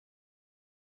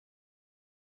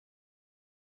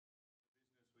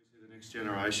The next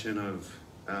generation of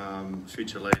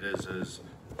future leaders is,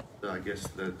 I guess,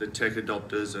 the tech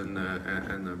adopters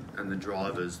and the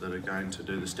drivers that are going to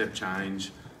do the step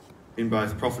change in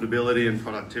both profitability and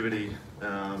productivity,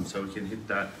 so we can hit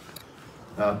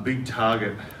that big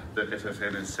target that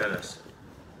FFN has set us.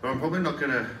 But I'm probably not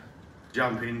going to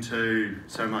jump into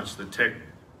so much the tech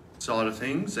side of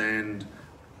things, and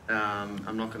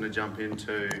I'm not going to jump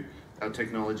into how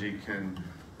technology can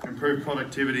improve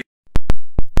productivity.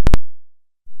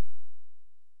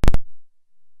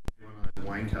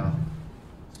 Wanker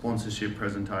sponsorship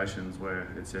presentations where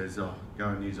it says, oh, go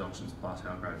and use AuctionsPlus,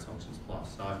 how great is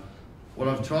AuctionsPlus. So what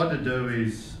I've tried to do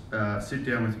is sit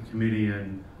down with the committee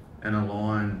and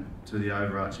align to the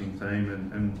overarching theme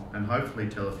and hopefully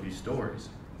tell a few stories.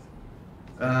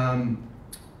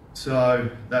 So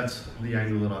that's the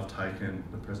angle that I've taken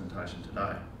the presentation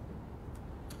today.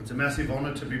 It's a massive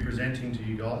honour to be presenting to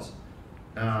you guys,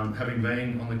 having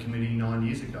been on the committee 9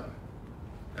 years ago.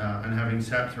 And having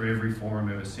sat through every forum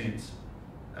ever since.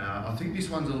 I think this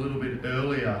one's a little bit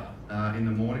earlier in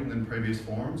the morning than previous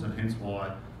forums, and hence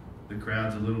why the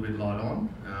crowd's a little bit light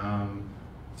on.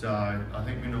 So I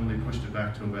think we normally pushed it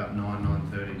back to about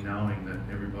 9:30, knowing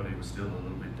that everybody was still a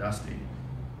little bit dusty.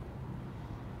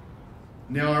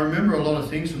 Now, I remember a lot of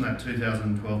things from that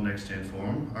 2012 Next Gen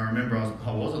forum. I remember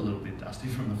I was a little bit dusty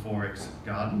from the 4X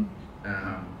garden.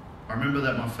 I remember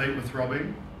that my feet were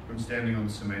throbbing from standing on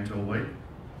the cement all week.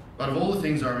 But of all the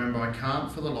things I remember, I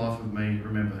can't for the life of me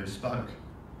remember who spoke.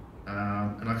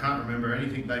 And I can't remember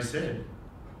anything they said.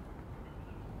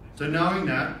 So knowing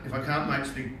that, if I can't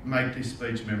make this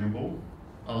speech memorable,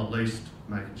 I'll at least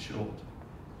make it short.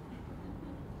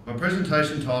 My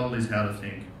presentation title is How to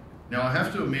Think. Now I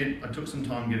have to admit, I took some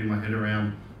time getting my head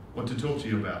around what to talk to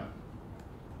you about.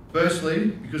 Firstly,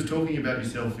 because talking about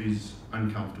yourself is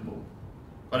uncomfortable.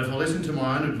 But if I listen to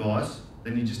my own advice,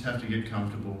 then you just have to get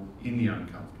comfortable in the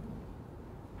uncomfortable.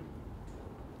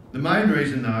 The main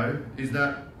reason though is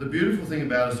that the beautiful thing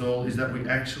about us all is that we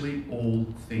actually all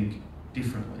think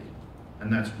differently, and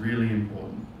that's really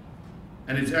important.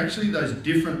 And it's actually those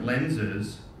different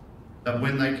lenses that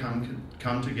when they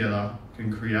come together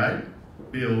can create,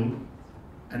 build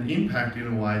and impact in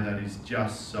a way that is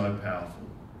just so powerful.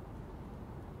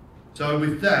 So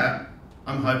with that,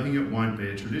 I'm hoping it won't be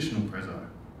a traditional preso.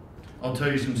 I'll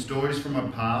tell you some stories from my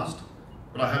past,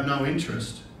 but I have no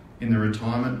interest in the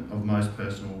retirement of most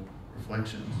personal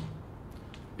reflections.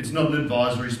 It's not an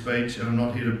advisory speech, and I'm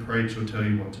not here to preach or tell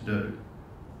you what to do.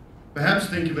 Perhaps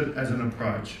think of it as an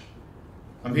approach.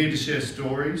 I'm here to share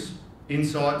stories,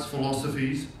 insights,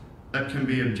 philosophies that can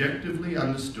be objectively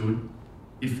understood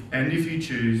if you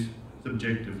choose,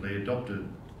 subjectively adopted,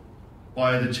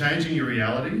 by either changing your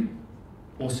reality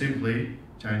or simply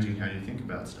changing how you think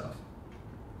about stuff.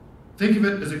 Think of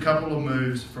it as a couple of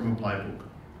moves from a playbook,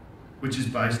 which is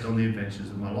based on the adventures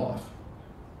of my life.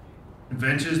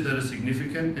 Adventures that are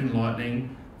significant,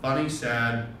 enlightening, funny,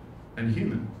 sad, and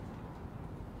human.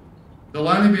 There'll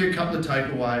only be a couple of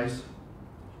takeaways,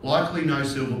 likely no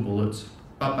silver bullets,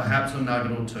 but perhaps a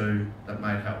nugget or two that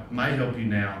may help you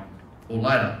now or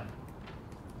later.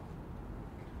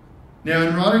 Now,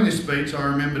 in writing this speech, I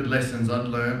remembered lessons I'd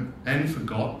learned and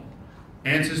forgot,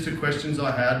 answers to questions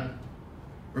I had,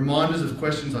 reminders of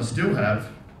questions I still have,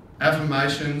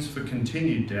 affirmations for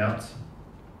continued doubts,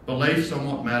 beliefs on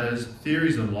what matters,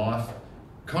 theories of life,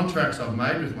 contracts I've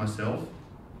made with myself,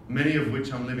 many of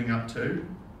which I'm living up to,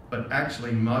 but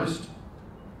actually most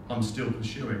I'm still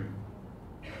pursuing.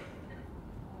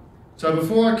 So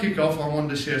before I kick off, I wanted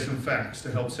to share some facts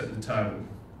to help set the table.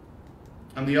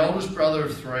 I'm the oldest brother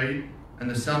of 3 and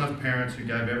the son of parents who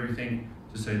gave everything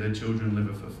to see their children live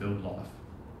a fulfilled life.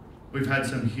 We've had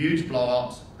some huge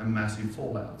blowouts and massive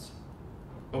fallouts.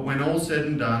 But when all's said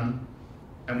and done,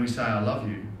 and we say I love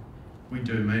you, we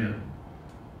do mean it.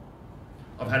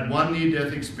 I've had one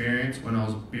near-death experience when I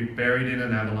was buried in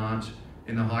an avalanche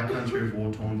in the high country of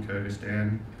war-torn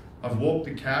Kyrgyzstan. I've walked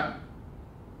the Cap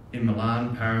in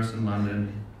Milan, Paris and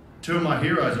London. 2 of my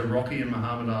heroes are Rocky and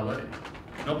Muhammad Ali.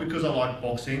 Not because I like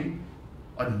boxing,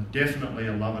 I'm definitely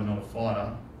a lover, not a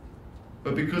fighter,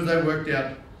 but because they worked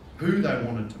out who they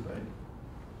wanted to be,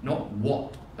 not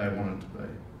what they wanted to be.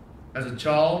 As a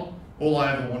child, all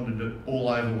I ever wanted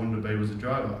to be was a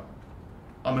drover.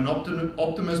 I'm an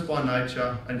optimist by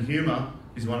nature, and humour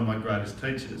is one of my greatest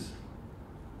teachers.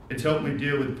 It's helped me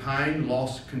deal with pain,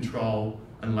 loss, control,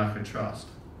 and lack of trust.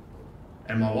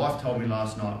 And my wife told me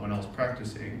last night when I was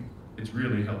practicing, it's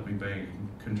really helped me being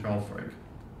a control freak.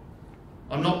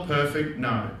 I'm not perfect,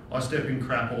 no. I step in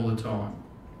crap all the time.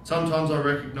 Sometimes I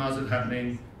recognise it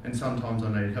happening, and sometimes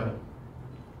I need help.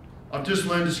 I've just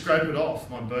learned to scrape it off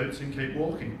my boots and keep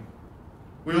walking.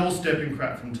 We all step in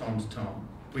crap from time to time.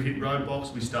 We hit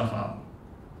roadblocks, we stuff up.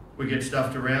 We get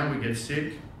stuffed around, we get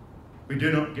sick. We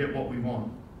do not get what we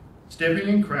want. Stepping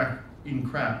in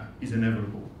crap is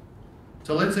inevitable.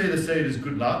 So let's either see it as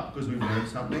good luck because we've learned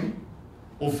something,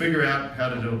 or figure out how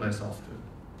to do it less often.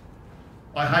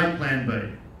 I hate plan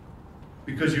B,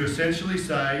 because you essentially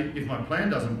say, if my plan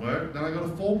doesn't work, then I've got a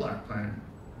fallback plan.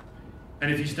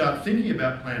 And if you start thinking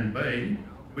about plan B,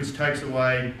 which takes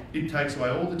away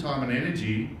all the time and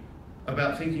energy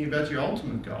about thinking about your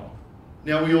ultimate goal.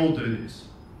 Now, we all do this.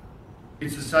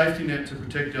 It's a safety net to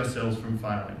protect ourselves from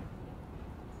failing.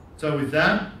 So with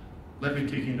that, let me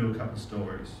kick into a couple of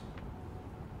stories.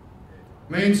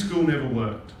 Me in school never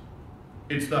worked.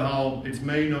 It's the whole, it's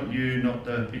me, not you,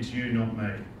 it's you, not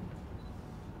me.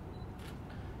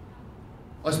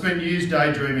 I spent years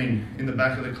daydreaming in the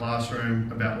back of the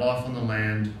classroom about life on the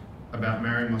land, about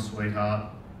marrying my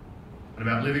sweetheart, and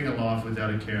about living a life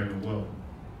without a care in the world.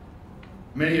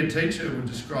 Many a teacher would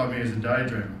describe me as a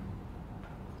daydreamer,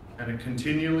 and it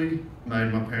continually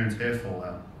made my parents' hair fall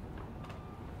out.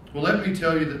 Well, let me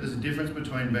tell you that there's a difference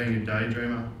between being a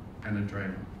daydreamer and a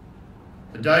dreamer.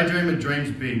 A daydreamer dreams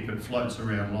big but floats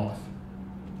around life,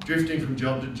 drifting from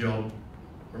job to job,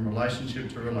 from relationship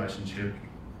to relationship,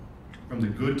 from the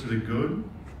good to the good,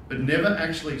 but never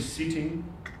actually sitting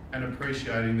and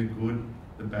appreciating the good,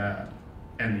 the bad,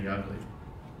 and the ugly.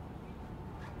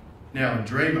 Now, a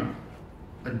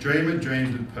dreamer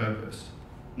dreams with purpose,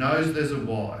 knows there's a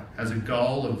why, has a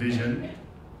goal, a vision.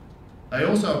 They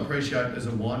also appreciate there's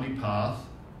a windy path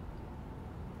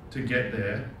to get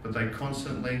there, but they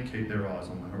constantly keep their eyes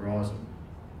on the horizon.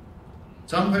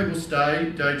 Some people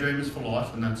stay daydreamers for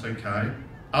life, and that's okay.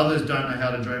 Others don't know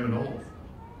how to dream at all.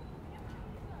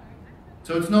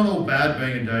 So it's not all bad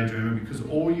being a daydreamer, because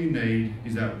all you need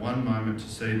is that one moment to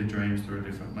see the dreams through a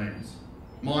different lens.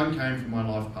 Mine came from my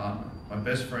life partner, my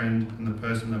best friend, and the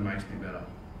person that makes me better,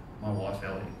 my wife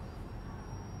Ellie.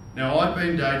 Now, I'd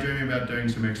been daydreaming about doing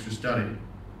some extra study.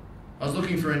 I was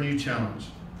looking for a new challenge,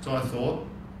 so I thought,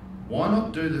 why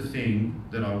not do the thing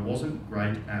that I wasn't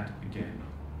great at again?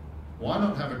 Why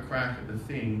not have a crack at the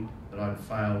thing that I'd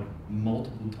failed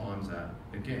multiple times at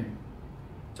again?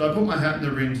 So I put my hat in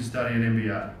the ring to study an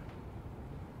MBA.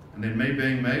 And then me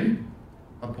being me,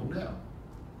 I pulled out.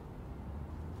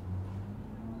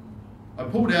 I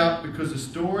pulled out because the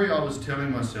story I was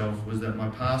telling myself was that my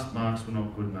past marks were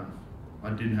not good enough.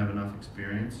 I didn't have enough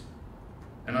experience,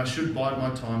 and I should bide my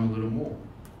time a little more.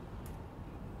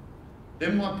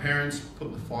 Then my parents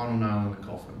put the final nail in the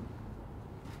coffin.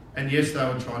 And yes, they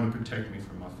were trying to protect me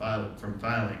from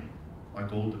failing,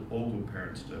 like all good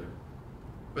parents do.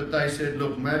 But they said,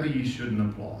 look, maybe you shouldn't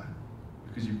apply,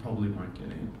 because you probably won't get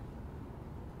in.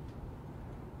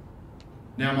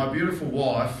 Now, my beautiful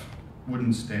wife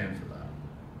wouldn't stand for that.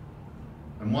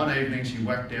 And one evening she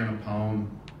whacked down a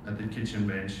poem at the kitchen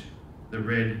bench that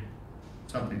read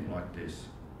something like this.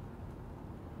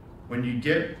 When you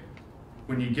get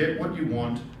what you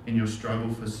want in your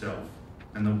struggle for self,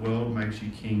 and the world makes you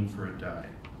king for a day,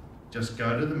 just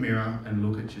go to the mirror and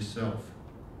look at yourself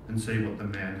and see what the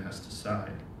man has to say.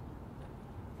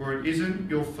 For it isn't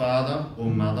your father or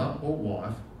mother or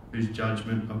wife whose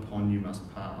judgment upon you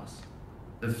must pass.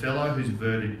 The fellow whose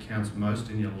verdict counts most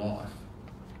in your life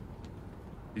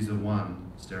is the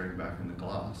one staring back in the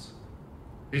glass.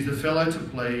 He's the fellow to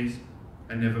please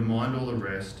and never mind all the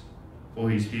rest, for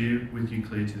he's here with you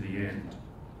clear to the end.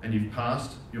 And you've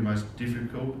passed your most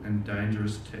difficult and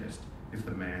dangerous test if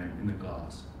the man in the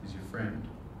glass is your friend.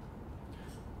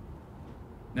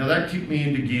 Now that kicked me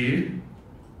into gear,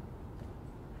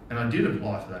 and I did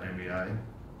apply for that MBA,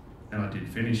 and I did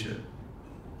finish it.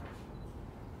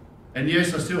 And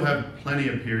yes, I still have plenty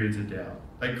of periods of doubt.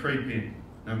 They creep in,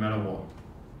 no matter what.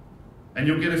 And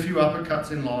you'll get a few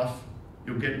uppercuts in life,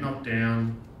 you'll get knocked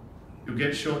down, you'll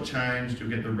get shortchanged, you'll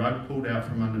get the rug pulled out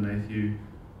from underneath you,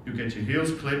 you'll get your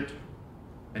heels clipped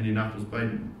and your knuckles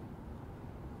beaten.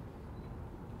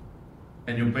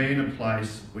 And you'll be in a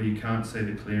place where you can't see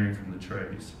the clearing from the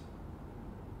trees.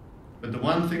 But the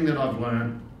one thing that I've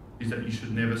learned is that you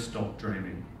should never stop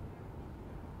dreaming.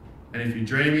 And if you're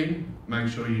dreaming, make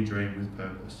sure you dream with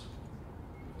purpose.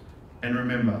 And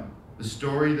remember, the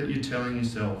story that you're telling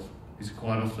yourself is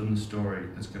quite often the story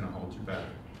that's going to hold you back.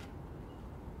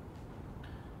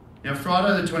 Now,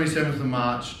 Friday the 27th of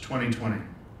March 2020,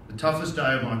 the toughest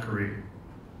day of my career.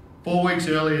 4 weeks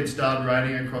earlier, it started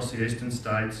raining across the eastern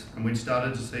states, and we'd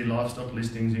started to see livestock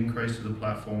listings increase to the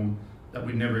platform that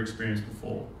we'd never experienced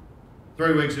before.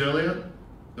 3 weeks earlier,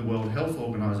 the World Health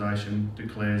Organization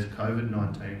declares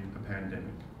COVID-19 a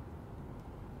pandemic.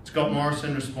 Scott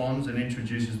Morrison responds and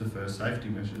introduces the first safety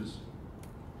measures.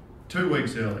 2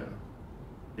 weeks earlier,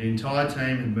 the entire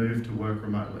team had moved to work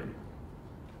remotely.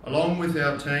 Along with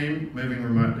our team moving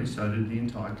remotely, so did the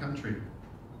entire country.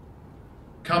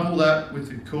 Couple that with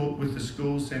the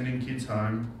schools sending kids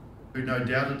home, who no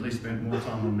doubtedly spent more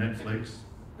time on Netflix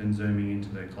than zooming into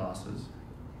their classes.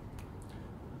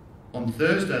 On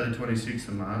Thursday the 26th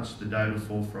of March, the day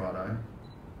before Friday,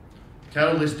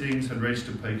 cattle listings had reached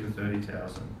a peak of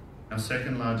 30,000, our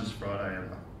second largest Friday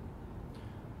ever.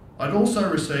 I'd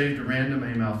also received a random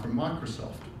email from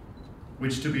Microsoft,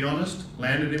 which, to be honest,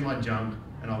 landed in my junk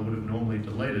and I would have normally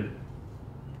deleted.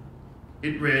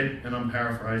 It read, and I'm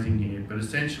paraphrasing here, but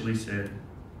essentially said,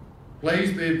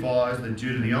 "Please be advised that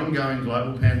due to the ongoing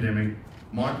global pandemic,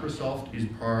 Microsoft is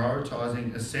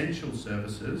prioritising essential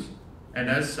services, and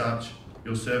as such,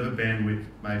 your server bandwidth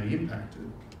may be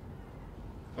impacted."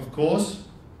 Of course,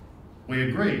 we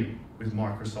agreed with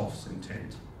Microsoft's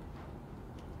intent.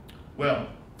 Well,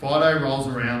 Friday rolls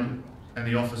around and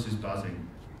the office is buzzing.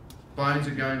 Phones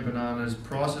are going bananas,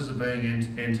 prices are being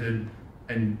entered,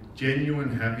 and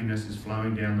genuine happiness is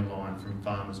flowing down the line from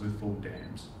farmers with full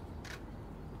dams.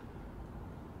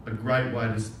 A great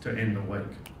way to end the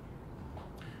week.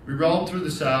 We rolled through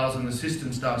the sales and the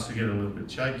system starts to get a little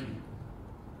bit shaky.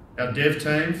 Our dev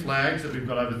team flags that we've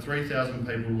got over 3,000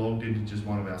 people logged into just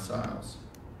one of our sales.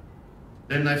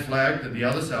 Then they flag that the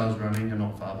other sales running are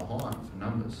not far behind for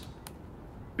numbers.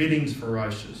 Bidding's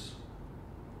ferocious.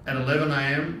 At 11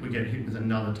 a.m, we get hit with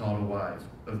another tidal wave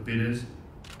of bidders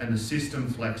and the system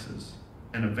flexes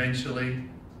and eventually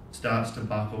starts to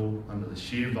buckle under the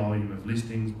sheer volume of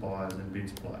listings, buyers and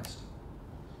bids placed.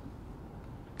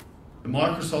 The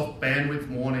Microsoft bandwidth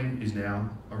warning is now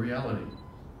a reality.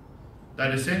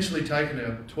 They'd essentially taken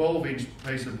a 12-inch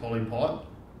piece of poly pipe,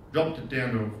 dropped it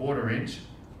down to a 1/4 inch,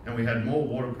 and we had more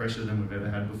water pressure than we've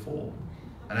ever had before.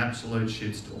 An absolute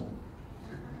shitstorm.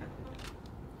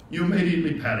 You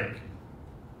immediately panic.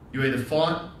 You either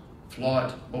fight,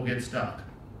 flight, or get stuck.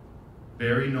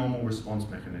 Very normal response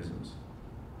mechanisms.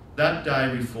 That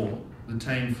day we fought, the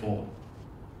team fought.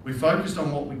 We focused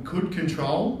on what we could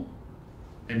control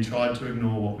and tried to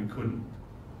ignore what we couldn't.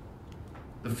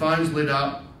 The phones lit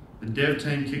up, the dev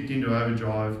team kicked into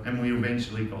overdrive, and we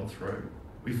eventually got through.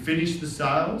 We finished the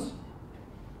sales,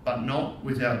 but not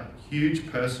without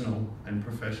huge personal and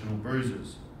professional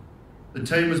bruises. The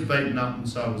team was beaten up and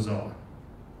so was I.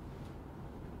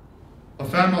 I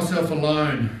found myself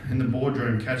alone in the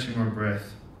boardroom catching my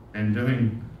breath and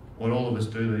doing what all of us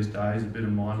do these days, a bit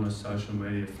of mindless social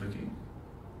media flicking.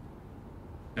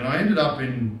 And I ended up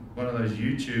in one of those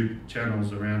YouTube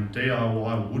channels around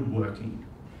DIY woodworking.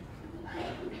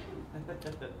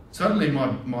 Suddenly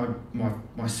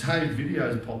my saved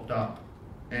videos popped up,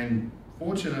 and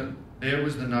fortunate, there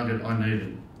was the nugget I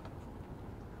needed.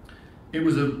 It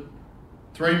was a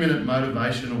 3-minute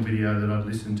motivational video that I'd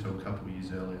listened to a couple of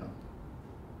years earlier.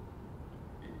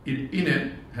 In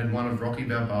it had one of Rocky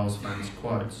Balboa's famous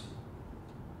quotes.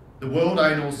 "The world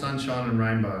ain't all sunshine and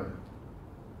rainbow.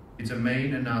 It's a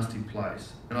mean and nasty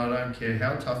place, and I don't care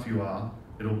how tough you are,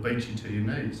 it'll beat you to your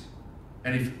knees.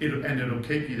 And it'll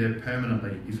keep you there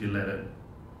permanently if you let it.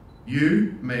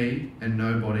 You, me, and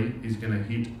nobody is going to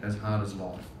hit as hard as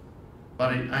life.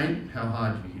 But it ain't how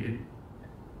hard you hit.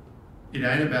 It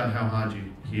ain't about how hard you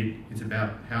hit, it's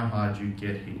about how hard you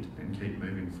get hit and keep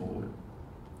moving forward."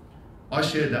 I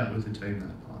shared that with the team that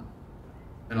night,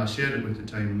 and I shared it with the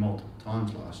team multiple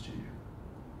times last year.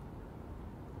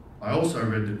 I also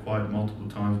read the quote multiple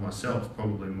times myself,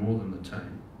 probably more than the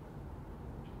team.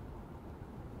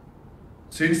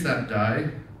 Since that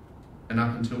day, and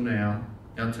up until now,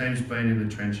 our team's been in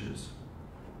the trenches.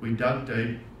 We dug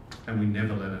deep and we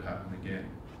never let it happen again.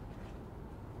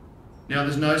 Now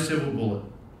there's no silver bullet,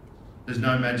 there's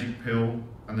no magic pill,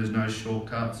 and there's no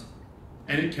shortcuts,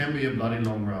 and it can be a bloody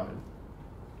long road.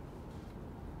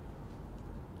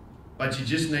 But you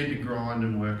just need to grind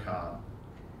and work hard.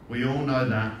 We all know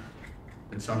that,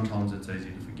 but sometimes it's easy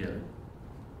to forget it.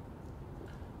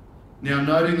 Now,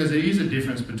 noting there is a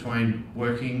difference between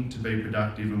working to be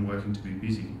productive and working to be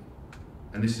busy.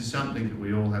 And this is something that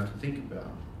we all have to think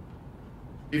about.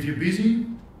 If you're busy,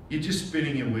 you're just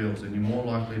spinning your wheels and you're more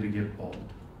likely to get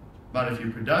bogged. But if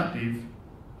you're productive,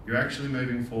 you're actually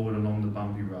moving forward along the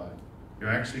bumpy road. You're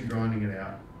actually grinding it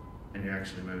out and you're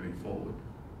actually moving forward.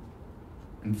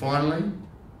 And finally,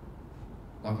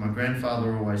 like my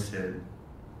grandfather always said,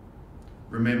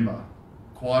 remember,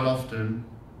 quite often,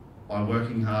 by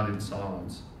working hard in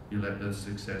silence, you let the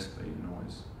success be your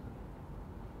noise.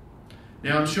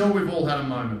 Now, I'm sure we've all had a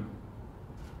moment,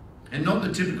 and not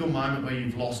the typical moment where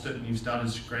you've lost it and you've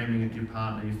started screaming at your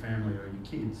partner, your family, or your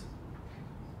kids.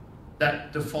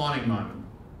 That defining moment,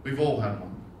 we've all had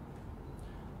one.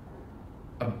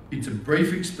 It's a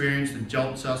brief experience that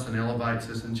jolts us and elevates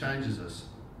us and changes us.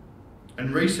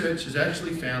 And research has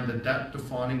actually found that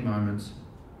defining moments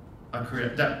are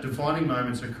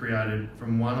created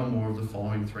from one or more of the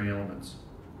following three elements.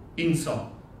 Insight.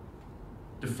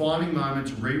 Defining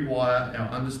moments rewire our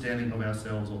understanding of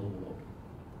ourselves or the world.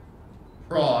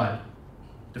 Pride.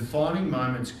 Defining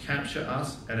moments capture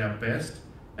us at our best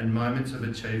and moments of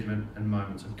achievement and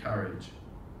moments of courage.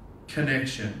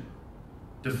 Connection.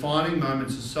 Defining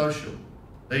moments are social.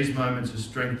 These moments are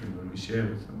strengthened when we share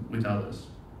with others.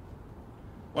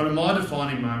 One of my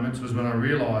defining moments was when I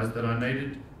realised that I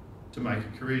needed to make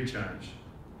a career change.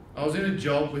 I was in a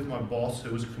job with my boss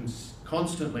who was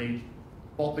constantly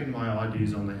bopping my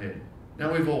ideas on the head.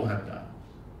 Now, we've all had that.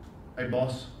 Hey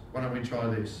boss, why don't we try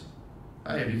this?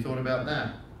 Hey, have you thought about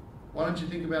that? Why don't you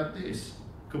think about this?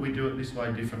 Could we do it this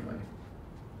way differently?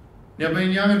 Now,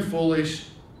 being young and foolish,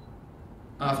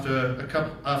 after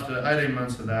 18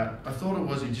 months of that, I thought it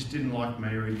was he just didn't like me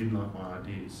or he didn't like my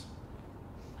ideas.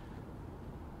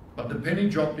 But the penny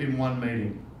dropped in one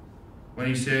meeting when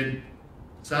he said,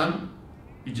 son,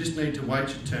 you just need to wait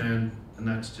your turn and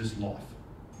that's just life.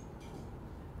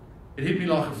 It hit me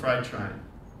like a freight train.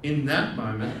 In that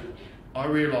moment, I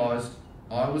realised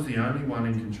I was the only one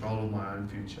in control of my own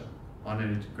future. I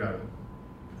needed to grab it.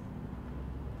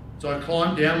 So I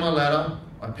climbed down my ladder,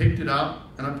 I picked it up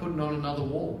and I put it on another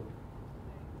wall.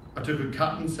 I took a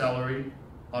cut in salary,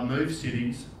 I moved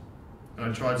cities and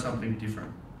I tried something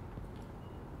different.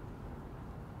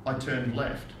 I turned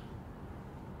left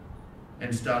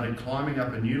and started climbing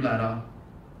up a new ladder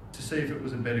to see if it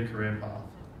was a better career path.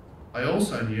 I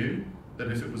also knew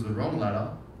that if it was the wrong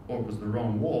ladder or it was the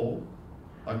wrong wall,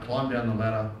 I'd climb down the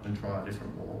ladder and try a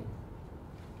different wall.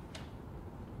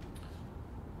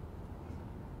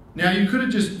 Now I could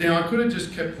have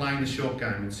just kept playing the short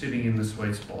game and sitting in the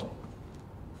sweet spot.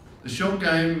 The short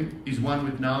game is one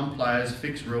with known players,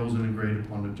 fixed rules and agreed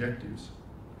upon objectives,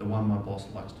 the one my boss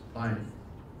likes to play in.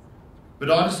 But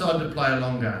I decided to play a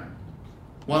long game,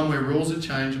 one where rules are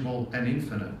changeable and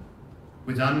infinite,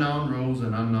 with unknown rules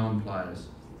and unknown players,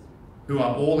 who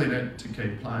are all in it to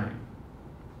keep playing.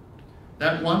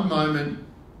 That one moment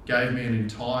gave me an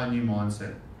entire new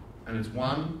mindset, and it's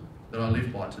one that I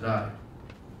live by today.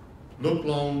 Look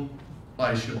long,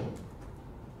 play short.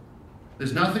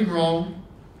 There's nothing wrong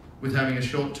with having a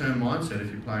short-term mindset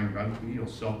if you're playing rugby or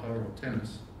soccer or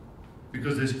tennis,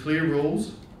 because there's clear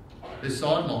rules, there's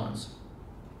sidelines,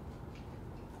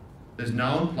 there's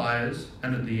known players,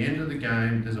 and at the end of the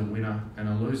game, there's a winner and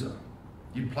a loser.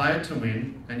 You play it to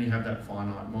win, and you have that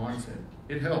finite mindset.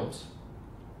 It helps.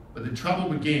 But the trouble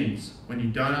begins when you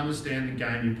don't understand the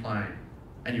game you're playing,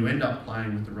 and you end up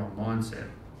playing with the wrong mindset.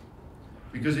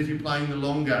 Because if you're playing the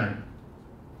long game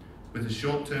with a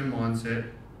short-term mindset,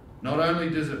 not only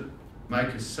does it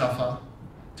make us suffer,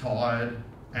 tired,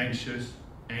 anxious,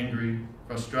 angry,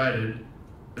 frustrated,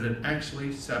 but it actually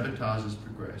sabotages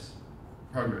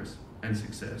progress and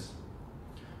success.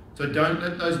 So don't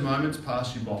let those moments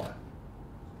pass you by.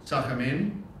 Suck them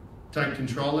in, take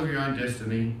control of your own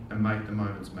destiny, and make the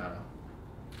moments matter.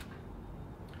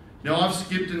 Now I've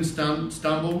skipped and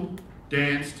stumbled,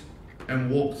 danced,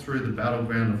 and walked through the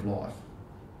battleground of life.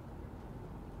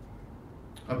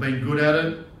 I've been good at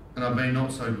it, and I've been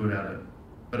not so good at it,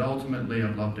 but ultimately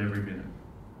I've loved every minute.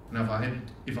 And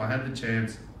if I had the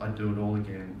chance, I'd do it all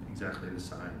again, exactly the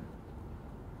same.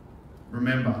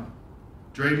 Remember,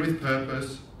 dream with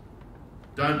purpose.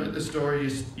 Don't let the story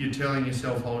you're telling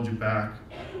yourself hold you back.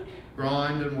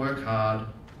 Grind and work hard,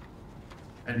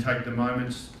 and take the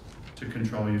moments to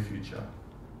control your future.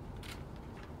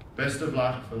 Best of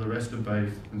luck for the rest of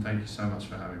Beef, and thank you so much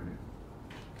for having me.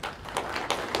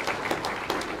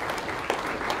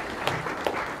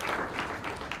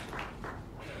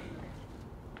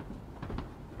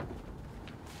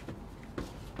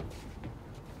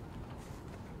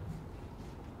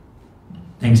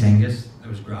 Thanks, Angus. That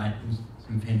was great.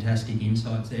 Some fantastic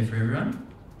insights there for everyone.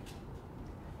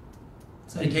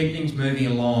 So to keep things moving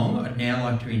along, I'd now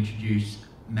like to introduce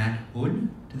Matt Hood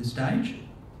to the stage.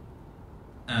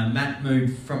 Matt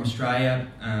moved from Australia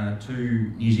to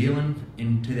New Zealand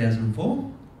in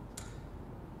 2004.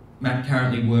 Matt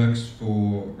currently works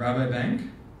for Rabobank,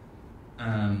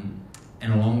 and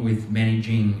along with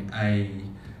managing a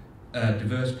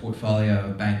diverse portfolio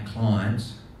of bank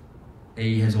clients,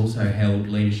 he has also held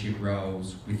leadership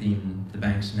roles within the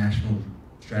bank's national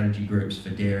strategy groups for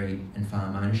dairy and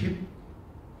farm ownership.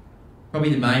 Probably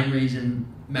the main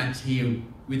reason Matt's here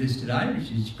with us today,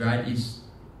 which is great, is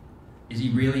he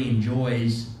really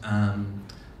enjoys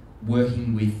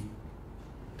working with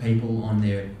people on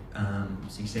their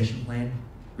succession plan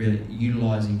really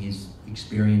utilising his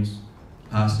experience,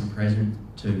 past and present,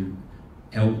 to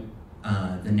help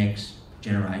the next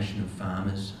generation of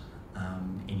farmers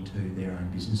into their own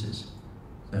businesses.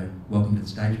 So welcome to the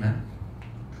stage, Matt.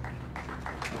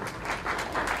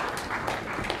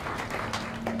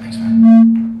 Thanks, Matt.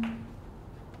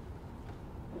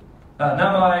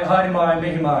 Nā mai, haere mai,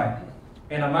 mihi mai.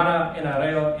 Ena mana, ena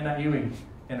reo, ena iwi.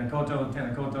 Ena koto,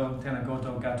 tena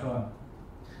koto katoa.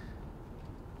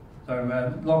 So,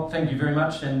 Locke, thank you very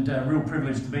much, and real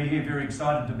privilege to be here, very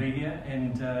excited to be here,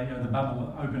 and you know, the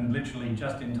bubble opened literally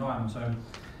just in time. So,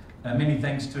 many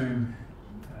thanks to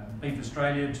Beef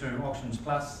Australia, to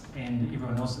AuctionsPlus, and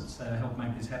everyone else that's helped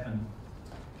make this happen.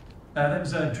 That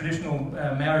was a traditional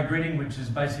Maori greeting, which is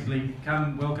basically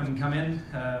come, welcome, come in.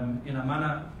 Ina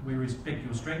mana, we respect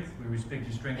your strength. We respect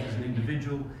your strength as an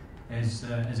individual, as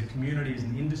a community, as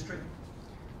an industry.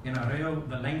 Ina reo,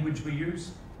 the language we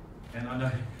use. And I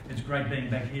know it's great being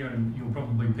back here, and you'll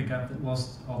probably pick up that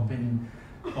whilst I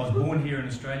was born here in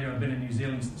Australia, I've been in New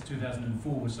Zealand since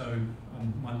 2004, so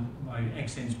my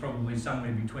accent's probably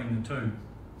somewhere between the two.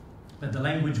 But the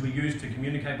language we use to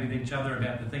communicate with each other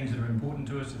about the things that are important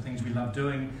to us, the things we love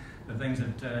doing, the things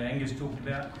that Angus talked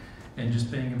about, and just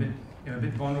being a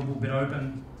bit vulnerable, a bit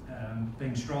open,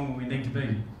 being strong when we need to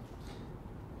be.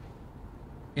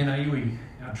 In our iwi,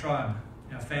 our tribe,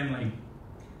 our family,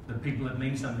 the people that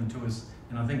mean something to us.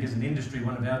 And I think as an industry,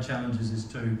 one of our challenges is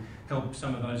to help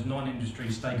some of those non-industry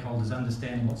stakeholders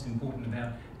understand what's important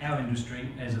about our industry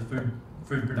as a food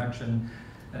production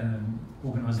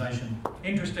organisation.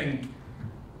 Interesting,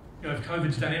 you know, if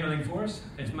COVID's done anything for us,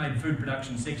 it's made food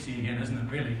production sexy again, isn't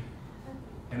it, really?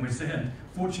 And we're seeing,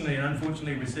 fortunately and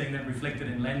unfortunately, we're seeing that reflected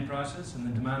in land prices and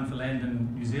the demand for land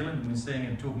in New Zealand, and we're seeing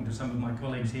it talking to some of my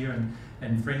colleagues here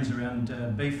and friends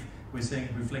around beef. We're seeing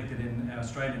it reflected in our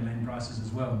Australian land prices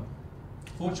as well.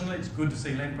 Fortunately, it's good to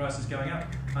see land prices going up.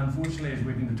 Unfortunately, as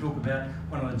we're going to talk about,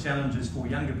 one of the challenges for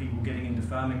younger people getting into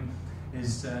farming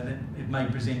is that it may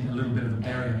present a little bit of a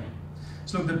barrier.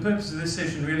 So look, the purpose of this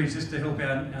session really is just to help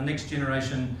our next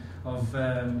generation of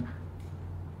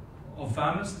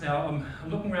farmers. Now, I'm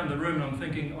looking around the room and I'm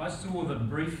thinking, I saw the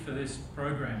brief for this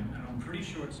program and I'm pretty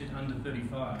sure it said under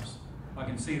 35s. I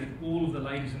can see that all of the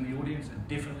ladies in the audience are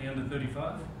definitely under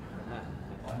 35.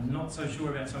 I'm not so sure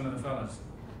about some of the fellas.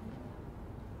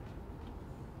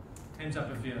 Hands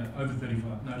up if you're over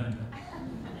 35. No, don't.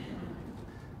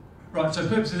 Right, so the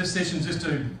purpose of this session is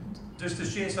just to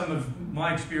share some of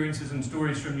my experiences and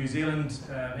stories from New Zealand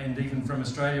and even from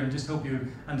Australia, and just help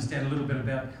you understand a little bit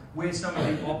about where some of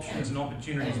the options and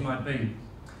opportunities might be.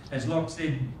 As Locke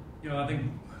said, you know, I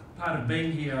think part of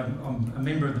being here, I'm a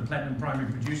member of the Platinum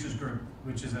Primary Producers Group,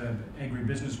 which is an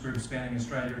agribusiness group spanning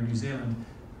Australia and New Zealand,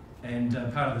 and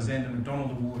part of the Xander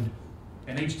McDonald Award.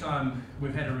 And each time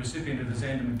we've had a recipient of the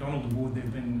Xander McDonald Award,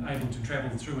 they've been able to travel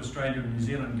through Australia and New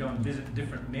Zealand, go and visit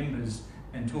different members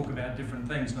and talk about different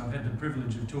things. And I've had the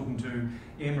privilege of talking to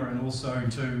Emma and also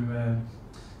to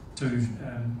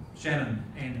Shannon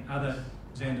and other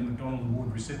Xander McDonald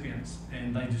Award recipients,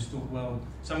 and they just thought, well,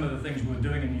 some of the things we were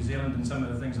doing in New Zealand and some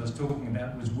of the things I was talking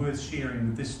about was worth sharing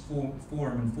with this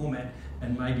forum and format,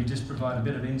 and maybe just provide a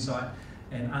bit of insight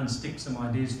and unstick some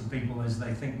ideas for people as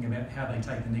they're thinking about how they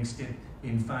take the next step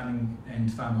in farming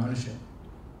and farm ownership.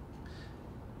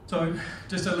 So,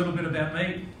 just a little bit about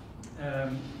me.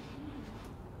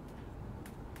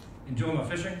 Enjoy my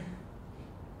fishing,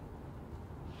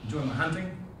 enjoy my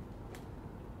hunting,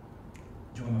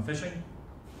 enjoy my fishing,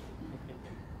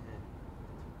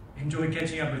 enjoy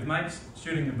catching up with mates,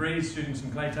 shooting the breeze, shooting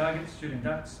some clay targets, shooting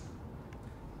ducks,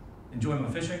 enjoy my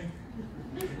fishing.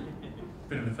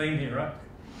 Bit of a theme here, right?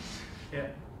 Yeah.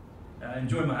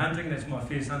 Enjoy my hunting, that's my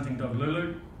fierce hunting dog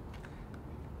Lulu.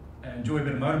 Enjoy a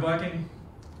bit of motorbikeing,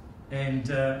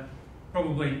 and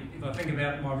probably, if I think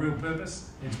about my real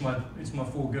purpose, it's my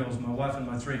 4 girls, my wife and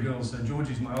my 3 girls. So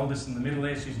Georgie's my oldest in the middle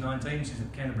there, she's 19, she's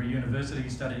at Canterbury University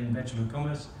studying Bachelor of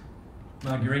Commerce.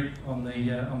 Marguerite on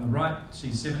the right,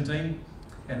 she's 17,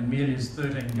 and Amelia's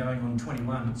 13 going on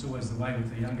 21. It's always the way with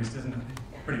the youngest, isn't it?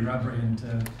 Pretty rubbery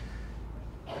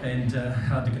and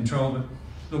hard to control.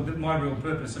 But look, my real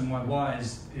purpose and my why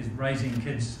is raising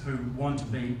kids who want to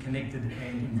be connected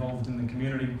and involved in the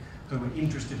community, who are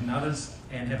interested in others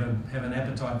and have an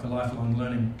appetite for lifelong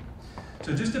learning.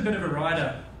 So just a bit of a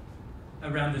rider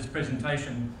around this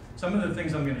presentation. Some of the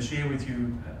things I'm going to share with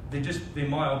you, they're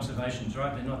my observations,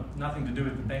 right? They're nothing to do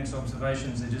with the bank's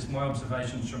observations. They're just my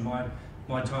observations from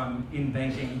my time in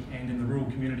banking and in the rural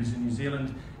communities in New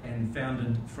Zealand, and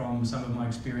founded from some of my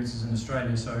experiences in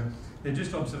Australia. So they're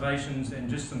just observations and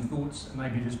just some thoughts,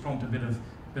 maybe just prompt a bit of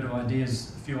bit of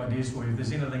ideas, a few ideas for you. If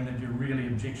there's anything that you're really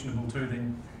objectionable to,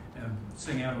 then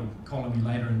sing out or call me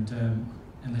later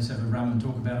and let's have a rum and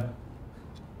talk about it.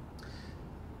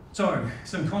 So,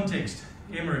 some context.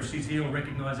 Emma, if she's here, will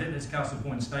recognise that. That's Castle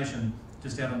Point Station,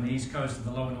 just out on the east coast of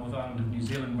the lower North Island of New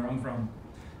Zealand, where I'm from.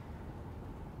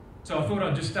 So I thought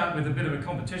I'd just start with a bit of a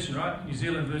competition, right? New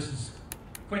Zealand versus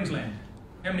Queensland.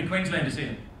 How many Queenslanders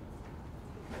here?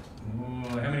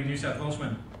 Oh, how many New South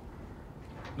Welshmen?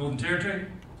 Northern Territory?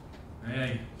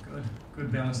 Hey,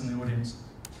 good balance in the audience.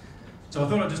 So I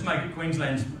thought I'd just make it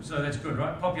Queensland, so that's good,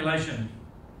 right? Population.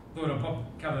 Thought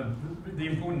I'd cover the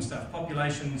important stuff.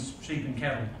 Populations, sheep and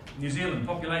cattle. New Zealand,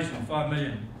 population 5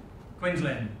 million.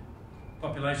 Queensland,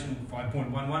 population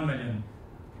 5.11 million.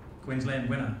 Queensland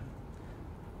winner.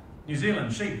 New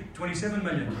Zealand, sheep 27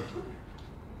 million.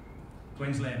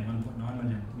 Queensland 1.9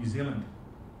 million. New Zealand,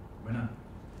 winner.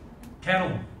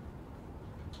 Cattle,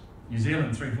 New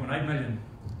Zealand 3.8 million.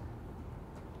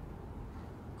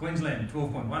 Queensland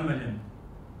 12.1 million.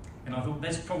 And I thought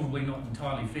that's probably not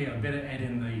entirely fair. I better add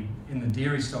in the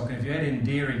dairy stock. And if you add in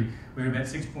dairy, we're about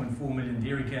 6.4 million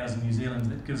dairy cows in New Zealand.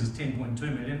 That gives us 10.2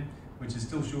 million, which is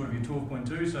still short of your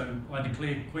 12.2. So I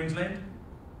declare Queensland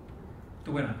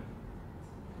the winner.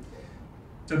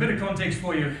 So a bit of context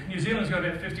for you. New Zealand's got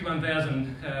about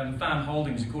 51,000 farm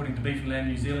holdings, according to Beef and Lamb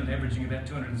New Zealand, averaging about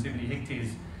 270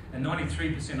 hectares. And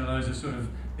 93% of those are sort of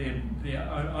their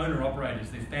owner-operators.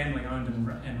 They're family-owned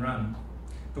and run.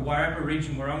 The Wairarapa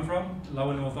region where I'm from,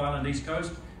 lower North Island, east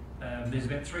coast, there's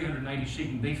about 380 sheep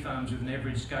and beef farms with an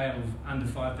average scale of under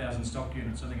 5,000 stock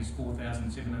units. I think it's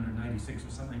 4,786 or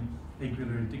something equally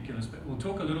ridiculous. But we'll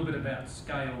talk a little bit about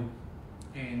scale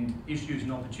and issues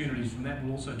and opportunities from that.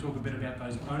 We'll also talk a bit about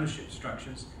those ownership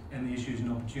structures and the issues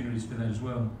and opportunities for that as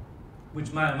well,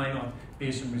 which may or may not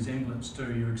bear some resemblance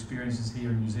to your experiences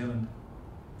here in New Zealand.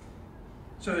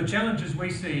 So the challenges we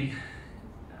see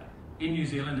in New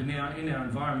Zealand and now in our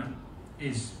environment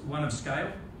is one of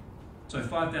scale. So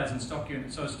 5,000 stock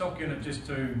units. So a stock unit, just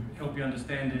to help you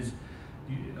understand, is,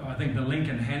 I think the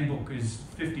Lincoln handbook is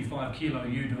 55 kilo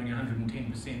ewe doing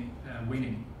 110%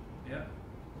 weaning, yeah?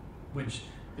 Which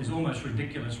is almost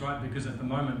ridiculous, right? Because at the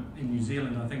moment in New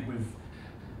Zealand, I think we've,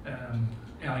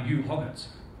 our ewe hoggets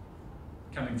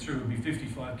coming through would be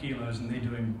 55 kilos and they're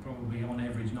doing probably on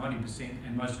average 90%,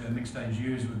 and most of our mixed age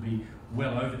ewes would be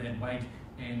well over that weight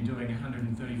and doing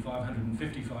 135,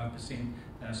 155%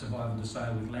 survival to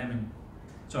sale with lambing.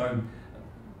 So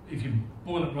if you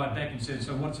boil it right back and say,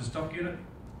 so what's a stock unit?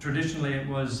 Traditionally it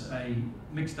was a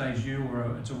mixed age ewe,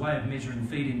 or it's a way of measuring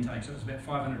feed intake, so it's about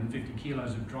 550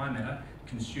 kilos of dry matter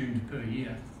consumed per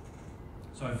year.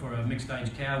 So for a mixed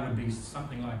age cow would be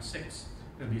something like 6.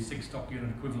 It would be 6 stock unit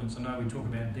equivalents. I know we talk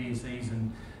about DSEs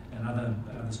and other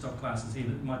stock classes here,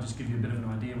 that might just give you a bit of an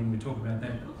idea when we talk about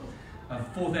that. A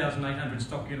 4,800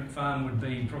 stock unit farm would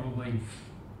be probably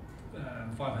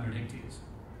 500 hectares,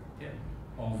 yeah,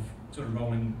 of sort of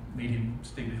rolling, medium,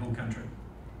 steep hill country.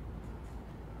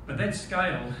 But that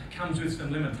scale comes with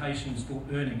some limitations for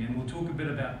earning, and we'll talk a bit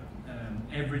about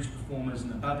average performers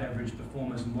and above average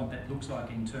performers and what that looks like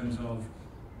in terms of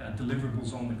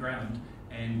deliverables on the ground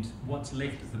and what's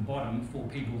left at the bottom for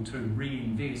people to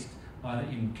reinvest either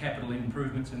in capital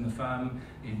improvements in the farm,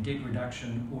 in debt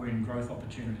reduction, or in growth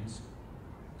opportunities.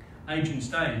 Age and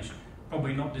stage,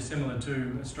 probably not dissimilar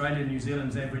to Australia. New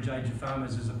Zealand's average age of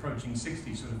farmers is approaching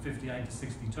 60, sort of 58 to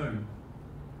 62.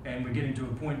 And we're getting to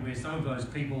a point where some of those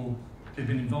people who've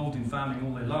been involved in farming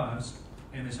all their lives,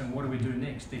 and they're saying, what do we do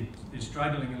next? They're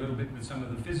struggling a little bit with some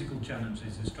of the physical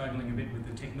challenges. They're struggling a bit with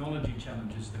the technology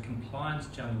challenges, the compliance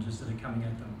challenges that are coming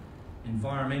at them,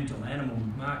 environmental, animal,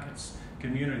 markets,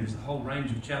 community. There's a whole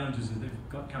range of challenges that they've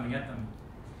got coming at them.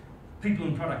 People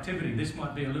and productivity, this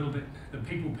might be a little bit, the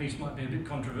people piece might be a bit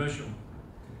controversial,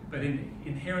 but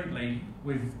inherently,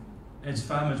 as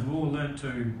farmers, we've all learned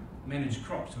to manage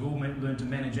crops, we've all learned to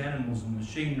manage animals and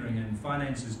machinery and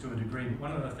finances to a degree, but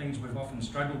one of the things we've often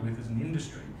struggled with as an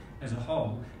industry as a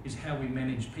whole is how we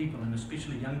manage people, and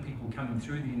especially young people coming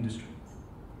through the industry.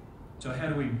 So how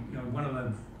do we, one of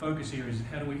the focus areas is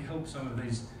how do we help some of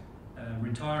these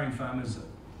retiring farmers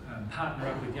partner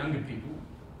up with younger people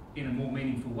in a more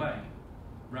meaningful way,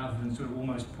 rather than sort of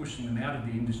almost pushing them out of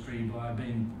the industry by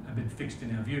being a bit fixed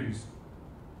in our views.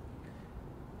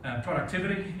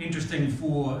 Productivity, interesting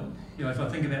for, if I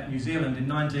think about New Zealand, in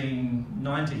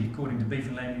 1990, according to Beef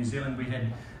and Lamb New Zealand, we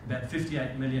had about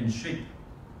 58 million sheep,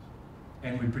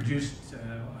 and we produced,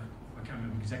 I can't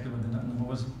remember exactly what the number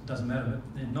was, doesn't matter,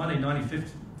 but in 1990,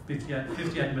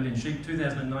 58 million sheep,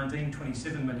 2019,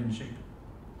 27 million sheep.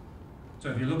 So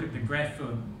if you look at the graph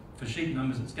for sheep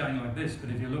numbers, it's going like this,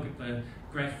 but if you look at the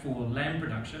graph for lamb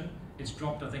production, it's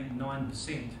dropped, I think,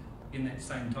 9% in that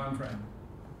same time frame.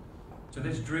 So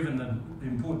that's driven the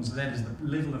importance of that is the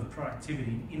level of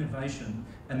productivity, innovation,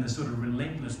 and the sort of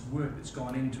relentless work that's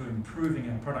gone into improving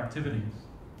our productivity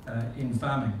in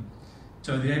farming.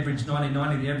 So the average,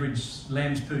 1990, the average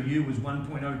lambs per ewe was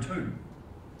 1.02.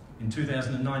 In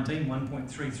 2019,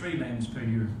 1.33 lambs per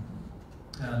ewe.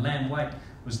 Lamb weight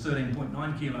was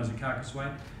 13.9 kilos of carcass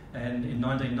weight, and in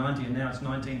 1990, and now it's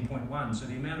 19.1. So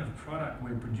the amount of product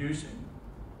we're producing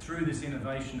through this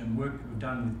innovation and work that we've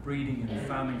done with breeding and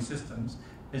farming systems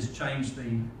has changed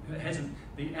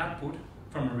the output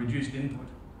from a reduced input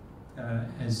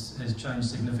has changed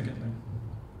significantly.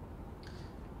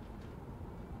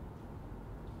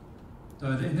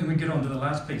 So then we get on to the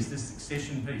last piece, this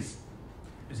succession piece,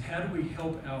 is how do we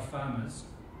help our farmers?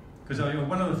 Because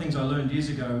one of the things I learned years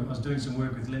ago, I was doing some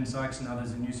work with Lynn Sykes and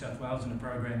others in New South Wales in a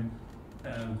program,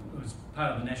 it was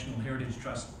part of the National Heritage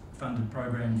Trust funded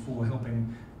program for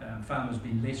helping farmers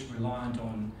be less reliant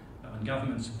on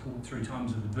government support through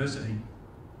times of adversity.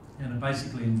 And it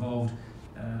basically involved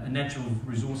a natural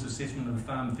resource assessment of the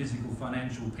farm, physical,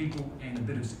 financial, people, and a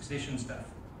bit of succession stuff.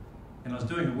 And I was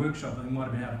doing a workshop, I think it might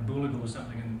have been out in Booligal or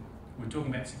something, and we're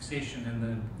talking about succession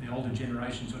and the older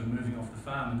generation sort of moving off the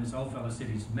farm, and this old fella said,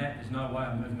 Matt, there's no way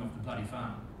I'm moving off the bloody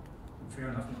farm. Well, fair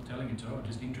enough, I'm not telling you to, I'm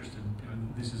just interested.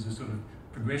 This is a sort of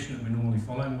progression that we're normally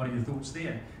following. What are your thoughts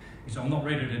there? He said, I'm not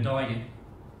ready to die yet.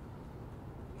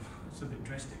 It's a bit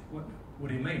drastic. What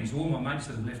do you mean? He said, all my mates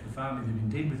that have left the farm, they've been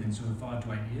dead within sort of 5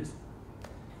 to 8 years.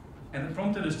 And it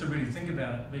prompted us to really think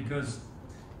about it, because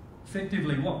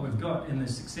effectively what we've got in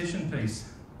this succession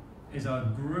piece is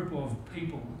a group of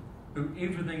people who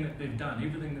everything that they've done,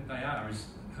 everything that they are, is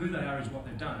who they are is what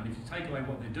they've done. And if you take away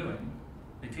what they're doing,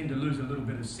 they tend to lose a little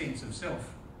bit of sense of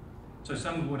self. So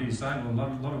some of what he's saying, or a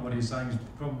lot of what he's saying is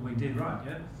probably dead right,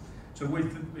 yeah? So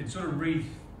it sort of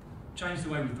changed the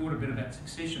way we thought a bit about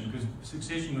succession, because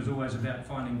succession was always about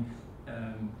finding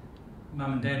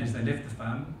mum and dad as they left the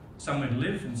farm, somewhere to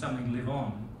live and something to live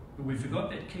on. But we forgot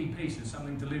that key piece of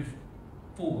something to live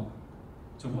for.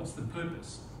 So what's the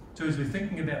purpose? So as we're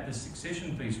thinking about the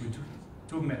succession piece, we're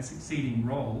talking about succeeding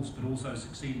roles, but also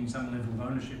succeeding some level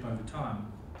of ownership over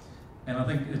time. And I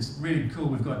think it's really cool.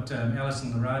 We've got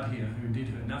Alison Larrard here, who did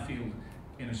her Nuffield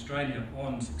in Australia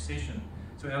on succession.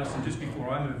 So Alison, just before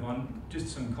I move on, just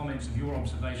some comments of your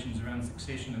observations around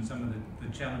succession and some of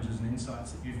the challenges and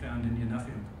insights that you found in your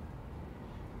Nuffield.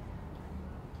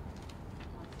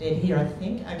 Dead here, I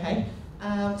think. Okay.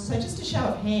 So just a show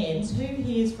of hands, who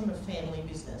here is from a family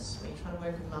business? Were you trying to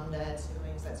work with mum, dad,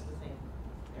 siblings, that sort of thing?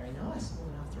 Very nice. More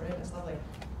than half the room. That's lovely.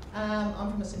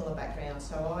 I'm from a similar background.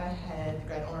 So I had the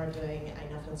great honour of doing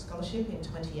a Nuffield Scholarship in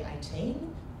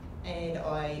 2018, and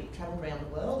I travelled around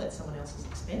the world at someone else's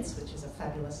expense, which is a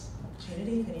fabulous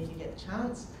opportunity if any of you get the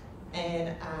chance,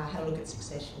 and had a look at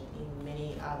succession in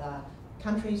many other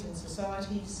countries and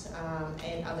societies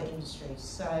and other industries.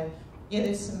 So yeah,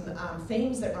 there's some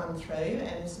themes that run through,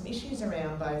 and there's some issues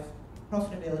around both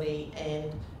profitability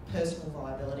and personal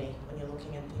viability when you're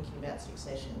looking and thinking about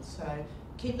succession. So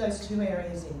keep those two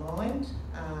areas in mind,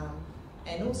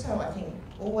 and also I think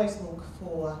always look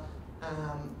for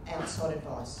outside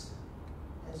advice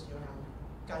as you're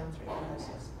going through the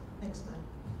process. Thanks, mate.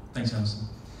 Thanks, Alison.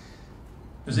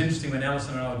 It was interesting when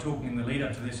Alison and I were talking in the lead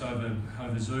up to this over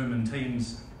Zoom and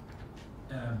Teams.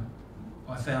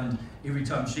 I found every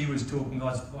time she was talking,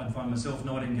 I'd find myself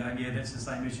nodding, going, yeah, that's the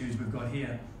same issues we've got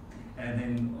here. And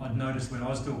then I'd notice when I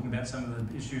was talking about some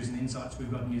of the issues and insights we've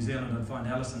got in New Zealand, I'd find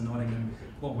Alison nodding, and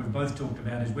what we've both talked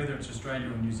about is whether it's Australia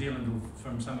or New Zealand or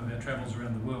from some of our travels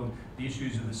around the world, the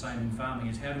issues are the same in farming.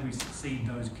 Is how do we succeed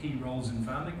those key roles in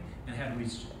farming, and how do we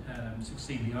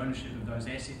succeed the ownership of those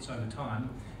assets over time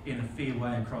in a fair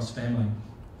way across family.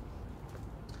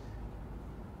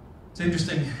 It's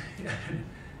interesting.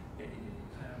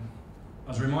 I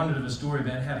was reminded of a story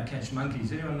about how to catch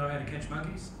monkeys. Anyone know how to catch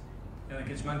monkeys? How to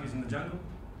catch monkeys in the jungle?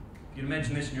 You can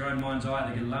imagine this in your own mind's eye.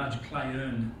 They get a large clay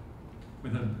urn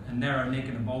with a narrow neck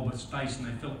and a bulbous face, and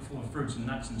they fill it full of fruits and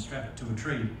nuts and strap it to a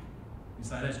tree. You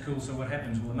say, that's cool, so what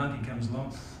happens? Well, the monkey comes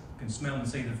along, can smell and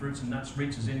see the fruits and nuts,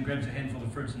 reaches in, grabs a handful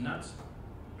of fruits and nuts,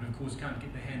 but of course can't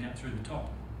get their hand out through the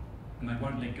top, and they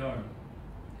won't let go.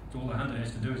 So all the hunter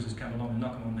has to do is just come along and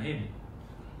knock them on the head.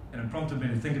 And it prompted me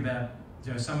to think about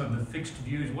some of the fixed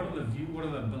views. What are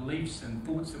the beliefs and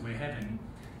thoughts that we're having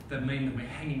that mean that we're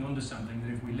hanging on to something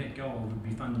that if we let go of would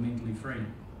be fundamentally free?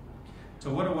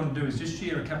 So what I want to do is just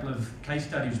share a couple of case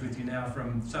studies with you now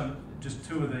from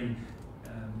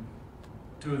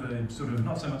two of the sort of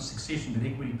not so much succession but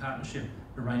equity partnership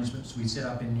arrangements we set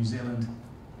up in New Zealand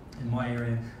in my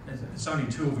area. It's only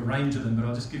two of a range of them, but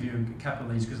I'll just give you a couple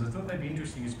of these because I thought they'd be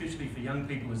interesting, especially for young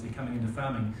people as they're coming into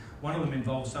farming. One of them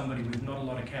involves somebody with not a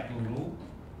lot of capital at all,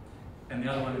 and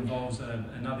the other one involves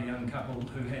another young couple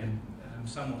who had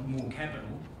somewhat more capital,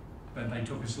 but they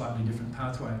took a slightly different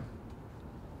pathway.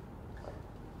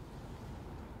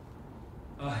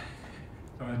 I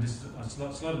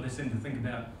slotted this in to think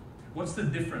about what's the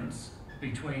difference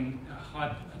between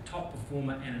a top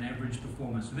performer and an average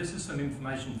performer. So this is some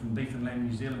information from Beef and Lamb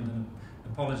New Zealand, and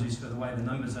apologies for the way the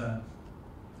numbers are.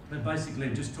 But basically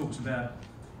it just talks about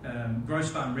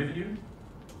gross farm revenue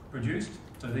produced.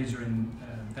 So these are in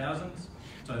thousands.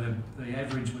 So the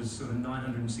average was sort of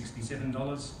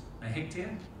 $967 a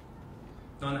hectare.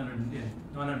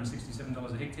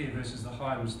 $967 a hectare versus the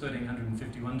high was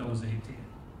 $1,351 a hectare.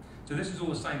 So this is all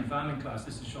the same farming class.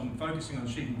 I'm focusing on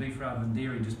sheep and beef rather than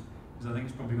dairy just because I think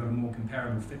it's probably got a more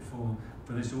comparable fit for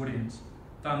this audience.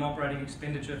 Farm operating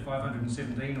expenditure,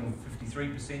 517 or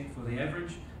 53% for the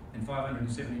average, and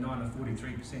 579 or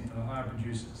 43% for the higher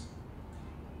producers.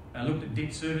 I looked at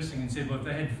debt servicing and said, well, if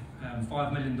they had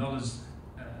 $5 million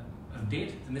of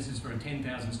debt, and this is for a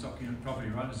 10,000 stock unit property,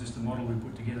 right? It's just a model we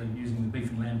put together using the beef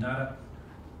and lamb data.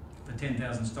 For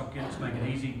 10,000 stock units, make it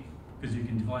easy because you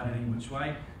can divide it any which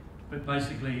way. But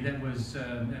basically that was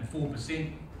at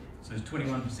 4%, so it's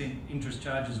 21% interest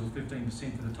charges or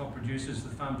 15% for the top producers. The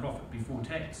farm profit before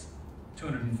tax,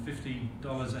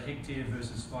 $250 a hectare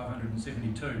versus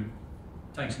 $572.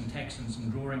 Take some tax and some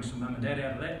drawings from mum and dad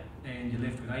out of that, and you're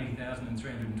left with $80,000 and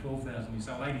 $312,000. You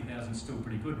say, well, $80,000 is still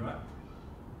pretty good, right?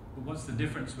 But what's the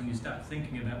difference when you start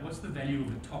thinking about what's the value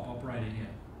of a top operator here?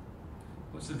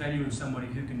 What's the value of somebody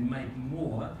who can make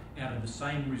more out of the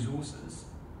same resources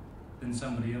than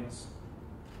somebody else?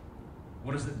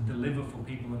 What does it deliver for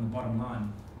people in the bottom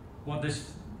line? What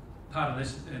this part of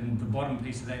this and the bottom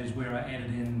piece of that is where I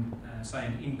added in, say,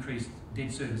 an increased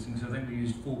debt servicing. So I think we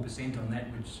used 4% on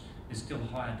that, which is still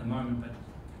high at the moment, but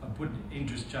I put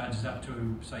interest charges up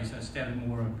to, say, so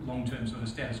more a long-term sort of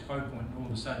status quo point, and all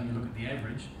of a sudden you look at the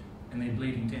average, and they're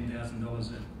bleeding $10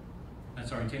 a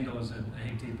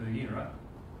hectare per year, right?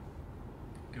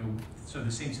 So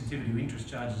the sensitivity of interest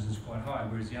charges is quite high,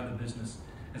 whereas the other business,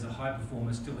 as a high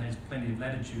performer, still has plenty of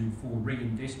latitude for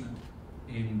reinvestment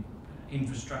in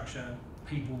infrastructure,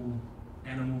 people,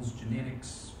 animals,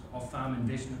 genetics, off-farm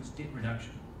investments, debt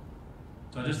reduction.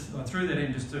 So I threw that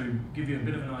in just to give you a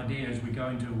bit of an idea as we go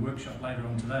into a workshop later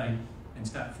on today and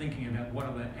start thinking about what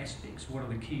are the aspects, what are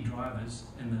the key drivers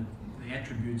and the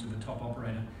attributes of a top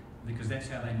operator, because that's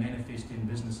how they manifest in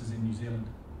businesses in New Zealand.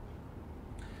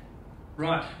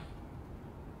 Right,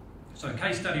 so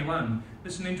case study one.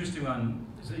 This is an interesting one.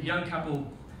 It's a young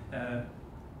couple,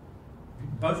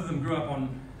 both of them grew up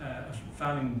on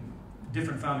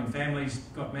different farming families,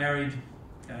 got married.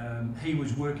 He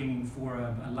was working for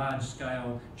a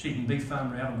large-scale sheep and beef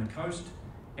farmer out on the coast,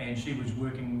 and she was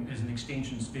working as an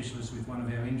extension specialist with one of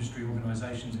our industry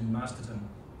organisations in Masterton.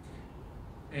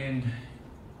 And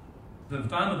the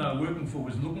farmer they were working for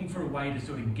was looking for a way to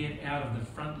sort of get out of the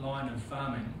front line of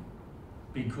farming,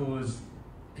 because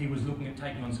he was looking at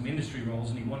taking on some industry roles,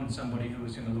 and he wanted somebody who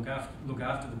was going to look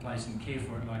after the place and care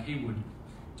for it like he would.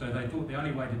 So they thought the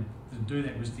only way to do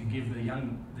that was to give the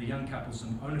young couple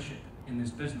some ownership in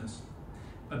this business.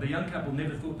 But the young couple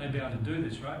never thought they'd be able to do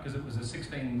this, right? Because it was a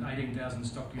 18,000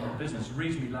 stock unit business, a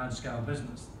reasonably large scale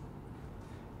business.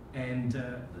 And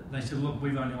they said, look,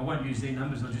 I won't use their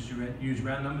numbers, I'll just use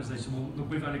round numbers. They said, well, look,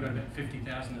 we've only got about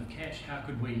 50,000 of cash. How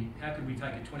could we take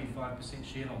a 25%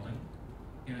 shareholding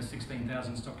in a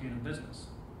 16,000 stock unit business?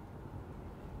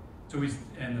 So the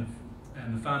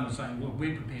farmer was saying, well,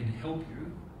 we're prepared to help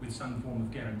you with some form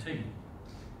of guarantee,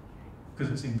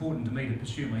 because it's important to me to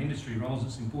pursue my industry roles.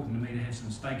 It's important to me to have some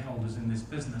stakeholders in this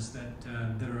business that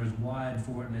are as wired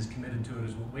for it and as committed to it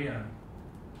as what we are.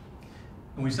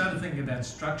 And we started thinking about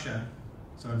structure.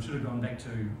 So I should have gone back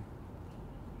to,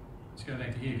 let's go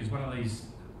back to here, because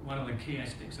one of the key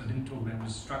aspects I didn't talk about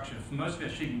was structure. For most of our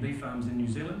sheep and beef farms in New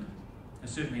Zealand, and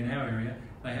certainly in our area,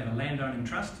 they have a landowning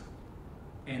trust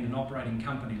and an operating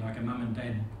company, like a mum and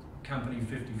dad company,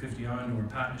 50-50 owned, or a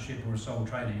partnership or a sole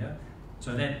trader, yeah?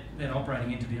 So that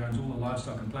operating entity owns all the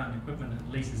livestock and plant and equipment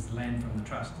and leases the land from the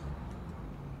trust.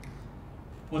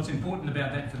 What's important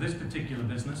about that for this particular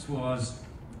business was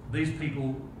these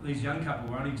young couple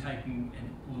were only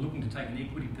looking to take an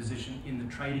equity position in the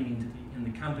trading entity, in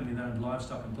the company that owned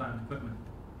livestock and plant and equipment.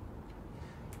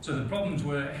 So the problems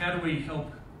were, how do we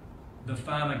help the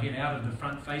farmer get out of the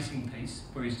front-facing piece,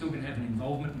 where he's still going to have an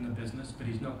involvement in the business, but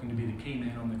he's not going to be the key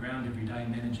man on the ground every day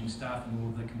managing staff and all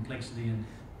of the complexity and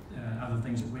other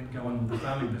things that go on with the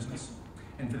farming business.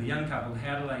 And for the young couple,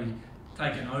 how do they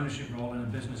take an ownership role in a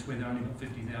business where they only got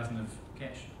 50,000 of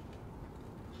cash.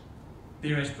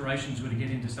 Their aspirations were to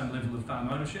get into some level of farm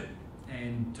ownership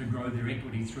and to grow their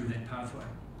equity through that pathway.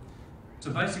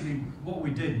 So basically what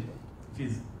we did, if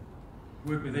you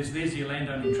work with this, there's your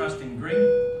landowning trust in green.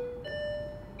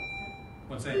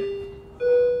 What's that?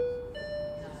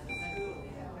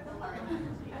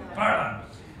 Fire alarm.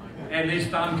 And there's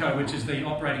Farmco, which is the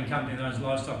operating company that owns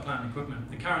livestock, plant and equipment.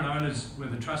 The current owners were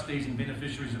the trustees and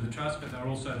beneficiaries of the trust, but they're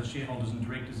also the shareholders and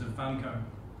directors of Farmco.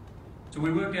 So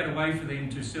we worked out a way for them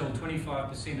to sell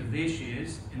 25% of their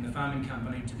shares in the farming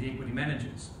company to the equity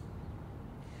managers.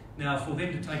 Now, for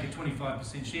them to take a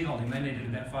 25% shareholding, they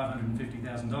needed about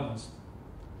 $550,000.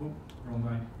 Oh, wrong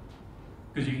way.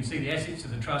 Because you can see the assets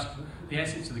of the trust, the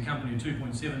assets of the company are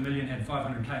 2.7 million, had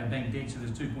 500k of bank debt, so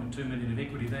there's 2.2 million of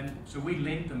equity then. So we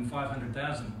lent them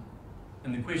 500,000.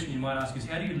 And the question you might ask is,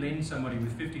 how do you lend somebody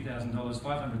with $50,000,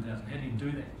 500,000? How do you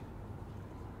do that?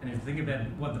 And if you think about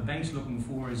what the bank's looking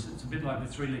for, is it's a bit like the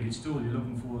three-legged stool. You're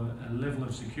looking for a level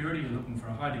of security, you're looking for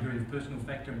a high degree of personal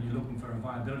factor, and you're looking for a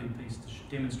viability piece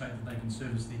to demonstrate that they can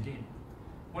service their debt.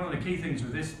 One of the key things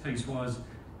with this piece was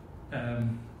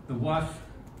the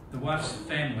wife's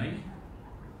family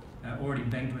already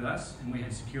banked with us, and we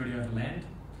had security over land.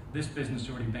 This business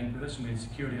already banked with us, and we had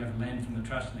security over land from the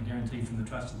trust and a guarantee from the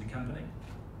trust of the company.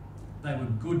 They were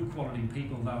good quality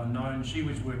people, they were known. She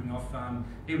was working off farm,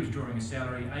 he was drawing a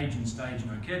salary, age and stage,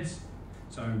 no kids.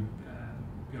 So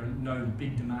no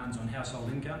big demands on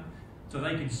household income. So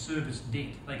they could service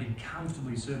debt. They could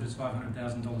comfortably service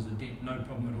 $500,000 of debt, no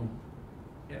problem at all.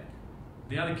 Yeah.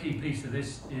 The other key piece of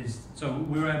this is, so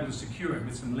we were able to secure it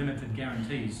with some limited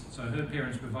guarantees. So her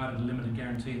parents provided a limited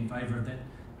guarantee in favour of that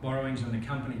borrowings, and the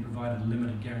company provided a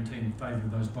limited guarantee in favour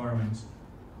of those borrowings.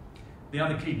 The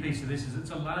other key piece of this is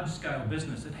it's a large-scale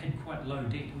business. It had quite low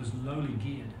debt. It was lowly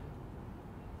geared.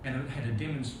 And it had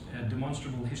a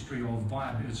demonstrable history of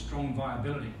strong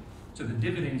viability. So the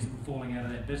dividends that were falling out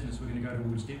of that business were going to go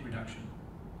towards debt reduction,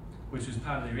 which was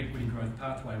part of their equity growth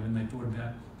pathway when they thought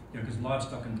about, because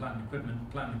livestock and plant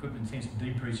and equipment tends to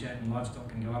depreciate, and livestock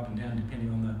can go up and down depending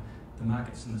on the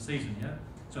markets and the season, yeah?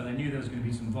 So they knew there was going to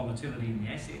be some volatility in the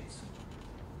assets.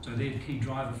 So their key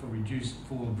driver for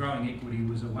growing equity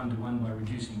was a one-to-one by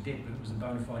reducing debt, but it was a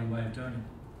bona fide way of doing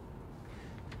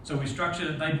it. So we structured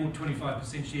it, they bought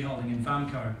 25% shareholding in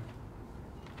Farmco.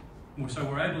 So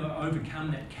we're able to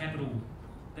overcome that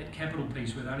capital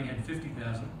piece where they only had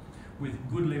 50,000 with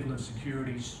good level of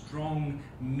security, strong,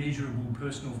 measurable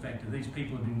personal factor. These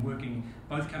people have been working,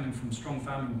 both coming from strong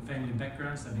farming family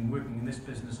backgrounds. They've been working in this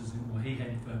business, he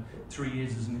had for 3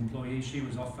 years as an employee. She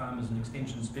was off farm as an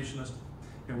extension specialist.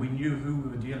 We knew who we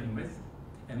were dealing with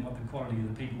and what the quality of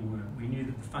the people were. We knew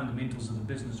that the fundamentals of the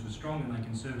business were strong and they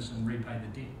can service and repay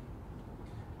the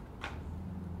debt.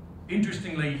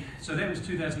 Interestingly, so that was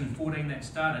 2014 that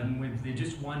started, and they're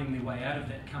just winding their way out of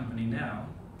that company now,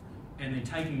 and they're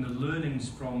taking the learnings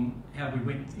from how we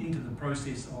went into the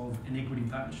process of an equity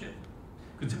partnership.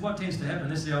 Because what tends to happen,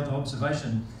 this is the other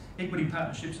observation, equity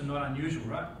partnerships are not unusual,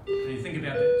 right? When you think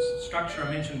about that structure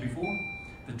I mentioned before,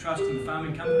 the trust and the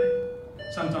farming company,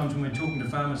 sometimes when we're talking to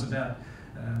farmers about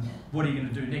what are you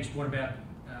going to do next, what about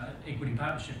equity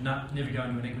partnership? No, never go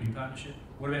into an equity partnership.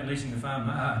 What about leasing the farm?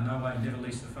 No way, never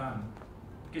lease the farm.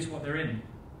 Guess what they're in?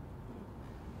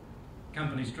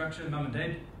 Company structure, mum and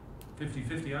dad,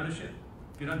 50-50 ownership.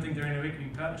 If you don't think they're in an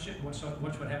equity partnership, watch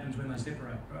what happens when they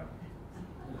separate, right?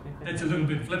 That's a little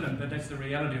bit flippant, but that's the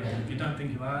reality of it. If you don't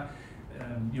think you are,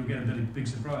 you'll get a big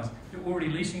surprise. They're already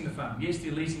leasing the farm. Yes,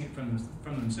 they're leasing it from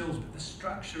themselves, but the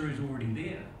structure is already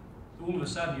there. All of a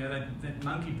sudden, that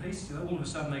monkey piece, all of a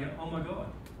sudden they go, oh my God,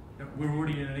 we're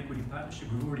already in an equity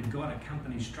partnership. We've already got a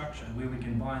company structure where we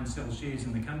can buy and sell shares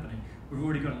in the company. We've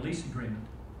already got a lease agreement.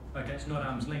 Okay, it's not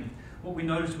arm's length. What we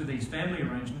noticed with these family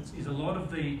arrangements is a lot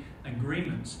of the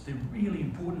agreements, they're really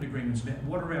important agreements about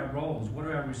what are our roles, what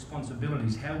are our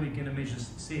responsibilities, how we're going to measure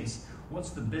success, what's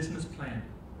the business plan,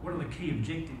 what are the key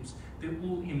objectives. They're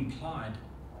all implied.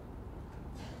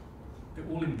 They're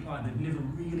all implied. They've never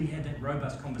really had that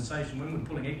robust conversation. When we're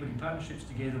pulling equity partnerships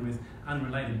together with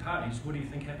unrelated parties, what do you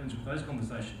think happens with those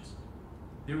conversations?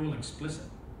 They're all explicit,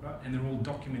 right? And they're all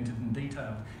documented in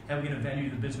detail. How are we going to value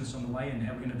the business on the way in?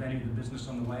 How are we going to value the business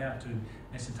on the way out to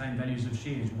ascertain values of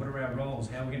shares? What are our roles?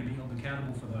 How are we going to be held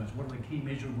accountable for those? What are the key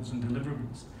measurables and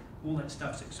deliverables? All that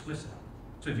stuff's explicit.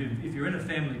 So if you're in a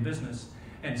family business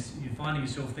and you're finding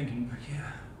yourself thinking,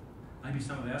 yeah, maybe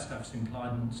some of our stuff's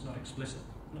implied and it's not explicit.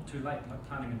 Not too late, like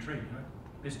planting a tree,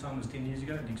 Best time was 10 years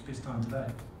ago, next best time today.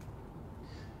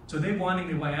 So they're winding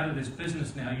their way out of this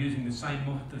business now using the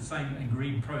same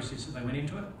agreed process that they went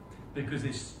into it, because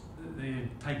they're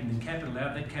taking the capital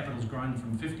out. That capital's grown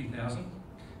from 50,000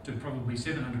 to probably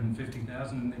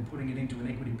 750,000, and they're putting it into an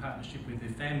equity partnership with their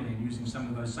family and using some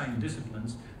of those same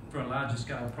disciplines for a larger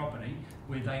scale property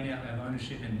where they now have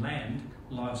ownership in land,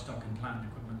 livestock and plant and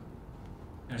equipment.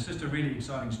 And it's just a really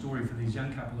exciting story for these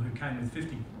young couple who came with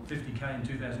 50k in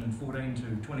 2014 to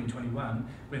 2021,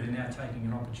 where they're now taking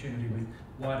an opportunity with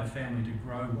wider family to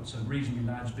grow what's a reasonably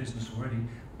large business already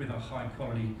with a high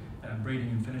quality breeding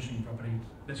and finishing property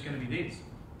that's going to be theirs.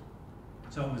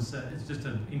 So it's just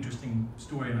an interesting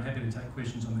story, and I'm happy to take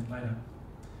questions on that later.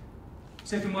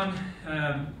 Second one,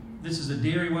 this is a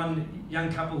dairy one.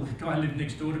 Young couple, the guy lived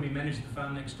next door to me, managed the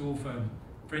farm next door for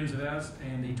friends of ours,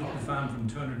 and he took the farm from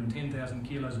 210,000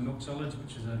 kilos of milk solids,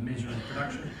 which is a measure of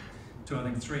production, to I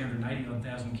think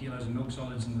 380,000 kilos of milk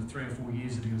solids in the 3 or 4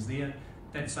 years that he was there.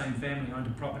 That same family owned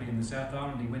a property in the South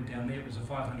Island. He went down there. It was a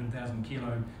 500,000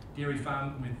 kilo dairy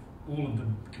farm with all of the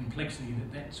complexity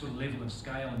that that sort of level of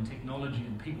scale and technology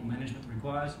and people management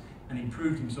requires, and he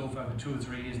proved himself over 2 or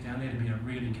 3 years down there to be a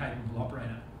really capable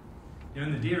operator. You know,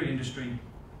 in the dairy industry,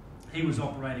 he was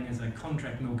operating as a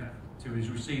contract milker, so he was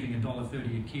receiving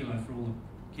 $1.30 a kilo for all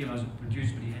the kilos it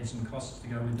produced, but he had some costs to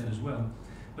go with that as well.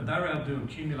 But they were able to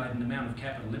accumulate an amount of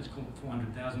capital, let's call it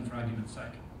 400,000 for argument's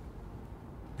sake.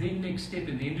 Their next step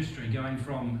in the industry, going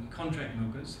from contract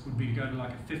milkers, would be to go to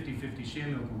like a 50-50 share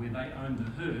milker where they owned the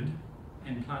herd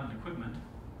and plant and equipment,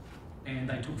 and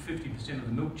they took 50% of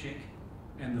the milk check,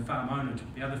 and the farm owner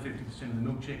took the other 50% of the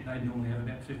milk check. They'd normally have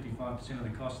about 55% of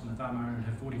the cost, and the farm owner would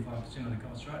have 45% of the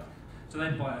cost, right? So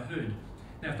they'd buy a herd.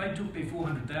 Now, if they took their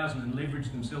 400,000 and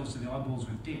leveraged themselves to the eyeballs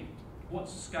with debt, what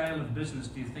scale of business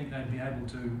do you think they'd be able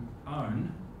to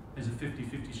own as a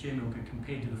 50-50 share milker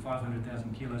compared to the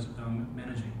 500,000 kilos that they were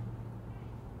managing?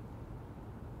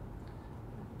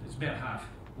 It's about half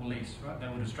or less, right? They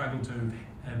would have struggled to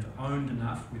have owned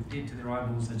enough with debt to their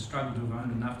eyeballs. They'd struggled to have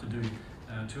owned enough to do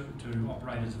to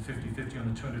operate as a 50-50 on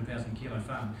a 200,000 kilo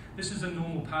farm. This is a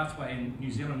normal pathway in New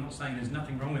Zealand. I'm not saying there's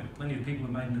nothing wrong with it. Plenty of people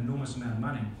have made an enormous amount of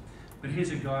money. But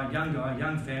here's a guy,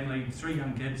 young family, 3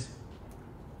 young kids.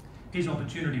 His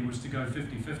opportunity was to go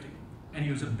 50-50, and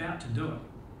he was about to do it.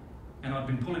 And I've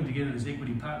been pulling together this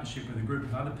equity partnership with a group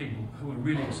of other people who were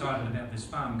really excited about this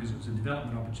farm because it was a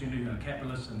development opportunity. They were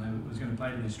capitalists and it was going to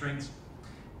play to their strengths.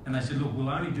 And they said, look, we'll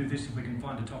only do this if we can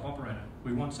find a top operator.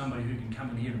 We want somebody who can come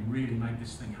in here and really make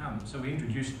this thing hum. So we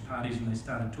introduced the parties and they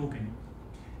started talking.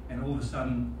 And all of a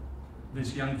sudden,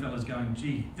 this young fella's going,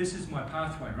 gee, this is my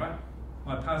pathway, right?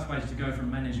 My pathway is to go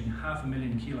from managing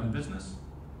 500,000 kilo business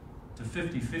to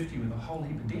 50-50 with a whole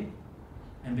heap of debt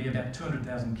and be about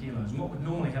 200,000 kilos. And what would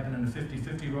normally happen in a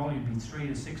 50-50 role, you'd be 3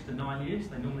 to 6 to 9 years.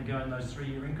 They normally go in those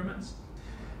 3-year increments.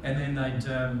 And then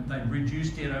they'd reduce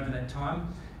debt over that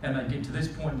time, and they'd get to this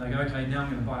point and they go, okay, now I'm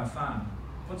going to buy a farm.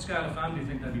 What scale of farm do you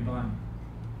think they'd be buying?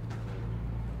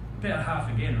 About half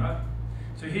again, right?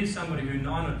 So here's somebody who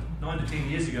 9 to 10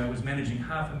 years ago was managing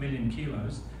 500,000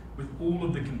 kilos with all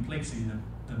of the complexity,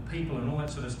 the people and all that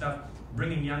sort of stuff,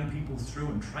 bringing young people through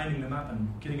and training them up and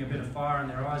getting a bit of fire in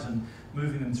their eyes and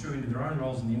moving them through into their own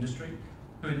roles in the industry,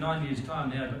 who in 9 years' time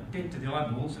now got debt to the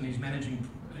eyeballs, and he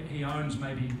owns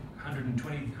maybe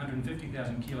 120,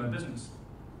 150,000 kilo business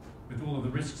with all of the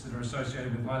risks that are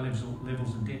associated with high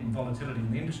levels of debt and volatility in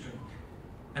the industry.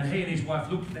 And he and his wife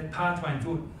looked at that pathway and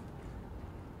thought,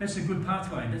 that's a good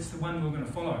pathway, that's the one we're going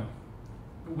to follow.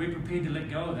 But we're prepared to let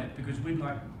go of that because we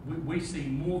see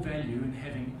more value in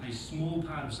having a small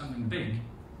part of something big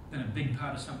than a big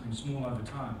part of something small over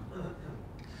time.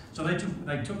 So they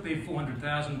took their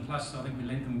 400,000 plus, I think we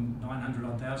lent them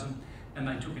 900,000, and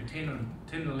they took a 10 or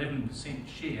 11%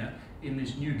 share in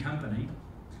this new company.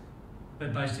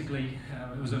 But basically,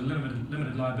 it was a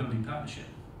limited liability partnership.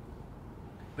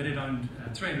 But it owned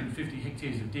 350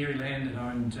 hectares of dairy land. It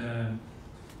owned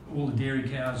all the dairy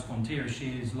cows, Fonterra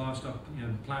shares, livestock,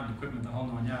 plant and equipment, the whole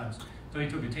 9 yards. So he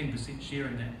took a 10% share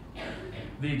in that.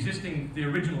 The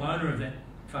original owner of that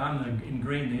farm in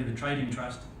green there, the trading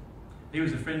trust, he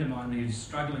was a friend of mine. He was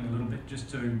struggling a little bit just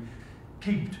to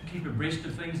keep abreast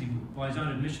of things. By his own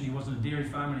admission, he wasn't a dairy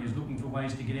farmer and he was looking for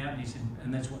ways to get out, and he said,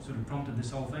 and that's what sort of prompted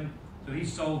this whole thing. So he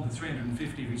sold the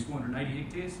 350 of his 480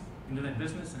 hectares into that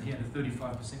business, and he had a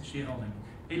 35% shareholding.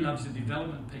 He loves the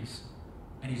development piece,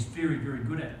 and he's very, very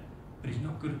good at it, but he's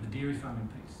not good at the dairy farming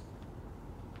piece.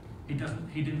 He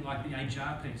didn't like the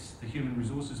HR piece, the human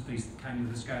resources piece that came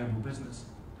with a scalable business.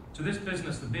 So this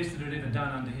business, the best that it had ever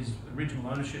done under his original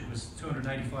ownership was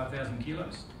 285,000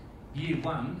 kilos. Year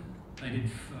 1, they did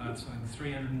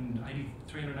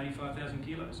 385,000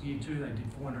 kilos. Year 2, they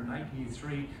did 408. Year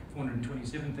 3,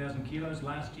 427,000 kilos.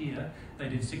 Last year, they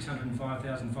did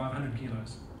 605,500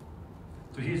 kilos.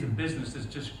 So here's a business that's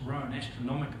just grown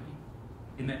astronomically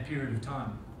in that period of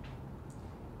time.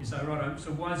 You say, right,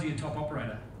 so why is he a top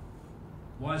operator?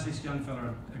 Why is this young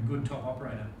fella a good top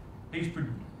operator?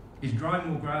 He's growing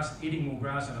more grass, eating more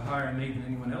grass at a higher ME than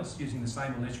anyone else, using the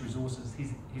same or less resources.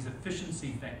 His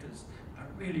efficiency factors are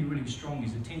really, really strong.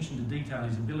 His attention to detail,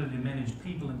 his ability to manage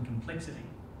people and complexity,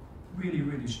 really,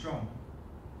 really strong.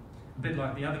 A bit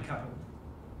like the other couple.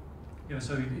 You know,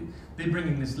 so they're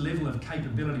bringing this level of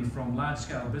capability from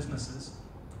large-scale businesses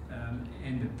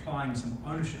and applying some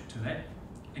ownership to that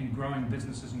and growing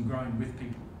businesses and growing with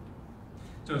people.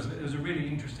 So it was a really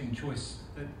interesting choice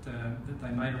that they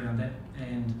made around that.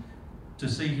 And to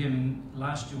see him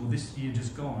last year, or this year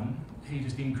just gone, he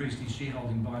just increased his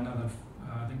shareholding by another,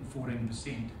 I think,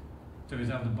 14%. So he was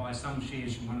able to buy some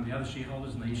shares from one of the other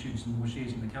shareholders, and they issued some more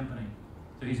shares in the company.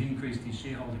 So he's increased his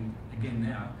shareholding again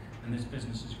now, and this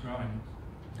business is growing.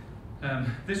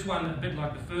 This one, a bit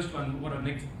like the first one, what I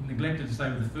neglected to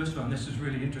say with the first one, this is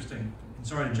really interesting. And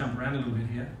sorry to jump around a little bit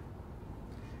here.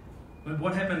 But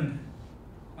what happened,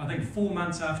 I think 4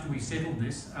 months after we settled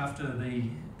this, after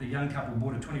the young couple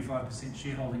bought a 25%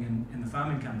 shareholding in the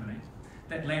farming company,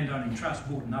 that landowning trust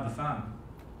bought another farm.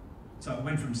 So it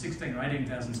went from 16 or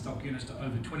 18,000 stock units to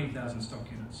over 20,000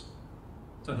 stock units.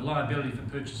 So the liability for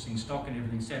purchasing stock and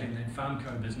everything sat in that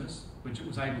Farmco business, which it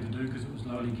was able to do because it was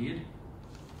lowly geared.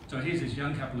 So here's this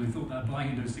young couple who thought they were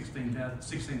buying into a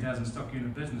 16,000 stock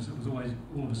unit business. It was always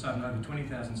all of a sudden over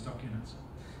 20,000 stock units.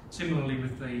 Similarly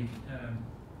with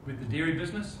the dairy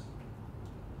business,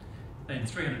 they had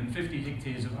 350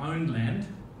 hectares of owned land.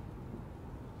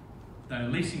 They were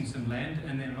leasing some land,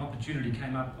 and then an opportunity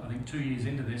came up, I think 2 years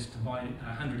into this, to buy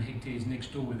 100 hectares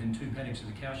next door within 2 paddocks of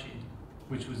a cow shed,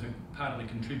 which was a part of the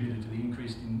contributor to the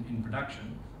increase in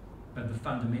production, but the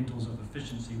fundamentals of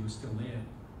efficiency were still there.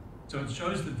 So it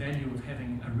shows the value of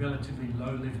having a relatively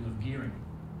low level of gearing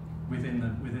within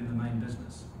the main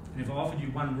business. And if I offered you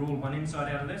one rule, one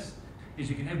insight out of this, is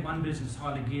you can have one business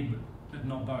highly geared, but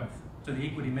not both. So the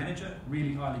equity manager,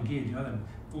 really highly geared. You know, they're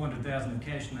 400,000 of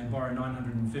cash and they borrow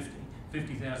 950,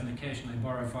 50,000 of cash and they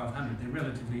borrow 500. They're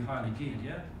relatively highly geared,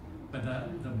 yeah? But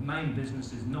the main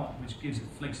business is not, which gives it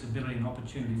flexibility and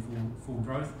opportunity for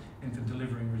growth and for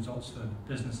delivering results for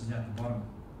businesses out the bottom.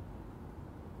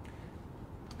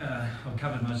 I've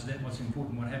covered most of that, what's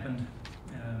important, what happened,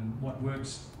 what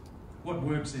works. What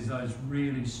works is those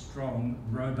really strong,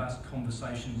 robust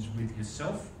conversations with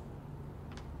yourself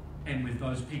and with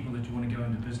those people that you want to go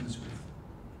into business with.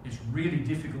 It's really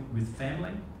difficult with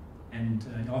family, and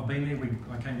I've been there.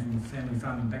 I came from a family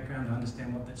farming background. I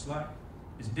understand what that's like.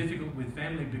 It's difficult with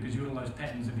family because you've got all those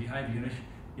patterns of behaviour.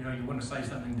 You know, you want to say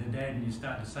something to dad and you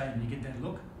start to say it and you get that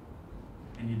look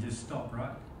and you just stop,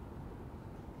 right?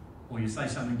 Or you say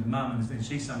something to mum and then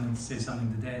she says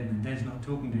something to dad and dad's not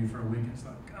talking to you for a week. It's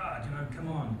like, God, you know, come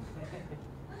on.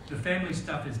 The family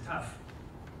stuff is tough,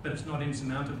 but it's not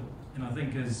insurmountable. And I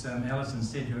think, as Alison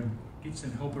said, you know, get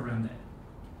some help around that.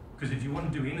 Because if you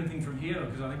want to do anything from here,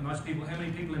 because I think most people, how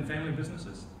many people in family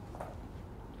businesses?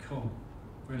 Cool,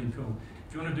 really cool.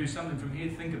 If you want to do something from here,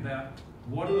 think about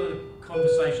what are the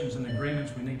conversations and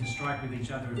agreements we need to strike with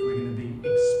each other if we're going to be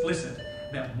explicit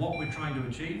about what we're trying to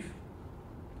achieve,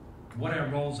 what our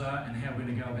roles are, and how we're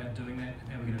going to go about doing that, and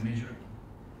how we're going to measure it.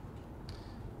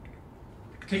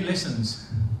 Key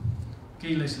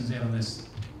lessons out of this.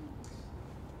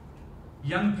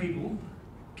 Young people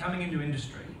coming into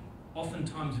industry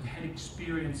oftentimes have had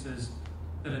experiences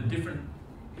that are different.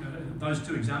 You know, those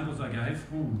two examples I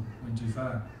gave, went too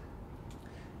far.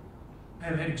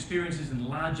 Have had experiences in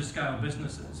larger scale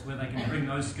businesses where they can bring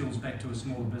those skills back to a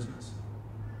smaller business,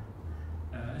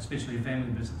 especially a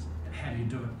family business. How do you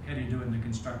do it? How do you do it in a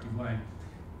constructive way?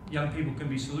 Young people can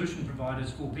be solution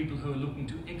providers for people who are looking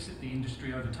to exit the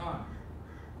industry over time.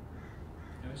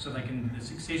 You know, so the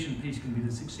succession piece can be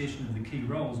the succession of the key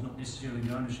roles, not necessarily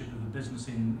the ownership of the business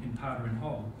in part or in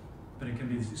whole, but it can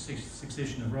be the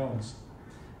succession of roles.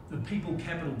 The people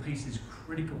capital piece is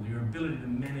critical, your ability to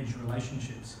manage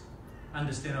relationships.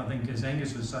 Understand, I think, as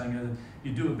Angus was saying,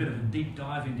 you do a bit of a deep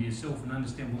dive into yourself and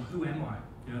understand, well, who am I?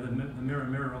 You know, the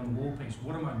mirror on the wall piece.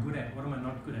 What am I good at? What am I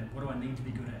not good at? What do I need to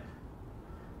be good at?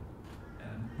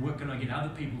 What can I get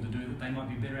other people to do that they might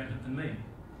be better at it than me?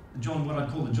 What I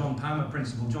call the John Palmer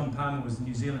principle. John Palmer was the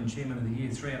New Zealand Chairman of the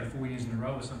Year 3 out of 4 years in a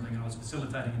row or something, and I was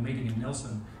facilitating a meeting in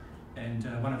Nelson, and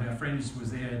one of our friends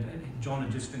was there. John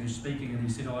had just finished speaking, and he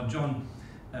said, "Oh, John,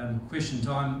 question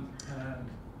time.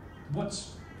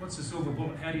 What's the silver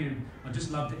bullet? I'd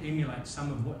just love to emulate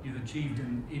some of what you've achieved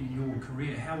in your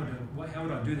career. How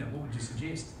would I do that? What would you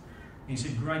suggest?" And he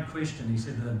said, "Great question." He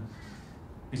said,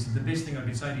 the best thing I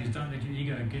could say to you is don't let your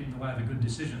ego get in the way of a good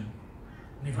decision.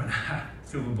 And everyone,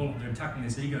 silver bullet, they're tucking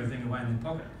this ego thing away in their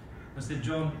pocket. I said,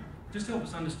 John, just help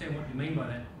us understand what you mean by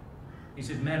that. He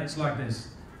said, Matt, it's like this.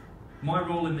 My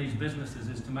role in these businesses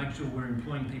is to make sure we're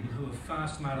employing people who are far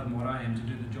smarter than what I am to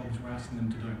do the jobs we're asking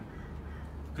them to do.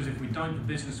 Because if we don't, the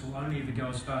business will only ever go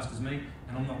as fast as me,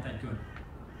 and I'm not that good.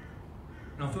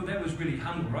 And I thought that was really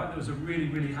humble, right? That was a really,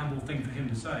 really humble thing for him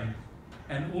to say.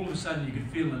 And all of a sudden you could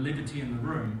feel the levity in the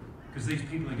room, because these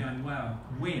people are going, wow,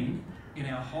 when in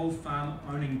our whole farm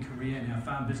owning career, in our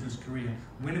farm business career,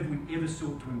 when have we ever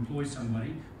sought to employ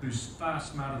somebody who's far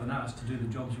smarter than us to do the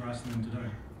jobs we're asking them to do?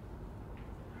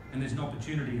 And there's an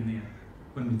opportunity in there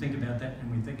when we think about that, and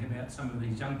we think about some of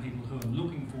these young people who are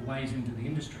looking for ways into the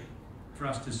industry, for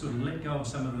us to sort of let go of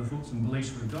some of the thoughts and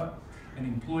beliefs we've got and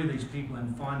employ these people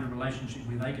and find a relationship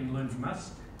where they can learn from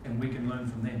us and we can learn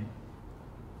from them.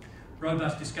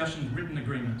 Robust discussions, written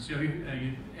agreements.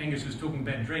 Angus was talking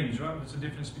about dreams, right? What's the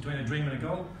difference between a dream and a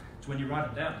goal? It's when you write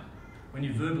it down, when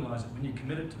you verbalise it, when you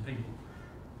commit it to people.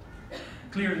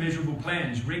 Clear and measurable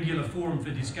plans, regular forum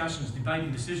for discussions, debate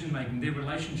and decision making, their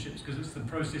relationships, because it's the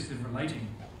process of relating,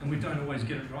 and we don't always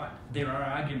get it right. There are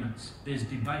arguments, there's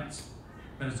debates,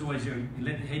 but it's always you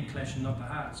let the head clash and not the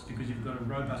hearts, because you've got a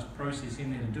robust process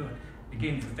in there to do it.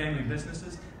 Again, for family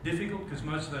businesses, difficult because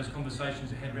most of those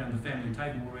conversations are had around the family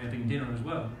table where we're having dinner as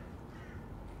well.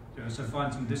 So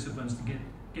find some disciplines to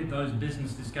get those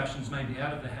business discussions maybe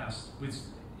out of the house with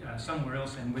somewhere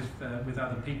else, and with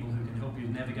other people who can help you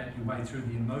navigate your way through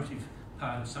the emotive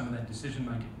part of some of that decision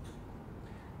making.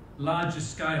 Larger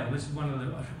scale. This is one of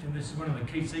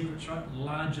the key secrets, right?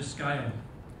 Larger scale,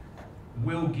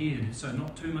 well geared, so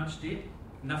not too much debt,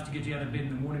 enough to get you out of bed in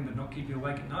the morning but not keep you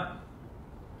awake at night.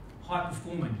 High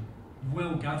performing,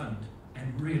 well governed,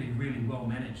 and really, really well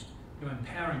managed. You're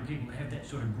empowering people to have that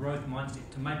sort of growth mindset,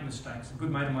 to make mistakes. A good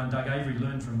mate of mine, Doug Avery,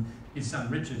 learned from his son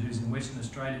Richard, who's in Western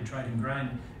Australia trading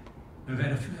grain, who've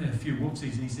had a few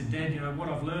whoopsies, and he said, Dad, you know what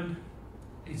I've learned?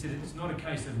 He said, it's not a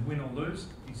case of win or lose.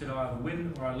 He said, I either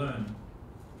win or I learn.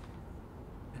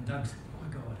 And Doug said, my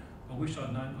God, I wish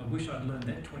I'd learned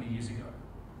that 20 years ago,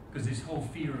 because this whole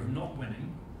fear of not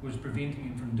winning was preventing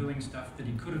him from doing stuff that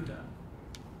he could have done,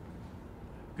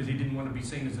 because he didn't want to be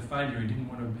seen as a failure. He didn't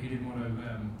want to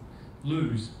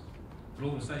lose. But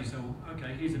all of a sudden, you say, well,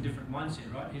 okay, here's a different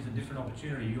mindset, right? Here's a different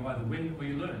opportunity. You either win or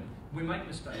you learn. We make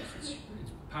mistakes. It's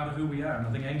part of who we are. And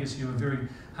I think, Angus, you were very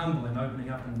humble in opening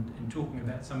up and talking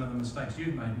about some of the mistakes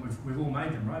you've made. We've all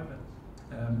made them, right?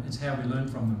 But it's how we learn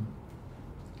from them.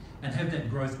 And have that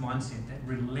growth mindset, that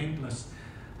relentless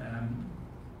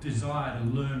desire to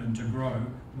learn and to grow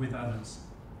with others.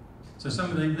 So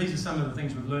these are some of the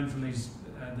things we've learned from these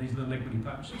little equity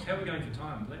partnerships. How are we going for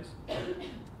time, please?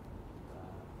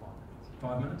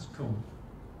 5 minutes? Cool.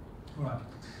 All right.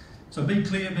 So be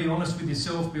clear, be honest with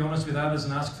yourself, be honest with others,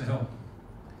 and ask for help.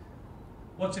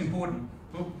 What's important?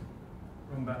 Oh,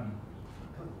 wrong button.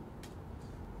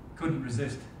 Couldn't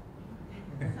resist.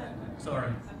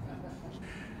 Sorry.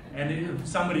 And if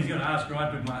somebody's going to ask,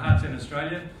 right, but my heart's in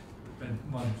Australia, but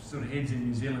my sort of head's in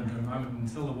New Zealand at the moment.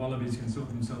 Until the wallabies can sort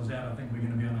themselves out, I think we're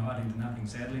going to be on a hiding to nothing,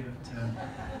 sadly.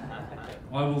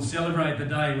 But I will celebrate the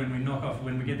day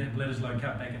when we get that Bledisloe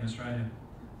Cup back in Australia.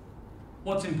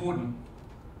 What's important?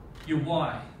 Your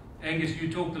why. Angus,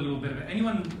 you talked a little bit about.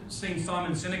 Anyone seen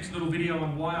Simon Sinek's little video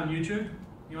on why on YouTube?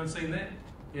 Anyone seen that?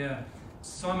 Yeah.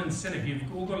 Simon Sinek.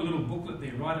 You've all got a little booklet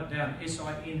there. Write it down.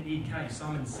 S-I-N-E-K.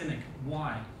 Simon Sinek.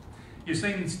 Why? You've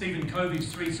seen Stephen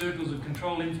Covey's 3 circles of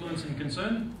control, influence, and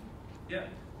concern? Yeah.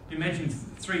 Imagine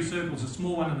 3 circles, a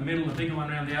small one in the middle, a bigger one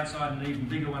around the outside, and an even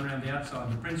bigger one around the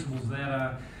outside. The principles that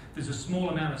are, there's a small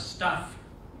amount of stuff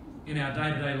in our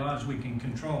day-to-day lives we can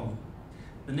control.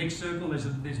 The next circle,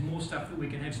 there's more stuff that we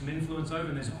can have some influence over,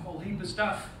 and there's a whole heap of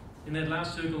stuff in that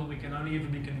last circle that we can only ever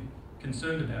be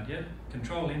concerned about, yeah?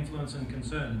 Control, influence, and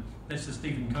concern. That's the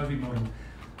Stephen Covey model.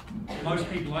 Most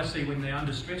people I see, when they're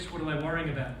under stress, what are they worrying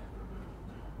about?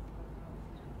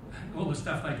 All the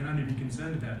stuff they can only be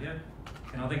concerned about, yeah?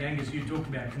 And I think, Angus, you talked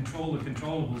about control the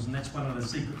controllables, and that's one of the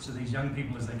secrets of these young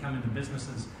people as they come into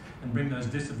businesses and bring those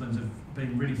disciplines of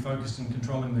being really focused on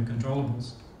controlling the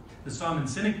controllables. The Simon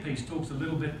Sinek piece talks a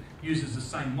little bit, uses the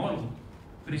same model,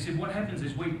 but he said what happens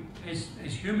is we, as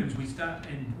humans, we start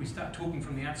talking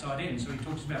from the outside in. So he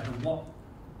talks about the what,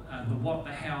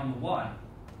 the how, and the why.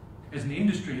 As an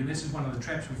industry, and this is one of the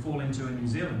traps we fall into in New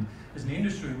Zealand, as an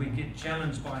industry we get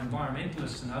challenged by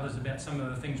environmentalists and others about some of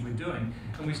the things we're doing,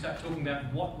 and we start talking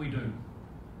about what we do.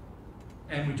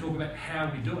 And we talk about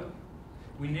how we do it.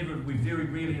 We very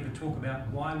rarely ever talk about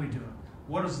why we do it.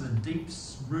 What is the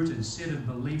deep-rooted set of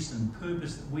beliefs and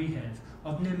purpose that we have?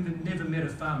 I've never met a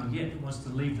farmer yet that wants to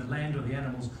leave the land or the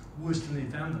animals worse than they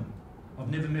found them. I've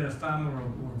never met a farmer or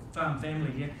a farm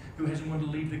family yet who hasn't wanted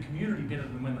to leave the community better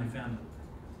than when they found it.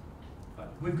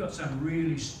 But we've got some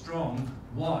really strong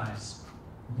whys,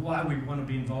 why we want to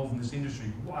be involved in this industry,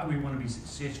 why we want to be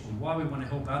successful, why we want to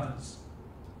help others.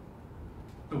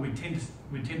 But we tend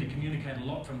to communicate a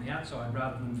lot from the outside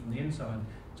rather than from the inside.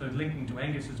 So linking to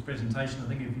Angus's presentation, I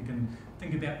think if you can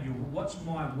think about what's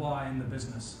my why in the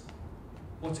business?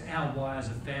 What's our why as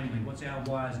a family? What's our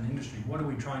why as an industry? What are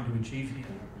we trying to achieve here?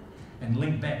 And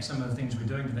link back some of the things we're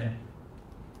doing to that.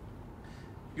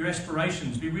 Your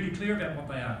aspirations, be really clear about what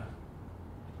they are.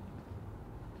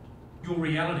 Your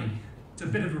reality, it's a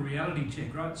bit of a reality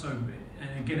check, right? So,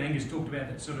 and again, Angus talked about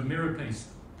that sort of mirror piece.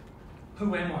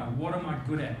 Who am I? What am I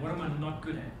good at? What am I not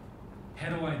good at?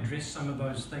 How do I address some of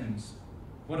those things?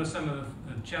 What are some of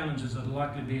the challenges that are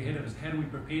likely to be ahead of us? How do we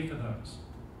prepare for those?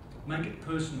 Make it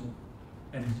personal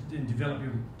and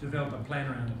develop a plan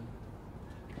around it.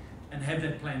 And have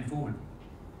that plan forward.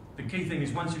 The key thing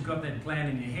is once you've got that plan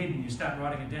in your head and you start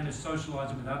writing it down, to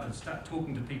socialise it with others, start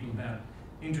talking to people about it.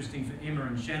 Interesting for Emma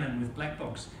and Shannon with Black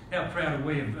Box. How proud are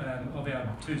we of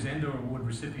our 2 Xandor Award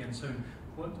recipients who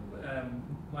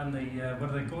won the,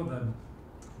 what do they call it?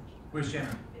 Where's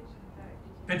Shannon?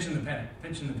 Pitch in the paddock.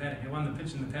 Pitch in the paddock. They won the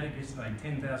pitch in the paddock yesterday,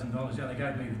 $10,000. Yeah, they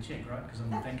gave me the cheque, right? Because I'm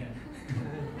the banker.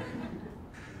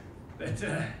 But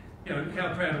you know,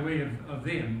 how proud are we of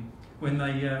them when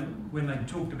they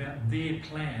talked about their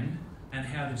plan and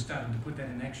how they've started to put that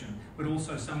in action, but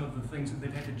also some of the things that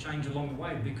they've had to change along the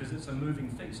way because it's a moving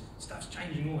feast. Stuff's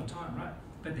changing all the time, right?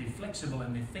 But they're flexible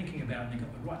and they're thinking about it and they've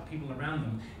got the right people around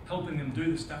them helping them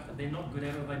do the stuff that they're not good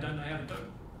at or they don't know how to do.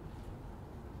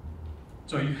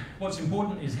 So what's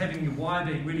important is having your why,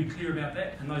 being really clear about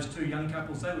that. And those 2 young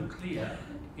couples, they were clear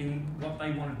in what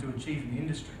they wanted to achieve in the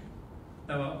industry.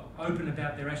 They were open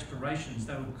about their aspirations.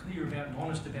 They were clear about and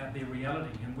honest about their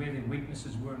reality and where their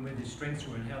weaknesses were and where their strengths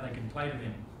were and how they could play to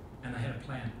them. And they had a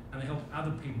plan. And they helped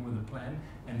other people with a plan.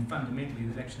 And fundamentally,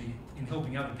 they've actually, in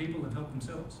helping other people, they've helped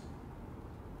themselves.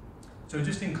 So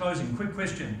just in closing, quick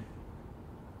question.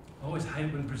 I always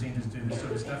hate when presenters do this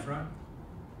sort of stuff, right?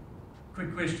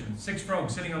 Quick question. 6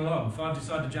 frogs sitting on a log. 5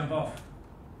 decide to jump off.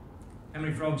 How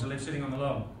many frogs are left sitting on the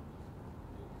log?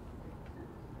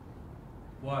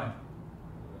 Why?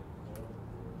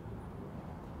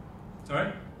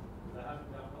 Sorry?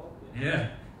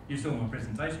 Yeah, you saw my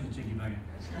presentation, you cheeky bugger.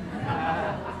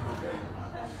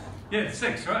 Yeah, it's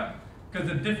 6, right? Because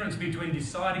the difference between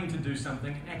deciding to do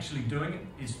something and actually doing it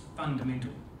is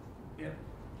fundamental. Yeah.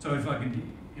 So if I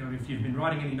can, if you've been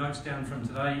writing any notes down from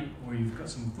today, or you've got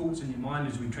some thoughts in your mind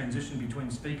as we transition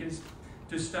between speakers,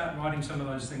 just start writing some of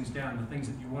those things down, the things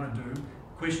that you want to do,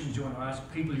 questions you want to ask,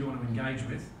 people you want to engage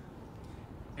with,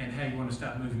 and how you want to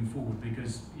start moving forward,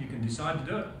 because you can decide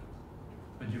to do it,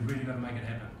 but you've really got to make it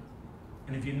happen.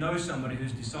 And if you know somebody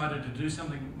who's decided to do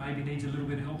something, maybe needs a little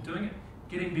bit of help doing it,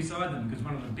 get in beside them, because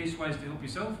one of the best ways to help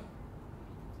yourself,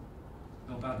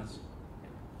 help others.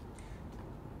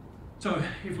 So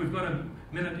if we've got a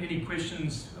minute, any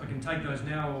questions, I can take those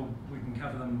now, or we can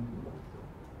cover them,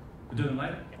 we'll do them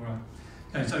later. All right.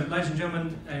 Okay, so ladies and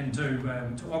gentlemen, and to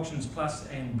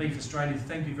AuctionsPlus and Beef Australia,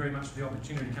 thank you very much for the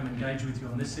opportunity to come engage with you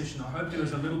on this session. I hope there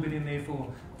was a little bit in there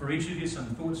for each of you, some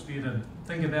thoughts for you to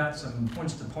think about, some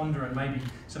points to ponder, and maybe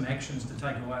some actions to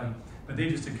take away. But they're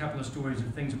just a couple of stories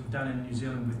of things that we've done in New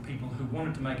Zealand with people who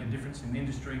wanted to make a difference in the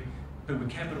industry, who were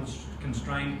capital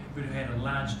constrained, but who had a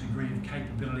large degree of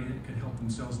capability that could help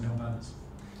themselves and help others.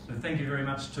 So thank you very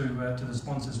much to the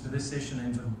sponsors for this session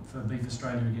and for Beef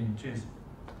Australia again. Cheers.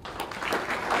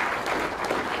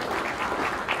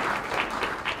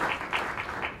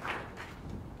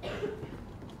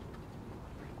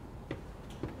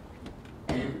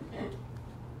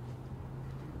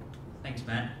 Thanks,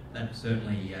 Matt. That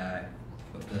certainly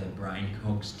got the brain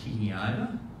cogs ticking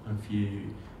over on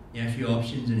a few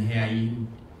options and how you can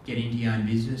get into your own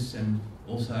business, and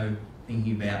also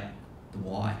thinking about the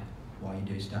why you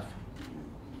do stuff.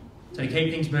 So to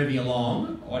keep things moving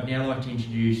along, I'd now like to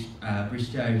introduce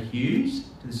Bristow Hughes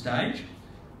to the stage.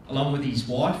 Along with his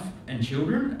wife and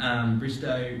children,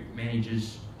 Bristow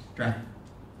manages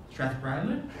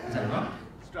Strathbraylin, is that right?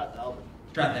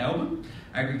 Strathalbyn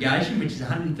aggregation, which is a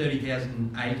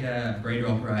 130,000 acre breeder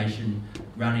operation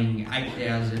running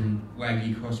 8,000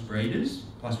 Wagyu cross breeders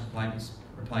plus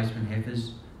replacement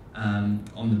heifers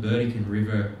on the Burdekin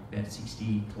River, about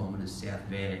 60 kilometres south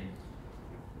of Ayr.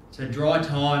 So dry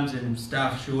times and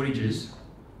staff shortages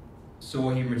saw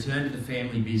him return to the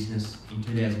family business in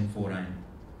 2014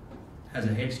 as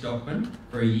a head stockman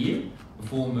for a year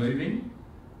before moving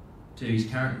to his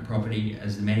current property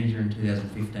as the manager in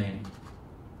 2015.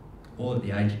 All at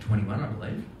the age of 21, I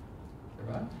believe. Is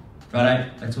that right?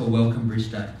 Righto, let's all welcome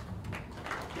Bristow.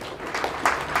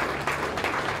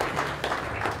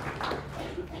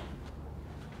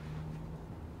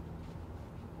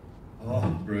 Oh,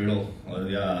 brutal. I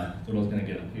thought I was going to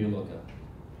get up here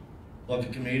like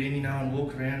a comedian, you know, and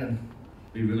walk around and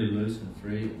be really loose and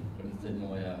free. But instead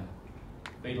my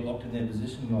feet are locked in their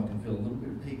position and I can feel a little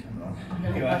bit of heat coming on.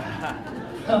 Anyway,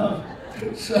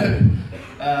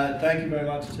 thank you very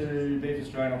much to Beef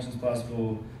Australian AuctionsPlus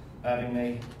for having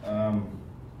me.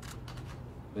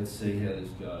 Let's see how this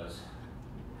goes.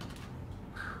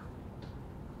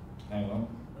 Hang on,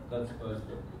 that's supposed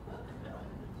to...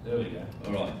 There we go,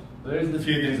 alright. There's the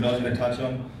few things that I was going to touch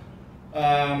on.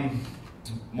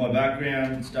 My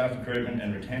background, staff recruitment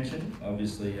and retention.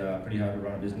 Obviously pretty hard to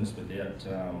run a business without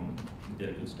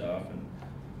good staff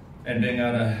and being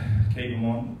able to keep them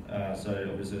on. So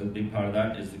obviously a big part of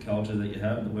that is the culture that you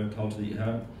have, the work culture that you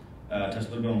have. Touch a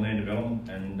little bit on land development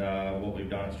and what we've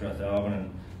done at Strathalbyn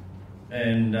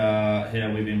and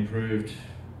how we've improved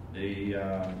the,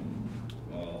 how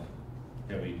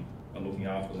we are looking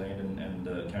after land and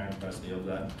the current capacity of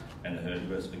that, and the herd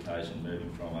diversification,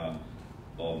 moving from a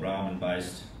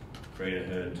Brahman-based breeder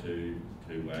herd to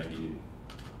Wagyu.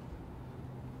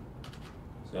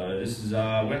 So this is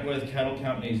Wentworth Cattle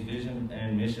Company's vision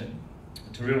and mission: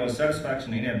 to realise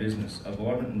satisfaction in our business, a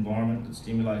vibrant environment that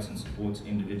stimulates and supports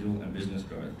individual and business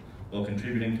growth, while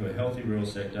contributing to a healthy rural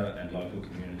sector and local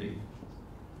community.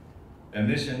 Our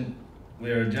mission: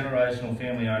 we are a generational,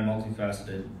 family-owned,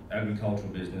 multifaceted agricultural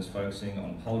business focusing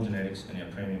on pole genetics and our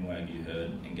premium Wagyu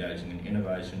herd, engaging in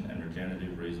innovation and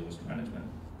regenerative resource management.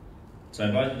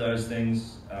 So both of those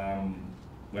things,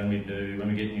 when we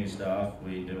get new staff,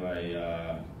 we do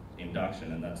a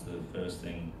induction, and that's the first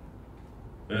thing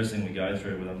we go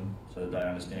through with them, so that they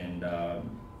understand,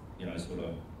 sort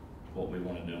of what we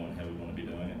want to do and how we want to be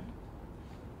doing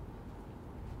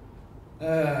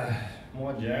it.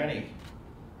 My journey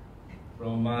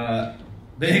from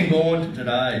being born to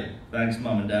today. Thanks,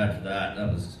 Mum and Dad, for that.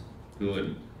 That was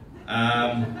good.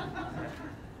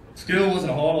 School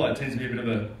wasn't a highlight. It tends to be a bit of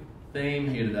a theme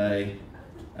here today.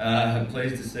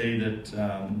 Pleased to see that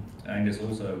Angus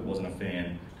also wasn't a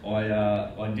fan.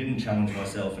 I didn't challenge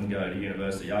myself and go to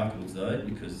university afterwards though,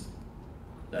 because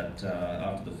that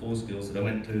after the 4 schools that I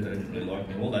went to, they didn't really like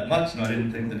me all that much, and I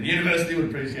didn't think that the university would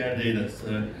appreciate it either.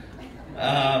 So,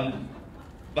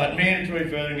 but mandatory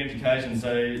furthering education.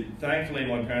 So thankfully,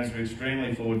 my parents were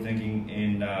extremely forward-thinking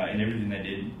in everything they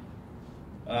did,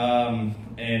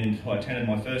 and I attended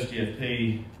my first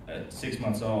GFP at 6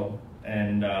 months old,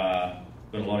 and got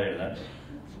a lot out of that.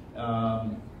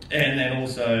 And then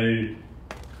also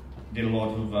did a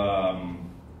lot of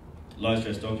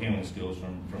low-stress dog handling skills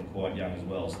from quite young as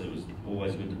well. So it was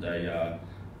always good that they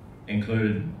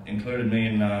included me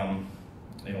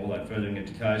in all that furthering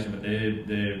education. But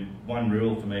their one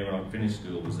rule for me when I finished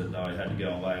school was that I had to go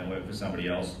away and work for somebody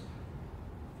else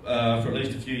for at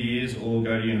least a few years or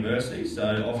go to university.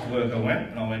 So off to work I went,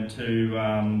 and I went to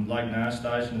Lake Nash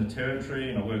Station in the Territory,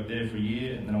 and I worked there for a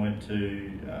year, and then I went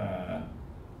to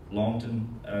Longton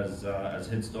as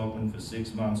head stockman for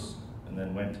 6 months, and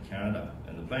then went to Canada.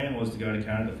 And the plan was to go to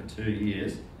Canada for 2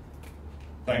 years.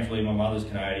 Thankfully my mother's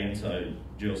Canadian, so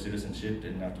dual citizenship,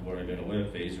 didn't have to worry about a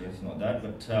work visa or anything like that.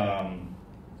 But I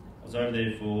was over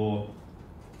there for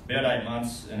about 8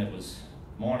 months, and it was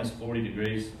minus 40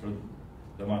 degrees for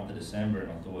the month of December,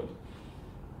 and I thought,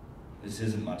 this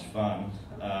isn't much fun.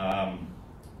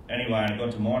 Anyway, I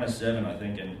got to -7, I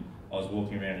think, and I was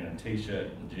walking around in a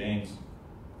t-shirt and jeans,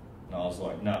 and I was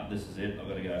like, nah, this is it, I've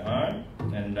got to go home.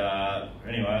 And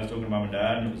anyway, I was talking to Mum and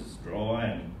Dad, and it was dry,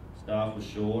 and staff was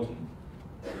short, and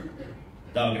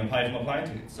they were going to pay for my plane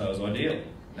ticket, so it was ideal.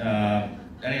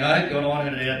 Anyway, got on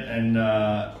it out,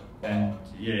 and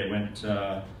yeah,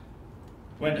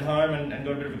 went home and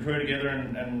got a bit of a crew together,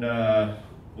 and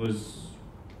was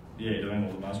doing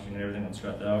all the mustering and everything on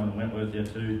Strathalbyn and Wentworth, their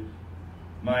 2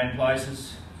 main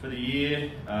places for the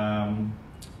year.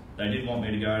 They did want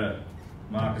me to go to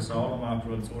Marcus Oldham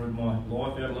after I'd sorted my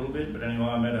life out a little bit, but anyway,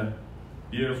 I met a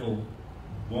beautiful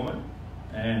woman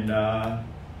and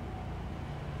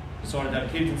decided to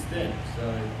have kids instead. So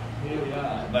here we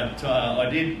are. But I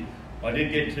did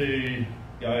get to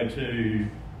go to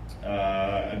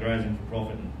a grazing for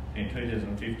profit in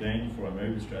 2015 before I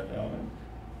moved to Strathalbyn,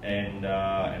 and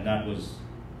that was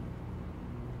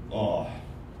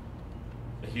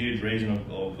a huge reason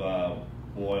of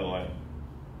why I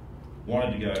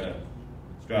wanted to go to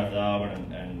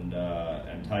Strathalbyn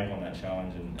and take on that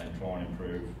challenge and try and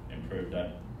improve that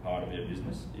part of our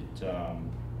business.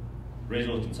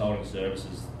 Resource consulting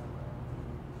services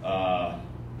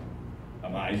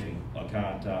amazing. I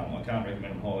can't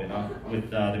recommend them highly enough. With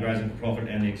the Grazing for Profit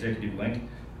and the Executive Link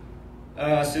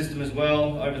system as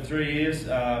well, over 3 years,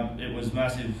 it was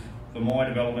massive for my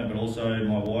development, but also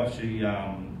my wife. She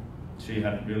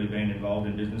hadn't really been involved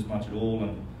in business much at all,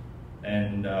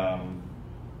 and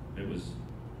it was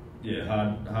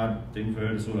hard thing for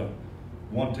her to sort of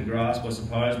want to grasp, I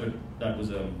suppose. But that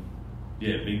was a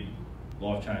big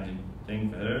life-changing thing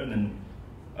for her. And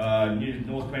then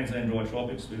North Queensland Dry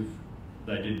Tropics,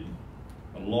 they did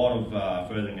a lot of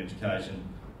furthering education,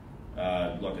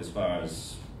 like as far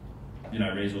as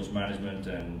resource management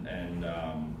and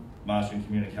mastering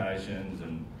communications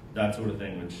and that sort of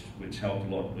thing, which helped a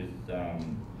lot with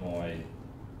my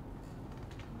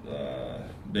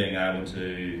being able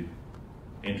to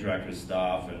interact with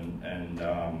staff and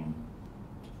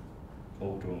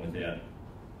talk to them without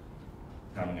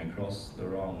coming across the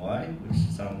wrong way, which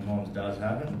sometimes does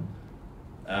happen.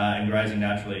 And grazing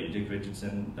naturally, Dick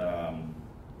Richardson,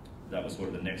 that was sort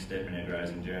of the next step in our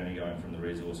grazing journey, going from the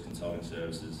resource consulting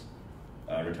services,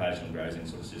 rotational grazing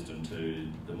sort of system to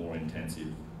the more intensive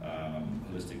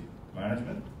holistic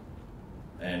management.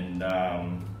 And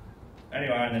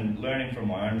anyway, and then learning from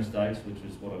my own mistakes, which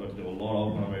is what I got to do a lot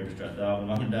of when I moved to Strathdarwin.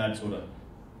 Mum and Dad sort of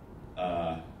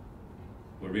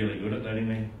were really good at letting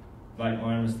me make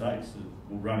my own mistakes.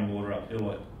 Running water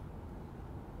uphill, I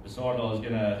decided I was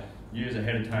going to use a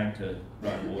header tank to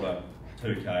run water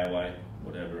 2k away,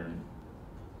 whatever. And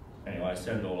anyway,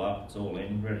 set it all up, it's all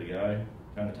in, ready to go.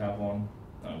 Turn the tap on,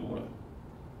 no water.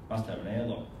 Must have an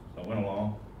airlock. So I went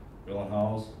along, drilling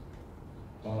holes,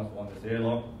 trying to find this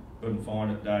airlock, couldn't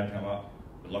find it. Dad come up,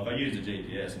 but like I used a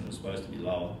GPS and it was supposed to be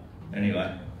lower.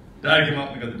 Anyway, Dad came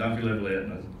up and got the dumpy level out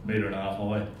and it was 1.5 meters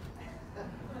high.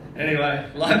 Anyway,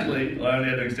 luckily I only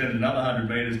had to extend it another 100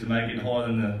 metres to make it higher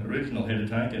than the original header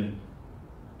tank, and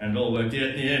it all worked out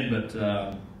in the end, but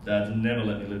Dad's never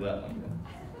let me live that long.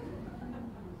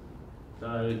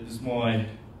 So this is my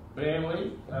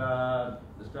family, the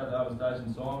Strathdarwin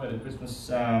Station sign. We had a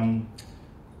Christmas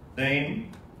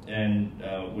theme, and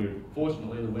we're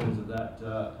fortunately the winners of that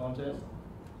contest.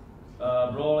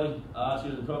 Briley,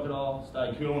 Archie the crocodile,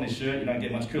 stay cool on his shirt. You don't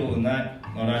get much cooler than that,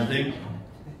 I don't think.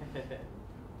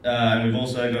 And we've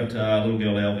also got little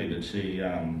girl Elvie, but she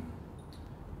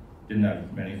didn't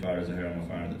have many photos of her on my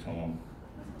phone at the time.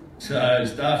 So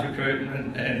staff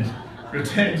recruitment and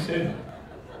retention,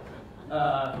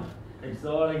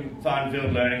 exciting,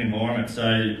 fun-filled learning environment. So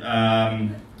I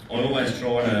always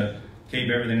try to keep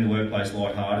everything in the workplace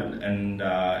light-hearted, and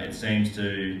it seems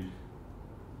to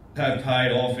have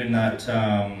paid off in that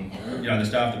the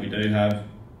staff that we do have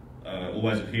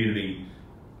always appear to be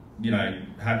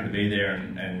happy to be there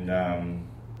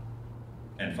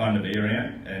and fun to be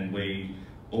around, and we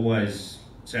always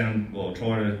try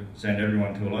to send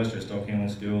everyone to a low stress stock handling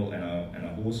school and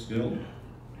a horse school.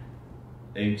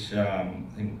 Each, I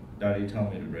think, Daddy, tell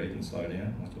me to breathe and slow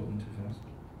down. Am I talking too fast?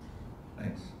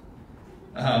 Thanks.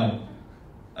 And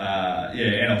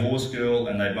a horse school,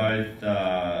 and they both,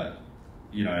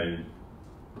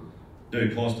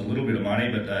 do cost a little bit of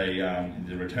money, but they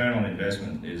the return on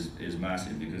investment is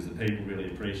massive, because the people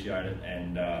really appreciate it,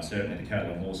 and certainly the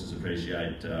cattle and horses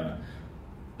appreciate the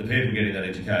people getting that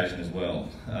education as well.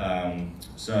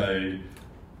 So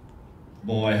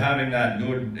by having that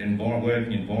good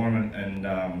working environment and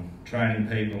training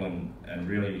people and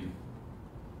really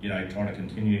trying to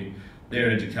continue their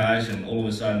education, all of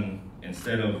a sudden,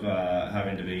 instead of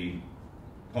having to be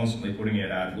constantly putting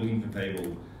out ads looking for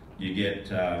people, you get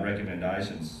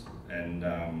recommendations, and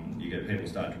you get people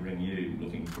start to ring you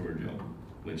looking for a job,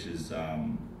 which is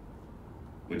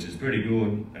pretty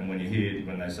good. And when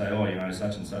they say,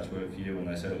 such and such work for you, and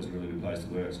they said it was a really good place to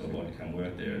work, so I'd like to come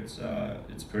work there,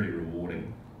 it's pretty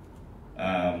rewarding.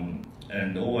 And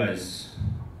always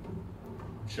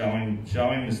showing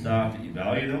the staff that you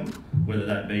value them, whether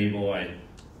that be by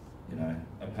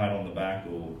a pat on the back,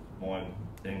 or my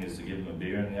thing is to give them a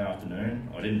beer in the afternoon.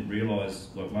 I didn't realise,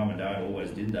 like Mum and Dad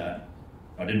always did that,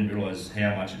 I didn't realise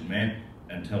how much it meant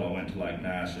until I went to Lake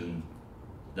Nash and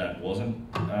that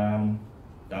wasn't done.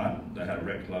 They had a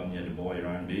rec club and you had to buy your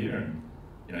own beer, and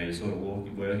you're sort of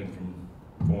working from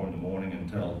 4 in the morning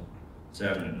until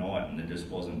 7 at night, and there just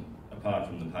wasn't, apart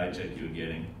from the paycheck you were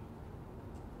getting,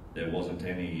 there wasn't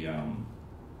any,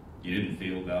 you didn't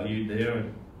feel valued there,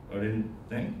 I didn't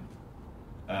think.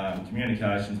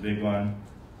 Communication's a big one.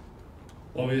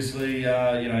 Obviously,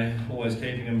 always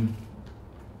keeping them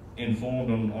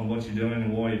informed on what you're doing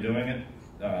and why you're doing it.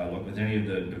 Like with any of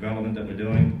the development that we're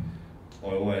doing, I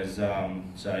always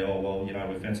say,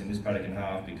 we're fencing this paddock in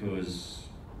half because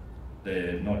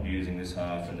they're not using this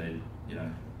half and they're, you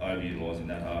know, overutilising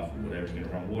that half or whatever. We're going to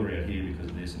run water out here because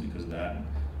of this and because of that. And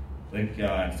I think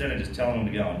instead of just telling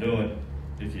them to go and do it,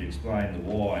 if you explain the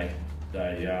why,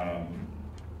 they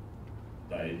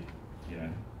you know,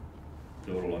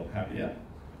 do it a lot happier.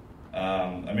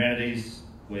 Amenities,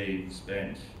 we've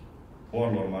spent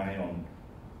quite a lot of money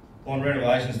on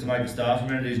renovations to make the staff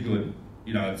amenities good.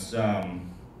 You know, it's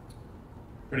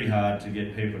pretty hard to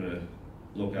get people to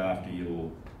look after your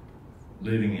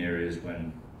living areas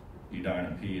when you don't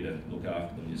appear to look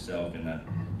after them yourself, in that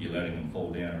you're letting them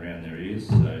fall down around their ears.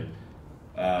 So,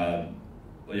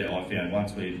 yeah, I found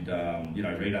once we'd you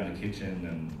know, redone the kitchen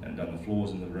and done the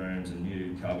floors in the rooms and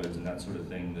new cupboards and that sort of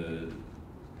thing,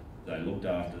 they looked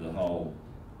after the whole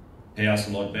house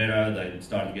a lot better. They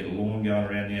started to get a lawn going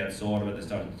around the outside of it. They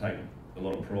started to take a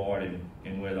lot of pride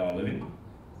in where they were living,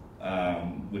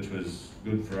 which was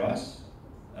good for us.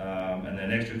 And then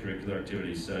extracurricular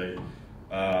activities. So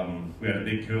we had a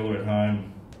big cooler at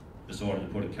home, decided to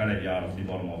put a cut-out yard off the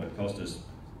bottom of it. Cost us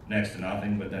next to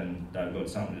nothing, but then they've got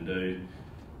something to do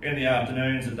in the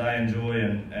afternoons that they enjoy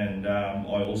and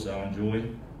I also enjoy.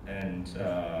 And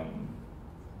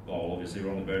well, obviously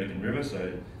we're on the Burdekin River,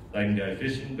 so they can go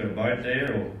fishing. Got a boat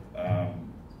there, or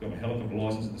got my helicopter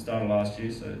licence at the start of last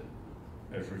year, so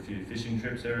go for a few fishing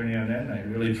trips every now and then. They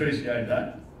really appreciate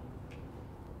that.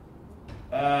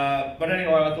 But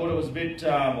anyway, I thought it was a bit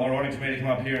ironic for me to come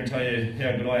up here and tell you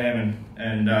how good I am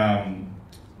and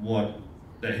why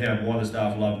the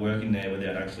staff love working there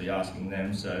without actually asking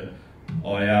them. So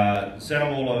I sent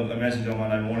them all a message on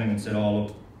Monday morning and said, oh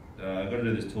look, I've got to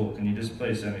do this talk, can you just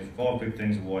please send me 5 quick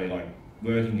things of why you like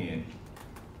working here?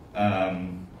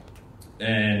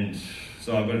 And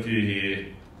so I've got a few here.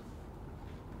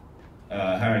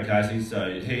 Harry Casey,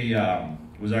 so he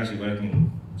was actually working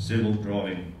in civil,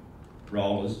 driving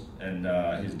rollers, and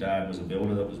his dad was a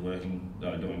builder that was working,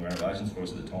 doing renovations for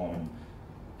us at the time. And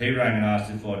he rang and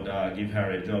asked if I'd give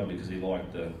Harry a job because he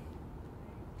liked the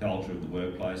culture of the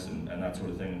workplace and that sort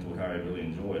of thing, and thought Harry really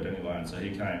enjoyed it anyway. And so he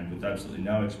came with absolutely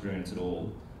no experience at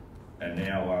all, and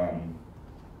now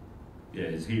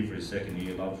yeah, he's here for his 2nd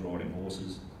year, loves riding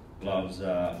horses, loves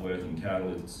working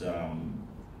cattle. It's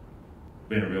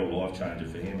been a real life changer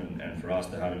for him and for us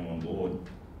to have him on board.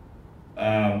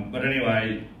 But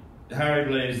anyway, Harry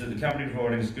believes that the company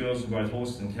providing skills for both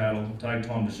horses and cattle take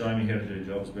time to show me how to do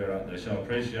jobs better. They show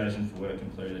appreciation for work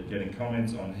completed, getting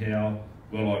comments on how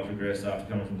well I progressed after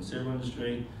coming from the civil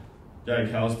industry. Dave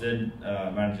Halstead,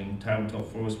 managing Tabletop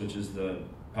for us, which is the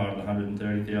part of the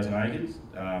 130,000 acres.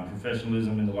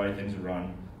 Professionalism in the way things are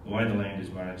run, the way the land is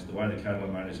managed, the way the cattle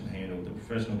are managed and handled, the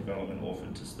professional development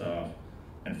offered to staff,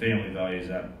 and family values,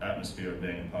 atmosphere of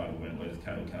being a part of Wentworth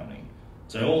Cattle Company.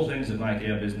 So all things that make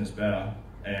our business better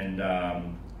and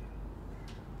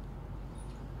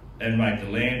make the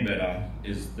land better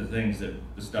is the things that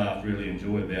the staff really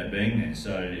enjoy about being there.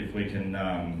 So if we can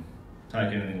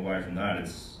take anything away from that,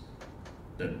 it's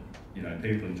that, you know,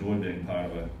 people enjoy being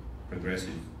part of a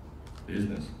progressive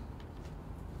business.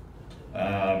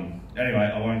 Anyway,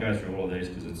 I won't go through all of these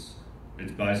because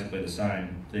it's basically the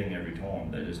same thing every time.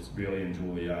 They just really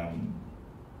enjoy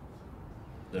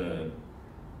the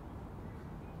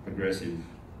progressive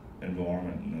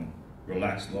environment and the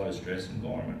relaxed, low stress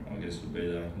environment, I guess, would be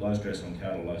the low stress on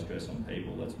cattle, low stress on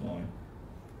people. That's my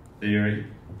theory.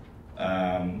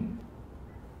 I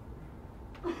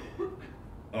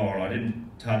didn't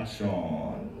touch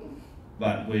on,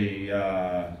 but we,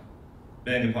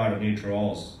 being a part of new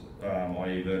trials,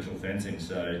 i.e. virtual fencing,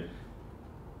 so,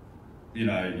 you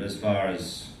know, as far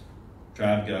as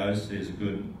Trav goes, he's a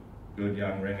good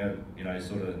young ringer, you know,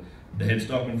 sort of the head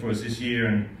stockman for us this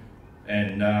year,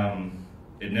 and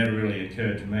it never really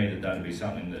occurred to me that would be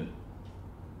something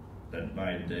that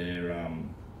made their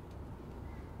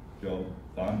job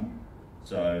fun.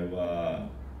 So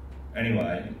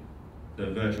anyway,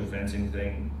 the virtual fencing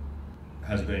thing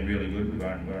has been really good.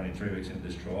 We're only 3 weeks into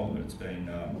this trial, but it's been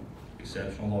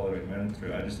exceptional. Highly recommended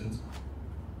through Addison's.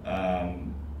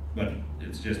 But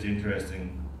it's just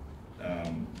interesting.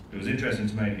 It was interesting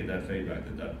to me to get that feedback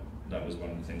that was one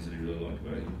of the things that he really liked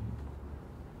about it.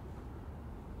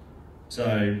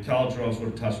 So culture, I've sort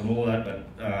of touched on all that, but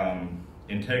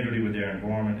integrity with our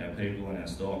environment, our people and our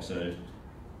stock. So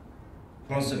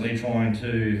constantly trying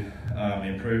to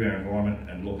improve our environment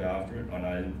and look after it. I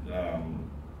know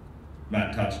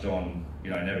Matt touched on, you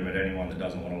know, never met anyone that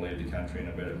doesn't want to leave the country in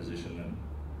a better position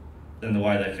than the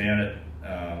way they found it.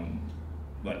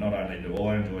 But not only do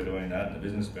I enjoy doing that and the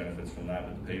business benefits from that,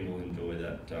 but the people enjoy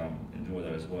that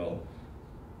as well.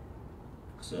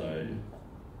 So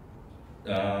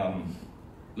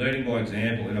leading by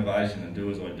example, innovation, and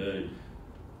do as I do.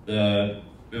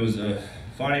 It was a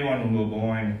funny one when we were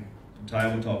buying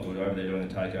tabletop. We were over there doing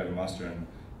the takeover muster, and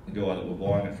the guy that we're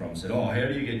buying it from said, "Oh, how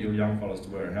do you get your young fellas to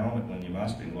wear a helmet when you're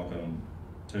mustering like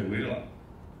a two-wheeler?"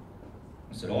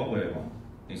 I said, "I wear one."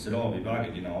 He said, "Oh, I'll be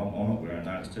buggered, you know, I'm not wearing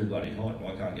that, it's too bloody hot, and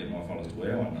I can't get my fellas to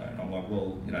wear one though." And I'm like,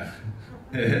 "Well, you know,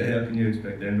 how can you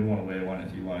expect them to want to wear one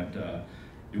if you won't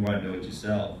do it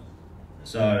yourself?"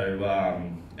 So,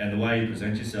 and the way you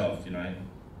present yourself, you know,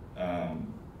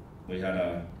 we had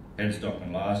a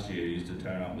headstockman last year who used to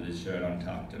turn up with his shirt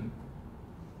untucked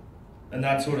and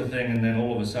that sort of thing, and then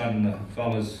all of a sudden the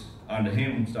fellas under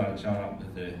him started showing up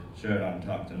with their shirt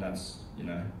untucked, and that's, you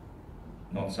know,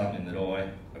 not something that I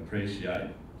appreciate.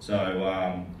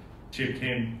 So chipped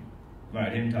him,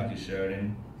 made him tuck his shirt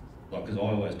in, like, because I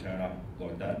always turn up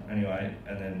like that anyway,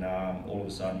 and then all of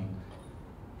a sudden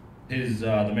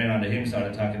the men under him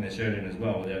started tucking their shirt in as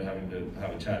well without having to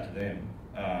have a chat to them.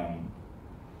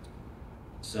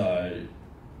 So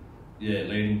yeah,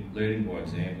 leading by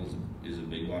example is a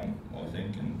big one, I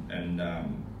think, and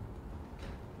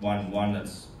one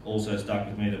that's also stuck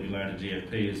with me that we learned at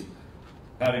GFP is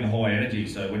having a high energy.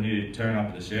 So when you turn up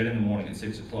at the shed in the morning at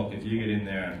 6 o'clock, if you get in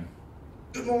there and,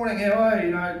 "Good morning, how are you?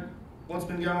 You know, what's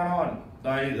been going on?"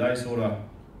 They sort of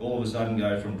all of a sudden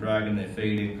go from dragging their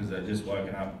feet in because they've just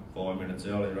woken up 5 minutes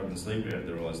early, rubbing sleep out of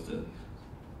their eyes, to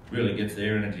really gets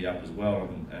their energy up as well,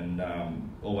 and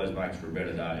always makes for a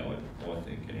better day, I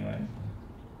think, anyway.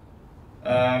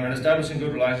 And establishing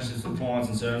good relationships with clients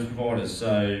and service providers.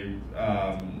 So,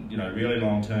 you know, really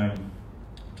long-term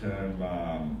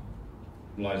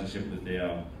relationship with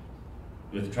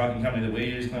the trucking company that we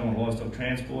use, Claremont Livestock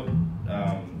Transport.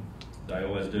 They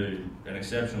always do an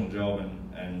exceptional job,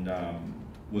 and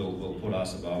will put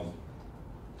us above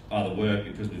other work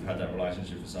because we've had that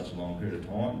relationship for such a long period of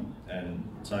time. And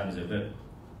same as their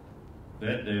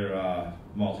vet, they're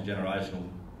multi-generational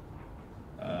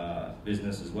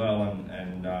business as well,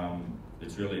 and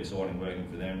it's really exciting working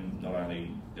for them, not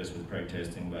only just with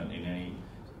pre-testing, but in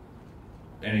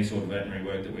any sort of veterinary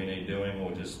work that we need doing,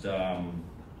 or just a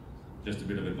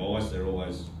bit of advice. They're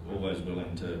always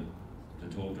willing to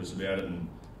talk to us about it,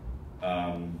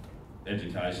 and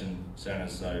education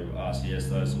centres, so RCS,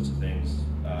 those sorts of things.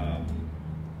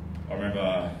 I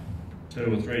remember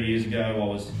 2 or 3 years ago, I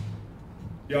was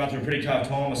going through a pretty tough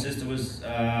time. My sister was,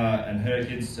 and her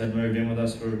kids had moved in with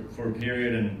us for a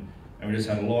period, and we just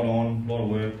had a lot of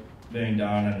work being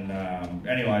done, and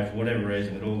anyway, for whatever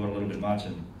reason, it all got a little bit much,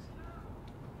 and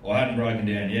I hadn't broken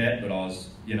down yet, but I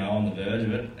was, you know, on the verge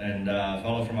of it, and a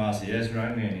fellow from RCS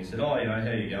rang me, and he said, "Oh, you know,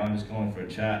 how you going? Just calling for a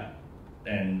chat."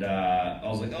 And I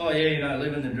was like, "Oh yeah, you know,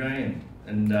 living the dream."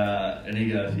 And he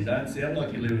goes, "You don't sound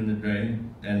like you're living the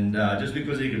dream." And just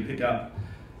because he could pick up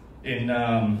in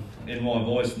my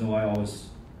voice and the way I was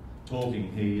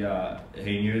talking, he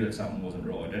knew that something wasn't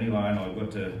right. Anyway, and I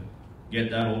got to get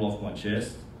that all off my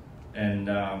chest, and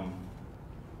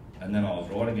then I was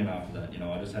right again after that. You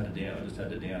know, I just had to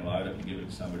download it and give it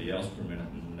to somebody else for a minute,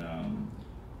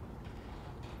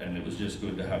 and it was just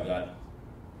good to have that,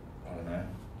 I don't know,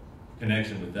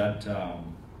 connection with that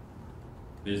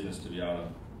business, to be able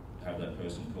to have that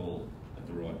person call at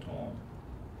the right time.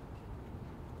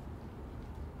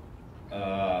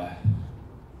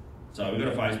 So we've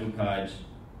got a Facebook page,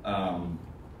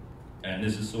 and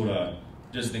this is sort of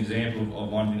just an example of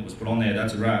one thing that was put on there.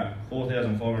 That's a wrap.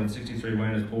 4,563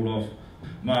 weaners pulled off,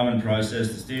 mum and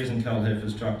processed. The steers and cull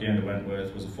heifers trucked down to Wentworth.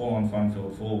 It was a full-on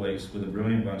fun-filled 4 weeks with a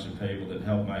brilliant bunch of people that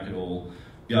helped make it all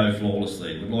go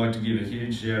flawlessly. We'd like to give a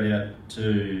huge shout out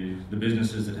to the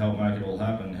businesses that helped make it all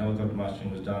happen. Helicopter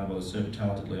mustering was done by the super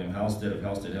talented Liam Halstead of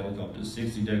Halstead Helicopters.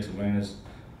 60 decks of weaners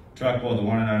trucked by the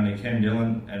one and only Ken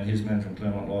Dillon and his men from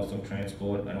Claremont Livestock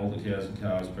Transport, and all the cows and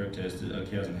heifers preg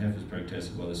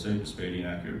tested by the super speedy and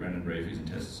accurate Brendan Briefies and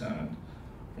Tessa Salmon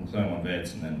from Claremont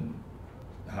Vets, and then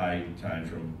hay came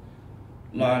from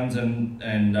Lunds, and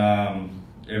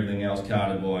everything else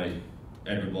carted by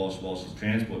Edward Walsh's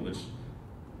Transport, which,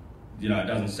 you know, it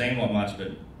doesn't seem like much,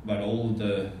 but all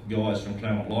the guys from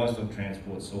Claremont Livestock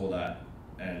Transport saw that,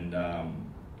 and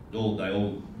they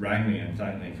all rang me and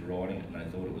thanked me for writing it, and they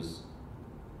thought it was,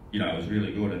 you know, it was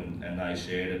really good, and they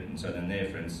shared it, and so then their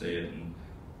friends see it,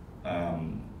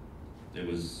 and it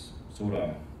was sort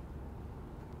of,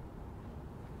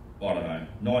 I don't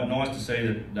know, nice to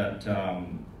see that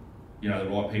you know, the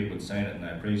right people had seen it and they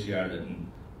appreciated it, and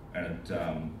it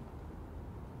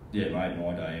yeah, made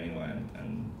my day anyway,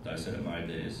 and they said it made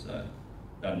theirs, so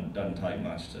it doesn't take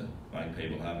much to make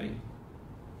people happy.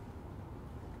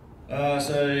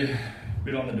 So, a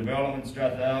bit on the development.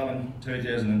 Strathalbyn,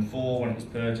 2004 when it was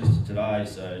purchased to today.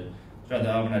 So,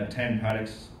 Strathalbyn had 10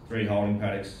 paddocks, 3 holding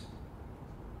paddocks,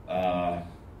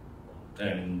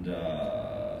 and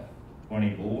 20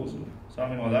 bores or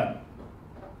something like that.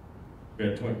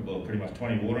 Pretty much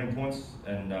 20 watering points,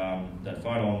 and that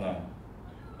photo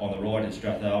on the right is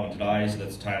Strathalbyn today, so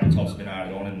that's tabletop's been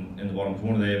added on in the bottom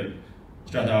corner there, but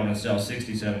Strathalbyn itself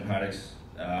 67 paddocks.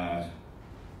 I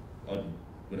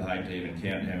would hate to even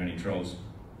count how many trolls,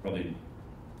 probably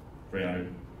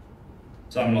 300,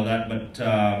 something like that, but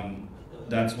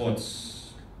that's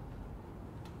what's,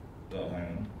 oh hang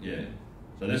on, yeah.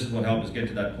 So this is what helped us get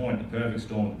to that point, the perfect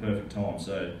storm at the perfect time.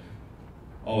 So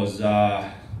I was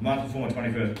a month before my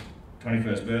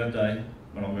 21st birthday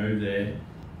when I moved there,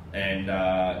 and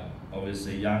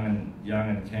obviously young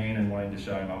and keen and wanting to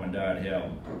show mum and dad how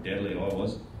deadly I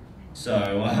was.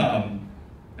 So,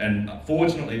 and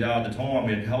fortunately though at the time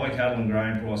we had high cattle and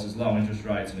grain prices, low interest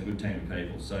rates and a good team of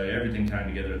people. So everything came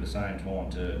together at the same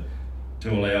time to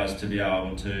allow us to be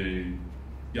able to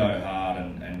go hard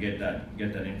and get that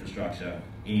infrastructure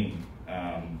in.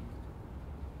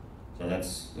 So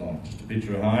that's just a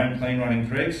picture of home, clean running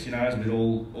creeks, you know, as we'd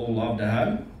all love to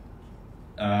have.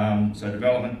 So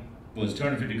development was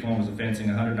 250 kilometres of fencing,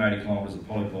 180 kilometres of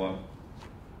polypipe,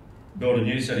 built a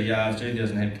new set of yards,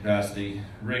 2,000 head capacity,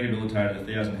 rehabilitated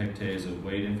 1,000 hectares of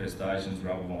weed infestations,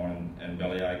 Rabobank and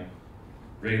bellyache,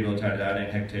 rehabilitated 18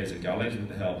 hectares of gullies with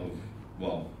the help of,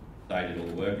 well, they did all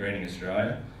the work, Greening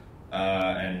Australia,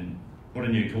 and put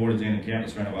in new quarters in and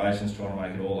countless renovations, trying to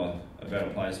make it all a better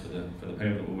place for the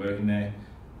people that were working there.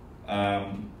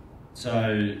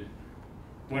 So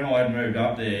when I had moved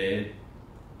up there,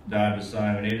 Dad was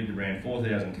saying we needed to brand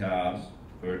 4,000 calves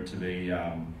for it to be,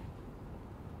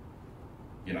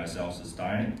 you know,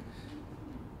 self-sustaining.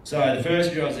 So the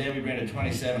first year I was there, we branded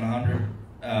 2,700,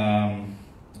 and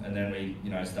then we,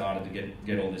 you know, started to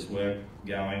get all this work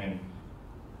going.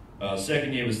 And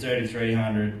second year was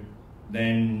 3,300.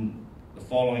 Then the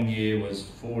following year was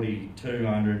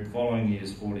 4,200. Following year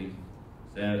is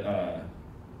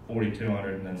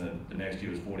 4,200, and then the next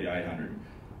year was 4,800.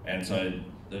 And so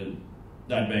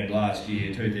that being last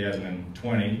year,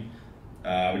 2020, we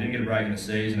didn't get a break in the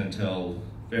season until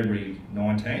February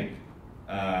 19th,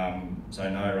 so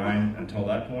no rain until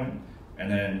that point, and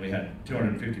then we had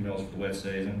 250 mils for the wet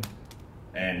season,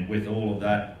 and with all of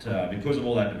that, because of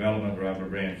all that development, we're able to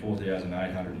brand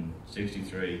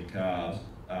 4,863 calves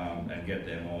and get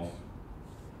them off.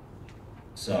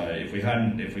 So if we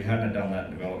hadn't done that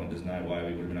development, there's no way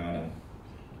we would have been able to,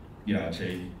 you know,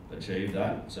 achieve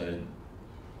that. So,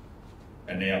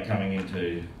 and now coming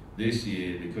into this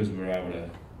year, because we were able to,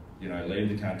 you know, leave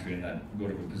the country in that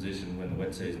good of a position when the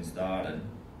wet season started,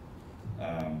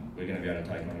 we're going to be able to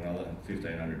take on another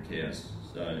 1,500 cows.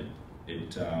 So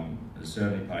it has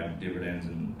certainly paid dividends,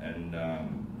 and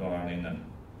not only in that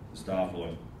the staff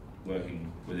are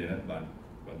working within it, but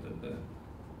the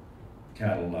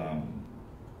cattle are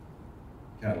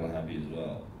happy as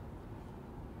well.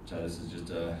 So this is just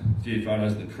a few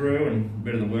photos of the crew and a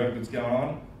bit of the work that's going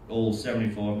on. All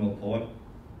 75mm pipe.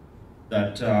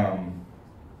 That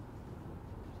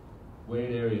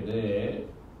weird area there,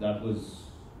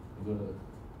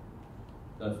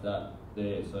 that's that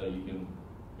there, so you can,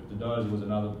 if the dozer was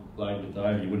another blade with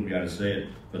over, you wouldn't be able to see it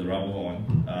for the rubber line.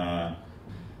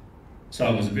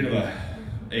 So it was a bit of a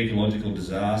ecological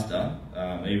disaster,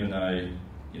 even though,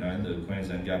 you know, the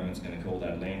Queensland government's going to call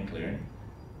that land clearing.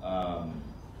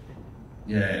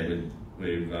 Yeah,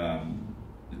 we've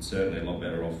it's certainly a lot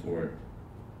better off for it.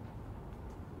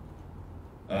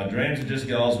 Dreams are just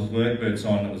goals with work boots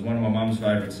on. It was one of my mum's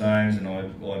favourite sayings, and I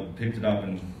picked it up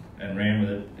and ran with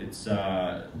it. It's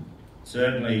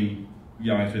certainly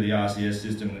going through the RCS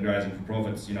system and the Grazing for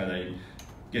Profits, you know, they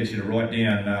get you to write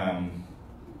down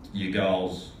your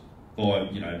goals by,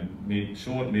 you know,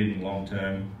 short, mid and long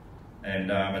term.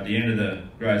 And at the end of the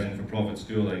Grazing for Profit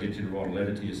school, they get you to write a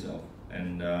letter to yourself.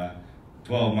 And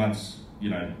 12 months, you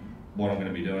know, what I'm going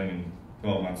to be doing in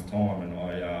 12 months' time. And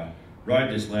I wrote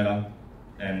this letter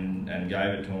and gave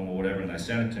it to them or whatever, and they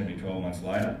sent it to me 12 months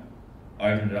later.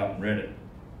 I opened it up and read it.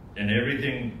 And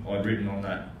everything I'd written on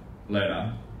that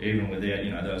letter, even without,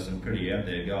 you know, there were some pretty out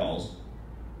there goals,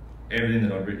 everything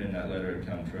that I'd written in that letter had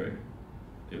come true.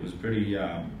 It was pretty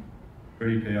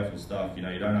powerful stuff. You know,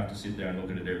 you don't have to sit there and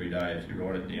look at it every day. If you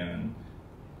write it down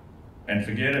and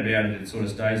forget about it, it sort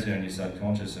of stays there in your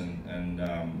subconscious, and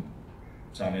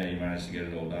somehow you manage to get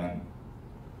it all done.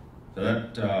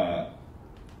 So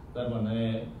that one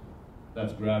there,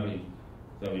 that's gravity.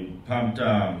 So we pumped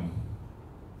a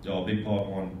big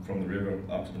pipeline from the river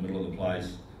up to the middle of the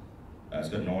place. It's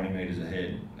got 90 metres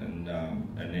ahead, and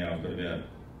now I've got about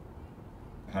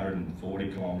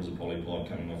 140 kilometres of polypipe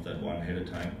coming off that one header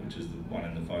tank, which is the one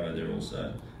in the photo there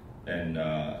also, and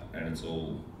it's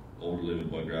all all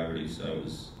delivered by gravity. So it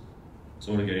was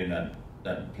sort of getting that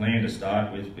plan to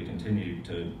start with. We continued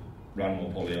to run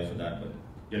more poly off of that, but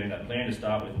getting that plan to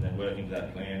start with and then working to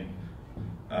that plan,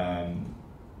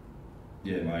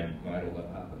 made all that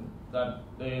happen. That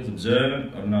there's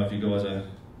Observant. I don't know if you guys are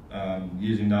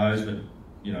using those, but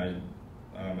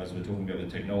as we're talking about the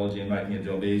technology and making your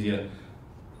job easier,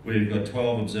 we've got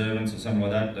 12 observants or something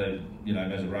like that that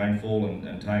measure rainfall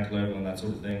and tank level and that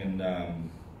sort of thing, and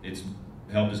it's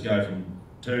helped us go from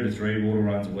 2 to 3 water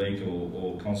runs a week,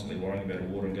 or constantly worrying about the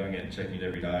water and going out and checking it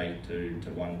every day, to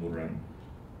 1 water run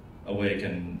a week,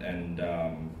 and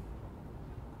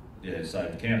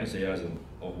saved countless hours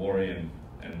of worry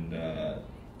and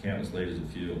countless litres of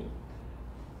fuel.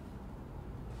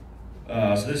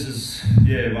 So this is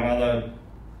one other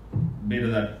bit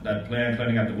of that plan,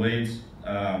 cleaning up the weeds.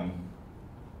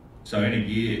 So in a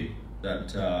year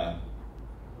that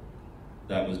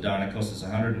was done, it cost us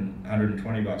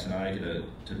 $120 an acre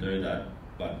to do that.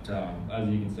 But as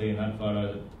you can see in that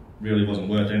photo, it really wasn't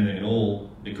worth anything at all,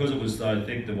 because it was so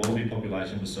thick. The wallaby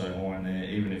population was so high in there.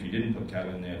 Even if you didn't put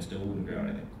cattle in there, it still wouldn't grow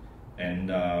anything. And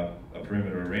a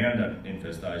perimeter around that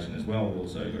infestation as well would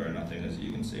also grow nothing, as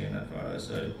you can see in that photo.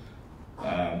 So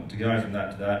to go from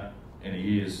that to that in a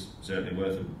year is certainly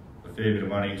worth a fair bit of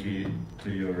money to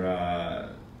your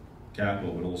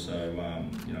capital, but also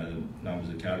the numbers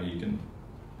of cattle you can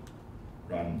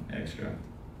run extra.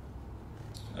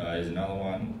 Here's another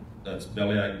one. That's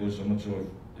bellyache bush. I'm not sure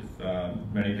if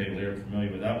many people here are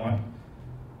familiar with that one,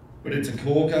 but it's a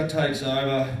corker, takes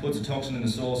over, puts a toxin in the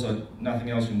soil so nothing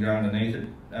else can grow underneath it.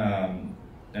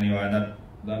 Anyway,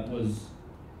 that was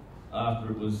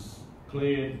after it was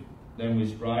cleared. Then we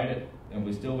sprayed it, and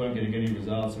we still weren't getting any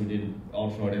results. So we did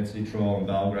ultra high density trial and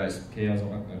bale graze cows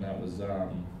on it, and that was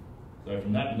so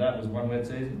from that to that was 1 wet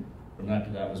season. From that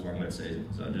to that was 1 wet season.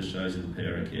 So it just shows you the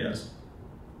pair of cows.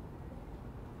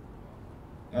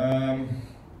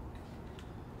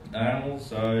 Animals,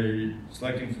 so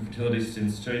selecting for fertility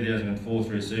since 2004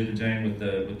 through Supergene with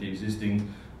the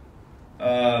existing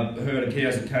herd of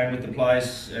cows that came with the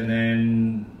place, and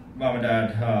then Mum and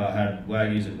Dad had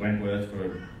Wagyus at Wentworth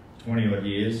for 20 odd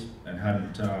years and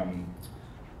hadn't got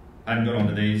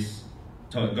onto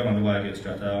Wagyu at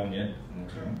Strathalbyn yet.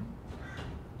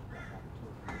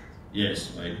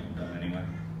 Yes, wait, I'm done anyway.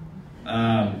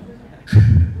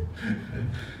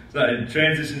 So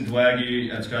transitioned to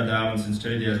Wagyu at Strathalbyn since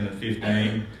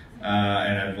 2015,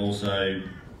 and have also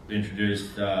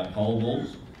introduced pole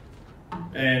bulls.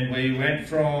 And we went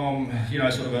from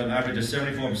sort of an average of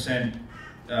 74%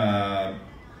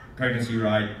 pregnancy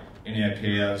rate in our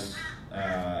cows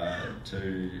to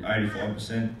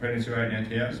 85% pregnancy rate in our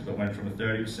cows, but went from a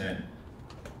 30%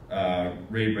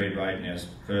 rebreed rate in our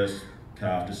first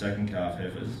calf to second calf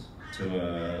heifers to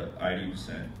a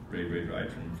 80% rebreed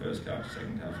rate from first calf to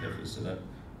second calf heifers. So that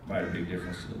made a big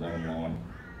difference to the bottom line.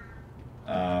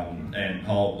 And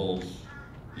pole bulls,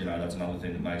 that's another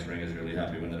thing that makes ringers really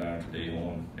happy when they don't have to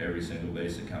dehorn every single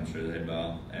beast that comes through the head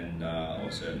bar, and I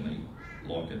certainly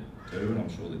like it too, and I'm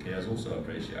sure the cows also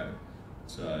appreciate it.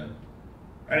 So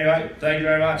anyway, thank you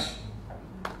very much.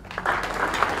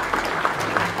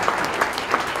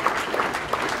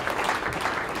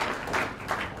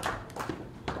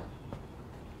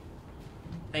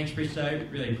 Thanks, Bristow.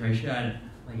 Really appreciate it.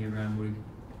 I think everyone would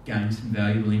gain some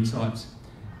valuable insights.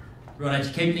 Right,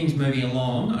 to keep things moving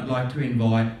along, I'd like to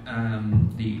invite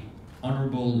the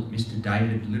Honourable Mr.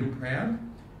 David Littleproud,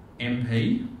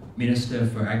 MP, Minister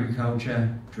for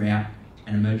Agriculture, Drought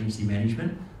and Emergency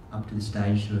Management, up to the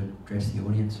stage to address the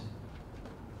audience.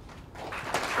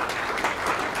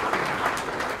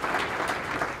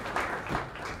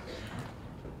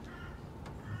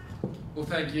 Well,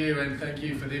 thank you, and thank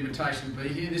you for the invitation to be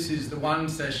here. This is the one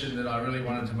session that I really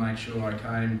wanted to make sure I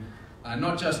came,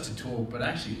 not just to talk, but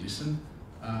actually listen.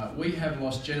 We have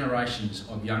lost generations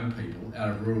of young people out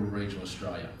of rural regional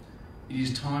Australia. It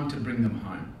is time to bring them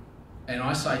home. And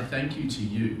I say thank you to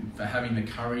you for having the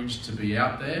courage to be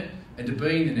out there and to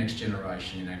being the next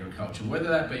generation in agriculture, whether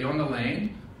that be on the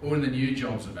land or in the new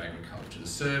jobs of agriculture, the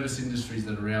service industries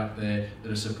that are out there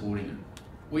that are supporting it.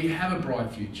 We have a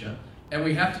bright future, and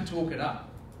we have to talk it up.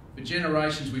 For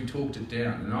generations, we've talked it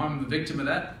down, and I'm the victim of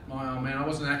that. My old man, I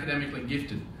wasn't academically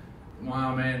gifted. My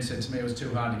old man said to me it was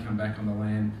too hard to come back on the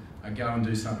land, go and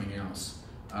do something else.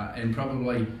 And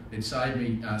probably it saved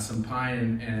me some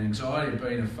pain and anxiety of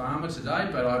being a farmer today,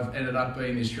 but I've ended up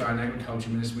being the Australian Agriculture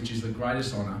Minister, which is the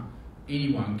greatest honour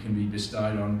anyone can be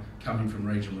bestowed on coming from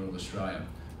regional rural Australia.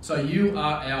 So you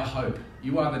are our hope.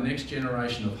 You are the next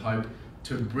generation of hope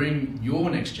to bring your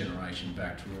next generation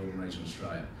back to rural and regional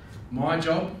Australia. My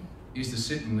job is to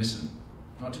sit and listen.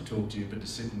 not to talk to you, but to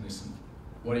sit and listen.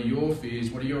 What are your fears?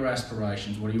 What are your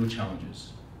aspirations? What are your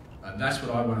challenges? That's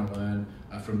what I want to learn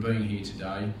from being here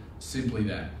today. Simply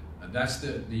that. That's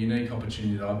the unique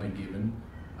opportunity that I've been given.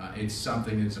 It's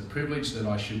something that's a privilege that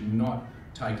I should not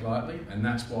take lightly, and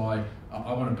that's why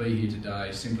I want to be here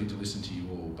today, simply to listen to you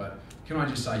all. But can I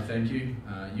just say thank you?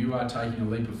 You are taking a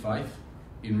leap of faith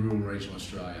in rural regional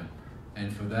Australia,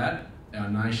 and for that, our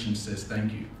nation says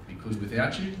thank you, because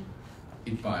without you,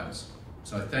 it fails.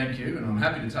 So thank you, and I'm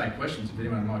happy to take questions if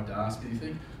anyone would like to ask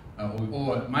anything,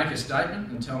 or make a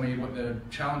statement and tell me what the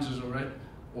challenges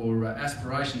or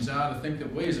aspirations are to think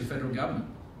that we as a federal government,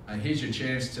 here's your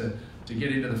chance to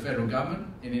get into the federal government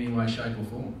in any way, shape or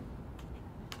form.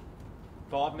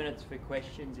 5 minutes for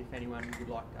questions if anyone would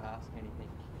like to ask anything.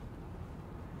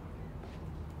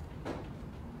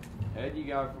 How do you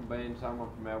go from being someone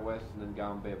from out west and then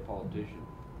go and be a politician?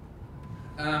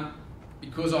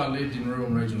 Because I lived in rural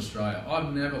and regional Australia.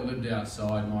 I've never lived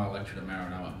outside my electorate of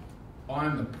Maranoa. I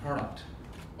am the product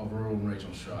of rural and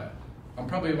regional Australia. I'm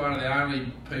probably one of the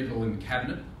only people in the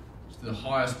cabinet, the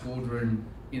highest boardroom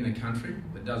in the country,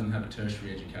 that doesn't have a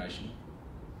tertiary education.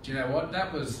 Do you know what?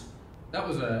 That was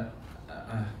a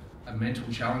mental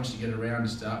challenge to get around to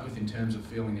start with, in terms of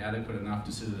feeling adequate enough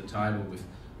to sit at the table with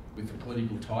the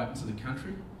political titans of the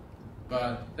country.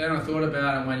 But then I thought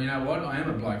about it and went, you know what? I am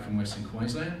a bloke from Western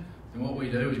Queensland, and what we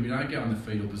do is we don't go in the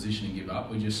fetal position and give up,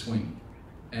 we just swing.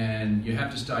 And you have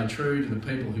to stay true to the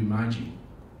people who made you.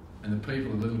 And the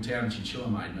people of the little town of Chinchilla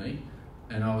made me.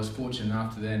 And I was fortunate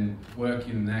enough to then work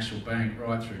in the National Bank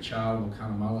right through Charleville,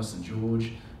 Cunnamulla, St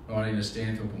George, right into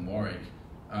Stanthorpe and Warwick.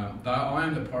 Though I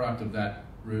am the product of that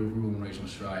rural and regional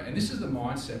Australia. And this is the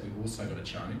mindset we've also got to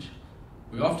change.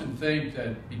 We often think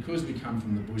that because we come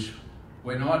from the bush,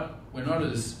 we're not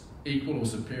as equal or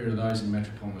superior to those in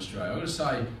metropolitan Australia. I've got to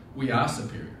say, we are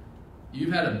superior.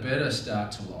 You've had a better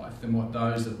start to life than what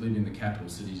those that live in the capital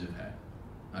cities have had.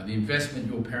 The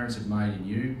investment your parents have made in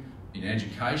you, in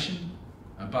education,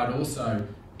 but also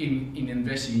in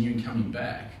investing in you and coming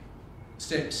back,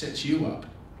 sets you up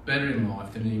better in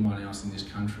life than anyone else in this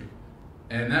country.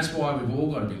 And that's why we've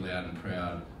all got to be loud and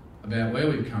proud about where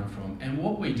we've come from and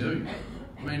what we do.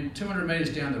 I mean, 200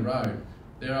 metres down the road,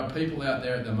 there are people out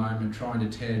there at the moment trying to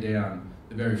tear down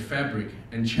the very fabric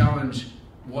and challenge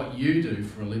what you do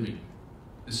for a living.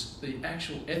 The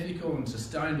actual ethical and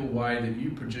sustainable way that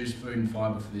you produce food and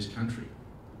fibre for this country.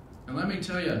 And let me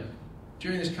tell you,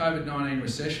 during this COVID-19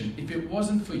 recession, if it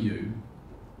wasn't for you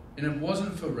and it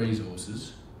wasn't for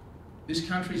resources, this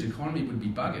country's economy would be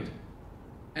buggered.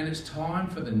 And it's time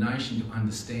for the nation to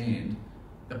understand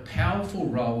the powerful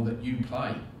role that you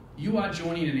play. You are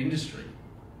joining an industry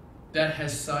that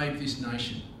has saved this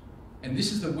nation. And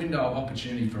this is the window of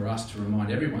opportunity for us to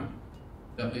remind everyone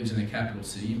that lives in a capital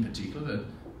city in particular,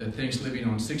 that thinks living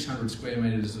on 600 square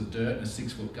metres of dirt and a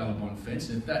 6-foot Gallabon fence,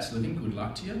 and if that's living, good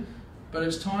luck to you. But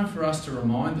it's time for us to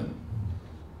remind them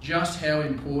just how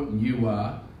important you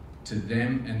are to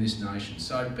them and this nation.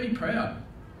 So be proud.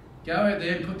 Go out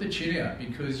there and put the chin out,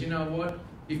 because you know what?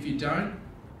 If you don't,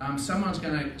 someone's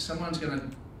going to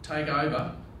take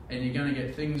over, and you're going to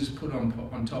get things put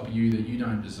on top of you that you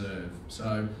don't deserve.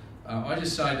 So I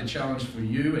just say the challenge for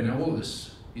you and all of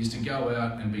us is to go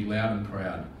out and be loud and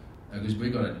proud, because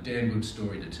we've got a damn good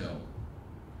story to tell.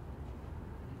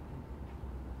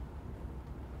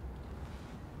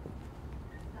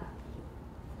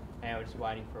 Now we're just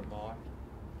waiting for a mic.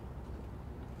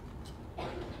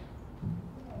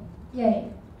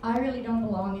 Yay. I really don't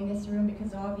belong in this room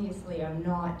because obviously I'm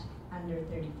not under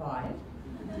 35.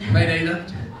 Me neither.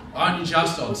 I'm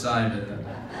just, I'd say.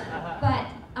 But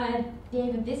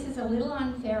David, this is a little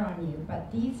unfair on you,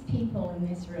 but these people in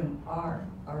this room are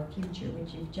our future,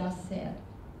 which you've just said.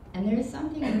 And there is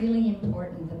something really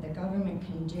important that the government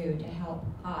can do to help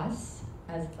us,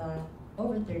 as the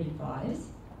over 35s,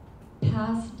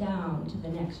 pass down to the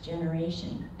next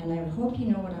generation. And I hope you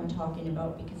know what I'm talking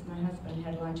about, because my husband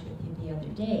had lunch with you the other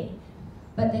day.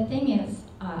 But the thing is,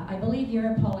 I believe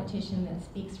you're a politician that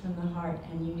speaks from the heart,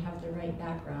 and you have the right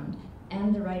background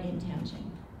and the right intention.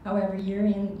 However, you're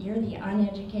the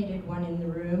uneducated one in the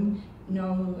room,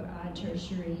 no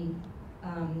tertiary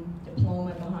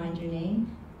diploma behind your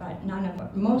name, but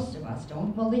most of us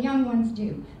don't. Well, the young ones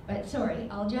do. But sorry,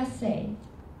 I'll just say,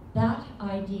 that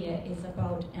idea is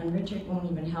about, and Richard won't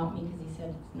even help me because he said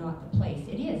it's not the place.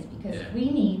 It is, because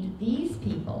we need these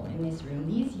people in this room,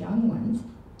 these young ones,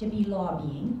 to be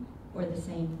lobbying for the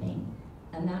same thing.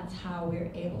 And that's how we're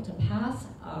able to pass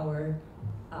our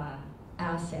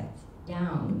assets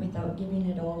down without giving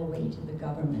it all away to the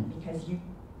government. Because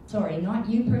not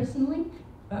you personally,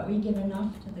 but we give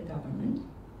enough to the government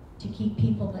to keep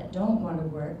people that don't want to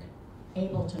work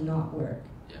able to not work.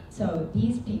 Yeah. So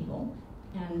these people,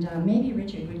 and maybe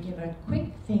Richard would give a quick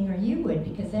thing, or you would,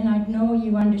 because then I'd know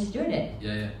you understood it,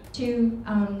 Yeah. to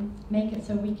make it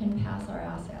so we can pass our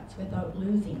assets without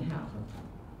losing half of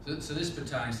them. So this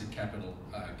pertains to capital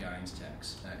gains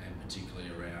tax, and particularly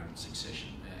around succession.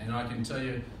 And I can tell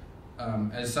you,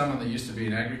 as someone that used to be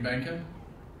an agri-banker,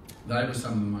 they were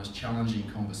some of the most challenging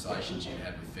conversations you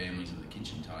had with families at the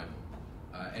kitchen table.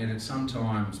 And it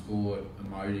sometimes brought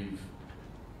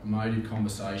emotive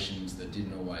conversations that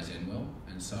didn't always end well.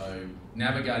 And so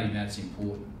navigating that's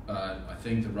important, but I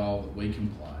think the role that we can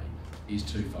play is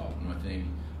twofold. And I think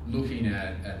looking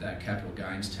at that capital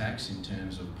gains tax in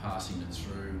terms of passing it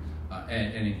through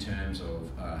and in terms of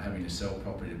having to sell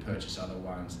property to purchase other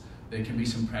ones, there can be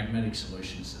some pragmatic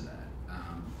solutions to that.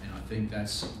 And I think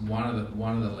that's one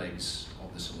of the legs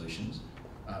of the solutions.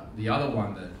 The other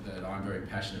one that I'm very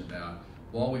passionate about,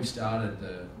 while we've started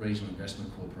the Regional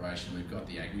Investment Corporation, we've got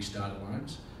the Agri-Starter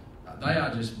loans. They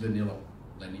are just vanilla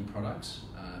lending products.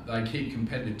 They keep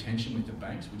competitive tension with the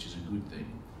banks, which is a good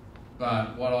thing.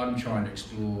 But what I'm trying to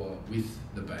explore with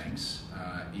the banks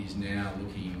is now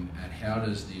looking at how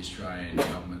does the Australian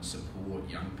government support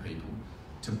young people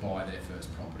to buy their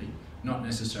first property, not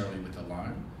necessarily with a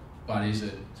loan, but is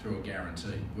it through a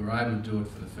guarantee? We're able to do it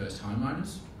for the first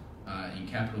homeowners in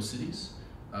capital cities,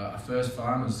 a first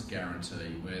farmers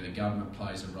guarantee where the government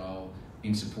plays a role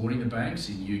in supporting the banks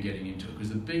in you getting into it, because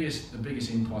the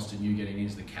biggest impost in you getting in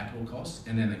is the capital cost,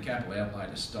 and then the capital outlay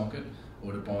to stock it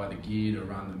or to buy the gear to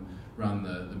run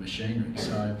the machinery.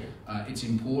 So it's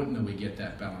important that we get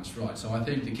that balance right. So I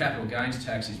think the capital gains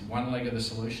tax is one leg of the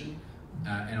solution,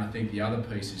 and I think the other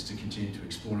piece is to continue to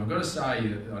explore. And I've got to say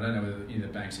that I don't know whether any of the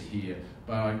banks are here,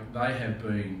 but they have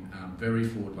been very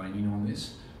forward-leaning on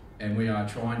this, and we are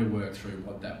trying to work through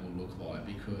what that will look like,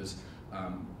 because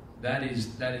that is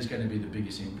going to be the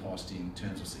biggest impost in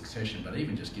terms of succession, but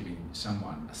even just giving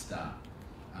someone a start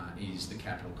is the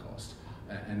capital cost.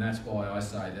 And that's why I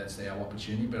say that's our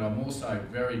opportunity, but I'm also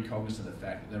very cognizant of the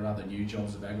fact that there are other new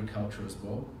jobs of agriculture as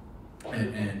well.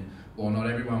 And while not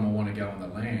everyone will want to go on the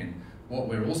land, what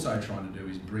we're also trying to do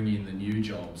is bring in the new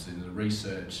jobs in the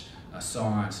research,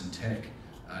 science and tech.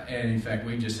 And in fact,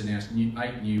 we've just announced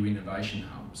 8 new innovation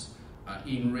hubs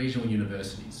in regional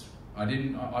universities.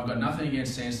 I've got nothing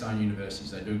against sandstone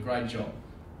universities, they do a great job,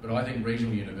 but I think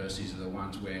regional universities are the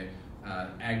ones where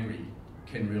agri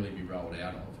can really be rolled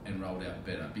out of and rolled out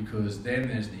better, because then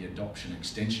there's the adoption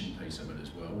extension piece of it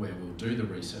as well, where we'll do the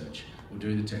research, we'll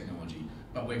do the technology,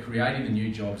 but we're creating the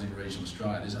new jobs in regional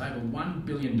Australia. There's over $1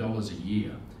 billion a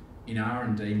year in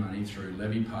R&D money through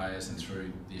levy payers and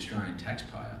through the Australian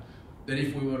taxpayer, that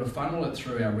if we were to funnel it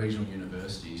through our regional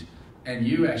universities, and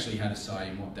you actually had a say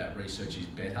in what that research is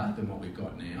better than what we've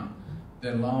got now,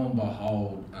 then lo and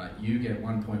behold, you get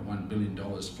 $1.1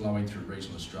 billion flowing through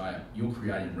regional Australia. You're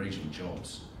creating regional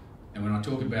jobs. And when I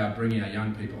talk about bringing our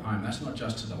young people home, that's not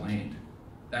just to the land.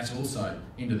 That's also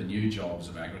into the new jobs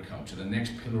of agriculture, the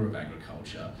next pillar of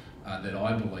agriculture that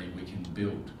I believe we can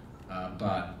build.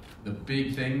 But the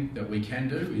big thing that we can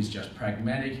do is just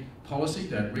pragmatic policy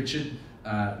that Richard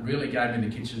really gave me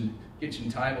the kitchen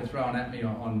table thrown at me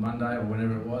on Monday or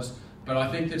whenever it was. But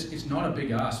I think that it's not a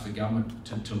big ask for government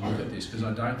to look at this, because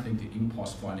I don't think the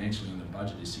impost financially in the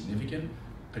budget is significant,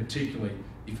 particularly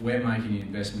if we're making an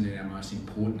investment in our most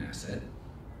important asset,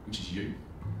 which is you.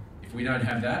 If we don't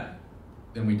have that,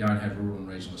 then we don't have rural and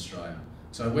regional Australia.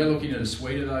 So we're looking at a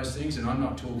suite of those things, and I'm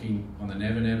not talking on the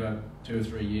never, 2 or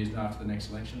 3 years after the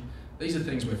next election. These are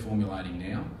things we're formulating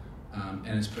now,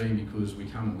 and it's been because we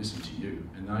come and listen to you,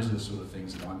 and those are the sort of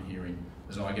things that I'm hearing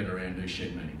as I get around and do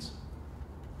shed meetings.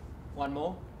 One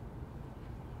more.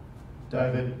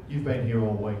 David, you've been here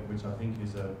all week, which I think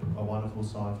is a wonderful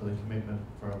sign for the commitment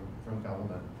from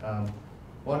government.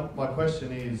 My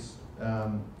question is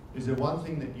there one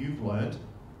thing that you've learnt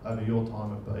over your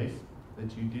time at Beef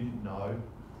that you didn't know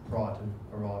prior to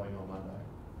arriving on Monday?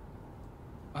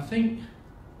 I think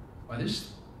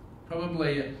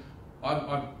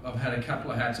I've had a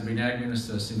couple of hats. I've been Ag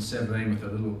Minister since 17 with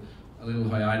a little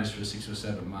hiatus for 6 or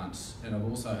 7 months, and I've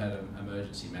also had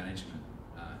emergency management.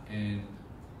 And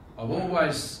I've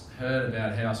always heard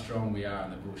about how strong we are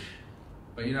in the bush,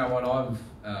 but you know what? I've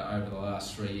over the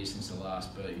last 3 years since the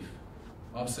last Beef,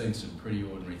 I've seen some pretty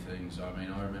ordinary things. I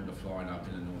mean, I remember flying up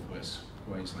in the northwest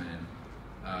Queensland,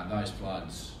 those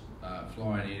floods,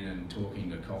 flying in and talking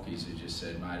to cockies who just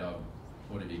said, mate,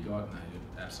 what have you got? And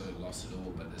they absolutely lost it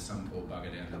all, but there's some poor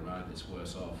bugger down the road that's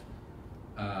worse off.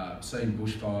 Seen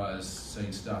bushfires,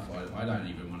 seen stuff I don't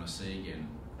even want to see again.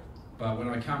 But when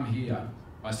I come here,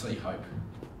 I see hope.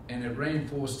 And it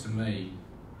reinforced to me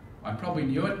I probably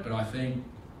knew it, but I think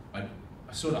I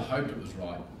sort of hoped it was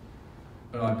right.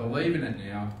 But I believe in it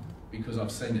now because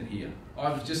I've seen it here. I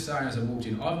was just saying as I walked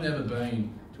in, I've never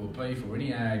been to a beef or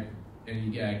any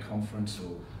ag conference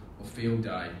or field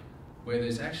day where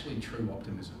there's actually true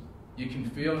optimism. You can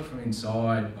feel it from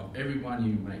inside of everyone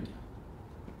you meet.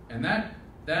 And that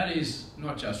is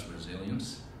not just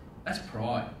resilience, that's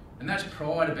pride. And that's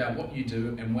pride about what you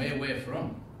do and where we're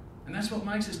from. And that's what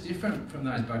makes us different from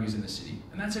those buggies in the city.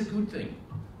 And that's a good thing.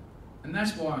 And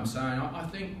that's why I'm saying, I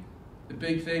think the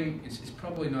big thing, it's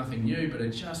probably nothing new, but it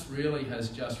just really has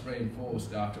just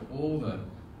reinforced after all the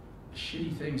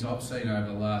shitty things I've seen over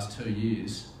the last 2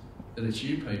 years, that it's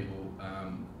you people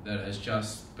that has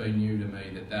just been new to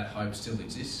me, that hope still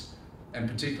exists. And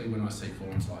particularly when I see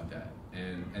forums like that.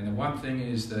 And the one thing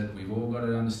is that we've all got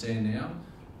to understand now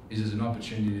is there's an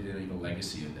opportunity to leave a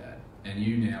legacy of that. And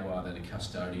you now are the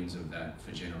custodians of that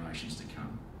for generations to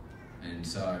come. And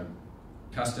so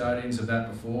custodians of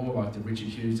that before, like the Richard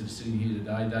Hughes that are sitting here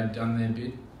today, they've done their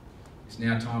bit. It's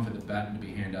now time for the baton to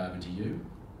be handed over to you.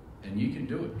 And you can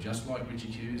do it, just like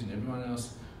Richard Hughes and everyone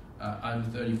else over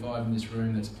 35 in this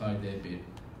room that's played their bit.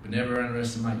 But never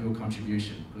underestimate your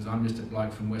contribution, because I'm just a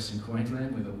bloke from Western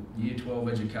Queensland with a year 12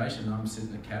 education and I'm sitting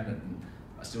in the cabinet and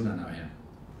I still don't know how.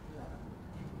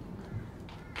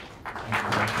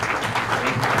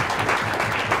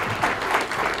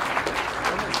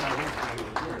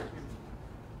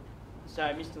 So,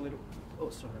 Mr. Little,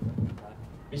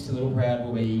 Mr. Littleproud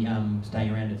will be staying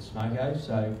around at the Smoko,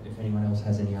 so if anyone else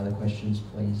has any other questions,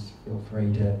 please feel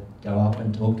free to go up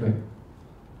and talk to him.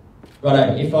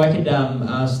 Righto, if I could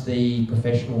ask the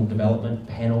professional development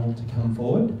panel to come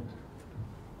forward.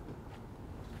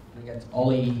 I think that's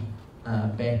Ollie,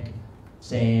 Beck,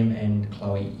 Sam and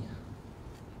Chloe.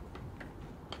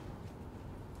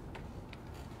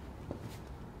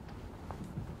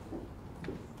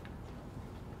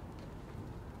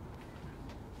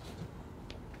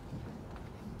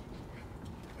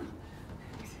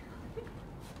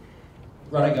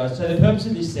 Righto guys, so the purpose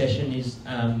of this session is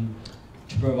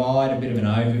to provide a bit of an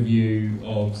overview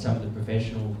of some of the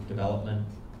professional development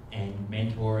and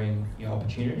mentoring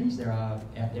opportunities there are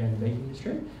out there in the beef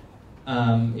industry.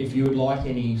 If you would like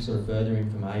any sort of further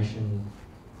information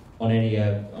on any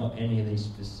of these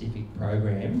specific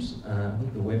programs, I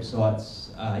think the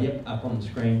website's up on the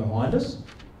screen behind us.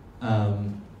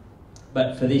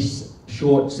 But for this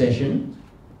short session,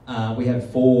 we have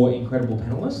 4 incredible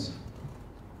panellists.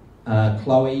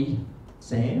 Chloe,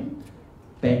 Sam,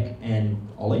 Beck and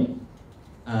Ollie,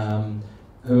 who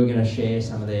are going to share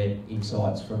some of their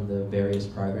insights from the various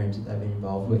programs that they've been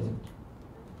involved with.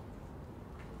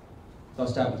 So I'll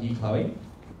start with you, Chloe.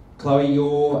 Chloe,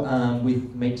 you're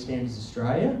with Meat Standards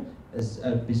Australia as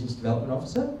a Business Development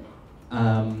Officer,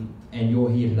 and you're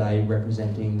here today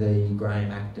representing the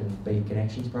Graham Acton Beef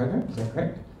Connections program, is that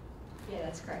correct? Yeah,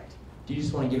 that's correct. Do you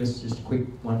just want to give us just a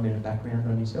quick 1-minute background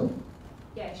on yourself?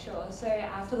 Yeah, sure. So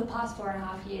for the past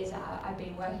 4.5 years, I've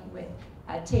been working with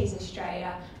Tees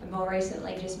Australia, and more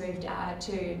recently just moved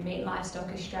to Meat and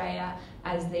Livestock Australia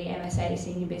as the MSA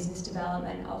Senior Business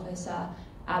Development Officer.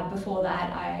 Before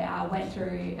that, I went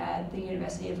through the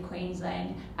University of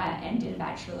Queensland and did a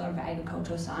Bachelor of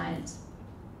Agricultural Science.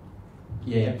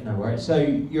 Yeah, no worries. So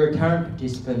you're a current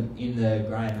participant in the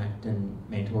Graham Acton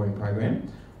mentoring program.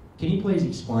 Can you please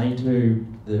explain to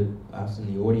us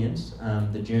and the audience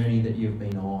the journey that you've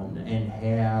been on and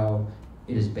how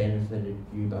it has benefited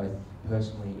you both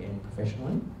personally and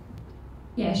professionally?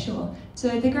 Yeah, sure.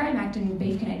 So the Graham Acton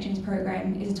Beef Connections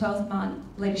program is a 12-month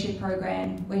leadership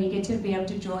program where you get to be able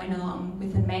to join along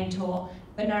with a mentor,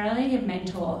 but not only a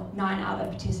mentor, 9 other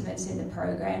participants in the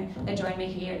program that join me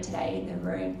here today in the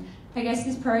room. I guess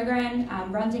this program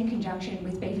runs in conjunction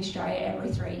with Beef Australia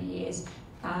every 3 years.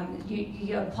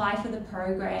 You apply for the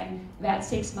program about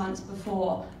 6 months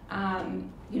before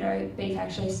beef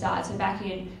actually starts. So back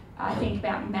in I think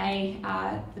about May,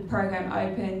 the program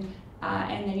opened,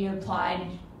 and then you applied.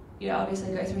 You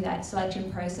obviously go through that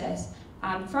selection process.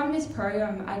 From this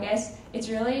program, I guess it's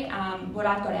really what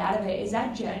I've got out of it is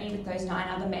that journey with those 9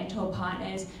 other mentor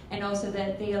partners, and also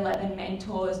the 11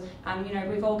 mentors.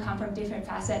 We've all come from different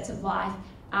facets of life.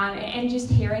 And just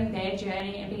hearing their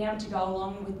journey and being able to go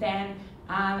along with them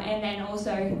And then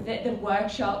also the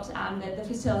workshops that the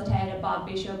facilitator, Bob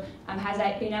Bishop, has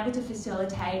been able to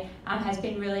facilitate has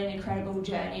been really an incredible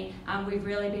journey. We've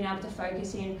really been able to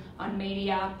focus in on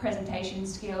media, presentation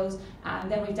skills.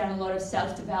 Then we've done a lot of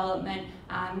self-development,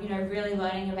 really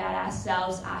learning about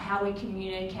ourselves, how we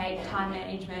communicate, time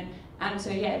management. So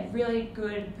yeah, really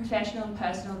good professional and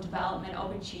personal development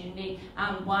opportunity.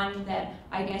 One that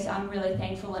I guess I'm really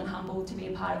thankful and humbled to be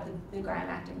a part of the Graham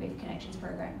Acton Beef Connections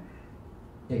program.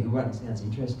 Yeah, good one. Sounds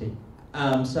interesting.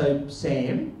 So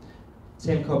Sam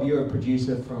Cobb, you're a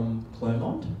producer from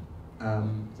Clermont.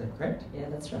 Is that correct? Yeah,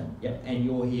 that's right. Yep. And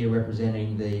you're here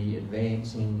representing the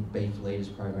Advancing Beef Leaders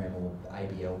Program, or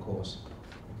ABL course.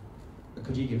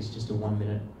 Could you give us just a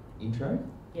 1-minute intro?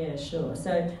 Yeah, sure.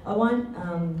 So I won't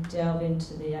delve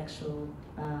into the actual,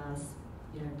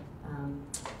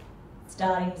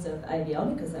 startings of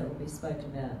ABL because that will be spoken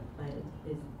about later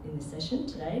in this session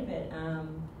today. But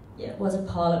it was a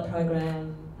pilot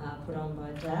program put on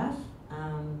by DAF,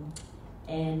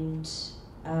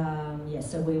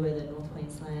 so we were the North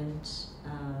Queensland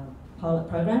pilot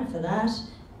program for that.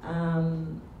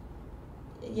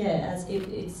 As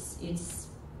it's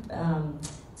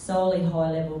solely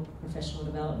high-level professional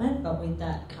development, but with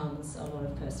that comes a lot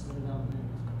of personal development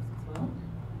as well.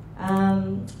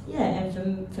 And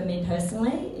for me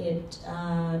personally, it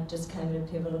just came at a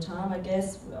pivotal time, I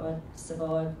guess. I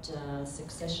survived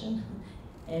succession,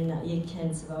 and you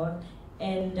can survive,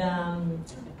 and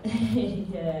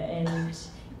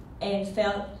and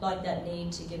felt like that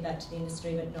need to get back to the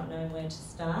industry, but not knowing where to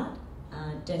start.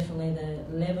 Definitely the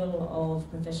level of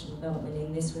professional development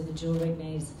in this with the dual rig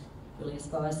needs, really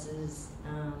spices,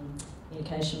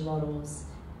 communication models,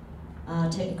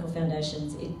 technical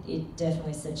foundations, it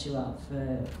definitely sets you up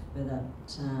for that,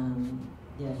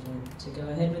 to go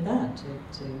ahead with that,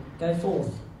 to go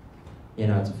forth. Yeah,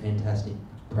 no, it's a fantastic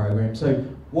program. So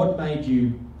what made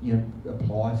you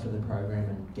apply for the program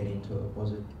and get into it?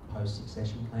 Was it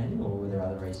post-succession planning, or were there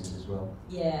other reasons as well?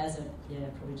 Yeah, as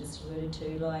probably just alluded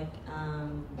to,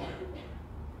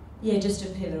 just a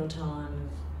pivotal time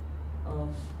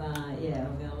of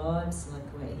our lives. Like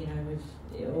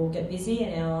we all get busy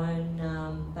in our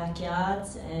own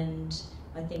backyards, and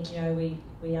I think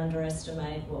we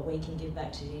underestimate what we can give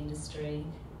back to the industry,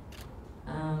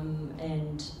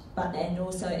 and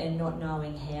not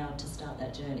knowing how to start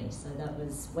that journey. So that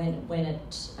was when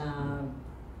it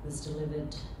was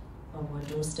delivered on my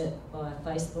doorstep via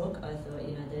Facebook. I thought,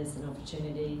 there's an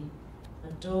opportunity,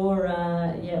 a door,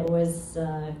 always.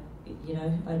 A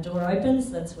door opens.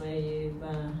 That's where you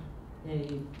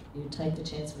take the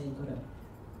chance when you've got it.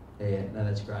 Yeah, no,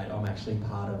 that's great. I'm actually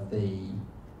part of the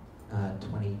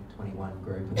 2021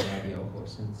 group of the ABL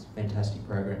course, and it's a fantastic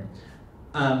program.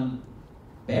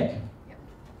 Beck,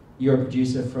 you're a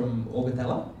producer from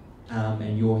Augathella,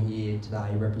 and you're here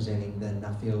today representing the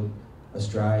Nuffield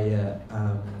Australia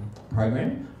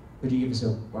program. Could you give us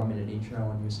a 1-minute intro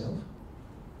on yourself?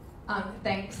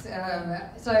 Thanks.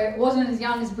 So it wasn't as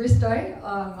young as Bristow.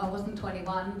 I wasn't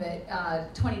 21, but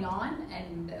 29,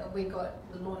 and we got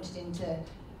launched into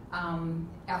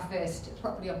our first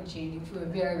property opportunity, which we were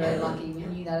very, very lucky. We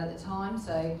knew that at the time.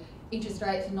 So interest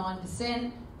rates are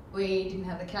 9%. We didn't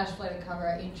have the cash flow to cover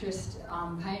our interest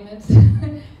payments.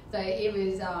 So it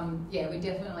was, we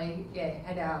definitely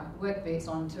had our work boots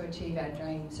on to achieve our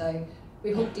dream. So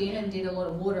we hooked in and did a lot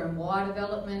of water and wire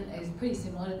development. It was pretty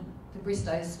similar to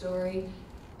Bristow's story,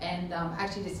 and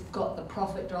actually just got the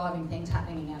profit driving things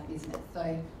happening in our business.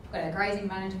 So got our grazing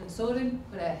management sorted,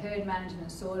 got our herd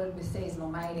management sorted with seasonal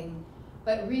mating.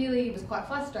 But really it was quite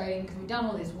frustrating because we'd done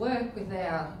all this work with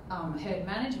our herd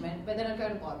management, but then I'd go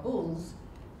to buy bulls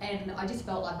and I just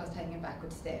felt like I was taking a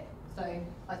backward step. So I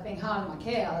was being hard on my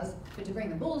cows, but to bring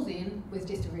the bulls in was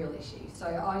just a real issue. So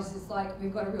I was just like,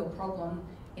 we've got a real problem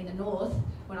in the north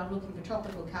when I'm looking for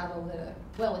tropical cattle that are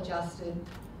well adjusted.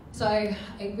 So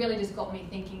it really just got me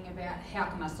thinking about how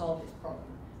can I solve this problem,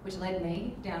 which led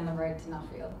me down the road to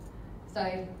Nuffield.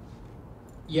 So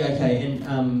yeah, okay,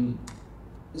 and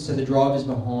so the drivers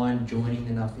behind joining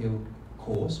the Nuffield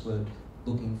course were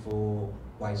looking for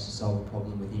ways to solve a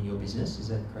problem within your business, is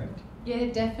that correct? Yeah,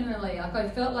 definitely. Like I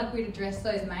felt like we'd addressed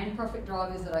those main profit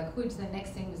drivers that I could, so the next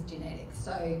thing was genetics.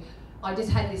 So I just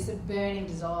had this burning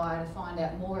desire to find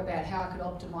out more about how I could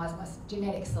optimise my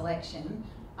genetic selection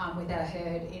with our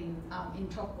herd in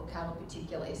tropical cattle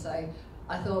particularly. So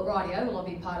I thought, rightio, well I'll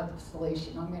be part of the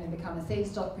solution. I'm going to become a seed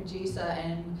stock producer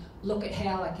and look at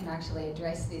how I can actually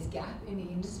address this gap in the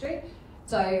industry.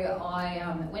 So I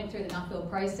went through the Nuffield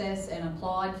process and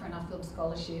applied for a Nuffield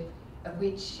scholarship, of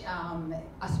which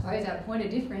I suppose our point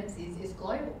of difference is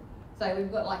global. So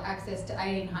we've got like access to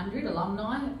 1,800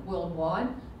 alumni worldwide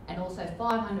and also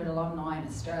 500 alumni in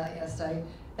Australia. So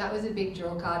that was a big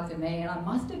draw card for me, and I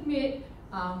must admit,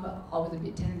 I was a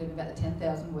bit tentative about the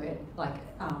 10,000 word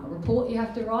report you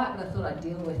have to write, but I thought I'd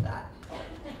deal with that.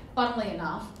 Funnily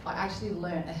enough, I actually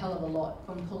learnt a hell of a lot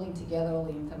from pulling together all the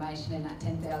information in that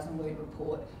 10,000 word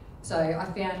report. So I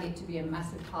found it to be a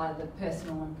massive part of the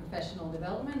personal and professional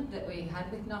development that we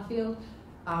had with Nuffield.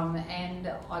 And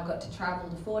I got to travel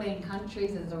to 14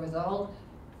 countries as a result,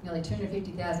 nearly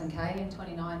 250,000 K in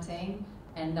 2019.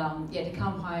 And to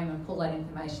come home and pull that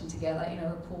information together in a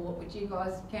report, which you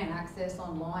guys can access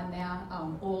online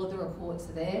now. All of the reports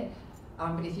are there.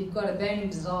 But if you've got a burning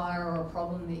desire or a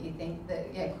problem that you think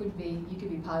that you could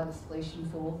be part of the solution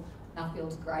for,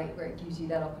 Nuffield's great, where it gives you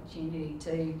that opportunity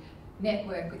to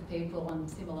network with people on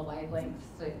similar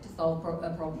wavelengths to solve a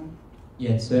problem.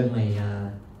 Yeah, it certainly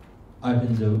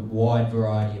opens a wide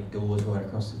variety of doors right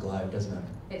across the globe, doesn't it?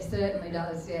 It certainly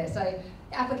does, yeah. So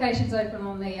applications open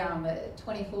on the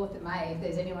 24th of May. If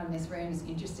there's anyone in this room who's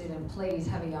interested, and please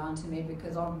have a yarn to me,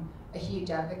 because I'm a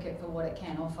huge advocate for what it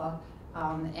can offer.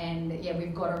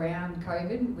 We've got around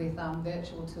COVID with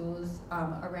virtual tours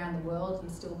around the world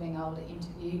and still being able to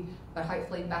interview, but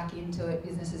hopefully back into it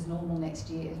business as normal next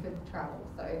year for travel.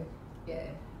 So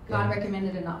can't recommend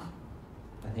it enough.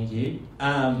 Thank you.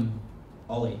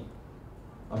 Ollie.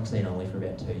 I've seen Ollie for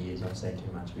about 2 years. I've seen too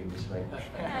much of him this week.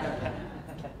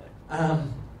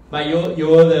 Mate,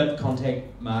 you're the content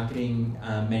marketing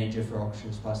manager for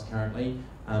AuctionsPlus currently,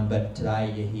 but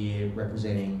today you're here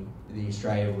representing the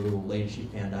Australia Rural Leadership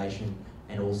Foundation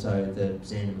and also the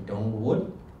Xander McDonald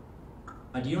Award.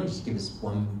 Do you want to just give us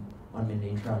one minute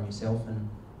intro on yourself and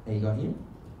how you got here?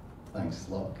 Thanks,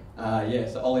 Locke.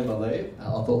 So Ollie Lee. I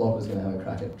thought Locke was going to have a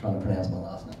crack at trying to pronounce my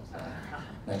last name, so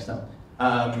next time.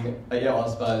 I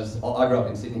suppose I grew up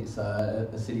in Sydney, so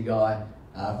a city guy,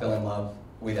 fell in love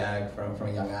with ag from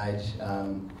a young age.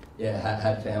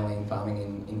 Had family and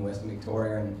farming in Western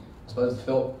Victoria, and I suppose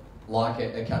felt like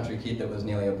a country kid that was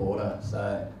nearly a boarder.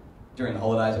 So during the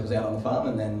holidays it was out on the farm,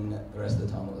 and then the rest of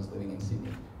the time I was living in Sydney.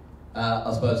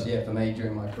 I suppose, for me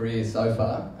during my career so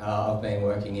far, I've been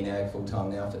working in ag full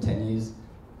time now for 10 years.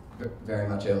 Very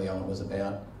much early on it was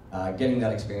about getting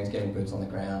that experience, getting boots on the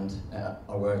ground.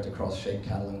 I worked across sheep,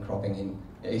 cattle and cropping in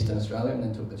Eastern Australia, and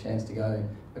then took the chance to go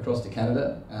across to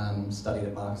Canada, studied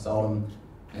at Marcus Oldham,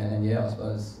 and I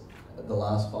suppose the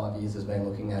last 5 years has been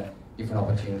looking at different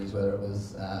opportunities, whether it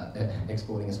was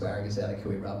exporting asparagus out of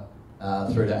Kiwi Rub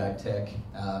through to ag tech.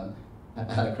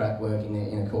 Had a crack working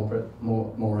in a corporate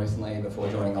more recently before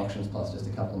joining AuctionsPlus just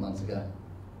a couple of months ago.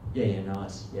 Yeah,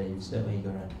 nice. Yeah, you've certainly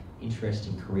got an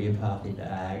interesting career path into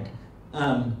ag.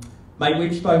 Mate,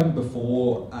 we've spoken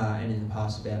before and in the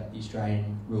past about the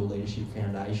Australian Rural Leadership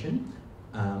Foundation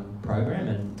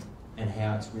program and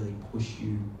how it's really pushed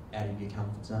you out of your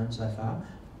comfort zone so far.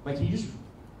 Mate, can you just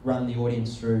run the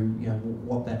audience through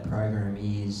what that program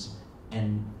is,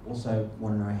 and also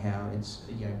want to know how it's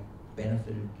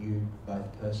benefited you both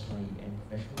personally and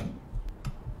professionally?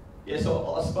 Yeah,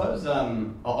 so I suppose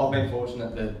I've been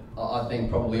fortunate that I think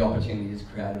probably opportunity has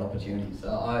created opportunities. So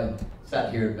I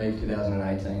sat here at Beef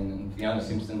 2018, and Fiona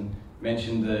Simpson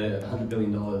mentioned the $100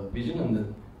 billion vision, and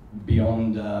that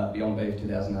beyond Beef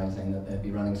 2018 that they'd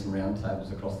be running some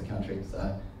roundtables across the country.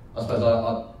 So I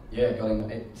suppose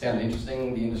it sounded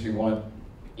interesting. The industry wanted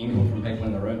input from people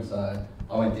in the room, so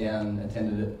I went down,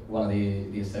 attended one of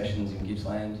the sessions in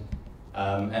Gippsland.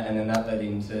 And then that led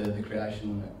into the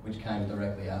creation, which came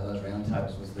directly out of those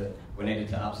roundtables, was that we needed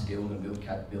to upskill and build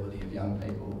capability of young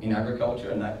people in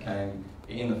agriculture, and that came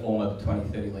in the form of the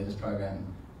 2030 Leaders Program.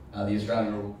 The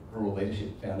Australian Rural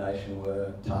Leadership Foundation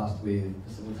were tasked with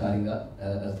facilitating that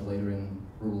as the leader in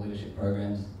rural leadership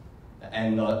programs.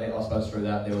 And I suppose through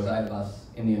that there was 8 of us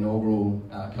in the inaugural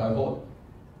cohort.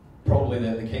 Probably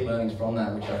the key learnings from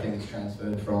that, which I think is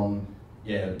transferred from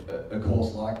a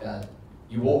course like that.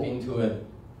 You walk into it,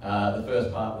 the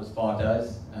first part was 5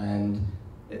 days, and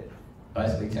it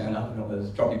basically turned up and it was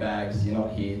drop your bags, you're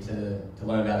not here to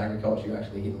learn about agriculture, you're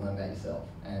actually here to learn about yourself.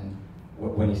 And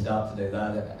when you start to do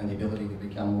that and the ability to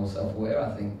become more self-aware,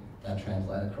 I think that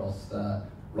translates across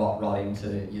right into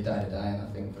your day-to-day. And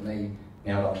I think for me,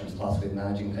 now at AuctionsPlus with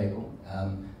managing people,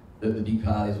 the big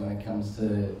part is when it comes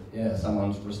to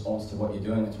someone's response to what you're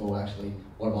doing, it's all actually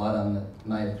what have I done that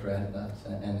may have created that,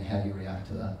 and how do you react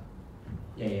to that.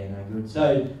 Yeah, no, good.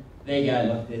 So there you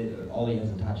go. Ollie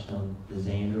hasn't touched on the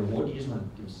Xander Award. Do you just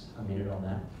want to give us a minute on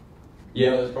that?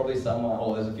 Yeah, there's probably there's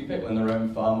a few people in the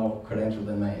room far more credentialed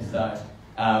than me. So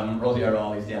Rosie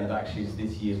O'Reilly's down the back. She's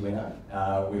this year's winner.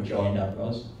 We've got hand up,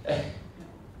 Ros.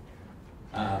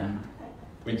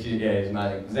 which is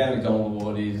amazing. The Xander McDonald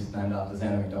Award is named after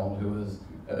Xander McDonald, who was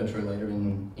a true leader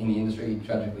in the industry. He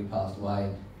tragically passed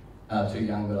away too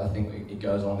young, but I think it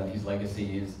goes on that his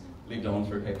legacy is lived on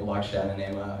through people like Shannon,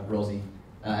 Emma, Rosie,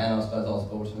 and I suppose I was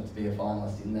fortunate to be a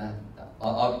finalist in that.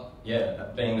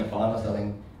 Being a finalist, I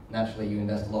think naturally you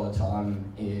invest a lot of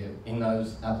time in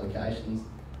those applications.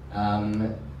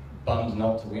 Bummed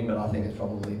not to win, but I think it's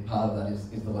probably part of that is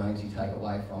the learnings you take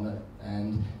away from it,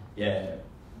 and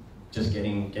just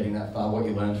getting that far, what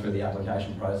you learn through the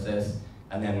application process,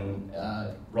 and then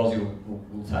Rosie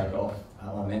will take off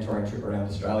on a mentoring trip around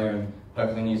Australia and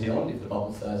hopefully New Zealand if the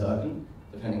bubble stays open,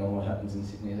 depending on what happens in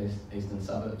Sydney's eastern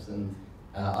suburbs. And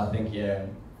I think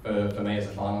for me as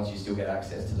a finalist, you still get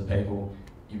access to the people.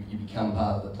 You become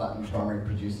part of the Platinum Primary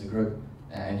Producer Group,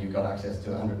 and you've got access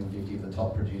to 150 of the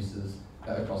top producers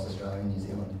across Australia and New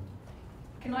Zealand.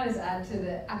 Can I just add to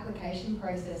the application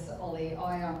process, Ollie?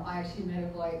 I actually met a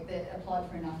bloke that applied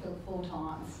for enough 4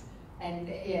 times, and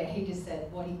he just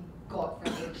said what he got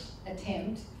from each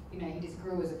attempt. He just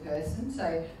grew as a person.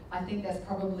 So I think that's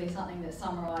probably something that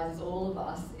summarises all of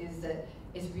us, is that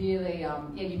it's really,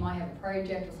 you might have a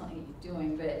project or something that you're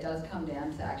doing, but it does come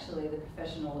down to actually the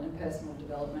professional and personal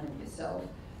development of yourself,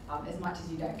 as much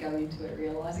as you don't go into it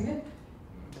realising it.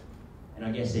 And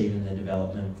I guess even the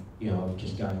development, of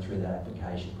just going through that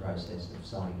application process of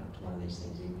signing up to one of these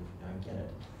things, even if you don't get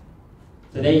it.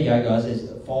 So there you go, guys. There's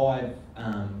 5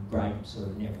 great sort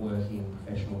of networking,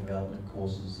 professional development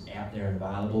courses out there and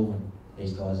available, and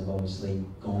these guys have obviously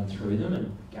gone through them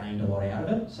and gained a lot out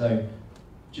of it. So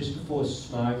just before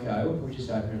Smoko, we'll just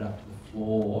open it up to the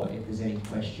floor if there's any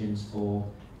questions for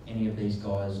any of these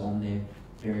guys on their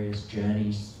various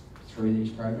journeys through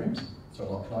these programs. So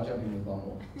can I jump in with one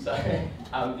more? So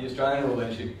the Australian Rural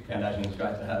Leadership Foundation, is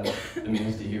great to have the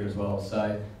Minister here as well.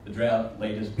 So the Drought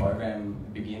Leaders Program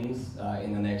begins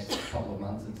in the next couple of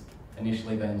months. It's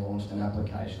initially been launched and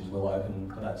applications will open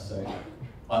for that soon.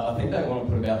 I think they want to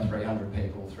put about 300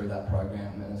 people through that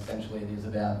program, and essentially it is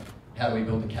about how do we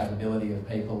build the capability of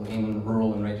people in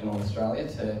rural and regional Australia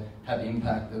to have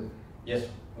impact that, yes,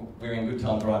 we're in good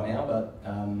times right now, but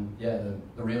the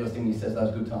realist in me says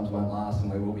those good times won't last,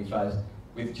 and we will be faced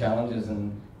with challenges,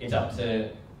 and it's up to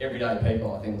everyday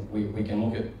people. I think we can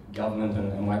look at government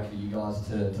and wait for you guys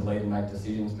to lead and make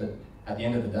decisions, but at the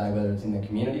end of the day, whether it's in the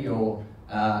community or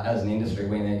as an industry,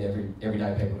 we need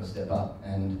everyday people to step up,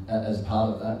 and as part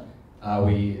of that,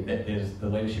 there's the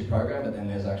leadership program, but then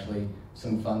there's actually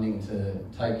some funding to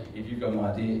take. If you've got an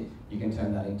idea, you can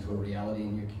turn that into a reality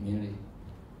in your community.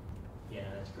 Yeah,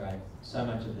 that's great. So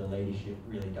much of the leadership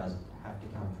really does have to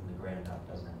come from the ground up,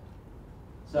 doesn't it?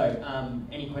 So,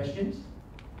 any questions?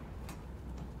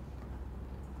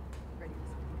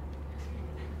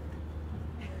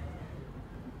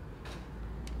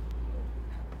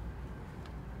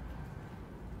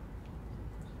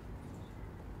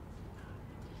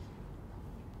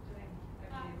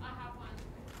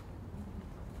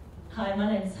 Hi,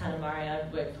 my name is Hannah Murray. I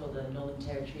work for the Northern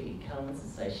Territory Cattlemen's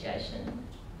Association.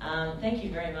 Thank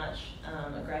you very much.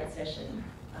 A great session,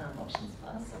 AuctionsPlus.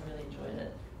 I really enjoyed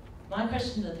it. My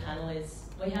question to the panel is,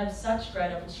 we have such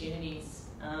great opportunities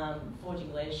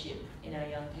forging leadership in our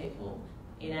young people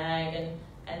in ag,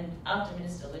 and after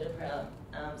Minister Littleproud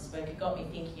spoke, it got me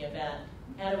thinking about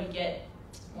how do we get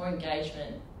more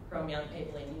engagement from young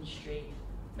people in industry,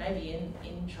 maybe in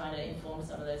trying to inform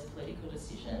some of those political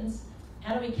decisions.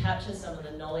 How do we capture some of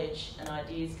the knowledge and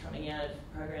ideas coming out of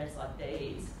programs like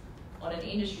these on an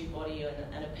industry body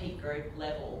and a peak group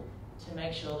level to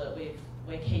make sure that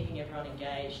we're keeping everyone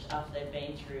engaged after they've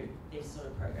been through these sort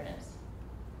of programs?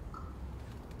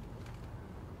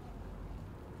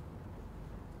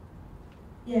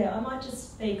 Yeah, I might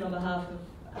just speak on behalf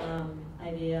of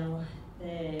ABL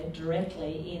there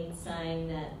directly in saying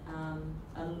that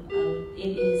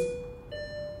it is...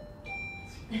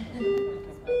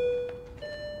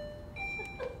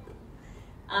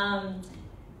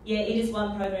 it is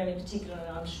one program in particular,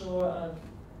 and I'm sure of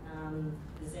I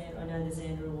know the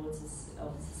Xander Awards is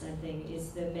obviously the same thing,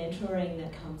 is the mentoring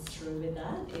that comes through with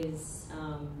that is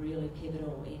really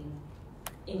pivotal in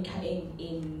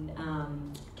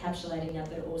encapsulating that,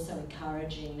 but also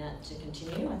encouraging that to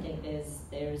continue. I think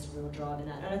there is real drive in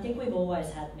that, and I think we've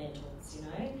always had mentors.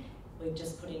 We're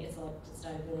just putting, it's like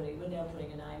sustainability, we're now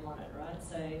putting a name on it, right?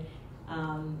 So,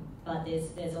 but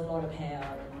there's a lot of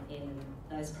power in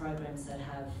those programs that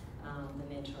have the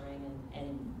mentoring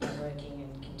and networking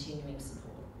and continuing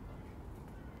support.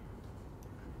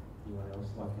 Anyone else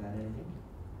like to add anything?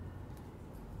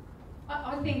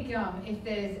 I think if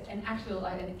there's an actual,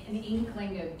 an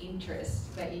inkling of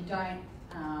interest, but you don't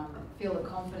feel the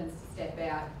confidence to step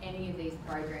out. Any of these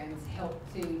programs help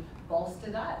to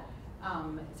bolster that.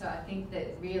 So I think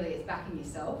that really it's backing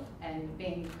yourself and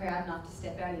being proud enough to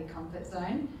step out of your comfort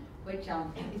zone, which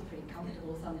is pretty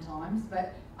comfortable sometimes,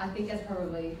 but I think that's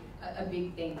probably a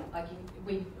big thing. Like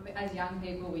we, as young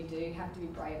people, we do have to be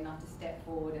brave enough to step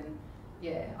forward. And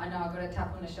yeah, I know I got a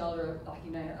tap on the shoulder, like,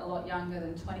 you know, a lot younger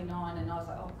than 29, and I was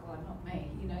like, oh God, not me.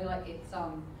 You know, like it's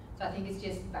so I think it's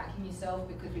just backing yourself,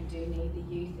 because we do need the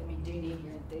youth and we do need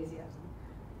your enthusiasm.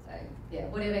 So yeah,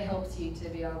 whatever helps you to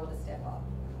be able to step up.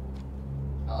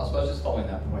 I suppose just following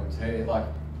that point too, like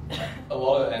a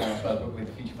lot of, and I suppose with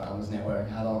the Future Farmers Network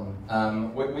hat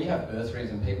on, we have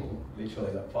bursaries and people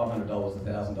literally like $500,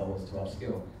 $1,000 to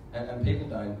upskill, and people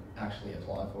don't actually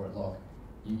apply for it. Like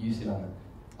you sit on it.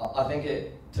 I think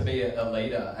to be a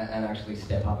leader and actually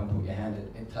step up and put your hand,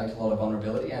 it takes a lot of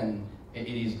vulnerability, and it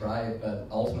is brave, but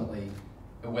ultimately,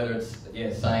 whether it's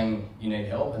saying you need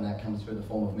help, and that comes through the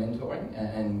form of mentoring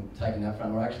and taking that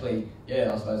front, or actually,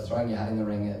 I suppose throwing your hat in the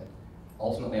ring.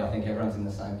 Ultimately, I think everyone's in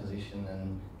the same position,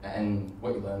 and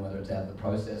what you learn, whether it's out of the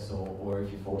process or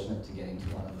if you're fortunate to get into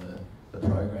one of the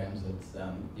programs, it's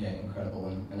incredible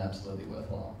and absolutely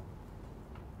worthwhile.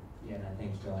 Yeah, no,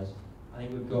 thanks guys. I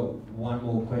think we've got one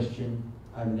more question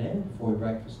over there before we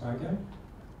break for smoko.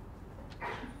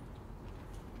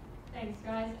 Thanks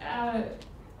guys.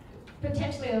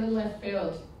 Potentially a little left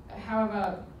field.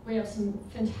 However, we have some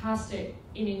fantastic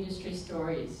in-industry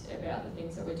stories about the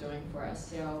things that we're doing for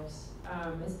ourselves.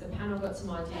 Has the panel got some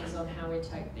ideas on how we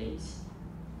take these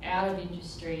out of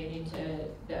industry and into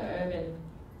the urban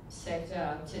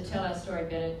sector to tell our story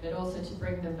better, but also to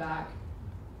bring them back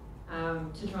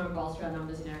to try and bolster our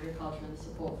numbers in agriculture and the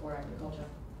support for agriculture?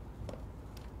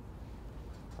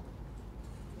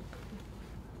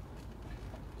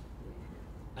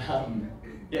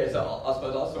 So I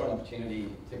suppose I saw an opportunity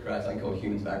to create something called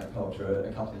Humans of Agriculture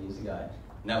a couple of years ago,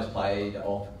 and that was played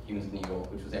off Humans of New York,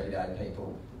 which was everyday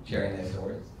people sharing their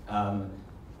stories.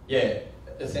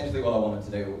 Essentially what I wanted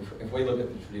to do, if we look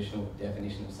at the traditional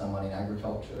definition of someone in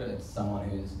agriculture, it's someone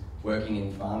who's working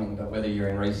in farming, but whether you're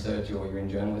in research or you're in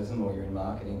journalism or you're in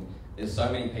marketing, there's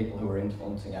so many people who are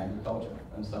influencing agriculture.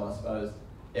 And so I suppose,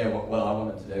 what I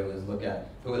wanted to do was look at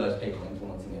who are those people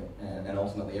influencing it, and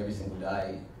ultimately every single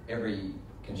day, every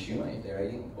consumer, if they're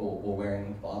eating or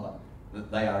wearing fibre,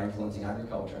 that they are influencing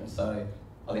agriculture. And so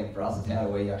I think for us, it's how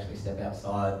do we actually step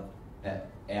outside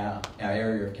our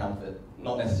area of comfort,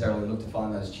 not necessarily look to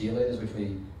find those cheerleaders, which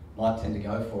we might tend to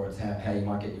go for. It's how you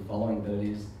might get your following, but it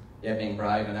is being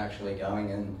brave and actually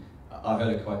going. And I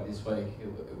heard a quote this week,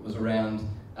 it was around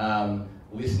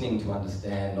listening to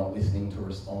understand, not listening to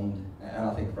respond. And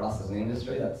I think for us as an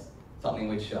industry, that's something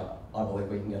which I believe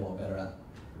we can get a lot better at.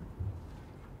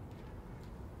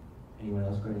 Anyone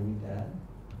else got anything to add?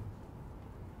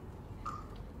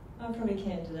 I probably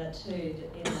can to that too,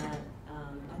 in that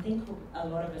I think a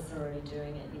lot of us are already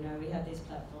doing it. You know, we have these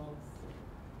platforms,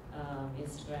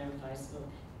 Instagram, Facebook,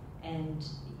 and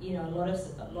you know, a lot of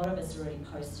us are already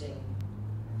posting,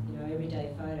 you know,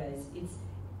 everyday photos. It's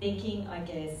thinking, I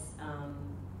guess,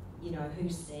 you know,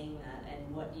 who's seeing that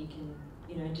and what you can,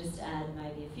 you know, just add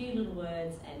maybe a few little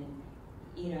words, and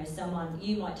you know, someone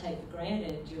you might take for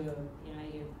granted. You're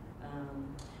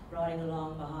riding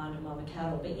along behind a mob of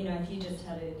cattle, but you know, if you just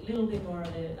had a little bit more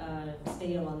of a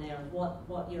spiel on there of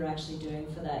what you're actually doing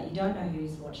for that, you don't know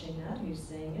who's watching that, who's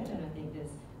seeing it, and I think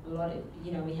there's a lot of,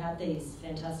 you know, we have these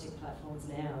fantastic platforms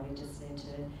now, we just need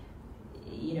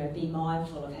to, you know, be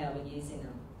mindful of how we're using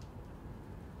them.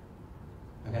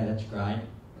 Okay, that's great.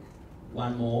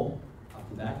 One more up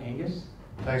the back, Angus.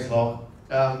 Thanks, Locke.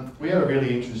 We had a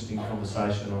really interesting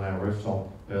conversation on our rooftop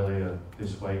earlier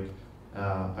this week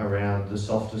around the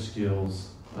softer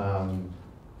skills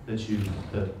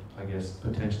that I guess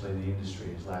potentially the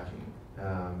industry is lacking.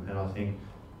 And I think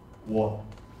what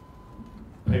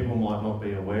people might not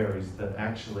be aware is that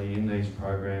actually in these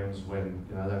programs, when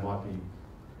you know they might be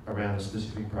around a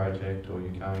specific project or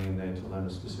you're going in there to learn a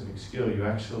specific skill,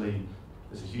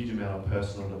 there's a huge amount of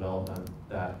personal development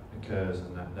that occurs,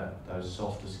 and that those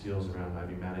softer skills around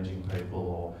maybe managing people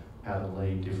or how to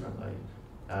lead differently.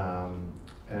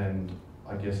 And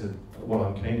I guess what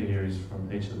I'm keen to hear is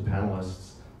from each of the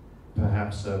panellists,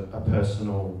 perhaps a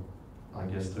personal, I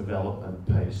guess, development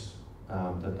piece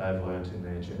that they've learnt in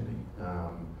their journey,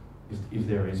 if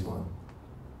there is one.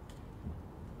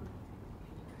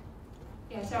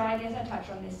 Yeah, so I guess I touched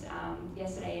on this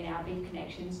yesterday in our Big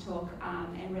Connections talk,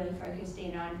 and really focused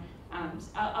in on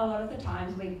a lot of the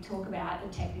times we talk about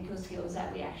the technical skills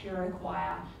that we actually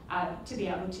require to be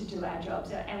able to do our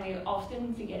jobs, and we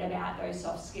often forget about those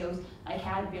soft skills, like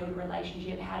how to build a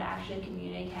relationship, how to actually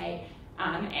communicate,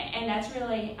 And that's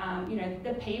really,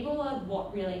 the people are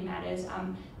what really matters.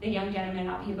 The young gentleman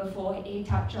up here before, he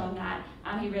touched on that.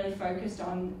 He really focused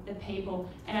on the people.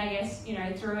 And I guess,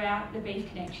 throughout the Beef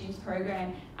Connections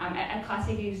program, a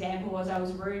classic example was I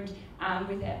was roomed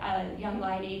with a young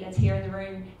lady that's here in the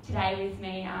room today with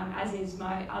me, as is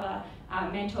my other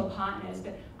mentor partners.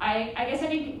 But I guess I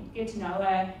didn't get to know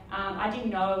her. I didn't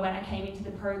know her when I came into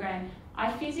the program. I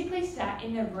physically sat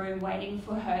in the room waiting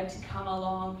for her to come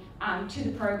along to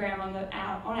the program on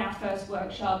our first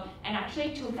workshop, and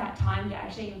actually took that time to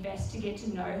actually invest to get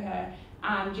to know her,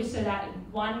 just so that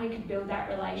one, we could build that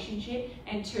relationship,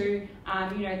 and two,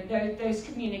 those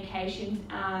communications,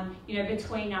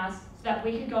 between us, so that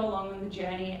we could go along on the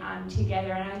journey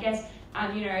together. And I guess,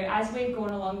 as we've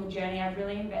gone along the journey, I've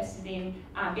really invested in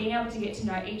being able to get to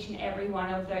know each and every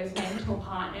one of those mentor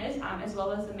partners, as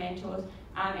well as the mentors.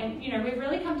 And we've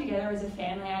really come together as a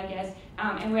family, I guess,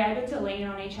 and we're able to lean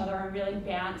on each other and really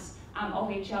bounce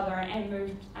off each other and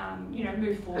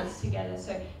move forwards together.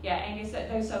 So yeah, Angus,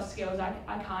 those soft skills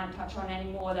I can't touch on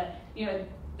anymore. That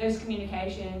those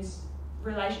communications,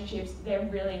 relationships, they're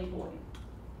really important.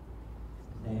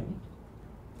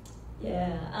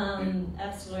 Yeah,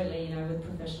 absolutely. With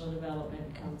professional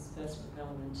development comes personal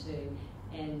development too,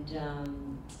 and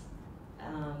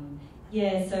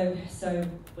so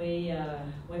we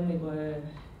when we were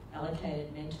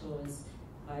allocated mentors,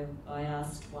 I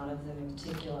asked one of them in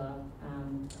particular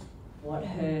what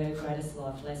her greatest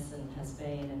life lesson has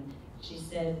been, and she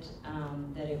said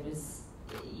that it was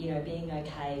being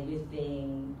okay with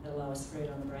being the lowest fruit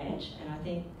on the branch, and I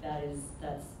think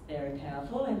that's very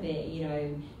powerful. And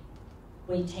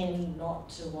we tend not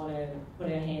to want to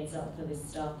put our hands up for this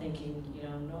stuff, thinking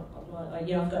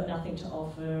I've got nothing to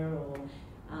offer, or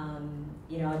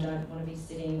I don't want to be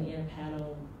sitting in a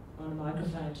panel on a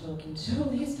microphone talking to all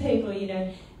these people,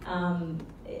 and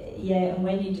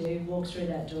when you do walk through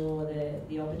that door,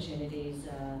 the opportunities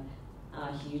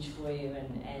are huge for you,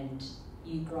 and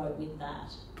you grow with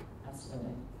that,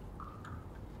 absolutely.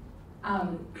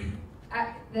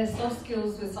 The soft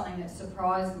skills was something that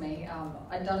surprised me.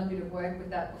 I'd done a bit of work with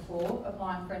that before,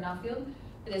 applying for a Nuffield,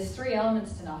 but there's 3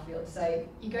 elements to Nuffield. So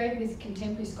you go to this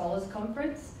Contemporary Scholars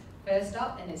Conference, first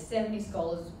up, and there's 70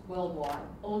 scholars worldwide,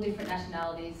 all different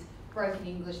nationalities, broken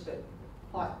English, but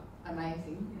quite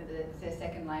amazing. It's their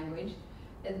second language.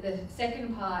 The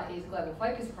second part is Global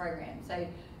Focus Program. So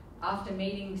after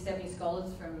meeting 70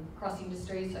 scholars from cross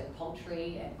industries, so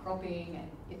poultry and cropping, and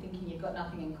you're thinking you've got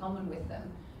nothing in common with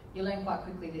them, you learn quite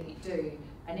quickly that you do.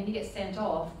 And then you get sent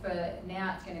off for,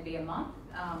 now it's going to be a month,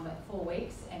 4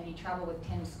 weeks, and you travel with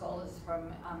 10 scholars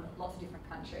from lots of different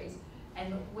countries.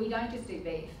 And we don't just do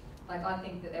beef. Like, I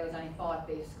think that there was only 5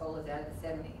 beef scholars out of the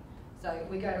 70. So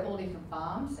we go to all different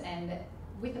farms, and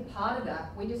with a part of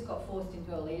that, we just got forced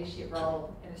into a leadership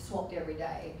role, and it swapped every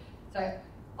day. So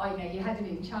you had to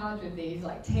be in charge of these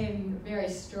 10 very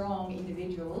strong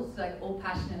individuals, all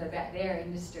passionate about their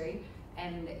industry.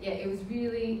 And yeah, it was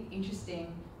really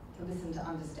interesting to listen to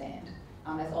understand,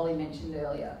 as Ollie mentioned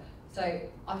earlier. So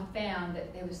I found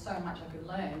that there was so much I could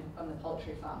learn from the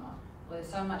poultry farmer. Well,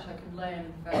 there's so much I could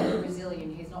learn from the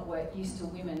Brazilian who's not used to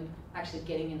women actually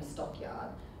getting in a stockyard,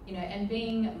 and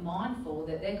being mindful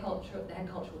that they had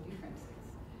cultural differences.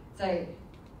 So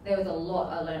there was a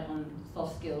lot I learned on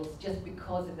soft skills just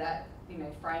because of that,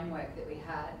 framework that we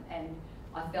had, and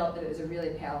I felt that it was a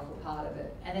really powerful part of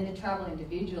it. And then to travel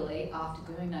individually after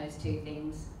doing those 2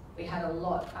 things, we had a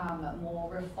lot more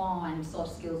refined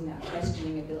soft skills in our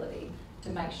questioning ability to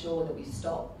make sure that we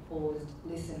stopped, paused,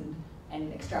 listened,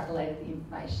 and extrapolated the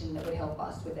information that would help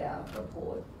us with our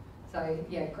report. So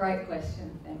yeah, great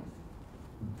question, thanks.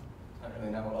 I don't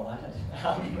really know what I'll add.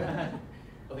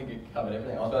 I think you covered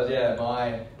everything. I suppose,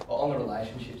 on the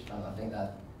relationships front, I think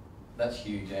that's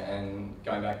huge. And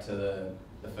going back to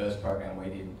the first program we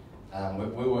did,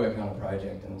 we were working on a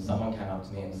project, and someone came up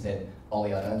to me and said,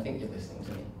 "Ollie, I don't think you're listening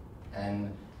to me."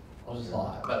 And I was just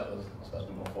like, but it was supposed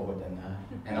to be more forward than that.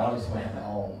 And I just went,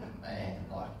 oh man,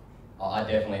 I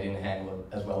definitely didn't handle it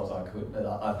as well as I could. But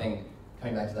I think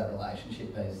coming back to that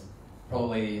relationship piece,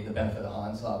 probably the benefit of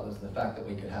hindsight was the fact that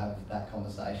we could have that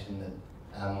conversation,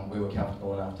 that we were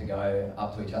comfortable enough to go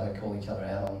up to each other, call each other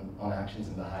out on actions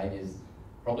and behaviours.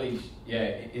 Probably,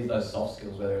 it is those soft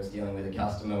skills, whether it's dealing with a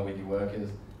customer, with your workers.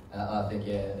 I think,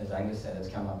 as Angus said, it's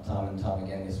come up time and time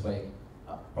again this week.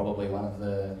 Probably one of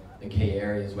the key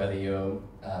areas, whether you're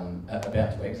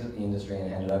about to exit the industry and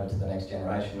hand it over to the next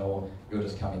generation, or you're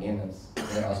just coming in, it's,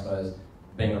 I suppose,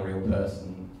 being a real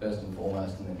person first and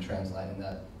foremost, and then translating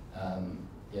that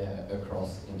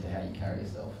across into how you carry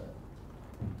yourself.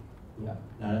 Yeah,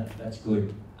 no, that's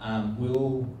good.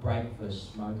 We'll break for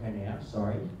smoker now.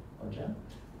 Sorry, Roger.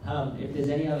 If there's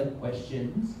any other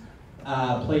questions,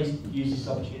 please use this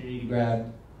opportunity to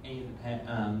grab any of the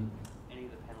panellists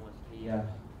here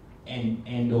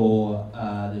and/or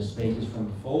the speakers from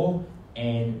before,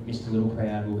 and Mr.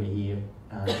 Littleproud will be here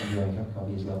enjoying a cup of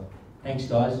coffee as well. Thanks,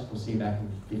 guys. We'll see you back in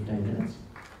 15 minutes.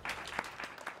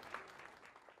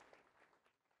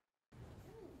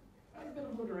 Have a bit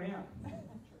of a look around.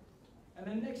 And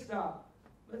then next up,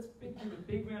 let's give a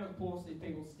big round of applause to these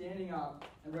people standing up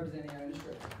and representing our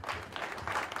industry.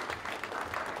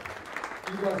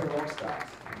 You guys are rock stars.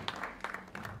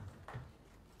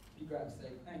 You grab a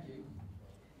seat. Thank you.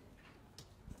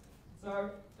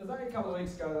 So, it was only a couple of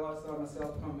weeks ago that I decided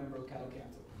myself to become a member of Cattle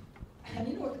Council. And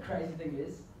you know what the crazy thing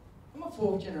is? I'm a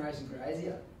 4th generation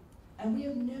grazier. And we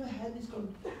have never had this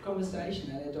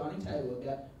conversation at our dining table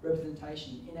about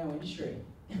representation in our industry.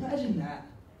 Imagine that.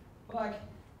 Like,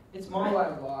 it's my way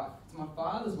of life. It's my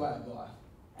father's way of life.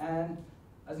 And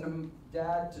as a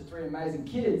dad to 3 amazing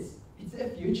kids, it's their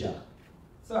future.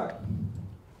 So,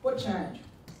 what changed?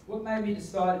 What made me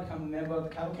decide to become a member of the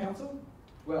Cattle Council?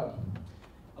 Well,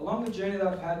 along the journey that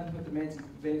I've had with the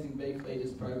Advancing Beef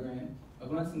Leaders program,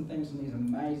 I've learned some things from these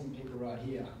amazing people right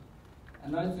here.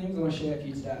 And those things I want to share with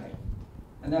you today.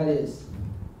 And that is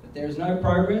that there is no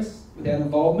progress without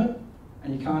involvement,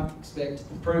 and you can't expect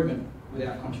improvement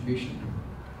without contribution.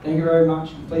 Thank you very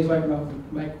much, and please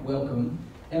make welcome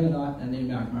Emma Knight and Ian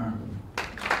McMurray.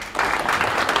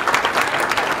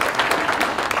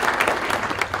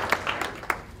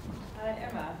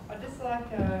 Emma, I'd just like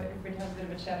if we'd have a bit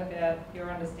of a chat about your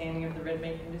understanding of the red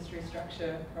meat industry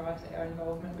structure prior to our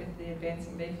involvement with the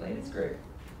Advancing Beef Leaders group.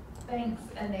 Thanks,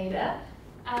 Anita.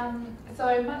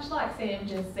 So much like Sam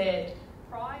just said,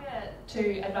 prior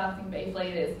to Advancing Beef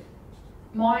Leaders,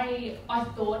 I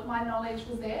thought my knowledge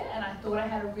was there, and I thought I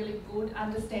had a really good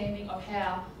understanding of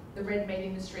how the red meat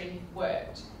industry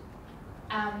worked.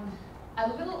 A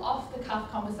little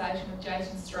off-the-cuff conversation with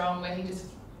Jason Strong, where he just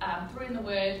threw in the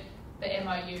word, the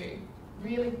MOU,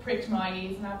 really pricked my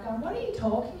ears, and I've gone, what are you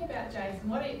talking about, Jason?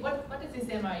 What is this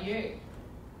MOU?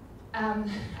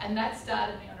 And that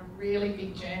started me on a really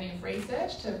big journey of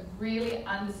research to really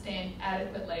understand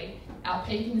adequately our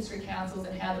peak industry councils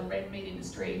and how the red meat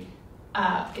industry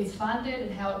is funded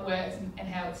and how it works and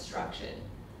how it's structured.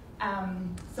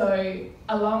 So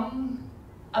along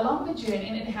the journey,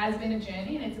 and it has been a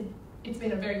journey, and it's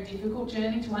been a very difficult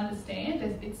journey to understand.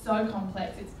 It's so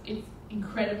complex. It's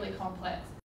incredibly complex.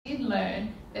 I did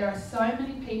learn there are so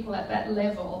many people at that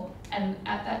level and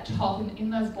at that top in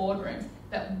those boardrooms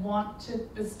that want to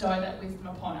bestow that wisdom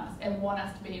upon us and want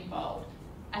us to be involved.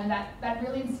 And that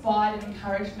really inspired and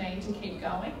encouraged me to keep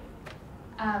going.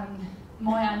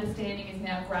 My understanding is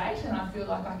now great, and I feel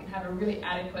like I can have a really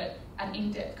adequate and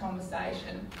in-depth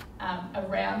conversation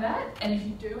around that. And if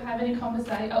you do have any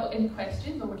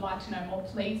questions or would like to know more,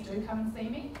 please do come and see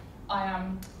me.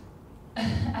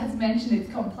 As mentioned,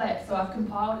 it's complex, so I've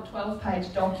compiled a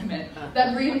 12-page document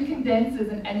that really condenses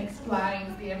and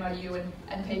explains the MOU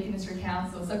and Peak Industry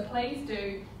Council. So please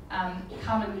do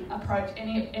come and approach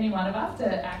any one of us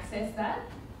to access that.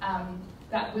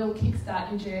 That will kickstart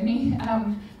your journey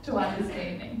to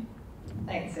understanding.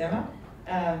 Thanks, Emma.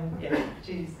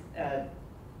 She's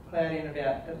plowed in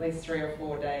about at least 3 or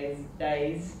 4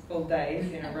 full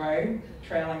days in a row,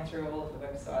 trailing through all of the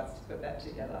websites to put that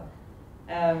together.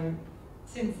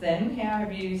 Since then, how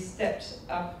have you stepped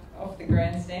up off the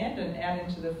grandstand and out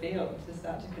into the field to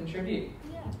start to contribute?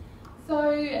 Yeah.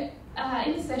 So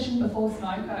in the session before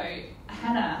Smoko,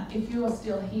 Hannah, if you're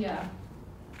still here,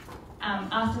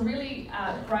 asked a really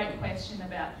great question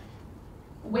about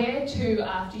where to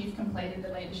after you've completed the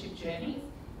leadership journeys.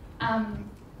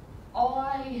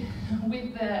 I,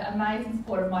 with the amazing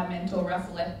support of my mentor,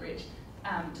 Russell Lethbridge,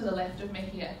 to the left of me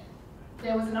here,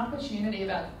 there was an opportunity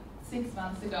about 6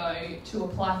 months ago to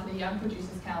apply for the Young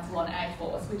Producers Council on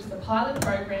AgForce, which is a pilot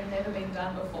program never been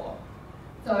done before.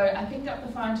 So I picked up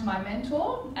the phone to my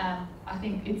mentor. I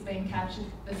think it's been captured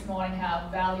this morning how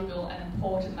valuable and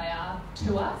important they are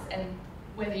to us, and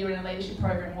whether you're in a leadership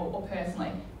program or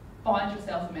personally, find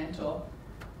yourself a mentor.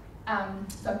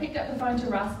 So I picked up the phone to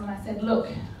Russell and I said, look,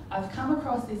 I've come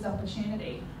across this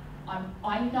opportunity.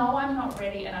 I know I'm not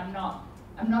ready and I'm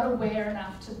not aware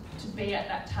enough to be at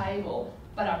that table,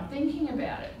 but I'm thinking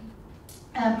about it.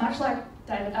 Much like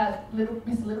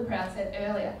Mr. Littleproud said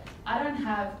earlier, I don't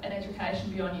have an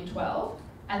education beyond Year 12,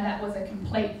 and that was a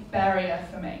complete barrier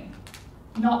for me.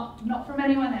 Not from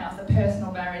anyone else, a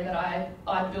personal barrier that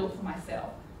I built for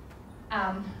myself.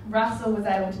 Russell was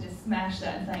able to just smash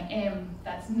that and saying, Em,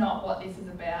 that's not what this is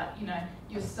about. You know,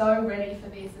 you're so ready for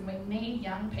this, and we need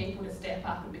young people to step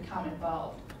up and become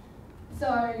involved. So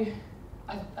I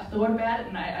thought about it,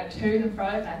 and I toed and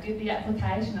froed, and I did the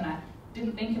application, and I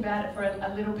didn't think about it for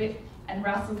a little bit, and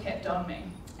Russell kept on me.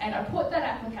 And I put that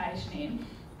application in,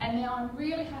 and now I'm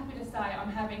really happy to say I'm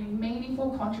having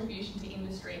meaningful contribution to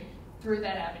industry through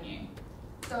that avenue.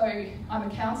 So I'm a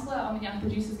counsellor on the Young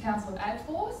Producers Council of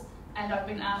AgForce, and I've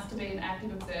been asked to be an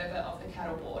active observer of the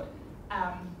cattle board,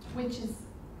 which is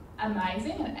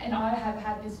amazing. And I have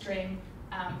had this dream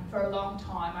for a long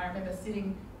time. I remember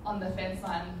sitting on the fence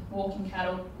line, walking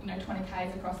cattle, 20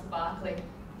 k's across the Barclay. You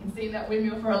can see that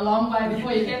windmill for a long way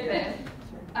before you get there.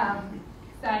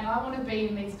 Saying, I want to be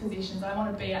in these positions, I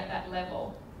want to be at that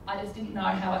level. I just didn't know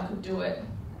how I could do it,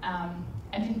 and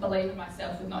didn't believe in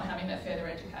myself with not having that further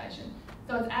education.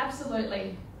 So it's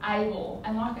absolutely able,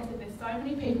 and like I said, there's so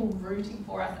many people rooting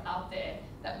for us up there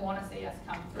that want to see us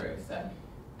come through. So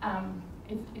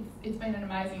it's been an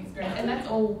amazing experience, and that's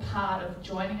all part of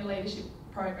joining a leadership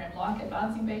program like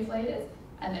Advancing Beef Leaders,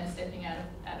 and then stepping out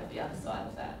of the other side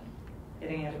of that.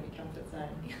 Getting out of your comfort zone.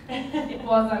 It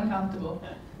was uncomfortable.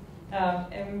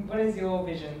 And what is your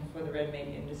vision for the red meat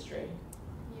industry?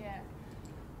 Yeah.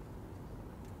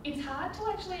 It's hard to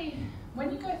actually, when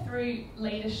you go through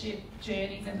leadership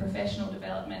journeys and professional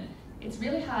development, it's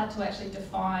really hard to actually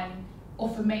define, or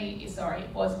for me, sorry,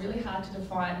 it was really hard to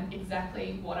define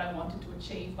exactly what I wanted to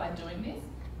achieve by doing this.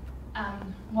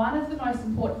 One of the most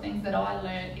important things that I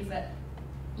learned is that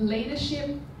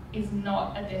leadership is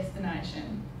not a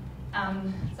destination.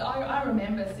 So I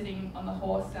remember sitting on the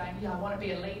horse saying, yeah, I want to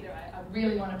be a leader. I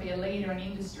really want to be a leader in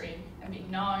industry and be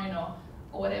known or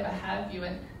whatever have you.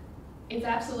 And it's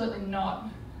absolutely not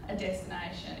a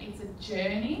destination. It's a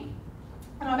journey.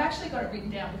 And I've actually got it written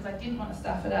down because I didn't want to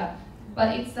stuff it up. But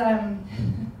it's, sorry,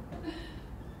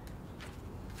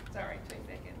 2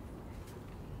 seconds.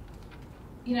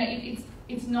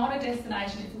 It's not a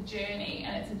destination, it's a journey.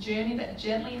 And it's a journey that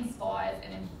gently inspires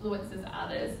and influences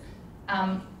others.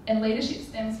 And leadership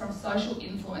stems from social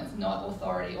influence, not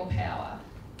authority or power.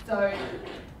 So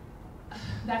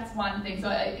that's one thing. So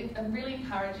I'm really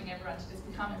encouraging everyone to just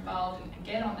become involved and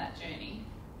get on that journey.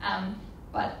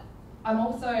 But I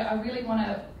really want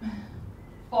to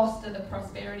foster the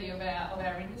prosperity of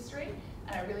our industry,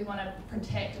 and I really want to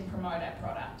protect and promote our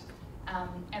product,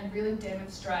 and really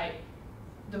demonstrate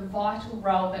the vital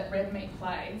role that red meat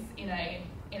plays in a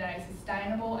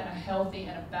sustainable and a healthy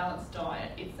and a balanced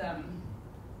diet. It's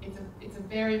a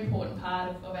very important part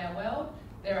of our world.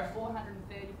 There are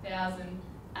 430,000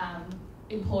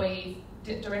 employees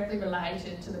directly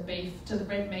related to the beef, to the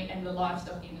red meat and the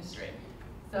livestock industry.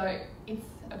 So it's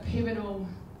a pivotal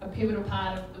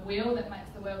part of the wheel that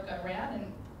makes the world go round,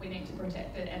 and we need to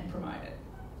protect it and promote it.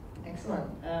 Excellent.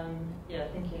 I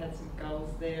think you had some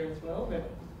goals there as well, but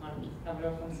might have just covered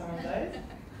off on some of those.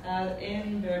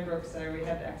 In Birdbrook, so we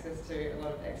have access to a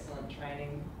lot of excellent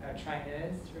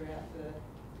trainers throughout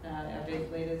our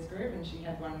Beef Leaders group, and she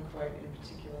had one quote in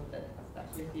particular that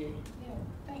stuck with you. Yeah,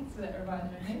 thanks for that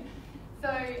reminder, Anita.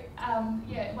 So,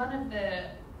 one of the,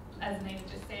 as Anita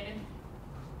just said,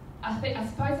 I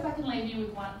suppose if I can leave you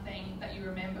with one thing that you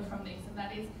remember from this, and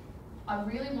that is, I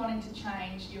really wanted to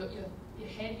change your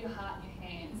head, your heart, and your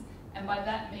hands, and by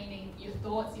that meaning your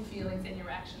thoughts, your feelings, and your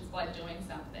actions by doing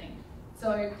something.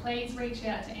 So please reach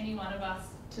out to any one of us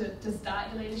to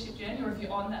start your leadership journey, or if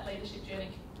you're on that leadership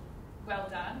journey, well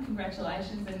done,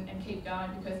 congratulations, and keep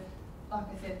going, because like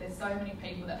I said, there's so many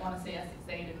people that want to see us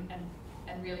succeed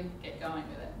and really get going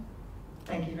with it.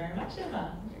 Thank you very much,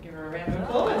 Emma. Give her a round of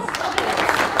applause.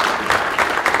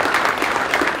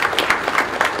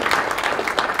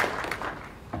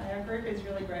 Our group is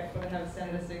really grateful to have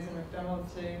Senator Susan McDonald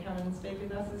to come and speak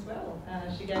with us as well.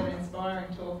 She gave an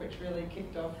inspiring talk which really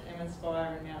kicked off Emma's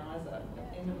Spire in Mount Isa at the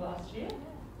end of last year.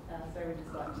 So we'd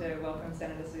just like to welcome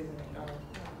Senator Susan McDonald.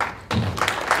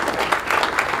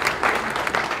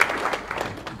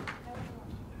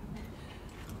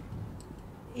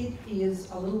 It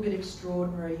is a little bit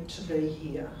extraordinary to be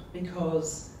here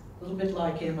because, a little bit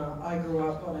like Emma, I grew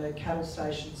up on a cattle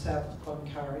station south of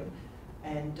Cloncurry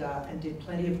and did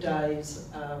plenty of days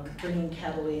bringing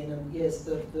cattle in, and yes,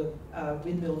 the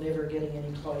windmill never getting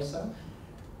any closer,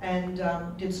 and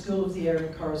did School of the Air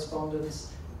and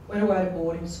Correspondence, went away to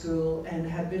boarding school and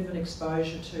had a bit of an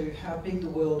exposure to how big the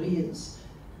world is.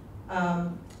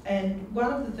 And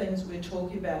one of the things we're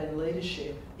talking about in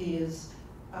leadership is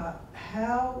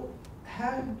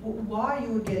why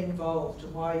you would get involved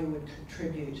and why you would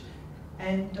contribute.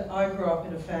 And I grew up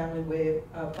in a family where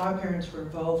my parents were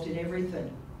involved in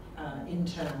everything in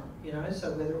town,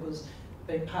 so whether it was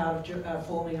been part of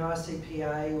forming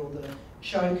ICPA or the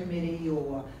show committee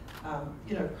or,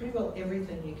 you know, pretty well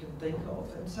everything you can think of.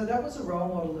 And so that was a role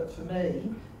model that for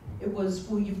me, it was,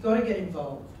 well, you've got to get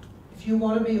involved. If you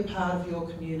want to be a part of your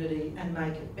community and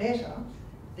make it better,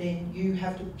 then you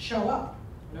have to show up,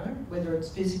 you know, whether it's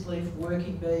physically for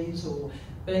working bees or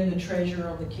being the treasurer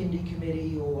on the kindy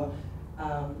committee or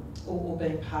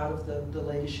being part of the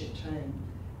leadership team.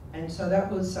 And so that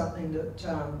was something that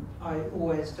I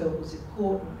always felt was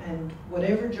important. And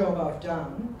whatever job I've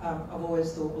done, I've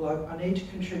always thought, well, I need to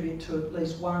contribute to at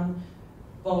least one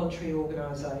voluntary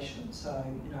organisation. So,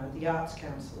 you know, the Arts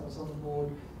Council, I was on the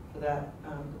board for that,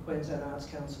 the Queensland Arts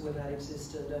Council when that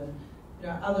existed, and, you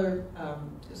know, other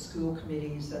school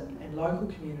committees and local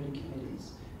community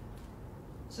committees.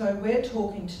 So we're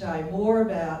talking today more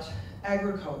about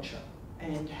agriculture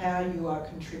and how you are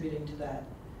contributing to that.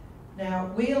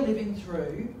 Now, we are living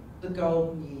through the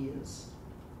golden years,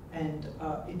 and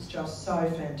it's just so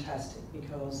fantastic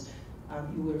because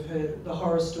you would have heard the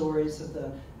horror stories of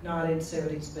the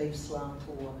 1970s beef slump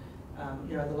or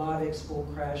you know, the live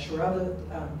export crash or other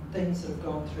things that have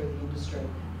gone through the industry.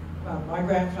 My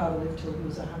grandfather lived till he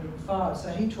was 105, so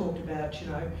he talked about, you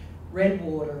know, red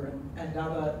water and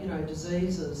other, you know,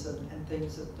 diseases and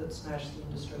things that smashed the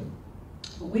industry.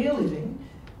 But we're living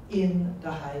in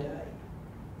the heyday.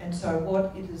 And so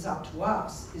what it is up to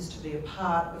us is to be a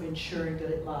part of ensuring that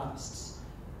it lasts.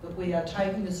 That we are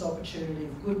taking this opportunity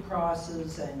of good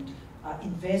prices and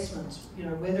investments, you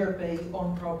know, whether it be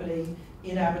on property,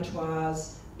 in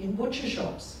abattoirs, in butcher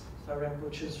shops. So I ran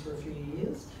butchers for a few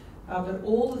years. But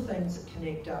all the things that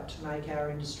connect up to make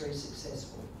our industry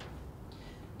successful.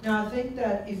 Now I think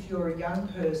that if you're a young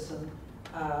person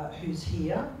who's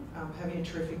here, having a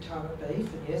terrific time at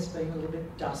beef, and yes, being a little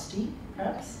bit dusty,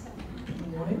 perhaps, in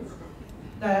the morning,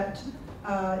 that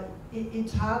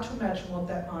it's hard to imagine what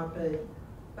that might be.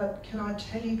 But can I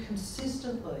tell you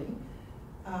consistently,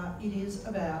 it is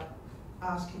about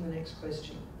asking the next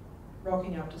question,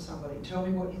 rocking up to somebody, tell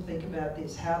me what you think about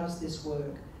this, how does this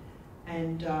work?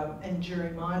 And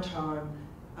during my time,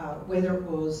 whether it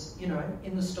was, you know,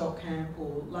 in the stock camp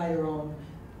or later on,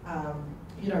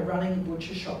 you know, running the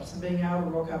butcher shops and being able to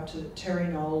rock up to Terry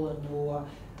Nolan or,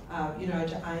 you know,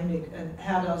 to AMIC and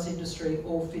how does industry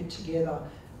all fit together.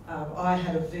 I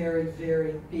had a very,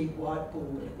 very big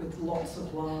whiteboard with lots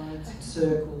of lines and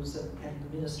circles,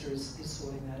 and the minister is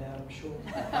sorting that out, I'm sure.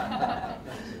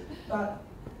 But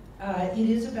it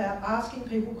is about asking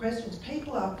people questions.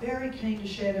 People are very keen to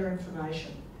share their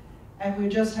information. And we were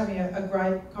just having a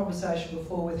great conversation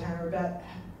before with Hannah about,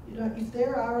 you know, if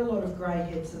there are a lot of grey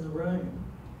heads in the room,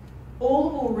 all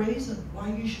the more reason why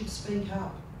you should speak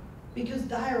up. Because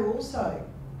they are also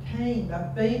keen.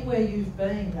 They've been where you've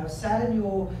been. They've sat in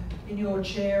your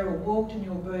chair or walked in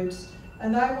your boots,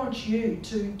 and they want you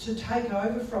to take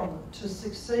over from them, to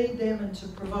succeed them and to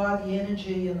provide the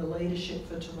energy and the leadership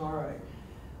for tomorrow.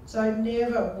 So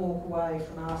never walk away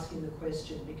from asking the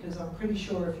question, because I'm pretty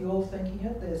sure if you're thinking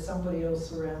it, there's somebody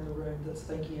else around the room that's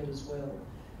thinking it as well.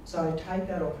 So take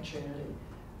that opportunity.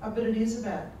 But it is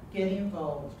about getting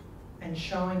involved and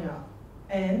showing up.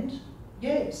 And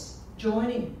yes,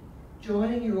 joining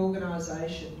your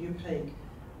organisation, your peak,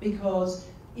 because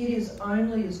it is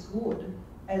only as good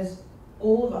as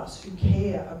all of us who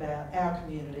care about our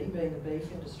community, being the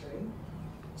beef industry,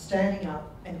 standing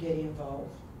up and getting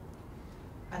involved.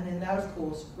 And then that, of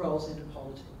course, rolls into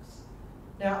politics.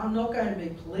 Now, I'm not going to be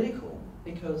political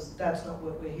because that's not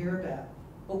what we're here about.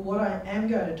 But what I am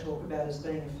going to talk about is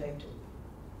being effective.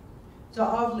 So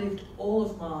I've lived all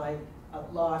of my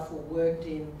life or worked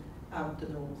in the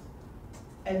North.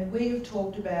 And we've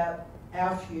talked about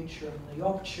our future and the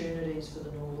opportunities for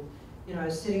the North. You know,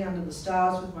 sitting under the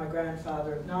stars with my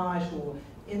grandfather at night or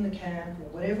in the camp or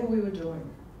whatever we were doing.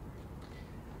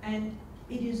 And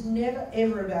it is never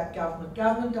ever about government.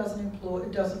 Government doesn't employ,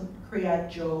 it doesn't create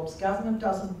jobs. Government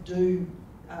doesn't do,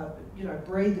 you know,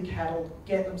 breed the cattle,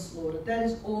 get them slaughtered. That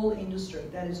is all industry.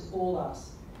 That is all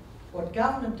us. What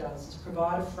government does is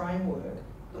provide a framework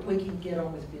that we can get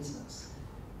on with business.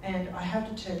 And I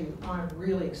have to tell you, I'm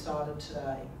really excited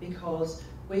today because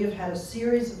we have had a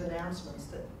series of announcements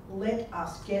that let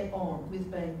us get on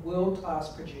with being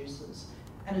world-class producers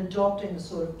and adopting the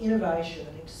sort of innovation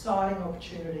and exciting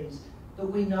opportunities that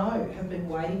we know have been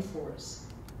waiting for us.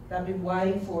 They've been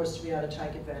waiting for us to be able to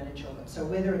take advantage of it. So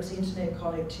whether it's internet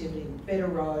connectivity, better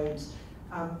roads,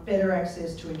 better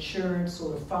access to insurance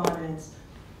or to finance,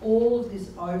 all of this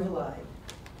overlay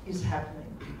is happening.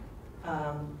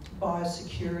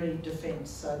 Biosecurity,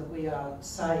 defence, so that we are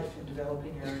safe in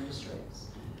developing our industries.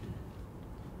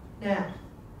 Now,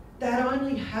 that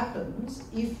only happens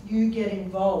if you get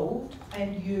involved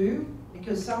and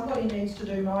because somebody needs to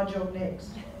do my job next.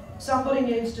 Somebody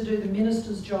needs to do the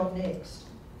minister's job next.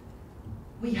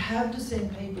 We have to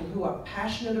send people who are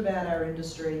passionate about our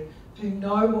industry, who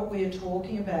know what we're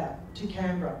talking about, to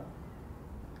Canberra.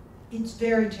 It's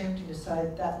very tempting to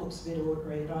say that looks a bit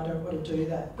ordinary and I don't want to do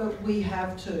that, but we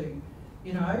have to,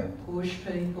 push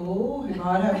people who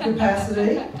might have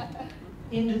capacity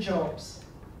into jobs.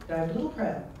 David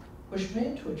Littleproud pushed me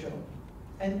into a job,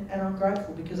 and I'm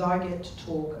grateful because I get to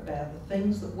talk about the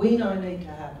things that we know need to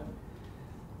happen.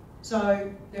 So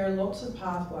there are lots of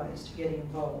pathways to getting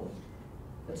involved,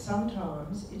 but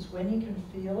sometimes it's when you can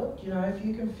feel it. If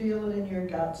you can feel it in your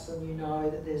guts and you know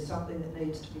that there's something that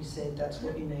needs to be said, that's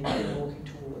what you need to be walking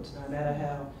towards, no matter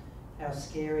how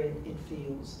scary it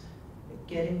feels. But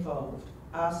get involved,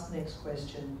 ask the next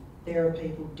question. There are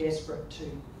people desperate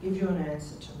to give you an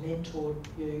answer, to mentor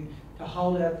you, to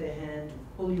hold out their hand, to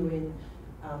pull you in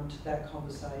to that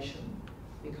conversation,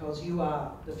 because you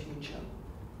are the future.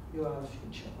 You are the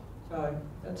future. So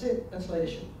that's it. That's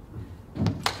leadership. Jane,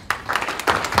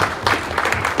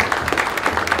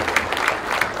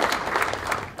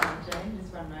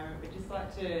 just one moment. We'd just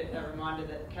like to a reminder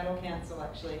that Cattle Council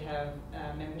actually have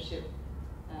membership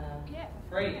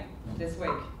free this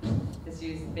week. Just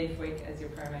use Beef Week as your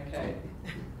promo code.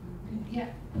 Yeah.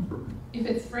 If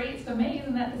it's free, it's for me,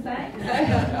 isn't that the same?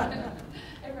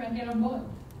 Everyone get on board.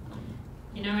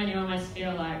 When you almost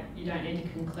feel like you don't need to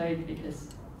conclude because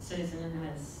Susan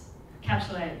has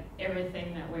encapsulated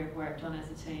everything that we've worked on as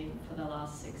a team for the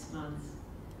last 6 months.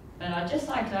 But I'd just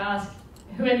like to ask,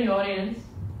 who in the audience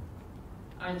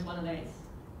owns one of these?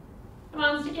 Come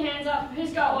on, stick your hands up.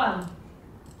 Who's got one?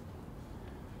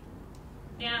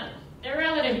 Now, they're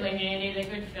relatively handy. They're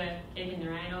good for keeping the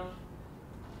rain off.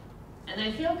 And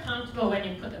they feel comfortable when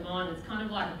you put them on. It's kind of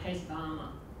like a piece of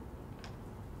armour.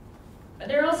 But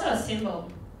they're also a symbol.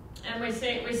 And we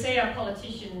see our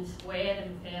politicians wear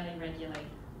them fairly regularly.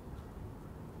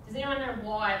 Does anyone know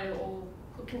why, or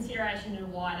put consideration into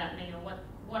why that means, or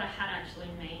what a hat actually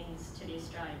means to the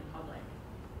Australian public?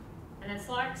 And it's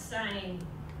like saying,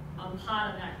 I'm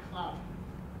part of that club.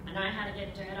 I know how to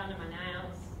get dirt under my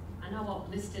nails. I know what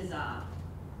blisters are.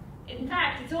 In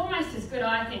fact, it's almost as good,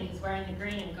 I think, as wearing the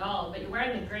green and gold, but you're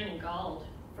wearing the green and gold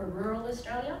for rural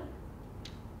Australia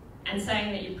and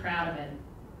saying that you're proud of it.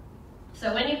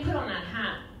 So when you put on that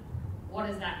hat, what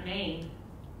does that mean?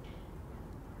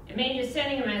 It means you're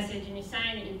sending a message and you're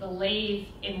saying that you believe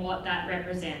in what that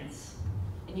represents.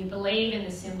 And you believe in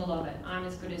the symbol of it. I'm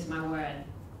as good as my word.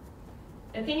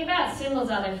 The thing about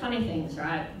symbols are they're funny things,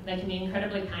 right? They can be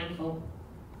incredibly painful,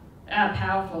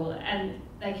 powerful, and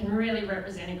they can really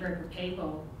represent a group of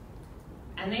people.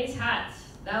 And these hats,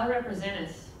 they'll represent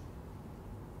us,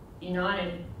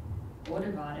 united or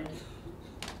divided,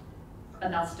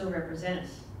 but they'll still represent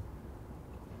us.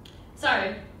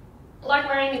 So, like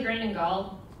wearing the green and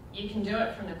gold, you can do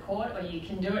it from the court or you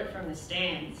can do it from the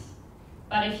stands.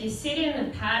 But if you sit in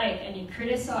the paddock and you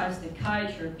criticise the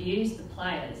coach or abuse the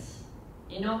players,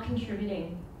 you're not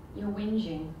contributing, you're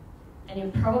whinging, and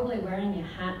you're probably wearing your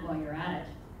hat while you're at it.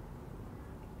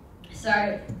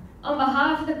 So, on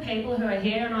behalf of the people who are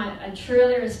here, and I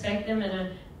truly respect them, and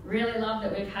I really love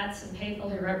that we've had some people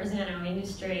who represent our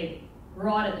industry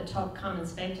right at the top come and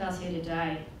speak to us here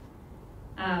today.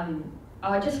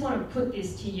 I just want to put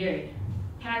this to you.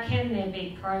 How can there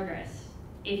be progress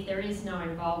if there is no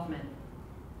involvement?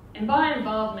 And by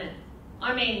involvement,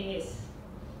 I mean this.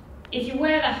 If you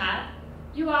wear the hat,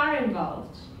 you are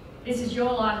involved. This is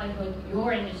your livelihood,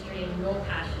 your industry, and your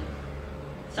passion.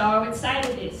 So I would say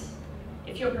to this,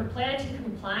 if you're prepared to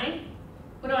complain,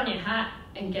 put on your hat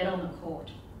and get on the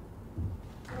court.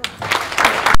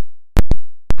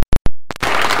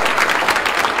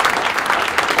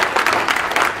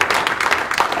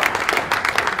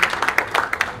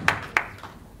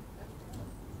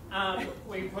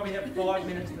 We probably have 5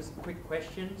 minutes for some quick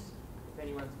questions. If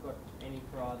anyone's got any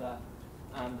for either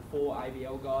the 4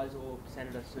 ABL guys or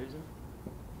Senator Susan.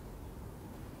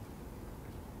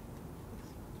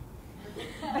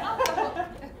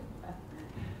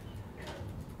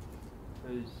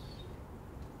 Who's...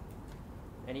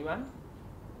 anyone?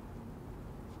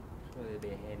 Sure there'll be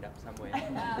a hand up somewhere.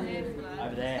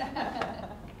 Over there.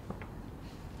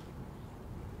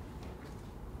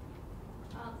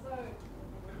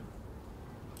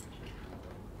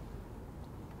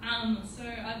 So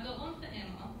I've got one for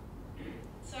Emma.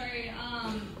 So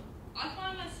I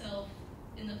find myself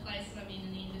in the place that I'm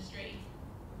in the industry.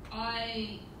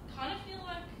 I kind of feel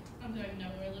like I'm going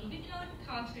nowhere a little bit, like a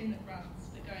cartoon that runs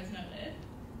but goes nowhere.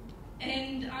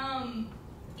 And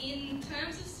in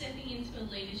terms of stepping into a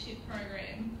leadership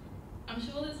program, I'm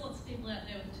sure there's lots of people out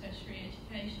there with a tertiary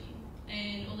education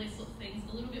and all these sorts of things,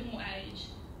 a little bit more age.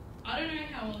 I don't know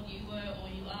how old you were or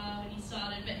you are when you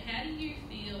started, but how do you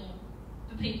feel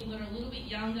for people that are a little bit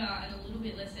younger and a little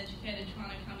bit less educated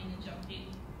trying to come in and jump in?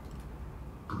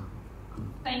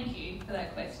 Thank you for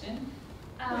that question.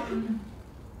 I'm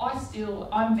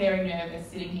very nervous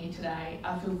sitting here today.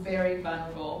 I feel very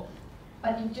vulnerable,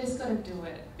 but you've just got to do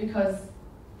it because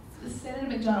Senator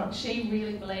McDonald, she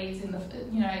really believes in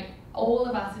all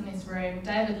of us in this room,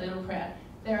 David Littleproud.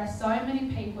 There are so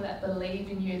many people that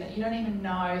believe in you that you don't even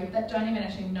know, that don't even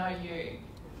actually know you.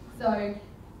 So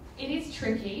it is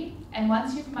tricky, and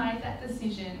once you've made that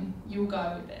decision, you'll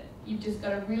go with it. You've just got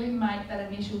to really make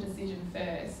that initial decision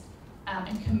first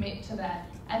and commit to that.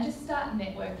 And just start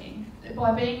networking.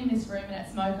 By being in this room and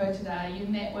at Smoko today, you're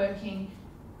networking,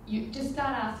 you just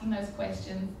start asking those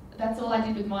questions. That's all I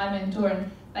did with my mentor,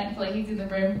 and thankfully he's in the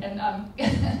room and I'm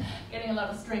getting a lot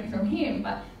of strength from him.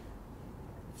 But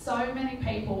so many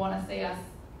people want to see us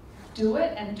do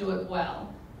it and do it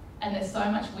well. And there's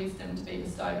so much wisdom to be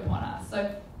bestowed upon us.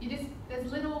 So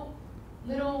there's little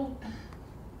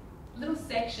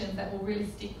sections that will really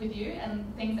stick with you and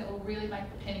things that will really make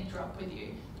the penny drop with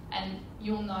you. And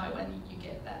you'll know when you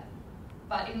get that.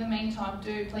 But in the meantime,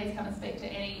 do please come and speak to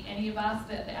any of us.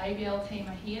 The ABL team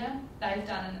are here. They've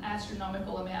done an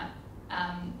astronomical amount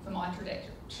for my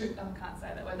trajectory. I can't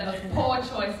say that word. That was a poor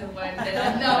choice of words.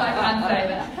 I know I can't say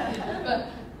that. But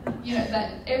that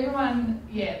everyone,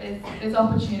 there's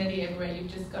opportunity everywhere.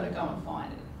 You've just got to go and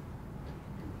find it.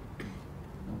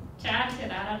 To add to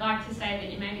that, I'd like to say that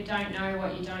you maybe don't know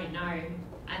what you don't know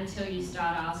until you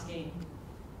start asking.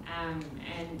 And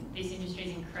this industry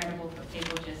is incredible for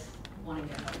people just wanting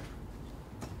to help.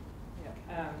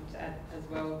 To add as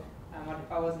well,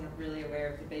 I wasn't really aware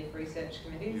of the beef research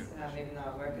committees, even though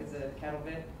I work as a cattle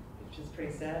vet, which is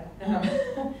pretty sad.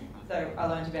 So I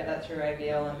learned about that through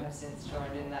ABL and have since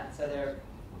joined in that. So there are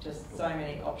just so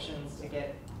many options to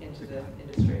get into the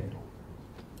industry.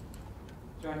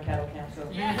 Join Cattle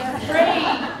Council. Yeah, free!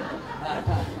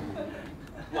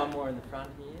 One more in the front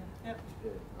here. Yep.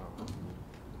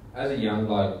 As a young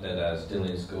bloke that's still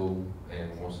in school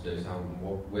and wants to do something,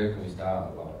 where can we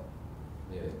start?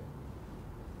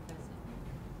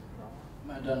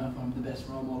 I don't know if I'm the best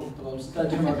role model, but I'll just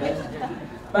do my best.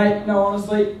 Mate, no,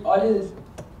 honestly, I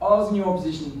was in your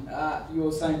position,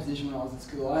 your same position when I was at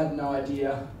school. I had no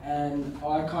idea, and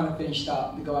I kind of finished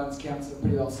up. The guidance counsellor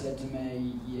pretty well said to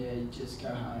me, yeah, just go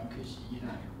home, because,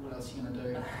 what else are you going to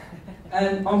do?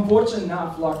 And I'm fortunate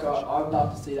enough, I'd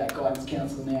love to see that guidance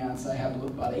counsellor now and say, have a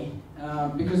look, buddy.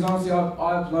 Because honestly,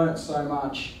 I've learnt so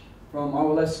much from, I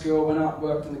left school, went up,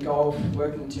 worked in the Gulf,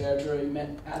 worked in the Territory, met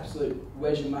absolute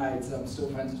wedge of mates that I'm still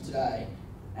friends with today.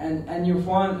 And you'll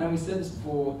find, and we said this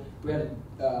before, we had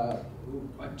a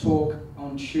talk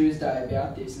on Tuesday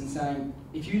about this and saying,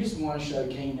 if you just want to show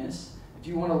keenness, if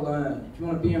you want to learn, if you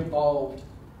want to be involved,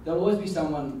 there'll always be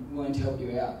someone willing to help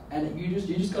you out. And you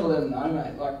just got to let them know,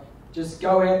 mate. Just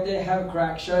go out there, have a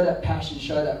crack, show that passion,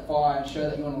 show that fire, and show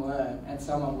that you want to learn, and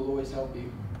someone will always help you.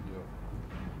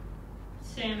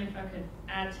 Sam, if I could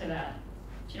add to that,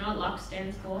 do you know what LUC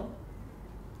stands for?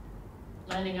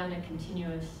 Learning under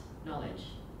continuous knowledge.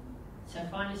 So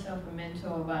find yourself a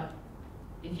mentor, but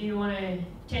if you want to,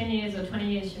 10 years or 20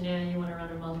 years from now, you want to run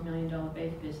a multi-million-dollar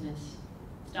beef business,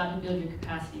 start to build your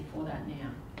capacity for that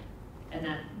now. And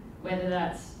that, whether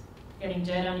that's getting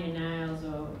dirt on your nails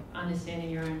or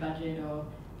understanding your own budget, or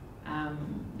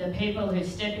the people who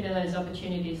step into those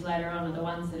opportunities later on are the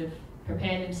ones that have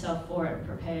prepared themselves for it and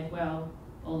prepared well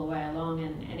all the way along,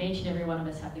 and each and every one of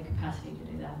us have the capacity to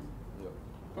do that.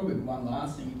 Probably one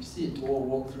last thing, if you see a door,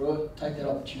 walk through it, take that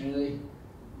opportunity.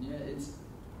 Yeah, it's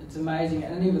amazing,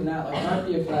 and even that, don't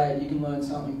be afraid, you can learn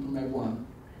something from everyone.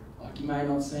 You may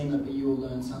not seem it, but you will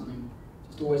learn something.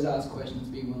 Just always ask questions,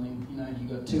 be willing.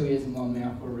 You've got 2 ears and 1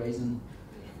 mouth for a reason.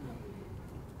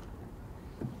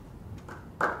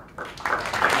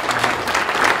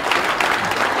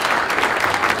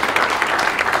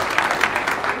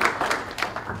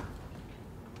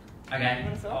 Okay.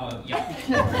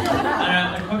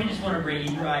 I probably just want to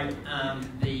reiterate,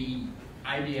 the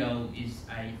ABL is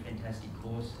a fantastic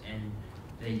course, and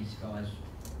these guys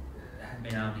have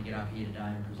been able to get up here today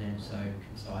and present so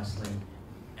concisely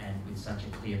and with such a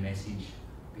clear message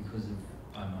because of,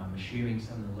 I'm assuming,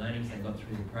 some of the learnings they got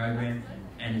through the program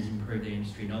and has improved their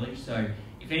industry knowledge. So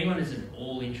if anyone is at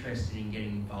all interested in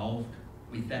getting involved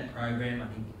with that program, I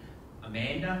think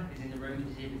Amanda is in the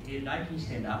room here today. Can you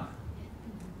stand up?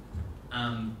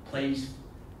 Please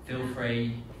feel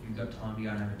free, if you've got time, to go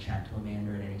and have a chat to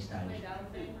Amanda at any stage. And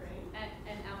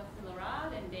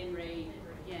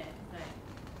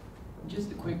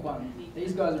Just a quick one.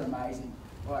 These guys are amazing.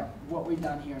 Like, what we've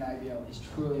done here in ABL is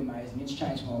truly amazing. It's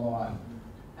changed my life.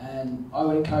 And I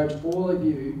would encourage all of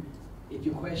you, if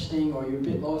you're questioning or you're a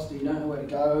bit lost or you don't know where to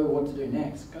go or what to do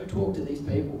next, go talk to these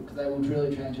people because they will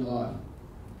truly change your life.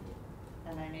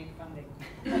 And they need funding.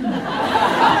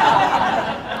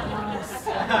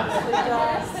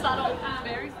 Subtle,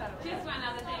 very subtle. Just one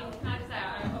other thing, can I just say, I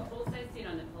also sit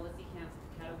on the Policy Council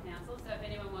for Cattle Council, so if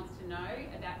anyone wants to know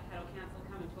about Cattle Council,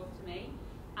 come and talk to me.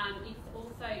 It's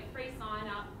also free sign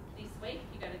up this week.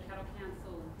 You go to Cattle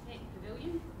Council Tech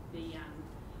Pavilion.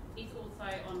 It's also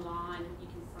online. You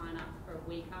can sign up for a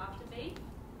week after beef.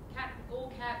 All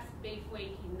caps, beef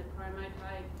week in the promo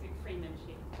code, free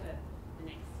membership for the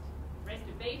next rest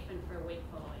of beef and for a week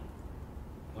following.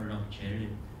 What an opportunity.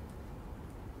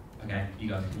 Okay, you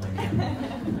guys can lay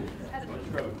down. Let's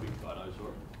grab a quick photo,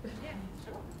 sorry. Yeah,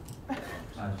 sure.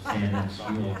 I stand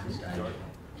and you off the stage.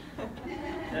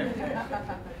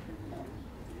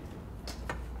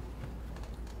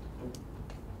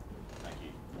 Thank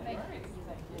you. Thank you.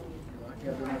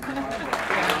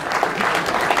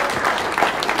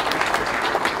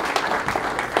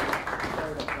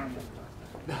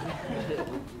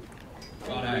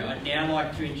 Righto, I'd now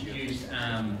like to introduce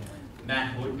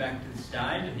Matt Hood back to the stage.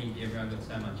 I think everyone got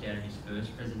so much out of his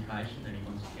first presentation that he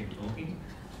wants to keep talking.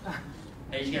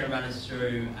 He's going to run us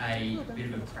through a bit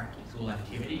of a practical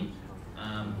activity.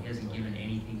 He hasn't given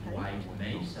anything away to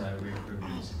me, so we're in for a bit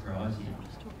of a surprise here.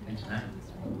 Thanks, Matt.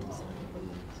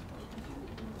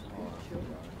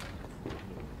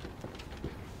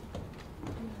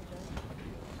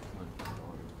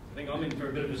 I think I'm in for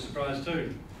a bit of a surprise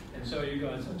too, and so are you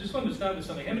guys. I just wanted to start with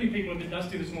something. How many people have been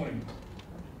dusty this morning?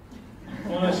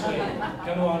 Honestly,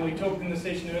 come on, we talked in the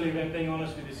session earlier about being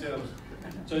honest with yourselves.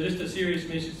 So just a serious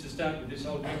message to start with this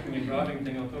whole drinking and driving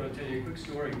thing. I thought I'd tell you a quick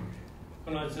story.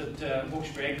 When I was at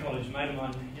Hawkesbury Ag College, a mate of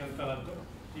mine, a young fella,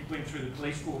 he went through the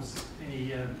police force, and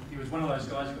he was one of those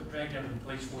guys who got dragged out of the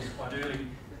police force quite early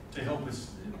to help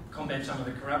us combat some of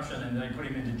the corruption, and they put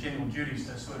him into general duties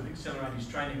to sort of accelerate his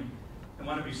training. And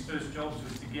one of his first jobs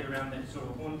was to get around that sort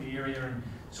of Hornby area and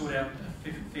sort out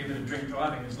a fair bit of drink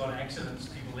driving. There's a lot of accidents,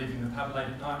 people leaving the pub late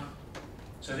at night.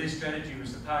 So their strategy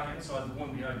was to park outside the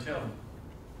Hornby Hotel,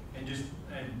 and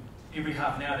every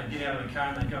half an hour they get out of the car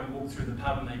and they go and walk through the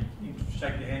pub and they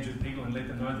shake their hands with people and let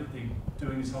them know that they're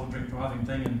doing this whole drink driving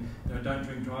thing and don't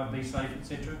drink drive, be safe,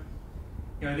 etc.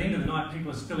 At the end of the night,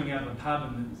 people are spilling out of the pub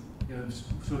and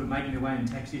sort of making their way in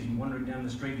taxis and wandering down the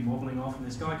street and wobbling off, and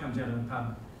this guy comes out of the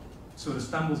pub, sort of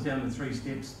stumbles down the 3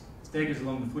 steps, staggers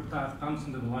along the footpath, bumps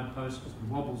into the light post,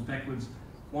 wobbles backwards,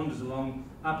 wanders along,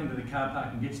 up into the car park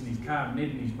and gets in his car, and Ned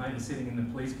and his mate are sitting in the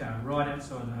police car right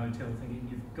outside the hotel thinking,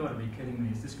 you've got to be kidding me,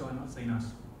 has this guy not seen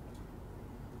us?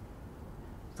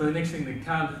 So the next thing,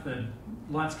 the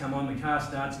lights come on, the car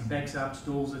starts, he backs up,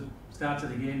 stalls it, starts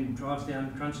it again, drives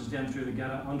down, crunches down through the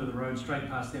gutter, onto the road, straight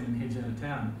past them and heads out of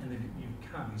town. And you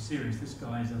can't be serious, this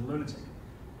guy is a lunatic.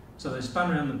 So they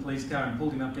spun around the police car and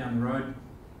pulled him up down the road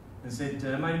and said,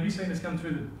 mate, have you seen us come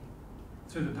through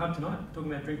the pub tonight,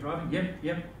 talking about drink driving?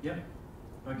 Yep.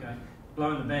 Okay.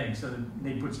 Blow in the bag, so that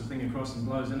Ned puts the thing across and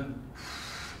blows in it.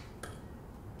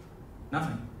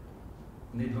 Nothing.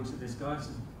 Ned looks at this guy and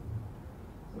says,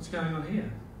 what's going on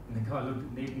here? And the guy looked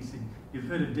at Ned and he said, you've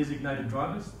heard of designated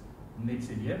drivers? And Ned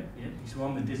said, yep. He said, well,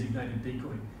 I'm the designated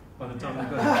decoy. By the time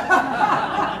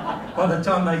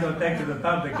they got back to the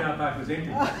pub, the car park was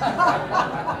empty.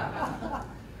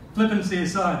 Flippancy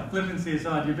aside,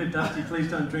 you're a bit dusty, please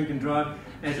don't drink and drive.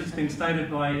 As it's been stated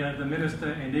by the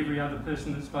Minister and every other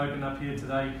person that's spoken up here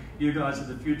today, you guys are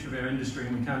the future of our industry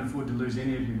and we can't afford to lose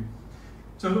any of you.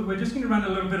 So look, we're just going to run a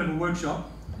little bit of a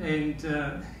workshop, and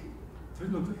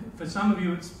for some of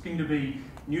you it's going to be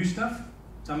new stuff.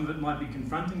 Some of it might be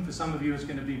confronting. For some of you, it's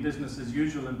going to be business as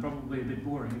usual and probably a bit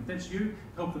boring. If that's you,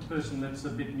 help the person that's a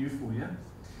bit new for you.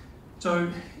 So,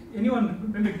 anyone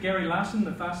remember Gary Larson,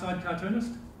 the Far Side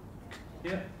cartoonist?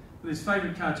 Yeah. Well, his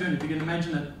favourite cartoon, if you can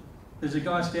imagine it, there's a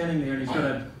guy standing there and he's got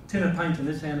a tin of paint in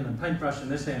this hand and a paintbrush in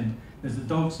this hand. There's a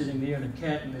dog sitting there and a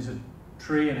cat, and there's a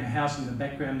tree and a house in the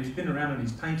background. He's been around and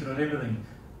he's painted on everything.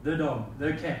 The dog,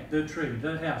 the cat, the tree,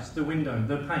 the house, the window,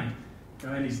 the paint.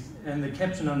 And the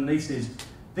caption underneath says,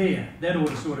 there, that ought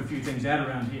to sort a few things out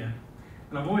around here.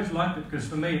 And I've always liked it because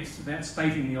for me it's about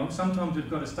stating the obvious. Sometimes we've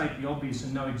got to state the obvious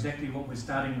and know exactly what we're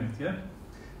starting with, yeah?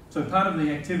 So part of the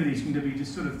activity is going to be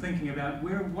just sort of thinking about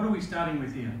what are we starting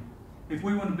with here? If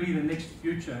we want to be the next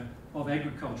future of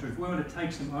agriculture, if we want to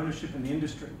take some ownership in the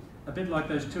industry, a bit like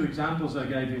those 2 examples I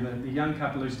gave you, the young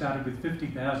couple who started with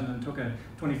 50,000 and took a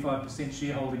 25%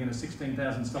 shareholding in a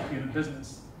 16,000 stock unit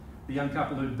business. the young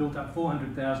couple who built up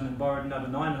 400,000 and borrowed another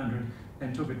 900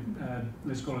 and took a,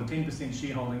 let's call it a 10%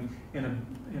 shareholding in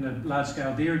a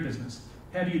large-scale dairy business.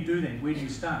 How do you do that? Where do you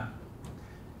start?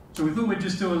 So we thought we'd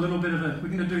just do a little bit of we're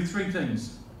going to do 3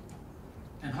 things.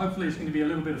 And hopefully it's going to be a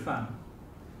little bit of fun.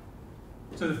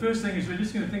 So the first thing is we're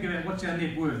just going to think about what's our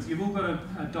net worth. You've all got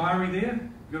a diary there.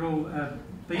 You've got all a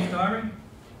beef diary.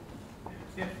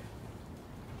 Yep.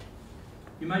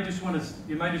 You may just want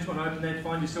to open that,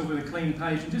 find yourself with a clean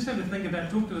page, and just have a think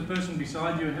about. Talk to the person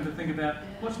beside you and have a think about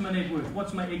what's my net worth,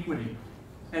 what's my equity.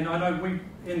 And I know we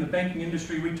in the banking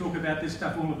industry we talk about this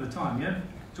stuff all of the time. Yeah.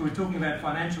 So we're talking about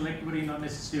financial equity, not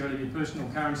necessarily your personal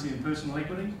currency and personal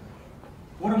equity.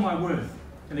 What am I worth?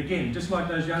 And again, just like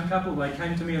those young couple, they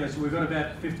came to me and they said, we've got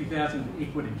about 50,000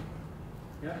 equity.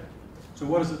 Yeah? So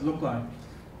what does it look like?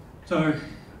 So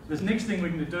the next thing we're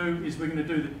going to do is we're going to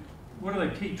do what are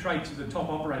the key traits of the top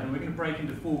operator? We're going to break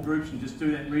into 4 groups and just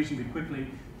do that reasonably quickly,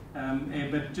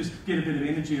 but just get a bit of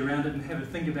energy around it and have a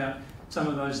think about some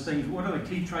of those things. What are the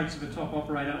key traits of a top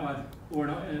operator or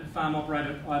a farm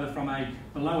operator, either from a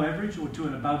below average or to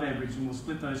an above average? And we'll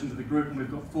split those into the group, and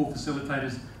we've got 4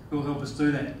 facilitators who will help us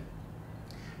do that.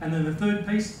 And then the third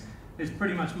piece is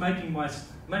pretty much making my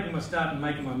start and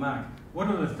making my mark. What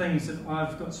are the things that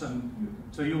I've got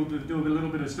so you'll do a little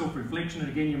bit of self-reflection, and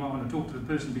again you might want to talk to the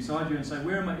person beside you and say,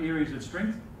 where are my areas of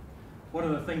strength? What are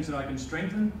the things that I can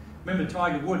strengthen? Remember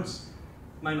Tiger Woods,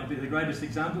 may not be the greatest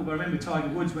example, but I remember Tiger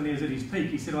Woods when he was at his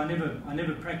peak, he said, I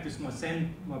never practiced my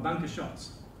bunker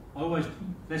shots.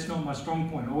 That's not my strong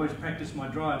point. I always practice my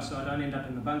drive so I don't end up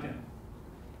in the bunker.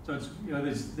 So it's,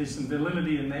 there's some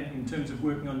validity in that in terms of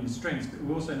working on your strengths, but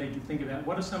we also need to think about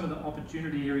what are some of the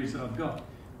opportunity areas that I've got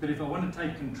that if I want to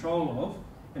take control of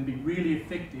and be really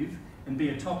effective and be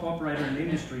a top operator in the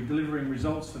industry, delivering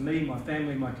results for me, my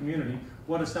family, my community,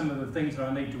 what are some of the things that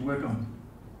I need to work on?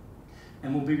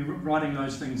 And we'll be writing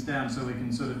those things down so we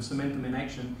can sort of cement them in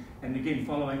action. And again,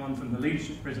 following on from the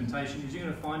leadership presentation, is you're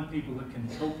going to find people that can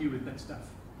help you with that stuff.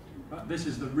 Right? This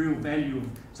is the real value of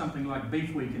something like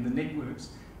Beef Week and the networks.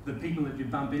 The people that you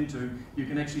bump into, you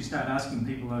can actually start asking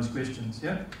people those questions.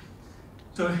 Yeah.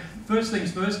 So first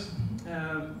things first.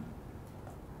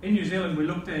 In New Zealand, we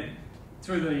looked at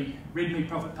through the Red Meat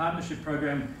Profit Partnership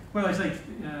Program. Well, they say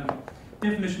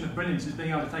definition of brilliance is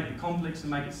being able to take the complex and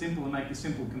make it simple and make the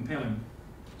simple compelling.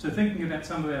 So thinking about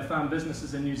some of our farm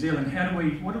businesses in New Zealand,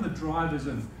 what are the drivers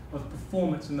of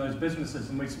performance in those businesses?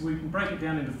 And we can break it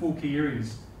down into 4 key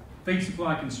areas. Feed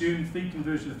supply consumed, feed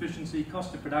conversion efficiency,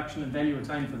 cost of production and value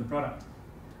attained for the product.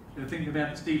 Think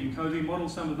about the Stephen Covey model.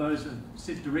 Some of those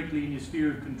sit directly in your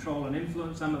sphere of control and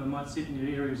influence. Some of them might sit in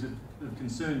your areas of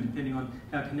concern depending on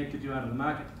how connected you are to the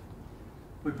market.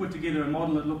 We put together a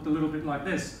model that looked a little bit like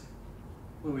this,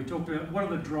 where we talked about what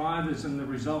are the drivers and the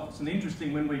results. And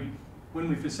interesting, when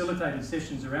we facilitated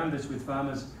sessions around this with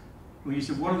farmers, we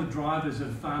said, what are the drivers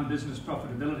of farm business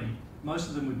profitability? Most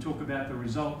of them would talk about the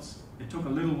results. It took a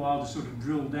little while to sort of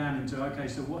drill down into, okay,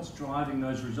 so what's driving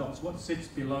those results? What sits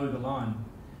below the line?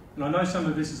 And I know some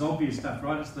of this is obvious stuff,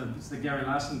 right? It's the Gary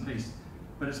Larson piece,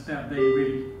 but it's about being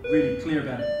really, really clear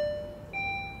about it.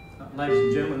 Ladies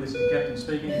and gentlemen, this is the captain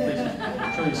speaking. Please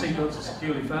ensure your seatbelts are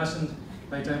securely fastened.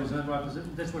 Bay tables in the right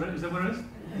position. That's what it is. Is that what it is?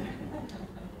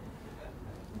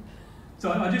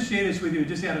 So I just share this with you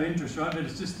just out of interest, right? But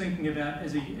it's just thinking about,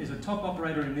 as a top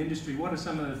operator in the industry, what are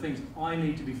some of the things I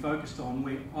need to be focused on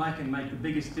where I can make the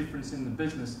biggest difference in the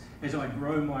business as I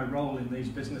grow my role in these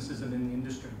businesses and in the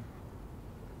industry.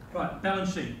 Right,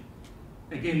 balance sheet.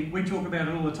 Again, we talk about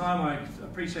it all the time. I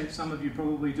appreciate some of you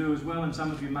probably do as well, and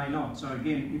some of you may not. So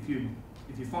again, if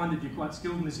you find that you're quite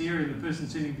skilled in this area and the person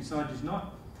sitting beside you is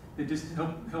not, then just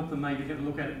help them maybe have a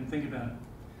look at it and think about it.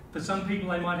 For some people,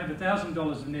 they might have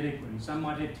 $1,000 of net equity. Some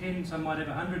might have 10, some might have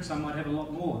 100, some might have a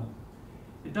lot more.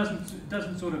 It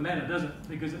doesn't sort of matter, does it?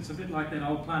 Because it's a bit like that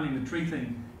old planting the tree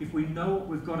thing. If we know what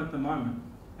we've got at the moment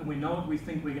and we know what we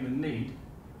think we're going to need,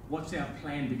 what's our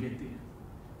plan to get there?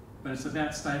 But it's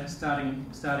about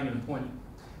starting at a point.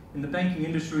 In the banking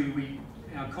industry,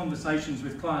 our conversations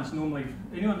with clients normally,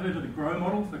 anyone heard of the GROW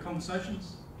model for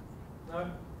conversations?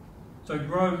 No? So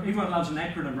GROW, everyone loves an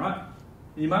acronym, right?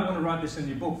 And you might want to write this in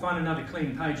your book. Find another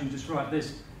clean page and just write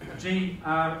this.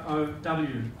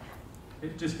 G-R-O-W.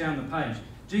 Just down the page.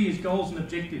 G is goals and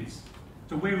objectives.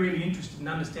 So we're really interested in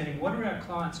understanding what are our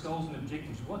clients' goals and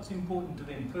objectives? What's important to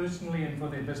them personally and for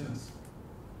their business?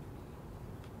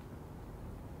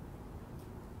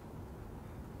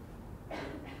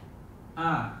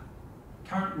 R,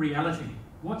 current reality.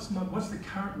 What's the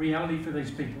current reality for these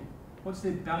people? What's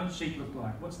their balance sheet look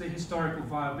like? What's their historical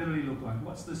viability look like?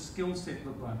 What's the skill set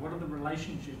look like? What are the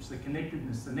relationships, the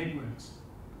connectedness, the networks?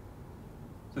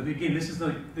 So again, this is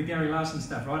the Gary Larson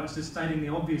stuff, right? It's just stating the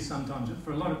obvious sometimes.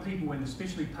 For a lot of people, when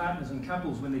especially partners and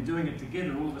couples, when they're doing it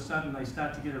together, all of a sudden they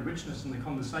start to get a richness in the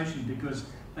conversation because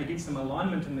they get some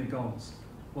alignment in their goals,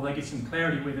 or they get some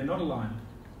clarity where they're not aligned.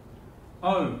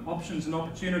 O, options and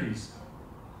opportunities.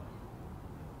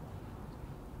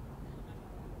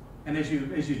 And as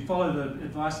you follow the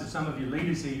advice of some of your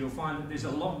leaders here, you'll find that there's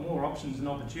a lot more options and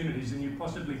opportunities than you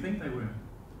possibly think they were.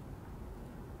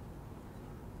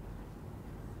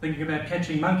 Thinking about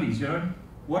catching monkeys, you know,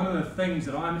 what are the things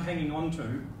that I'm hanging on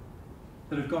to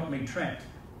that have got me trapped?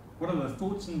 What are the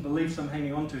thoughts and beliefs I'm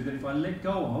hanging on to that if I let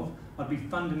go of, I'd be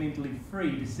fundamentally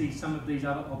free to see some of these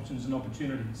other options and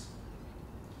opportunities?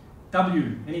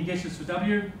 W, any guesses for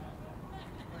W?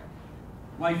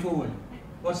 Way forward.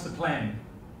 What's the plan?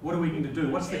 What are we going to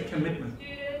do? What's the commitment?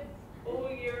 Students,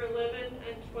 all year 11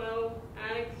 and 12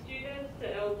 ag students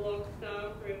to L Block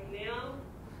staff room now.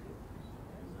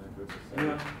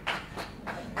 Anyone?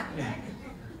 Yeah.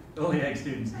 All the ag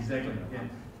students, exactly. Yeah.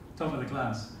 Top of the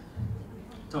class.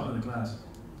 Top of the class.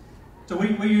 So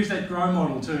we use that GROW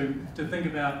model to think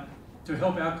about, to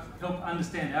help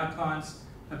understand our clients'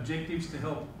 objectives, to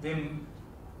help them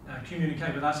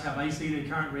communicate with us how they see their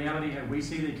current reality, how we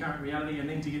see their current reality, and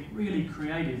then to get really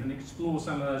creative and explore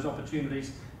some of those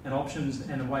opportunities and options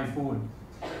and a way forward.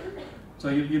 So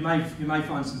you may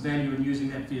find some value in using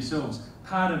that for yourselves.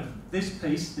 Part of this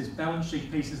piece, this balance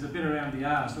sheet piece, is a bit around the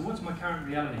R. So what's my current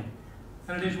reality?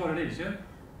 And it is what it is, yeah?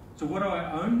 So what do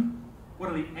I own?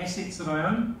 What are the assets that I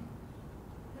own?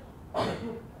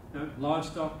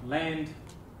 Livestock, land,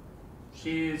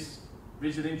 shares,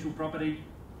 residential property,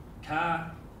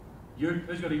 car, ute.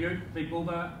 Who's got a ute? Big bull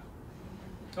bar?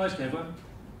 I used to have one.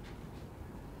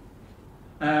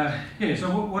 Yeah, so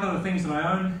what are the things that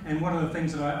I own and what are the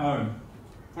things that I owe?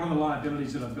 What are the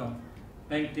liabilities that I've got?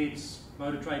 Bank debts,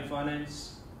 motor trade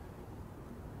finance,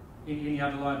 any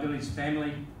other liabilities,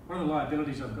 family. What are the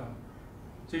liabilities I've got?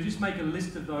 So you just make a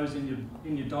list of those in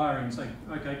your diary and say,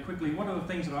 okay, quickly, what are the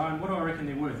things that I own? What do I reckon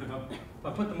they're worth? If I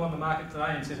put them on the market today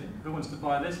and said, who wants to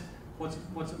buy this? What's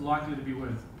it likely to be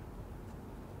worth?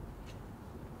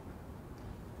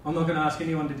 I'm not going to ask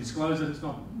anyone to disclose it. It's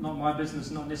not my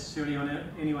business, not necessarily on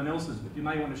anyone else's, but you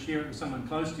may want to share it with someone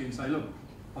close to you and say, look,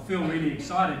 I feel really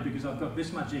excited because I've got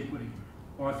this much equity.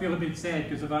 Or I feel a bit sad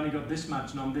because I've only got this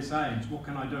much and I'm this age. What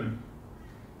can I do?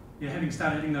 Yeah, having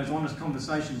started having those honest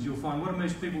conversations, you'll find, what do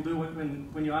most people do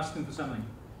when you ask them for something?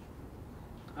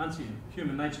 Answer you.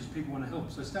 Human nature is people want to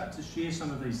help. So start to share some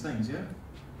of these things, yeah?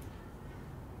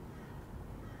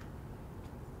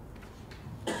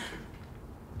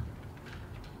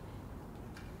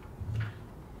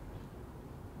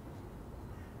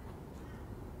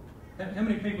 How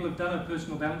many people have done a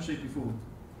personal balance sheet before?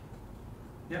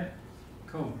 Yeah?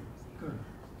 Cool. Good.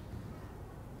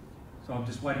 So I'm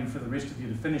just waiting for the rest of you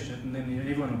to finish it and then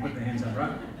everyone will put their hands up,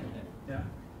 right? Yeah.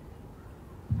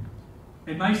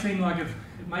 It may seem like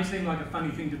a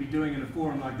funny thing to be doing in a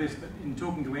forum like this, but in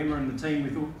talking to Emma and the team, we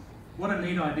thought, what a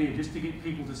neat idea just to get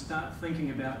people to start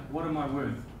thinking about what am I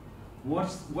worth? What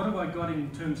have I got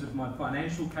in terms of my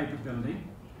financial capability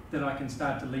that I can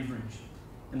start to leverage?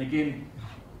 And again,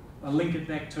 I'll link it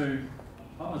back to,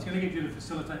 I was going to get you to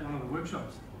facilitate one of the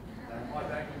workshops. My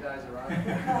banking days are over.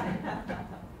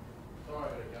 Sorry,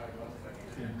 I gotta go, guys.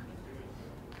 Yeah.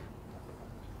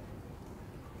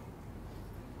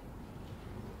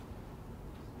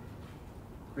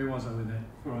 Where was I with that?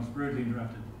 Before I was rudely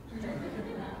interrupted.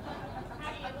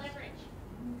 How do you leverage?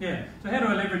 Yeah, so how do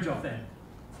I leverage off that?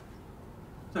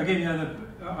 So again,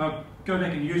 I'll go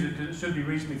back and use it because it should be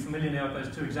reasonably familiar now with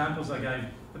those two examples I gave.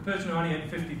 The person who only had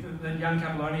that young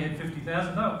couple only had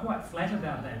 50,000, they were quite flat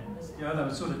about that. You know, they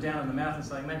were sort of down in the mouth and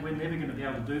saying, mate, we're never going to be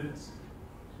able to do this.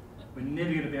 We're never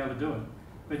going to be able to do it.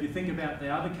 But you think about the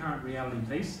other current reality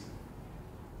piece,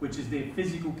 which is their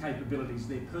physical capabilities,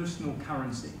 their personal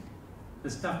currency, the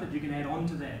stuff that you can add on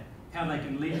to that, how they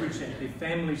can leverage that, their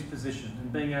family's position,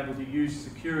 and being able to use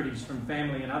securities from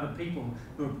family and other people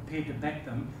who are prepared to back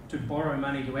them to borrow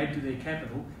money to add to their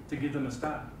capital to give them a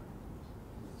start.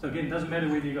 So again, it doesn't matter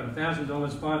whether you've got $1,000,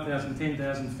 $5,000, $10,000,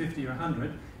 $50 or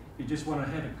 100. You just want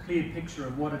to have a clear picture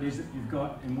of what it is that you've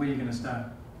got and where you're going to start.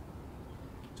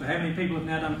 So how many people have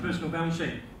now done a personal balance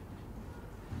sheet?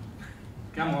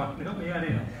 Come on, help me out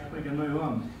here. We can move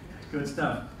on. Good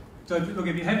stuff. So look,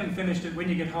 if you haven't finished it, when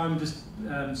you get home, just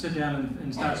sit down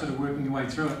and start sort of working your way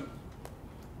through it.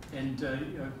 And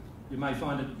you may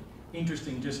find it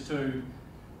interesting just to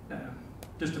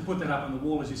put that up on the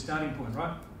wall as your starting point,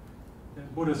 right?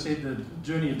 Buddha said the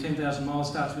journey of 10,000 miles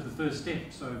starts with the first step,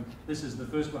 so this is the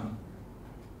first one.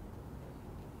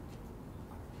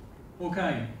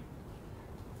 Okay,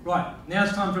 Right, now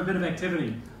it's time for a bit of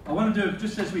activity. I want to do,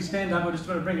 just as we stand up, I just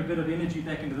want to bring a bit of energy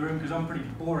back into the room because I'm pretty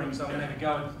boring, so I'm going to have a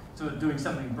go at sort of doing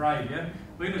something brave, yeah?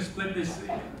 We're going to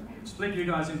split you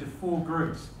guys into 4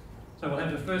 groups. So we'll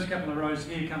have the first couple of rows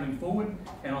here coming forward,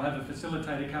 and I'll have a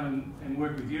facilitator come and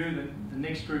work with you. The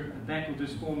next group at the back will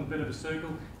just form a bit of a circle.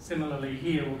 Similarly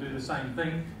here, we'll do the same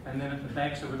thing. And then at the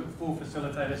back, so we've got 4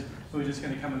 facilitators who are just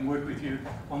going to come and work with you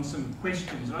on some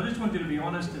questions. And I just want you to be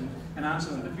honest and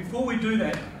answer them. But before we do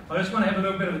that, I just want to have a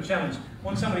little bit of a challenge. I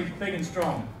want somebody big and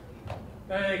strong.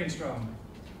 Big and strong.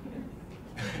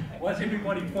 Why is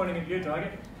everybody pointing at you,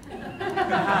 Tiger?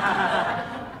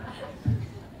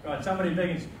 Right, somebody big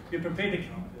and you're prepared to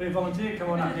be a volunteer?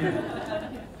 Come on up here.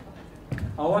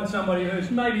 I want somebody who's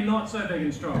maybe not so big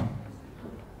and strong,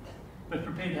 but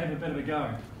prepared to have a bit of a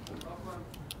go.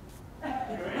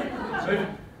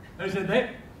 Who said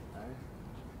that?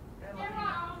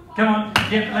 Come on,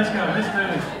 yep, let's go, let's do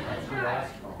this.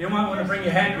 You might want to bring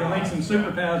your hat, you'll need some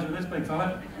superpowers with this big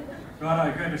fella.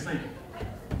 Righto, grab a seat.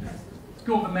 It's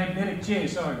called the magnetic chair,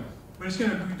 so we're just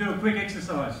going to do a quick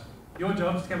exercise. Your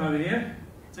job is to come over here.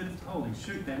 Holy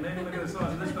shoot, that man, look at the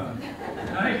size of this fella.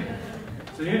 Hey?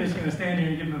 So you're just going to stand here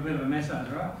and give him a bit of a massage,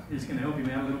 right? You're just going to help him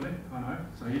out a little bit, I know.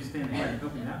 So you stand here and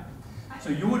help him out. So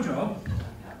your job,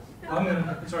 I'm going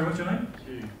to, sorry, what's your name?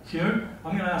 Hugh. Hugh?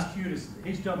 I'm going to ask Hugh,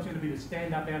 his job's going to be to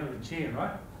stand up out of the chair,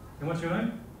 right? And what's your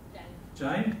name? Jane.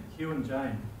 Jane? Hugh and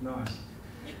Jane. Nice.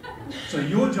 So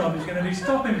your job is going to be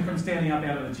stop him from standing up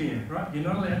out of the chair, right? You're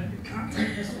not allowed, you can't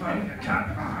take this one, you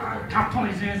can't pull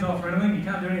his ears off or anything, you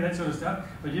can't do any of that sort of stuff,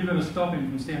 but you've got to stop him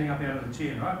from standing up out of the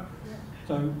chair, right?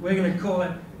 So we're going to call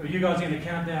it, or you guys are going to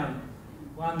count down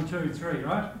 1, 2, 3,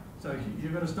 right? So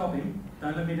you've got to stop him.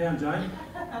 Don't let me down, Jane.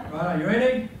 Right, are you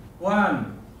ready?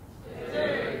 1,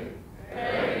 2,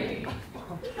 3.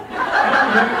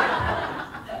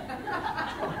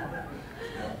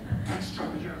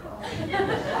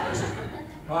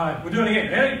 Alright, we'll do it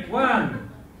again. Ready? 1,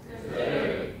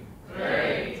 2, 3.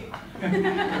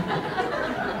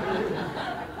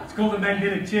 It's called the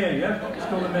magnetic chair, yeah? It's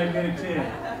called the magnetic chair.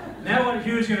 Now what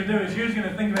Hugh's going to do is Hugh's going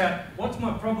to think about, what's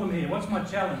my problem here? What's my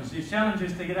challenge? His challenge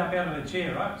is to get up out of the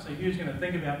chair, right? So Hugh's going to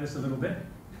think about this a little bit.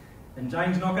 And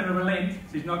Jane's not going to relent.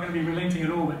 She's not going to be relenting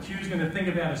at all, but Hugh's going to think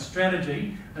about a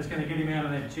strategy that's going to get him out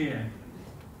of that chair.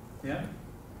 Yeah?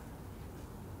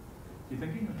 You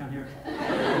thinking? I can't hear it.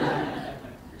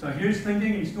 So Hugh's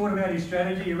thinking, he's thought about his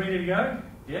strategy. You ready to go?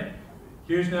 Yeah?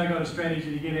 Hugh's now got a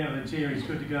strategy to get out of the chair. He's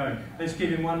good to go. Let's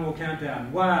give him one more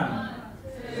countdown. 1,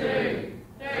 2,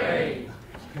 3.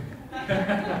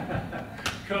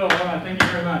 Cool. All right. Thank you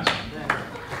very much.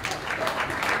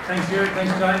 Thanks, Hugh.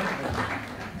 Thanks, Jane.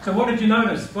 So what did you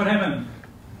notice? What happened?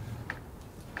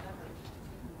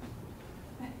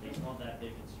 He's not that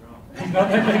big and strong. He's not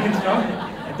that big and strong?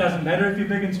 It doesn't matter if you're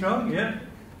big and strong, yeah?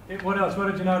 What else?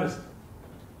 What did you notice?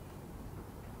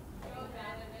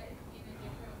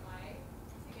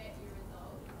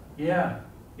 Yeah,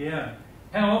 yeah.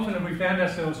 How often have we found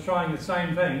ourselves trying the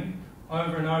same thing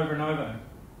over and over and over?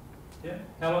 Yeah.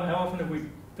 How often have we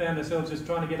found ourselves just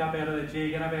trying to get up out of the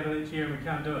chair, and we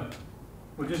can't do it?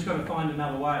 We've just got to find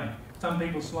another way. Some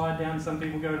people slide down, some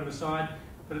people go to the side,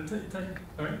 but sorry?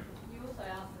 You also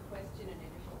asked the question in a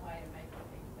different way to make them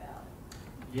think about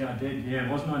it. Yeah, I did.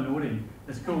 Yeah, wasn't I naughty?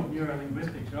 It's called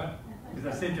neurolinguistics, right?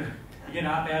 Because I said to get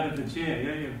up out of the chair.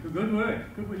 Yeah, good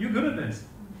work. Good work. You're good at this.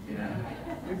 Yeah,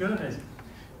 you're good at this.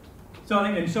 So I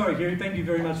think, and sorry, Hugh, thank you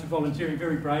very much for volunteering.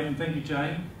 Very brave, and thank you,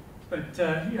 Jane. But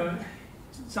you know,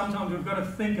 sometimes we've got to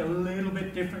think a little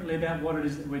bit differently about what it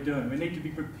is that we're doing. We need to be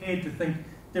prepared to think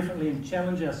differently and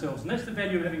challenge ourselves. And that's the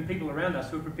value of having people around us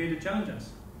who are prepared to challenge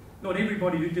us. Not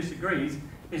everybody who disagrees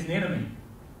is an enemy.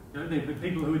 You know, they're the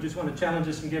people who just want to challenge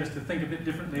us and get us to think a bit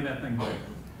differently about things.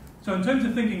 So in terms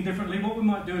of thinking differently, what we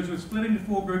might do is we'll split into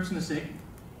 4 groups in a sec.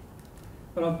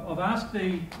 But I've asked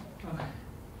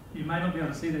you may not be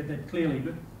able to see that clearly,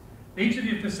 but each of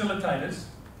your facilitators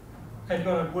have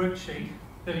got a worksheet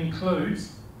that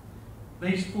includes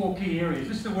these 4 key areas.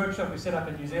 This is a workshop we set up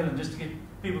in New Zealand just to get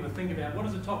people to think about what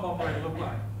does a top operator look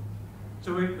like.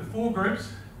 So the 4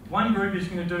 groups, one group is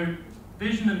going to do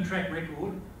vision and track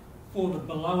record for the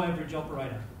below average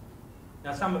operator.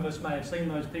 Now some of us may have seen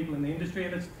those people in the industry,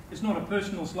 and it's not a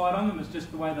personal slide on them, it's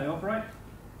just the way they operate.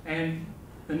 And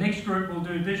the next group will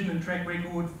do vision and track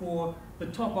record for the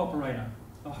top operator,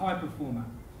 the high performer.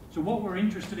 So what we're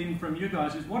interested in from you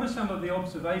guys is what are some of the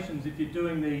observations if you're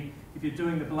doing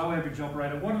the below average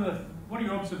operator? What are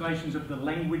your observations of the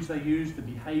language they use, the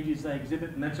behaviours they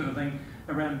exhibit, and that sort of thing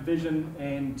around vision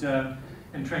and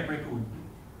track record?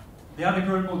 The other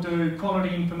group will do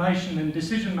quality information and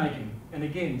decision making. And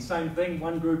again, same thing,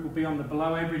 one group will be on the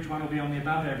below average, one will be on the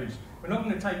above average. We're not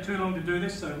going to take too long to do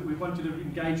this, so we want you to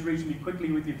engage reasonably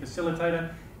quickly with your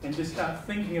facilitator and just start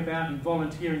thinking about and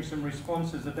volunteering some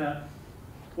responses about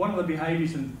what are the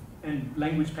behaviours and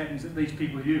language patterns that these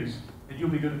people use. And you'll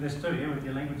be good at this too, yeah, with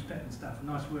your language pattern stuff.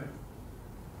 Nice work.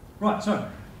 Right, so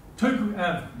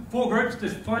 4 groups.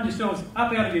 Just find yourselves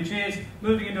up out of your chairs,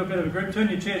 moving into a bit of a group. Turn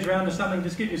your chairs around to something.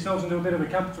 Just get yourselves into a bit of a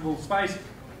comfortable space.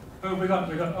 Who have we got?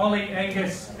 We've got Ollie,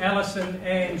 Angus, Alison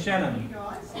and Shannon.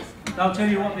 They'll tell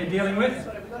you what they're dealing with.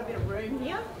 We've got a bit of room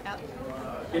here.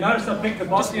 You notice I picked the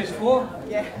bossiest 4?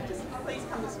 Yeah, just please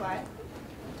come this way.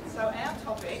 So our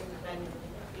topic, and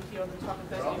if you're the type of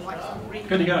person who likes to read...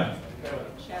 Good to go.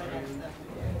 Shout it out to them.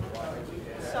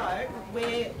 So,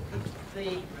 we're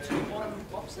the 2 bottom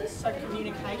boxes, so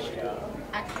communication,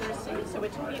 accuracy. So we're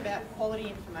talking about quality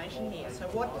information here. So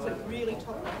what does a really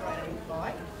top operator look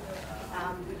like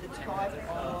with the type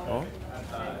of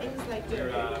things they do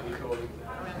around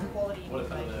quality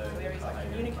information? So areas like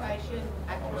communication,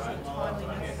 accuracy,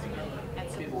 timeliness, and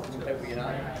support.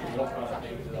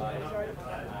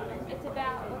 It's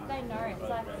about what they know. It's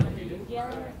like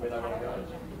dealing with the cattle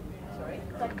agent. Sorry?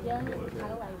 It's like dealing with the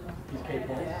cattle agent.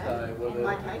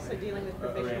 Okay, so dealing with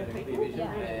professional people who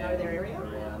know their area.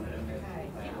 Okay.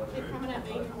 Keep coming at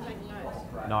me, I'm taking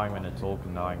notes. Knowing when to talk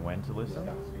and knowing when to listen.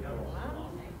 I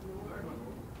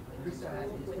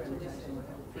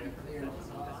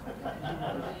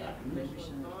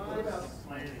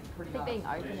think being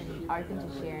open to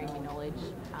sharing your knowledge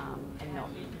and not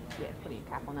putting a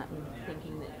cap on that and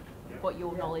thinking that what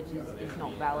your knowledge is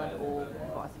not valid or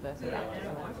vice versa.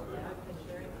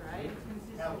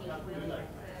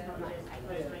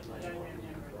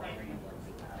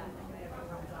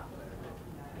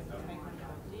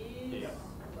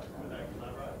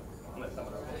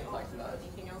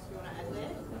 Anything else you want to add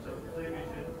there?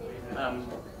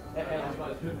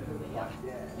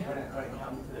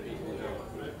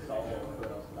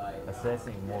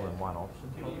 Assessing more than one option.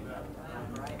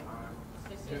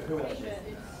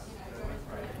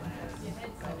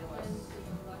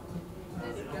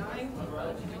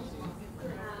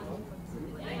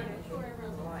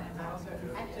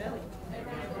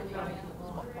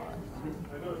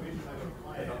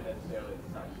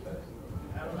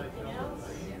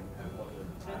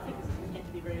 I don't think this is meant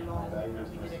to be very long as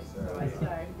we get exercise, so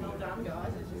well done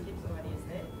guys, let's just get some ideas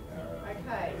there.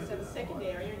 Okay, so the second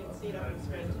area, and you can see it up on the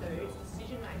screen too, is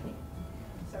decision making.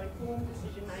 So informed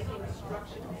decision making,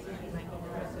 structured decision making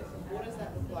processes. What does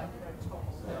that look like for a top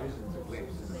staff? What sorts of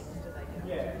things do they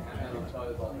do?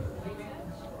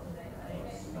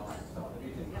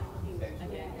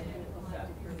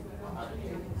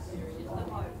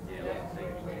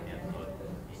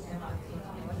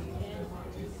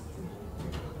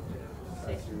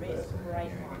 Assess risk,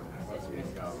 great. Assess risk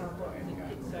is somewhat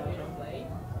so beautifully.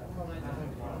 Follows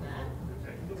on that.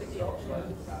 Look at the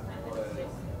options and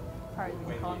assess. Pros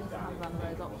and cons comes under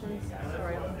those options.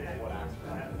 Sorry, pros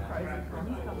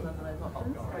and cons comes under those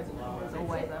options. Pros and cons. There's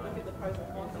always Look at the pros and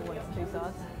cons. always 2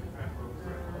 sides.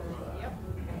 Yep.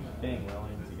 Being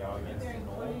willing to go against the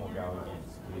norm or go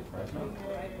against peer pressure.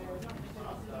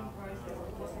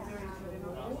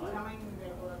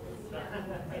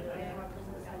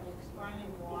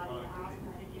 Explaining why you asked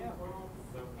the video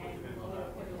and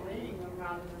leading them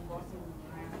rather than bossing them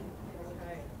around.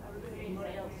 Okay.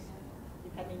 Anybody else?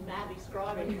 You've had me madly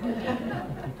scribing.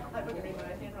 I'm looking at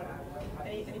my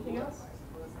handwriting. Anything else?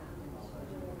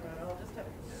 Right, I'll just have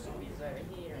a squeeze over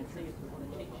here and see if we want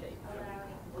a cheat sheet.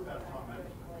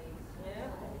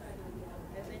 Yeah.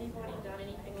 Has anybody done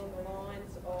anything on the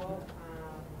lines of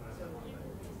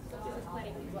business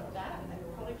planning, things like that, at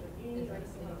college or uni or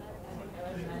anything like that?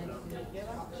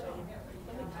 Together, so you've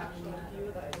probably touched on a few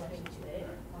of those things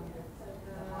there.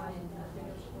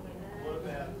 What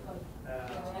about time?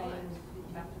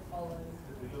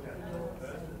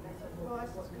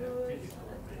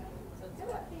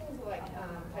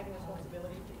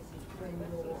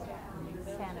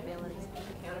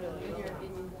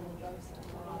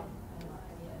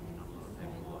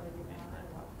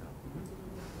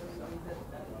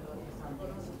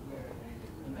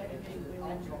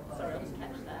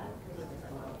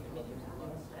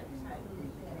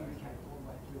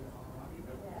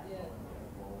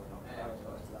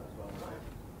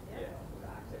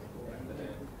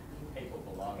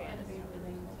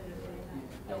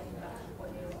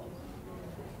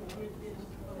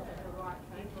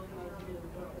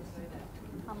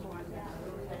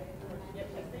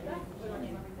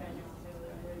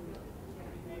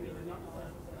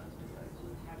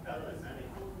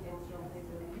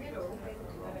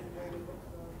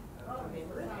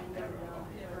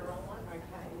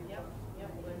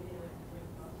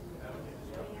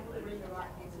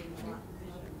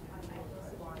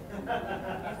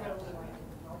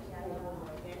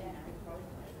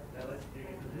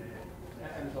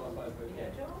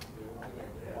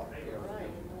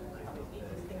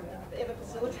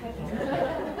 The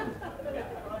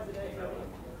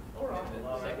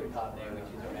second part there, which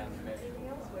is around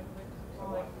professional. So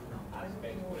what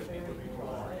aspects would a people be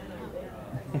trying?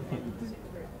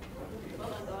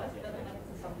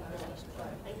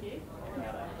 Thank you.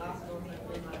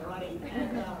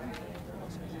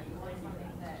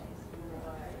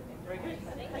 Very good.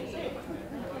 Thank you.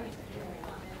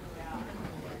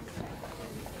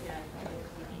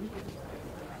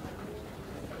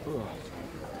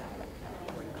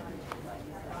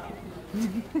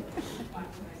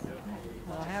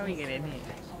 Oh, how are we getting in here?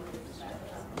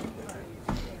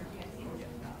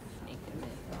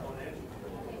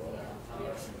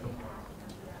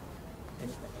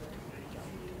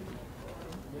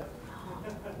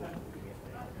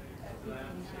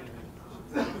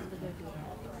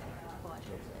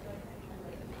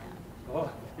 Oh,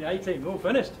 the A team all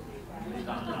finished.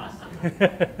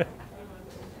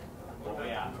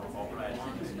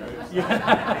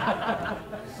 Yeah.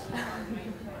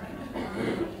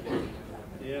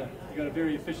 Yeah, you got a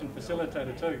very efficient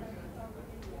facilitator too.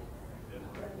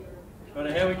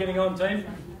 Right, how are we getting on, team?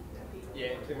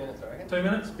 Yeah, 2 minutes, I reckon. 2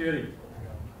 minutes? Beauty.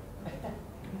 I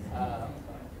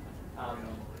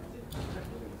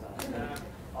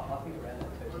think around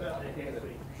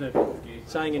that The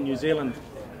saying in New Zealand,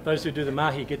 those who do the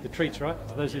mahi get the treats, right?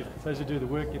 Those who do the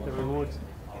work get the rewards.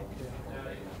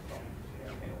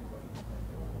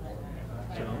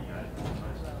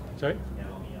 Sorry?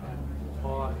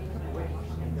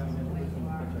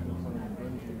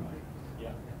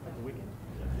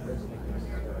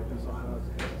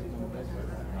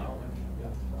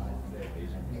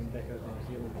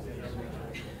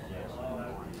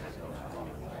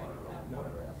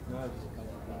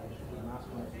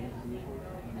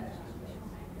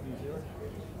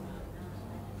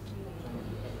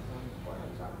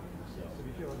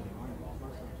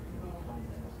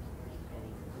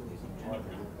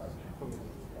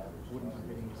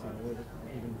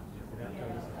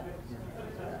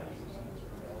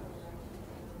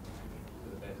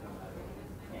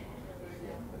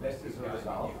 The best is the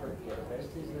result. The best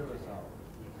is the result.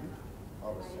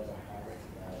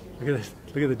 Look at this.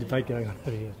 Look at the debate going on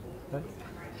over here. Right?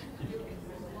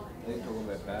 They're talking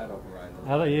about bad operators.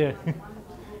 Are they? Yeah.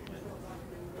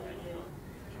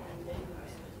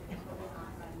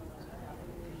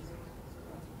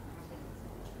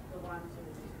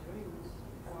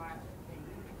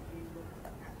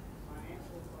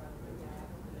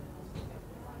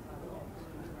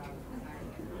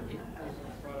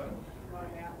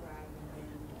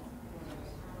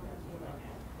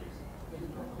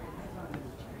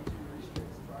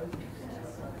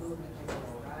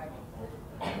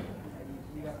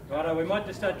 Righto, we might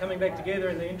just start coming back together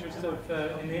in the interest of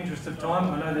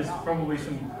time. I know there's probably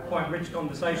some quite rich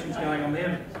conversations going on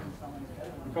there.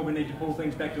 We probably need to pull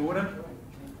things back to order.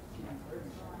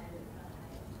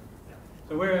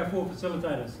 So where are our 4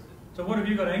 facilitators? So what have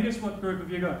you got, Angus? What group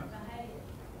have you got?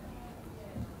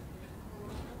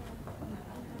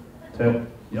 So,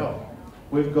 yeah,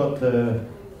 we've got the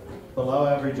below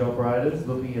average operators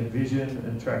looking at vision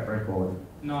and track record.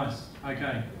 Nice,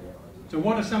 okay. So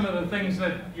what are some of the things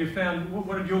that you found,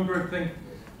 what did your group think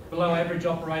below average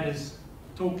operators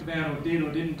talked about or did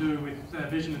or didn't do with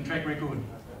vision and track record?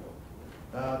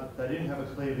 They didn't have a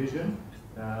clear vision.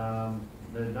 There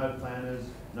were no planners,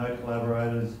 no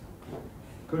collaborators,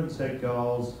 couldn't set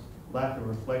goals, lack of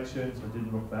reflection, so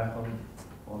didn't look back on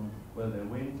where their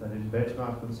wins, they didn't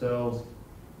benchmark themselves,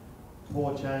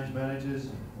 poor change managers,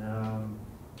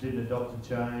 didn't adopt a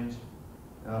change,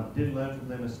 didn't learn from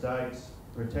their mistakes,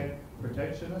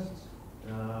 protectionists.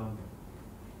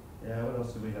 Yeah, what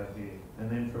else do we have here? And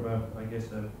then from a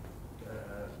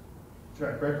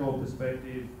track record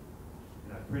perspective,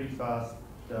 pretty fast,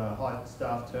 high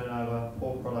staff turnover,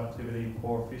 poor productivity,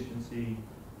 poor efficiency,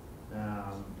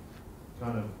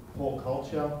 kind of poor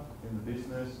culture in the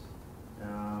business.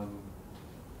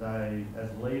 They,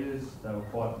 as leaders, they were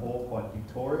quite poor, quite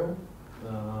dictatorial.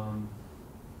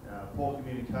 Poor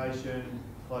communication,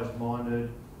 close-minded,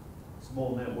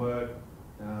 small network,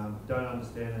 don't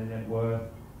understand their net worth,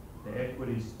 their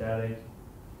equity static,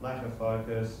 lack of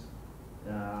focus,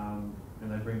 and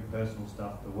they bring personal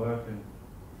stuff to work and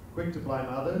quick to blame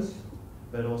others,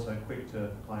 but also quick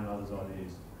to claim others'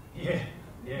 ideas.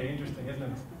 Yeah, interesting, isn't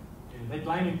it? Yeah, the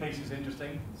blaming piece is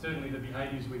interesting. Certainly the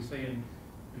behaviours we see in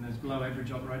those below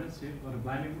average operators, yeah, a lot of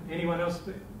blaming. Anyone else,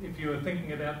 if you were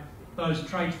thinking about those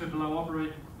traits for below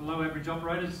average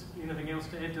operators, anything else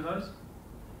to add to those?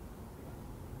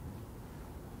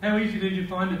 How easy did you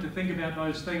find it to think about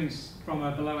those things from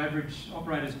a below average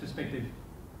operator's perspective?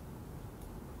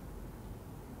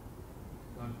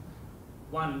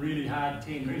 1 really hard,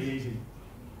 10 really easy.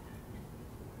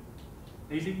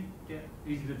 Easy? Yeah,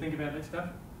 easy to think about that stuff.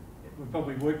 We've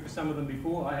probably worked for some of them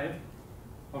before, I have.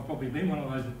 I've probably been one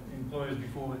of those employers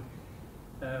before.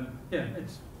 Yeah,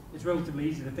 it's relatively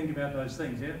easy to think about those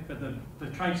things, yeah? But the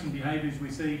traits and behaviours we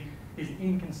see is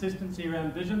inconsistency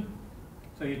around vision.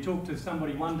 So you talk to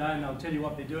somebody one day and they'll tell you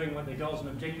what they're doing, what their goals and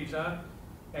objectives are,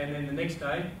 and then the next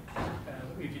day,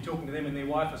 if you're talking to them and their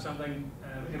wife or something,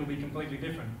 it'll be completely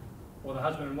different. Or the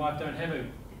husband and wife don't have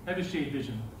a shared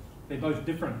vision. They're both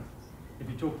different if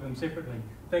you talk to them separately.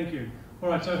 Thank you. All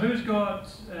right, so who's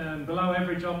got below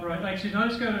average operate? Actually,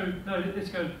 no, let's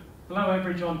go below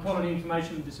average on quality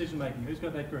information and decision making. Who's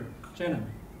got that group? Shannon.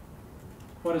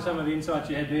 What are some of the insights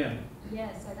you had there? Yeah,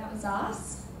 so that was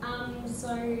us.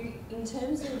 So in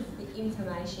terms of the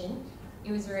information,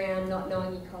 it was around not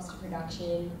knowing your cost of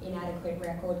production, inadequate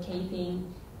record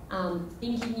keeping,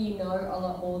 thinking you know a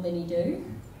lot more than you do,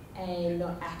 and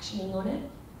not actioning on it,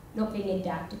 not being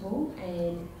adaptable,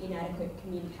 and inadequate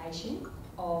communication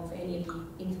of any of the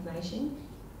information.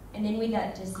 And then with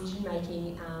that decision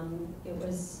making, it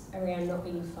was around not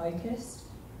being focused,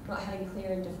 not having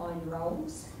clear and defined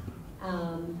roles,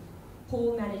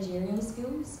 poor managerial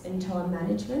skills and time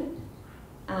management,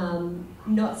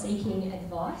 not seeking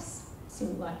advice, so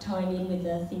like tying in with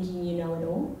the thinking you know it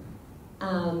all,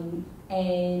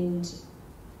 and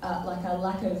like a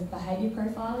lack of behaviour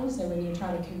profiling, so when you're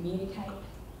trying to communicate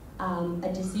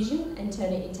a decision and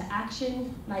turn it into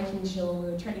action, making sure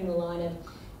we're treading the line of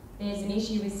there's an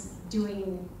issue with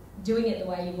doing it the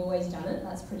way you've always done it,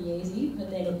 that's pretty easy, but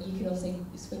then you can also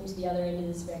swing to the other end of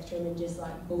the spectrum and just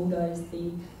like bulldoze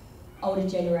the older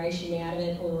generation out of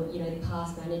it, or you know, the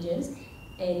past managers,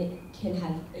 and it can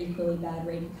have equally bad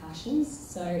repercussions.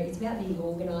 So it's about being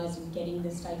organised and getting the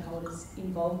stakeholders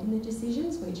involved in the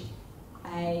decisions, which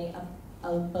a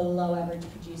below average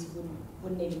producer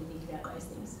wouldn't even think about those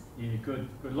things. Yeah, good.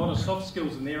 A lot of soft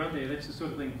skills in there, aren't there? That's the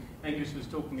sort of thing Angus was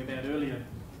talking about earlier,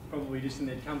 probably just in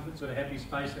that comfort, sort of happy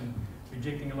space and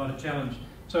rejecting a lot of challenge.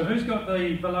 So who's got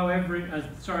the below average,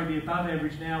 the above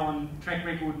average now on track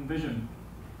record and vision?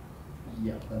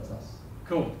 Yeah, that's us.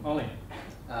 Cool. Ollie?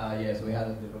 Yeah, so we had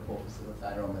a bit of a poor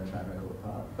facilitator on the track record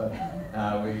part, but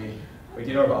we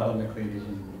did all right on the clear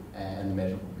vision and the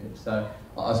measurable bit. So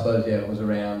I suppose, yeah, it was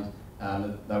around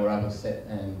they were able to set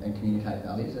and communicate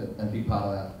values, and a big part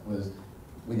of that was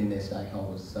within their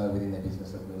stakeholders, so within their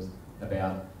business, it was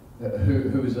about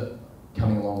who was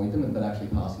coming along with them, but actually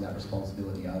passing that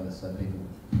responsibility over so people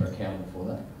were accountable for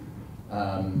that.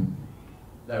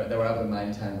 They were able to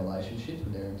maintain relationships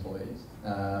with their employees.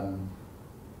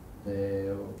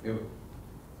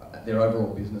 Their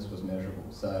overall business was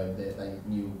measurable, so they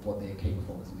knew what their key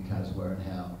performance indicators were and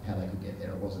how they could get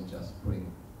there. It wasn't just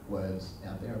putting words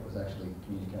out there, it was actually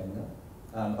communicating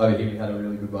that. Over here we had a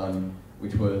really good one,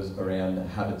 which was around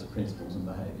habits, principles and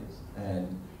behaviours.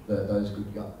 And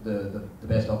the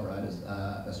best operators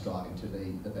are striving to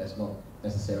be the best, not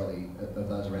necessarily of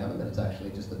those around them, but it's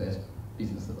actually just the best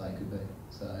business that they could be.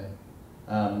 So,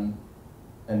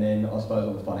 and then I suppose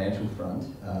on the financial front,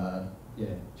 yeah,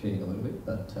 cheating a little bit,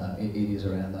 but it is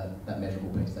around that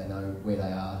measurable piece. They know where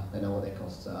they are, they know what their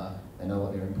costs are, they know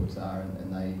what their inputs are,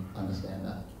 and they understand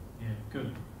that. Yeah,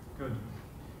 good.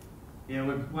 Yeah,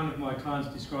 one of my clients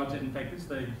describes it. In fact, it's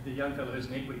the young fellow who's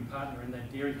an equity partner in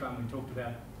that dairy farm we talked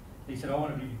about. He said, I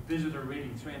want to be visitor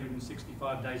ready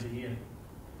 365 days a year.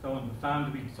 So I want the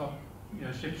farm to be top,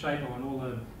 ship shape. I want all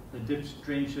the dips,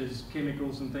 drenches,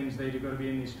 chemicals and things there. They've got to be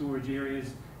in their storage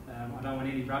areas. I don't want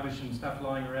any rubbish and stuff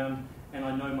lying around, and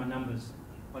I know my numbers.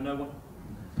 I know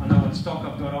what stock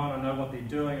I've got on, I know what they're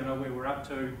doing, I know where we're up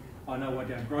to, I know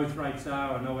what our growth rates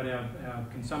are, I know what our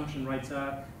consumption rates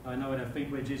are, I know what our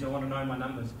feed wedge is. I want to know my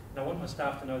numbers, and I want my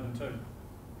staff to know them too.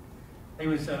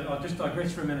 I'll just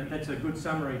digress for a minute, that's a good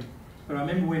summary, but I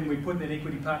remember when we put that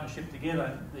equity partnership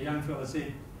together, the young fella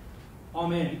said,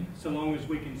 I'm in so long as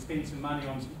we can spend some money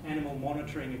on some animal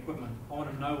monitoring equipment. I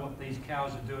want to know what these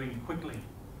cows are doing quickly.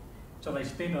 So they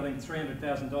spent, I think,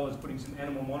 $300,000 putting some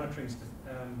animal monitoring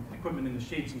equipment in the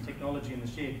shed, some technology in the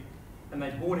shed. And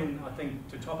they brought in, I think,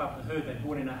 to top up the herd, they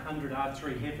brought in 100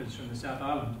 R3 heifers from the South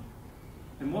Island.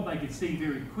 And what they could see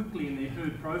very quickly in their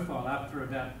herd profile after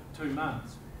about 2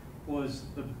 months was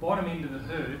the bottom end of the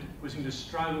herd was going to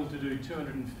struggle to do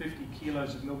 250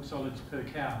 kilos of milk solids per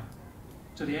cow.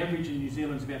 So the average in New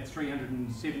Zealand is about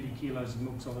 370 kilos of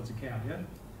milk solids a cow, yeah?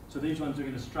 So these ones are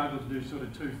going to struggle to do sort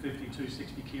of 250,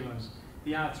 260 kilos.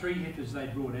 The R3 heifers they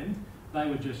brought in, they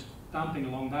were just thumping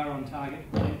along, they were on target.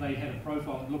 They had a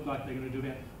profile that looked like they were going to do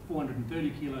about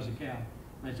 430 kilos a cow.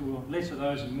 And they said, we want less of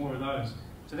those and more of those.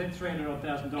 So that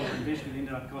 $300,000 investment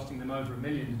ended up costing them over $1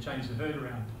 million to change the herd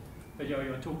around. But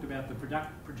I talked about the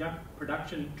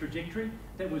production trajectory.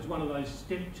 That was one of those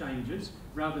step changes.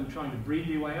 Rather than trying to breed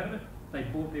their way out of it, they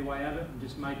bought their way out of it and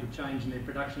just made the change, and their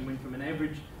production went from an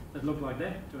average that looked like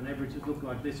that to an average that looked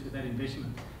like this with that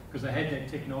investment, because they had that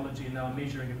technology and they were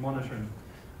measuring and monitoring.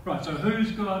 Right, so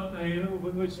who's got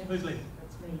who's left?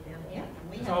 That's me down here.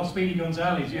 It's old Speedy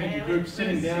Gonzales, yeah? Your group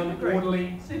sitting down,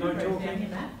 orderly, no talking.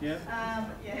 Yeah.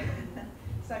 Yeah.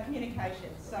 So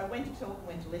communication. So when to talk and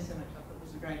when to listen, which I thought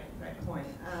was a great point.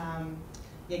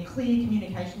 Yeah, clear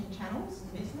communication channels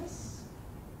in business.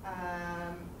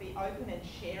 Be open and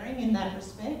sharing in that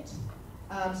respect.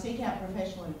 Seek out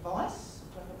professional advice,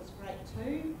 which I thought was great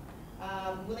too.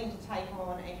 Willing to take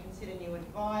on and consider new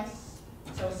advice.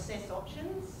 So assess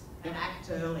options and act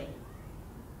early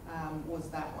was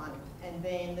that one. And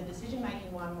then the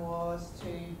decision-making one was to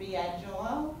be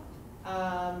agile,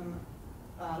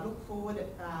 look forward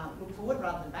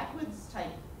rather than backwards,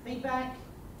 take feedback,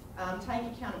 take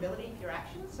accountability for your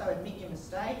actions, so admit your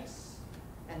mistakes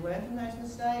and learn from those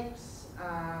mistakes,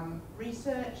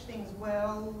 research things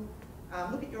well,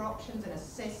 look at your options and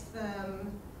assess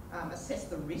them, assess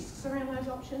the risks around those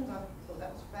options. I thought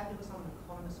that was fabulous. I'm an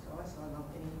economist guy, so I love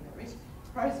anything about risk.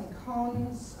 Pros and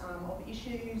cons of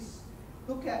issues.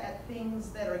 Look at things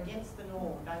that are against the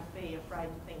norm. Don't be afraid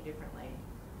to think differently.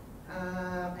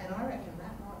 And I reckon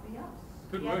that might be us.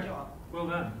 Good Be work. agile. Well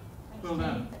done. Thanks, Well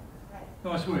done.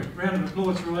 Great. Nice work. Round of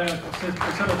applause for our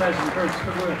facilitation groups.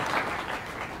 Good work.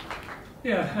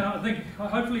 Yeah, I think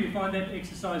hopefully you find that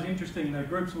exercise interesting. The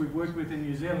groups we've worked with in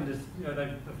New Zealand, is,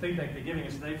 the feedback they're giving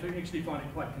us, they actually find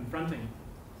it quite confronting,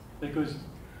 because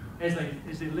as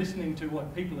they're listening to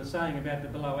what people are saying about the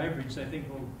below average, they think,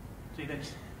 well, gee,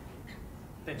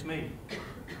 that's me.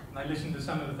 And they listen to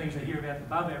some of the things they hear about the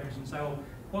above average and say, well,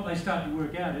 what they start to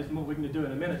work out is, and what we're going to do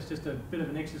in a minute, it's just a bit of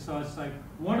an exercise to say,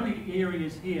 what are the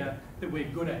areas here that we're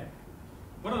good at?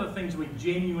 What are the things we're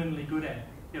genuinely good at?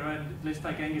 You know, let's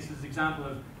take Angus's example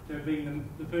of there being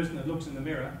the person that looks in the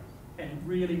mirror and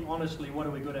really honestly, what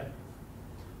are we good at?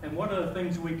 And what are the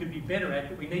things we could be better at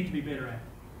that we need to be better at?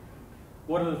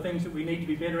 What are the things that we need to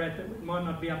be better at that might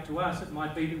not be up to us? It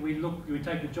might be that we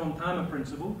take the John Palmer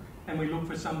principle and we look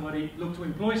to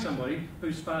employ somebody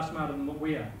who's far smarter than what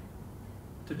we are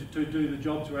to do the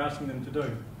jobs we're asking them to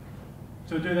do.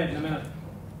 So we'll do that in a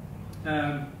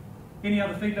minute. Any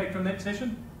other feedback from that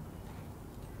session?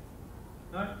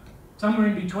 No? Somewhere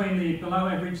in between the below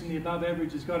average and the above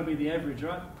average has got to be the average,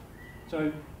 right? So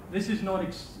this is not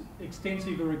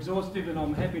extensive or exhaustive, and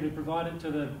I'm happy to provide it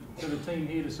to the team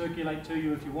here to circulate to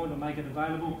you if you want to make it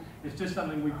available. It's just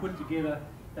something we put together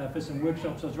for some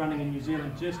workshops I was running in New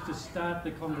Zealand, just to start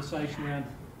the conversation around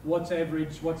what's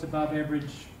average, what's above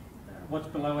average, what's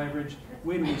below average,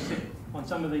 where do we sit on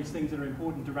some of these things that are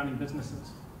important to running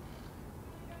businesses.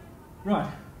 Right.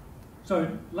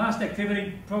 So last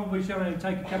activity, probably shall only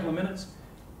take a couple of minutes.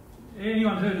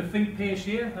 Anyone heard of think, pair,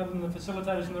 share, other than the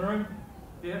facilitators in the room?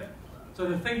 Yeah? So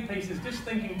the think piece is just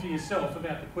thinking to yourself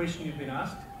about the question you've been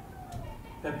asked.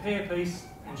 The pair piece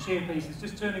and share piece is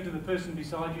just turning to the person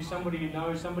beside you, somebody you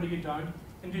know, somebody you don't,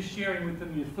 and just sharing with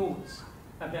them your thoughts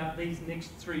about these next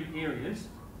three areas.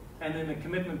 And then the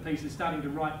commitment piece is starting to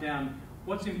write down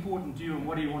what's important to you and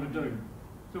what do you want to do.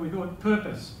 So we thought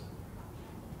purpose.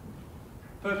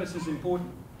 Purpose is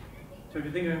important. So if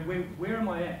you think of where am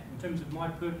I at in terms of my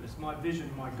purpose, my vision,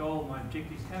 my goal, my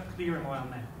objectives, how clear am I on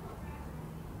that?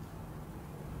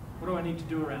 What do I need to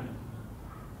do around it?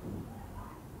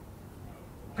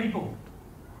 People.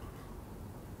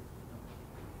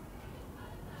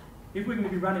 If we're going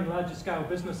to be running larger scale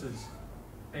businesses,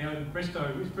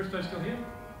 Bristow, is Bristow still here?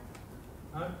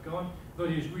 No, gone. But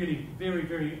he was really very,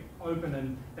 very open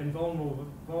and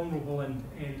vulnerable and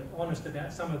honest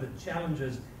about some of the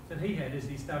challenges that he had as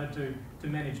he started to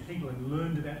manage people and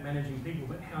learned about managing people,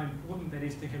 but how important that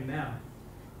is to him now.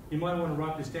 You might want to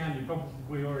write this down, you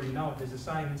probably already know it. There's a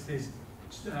saying that says,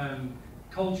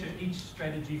 culture eats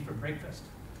strategy for breakfast.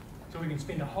 So we can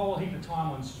spend a whole heap of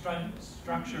time on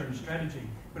structure and strategy,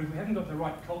 but if we haven't got the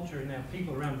right culture in our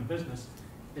people around the business,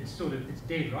 it's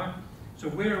dead, right? So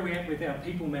where are we at with our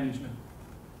people management?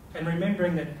 And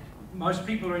remembering that most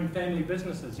people are in family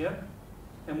businesses, yeah?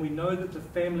 And we know that the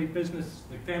family business,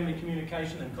 the family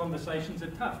communication and conversations are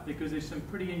tough because there's some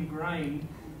pretty ingrained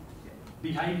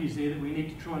behaviours there that we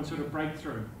need to try and sort of break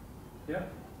through, yeah?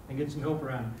 And get some help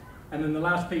around. And then the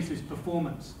last piece is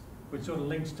performance, which sort of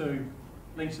links to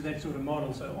that sort of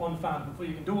model. So on farm, before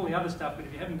you can do all the other stuff, but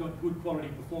if you haven't got good quality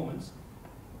performance,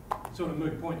 sort of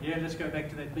moot point. Yeah, let's go back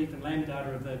to that beef and lamb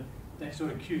data of that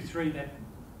sort of Q3, that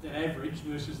the average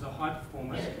versus the high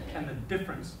performers and the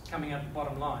difference coming out the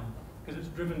bottom line, because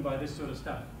it's driven by this sort of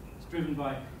stuff. It's driven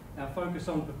by our focus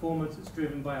on performance, it's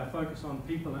driven by our focus on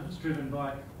people, and it's driven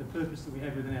by the purpose that we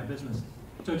have within our business.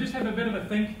 So just have a bit of a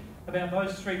think about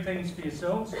those three things for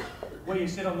yourselves. Where you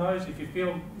sit on those, if you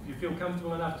feel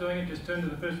comfortable enough doing it, just turn to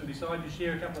the person beside you,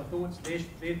 share a couple of thoughts,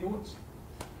 their thoughts,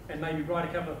 and maybe write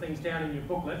a couple of things down in your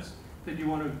booklets that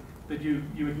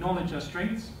you acknowledge are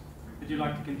strengths that you'd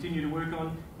like to continue to work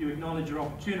on, you acknowledge your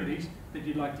opportunities that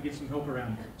you'd like to get some help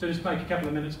around. So just make a couple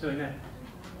of minutes doing that.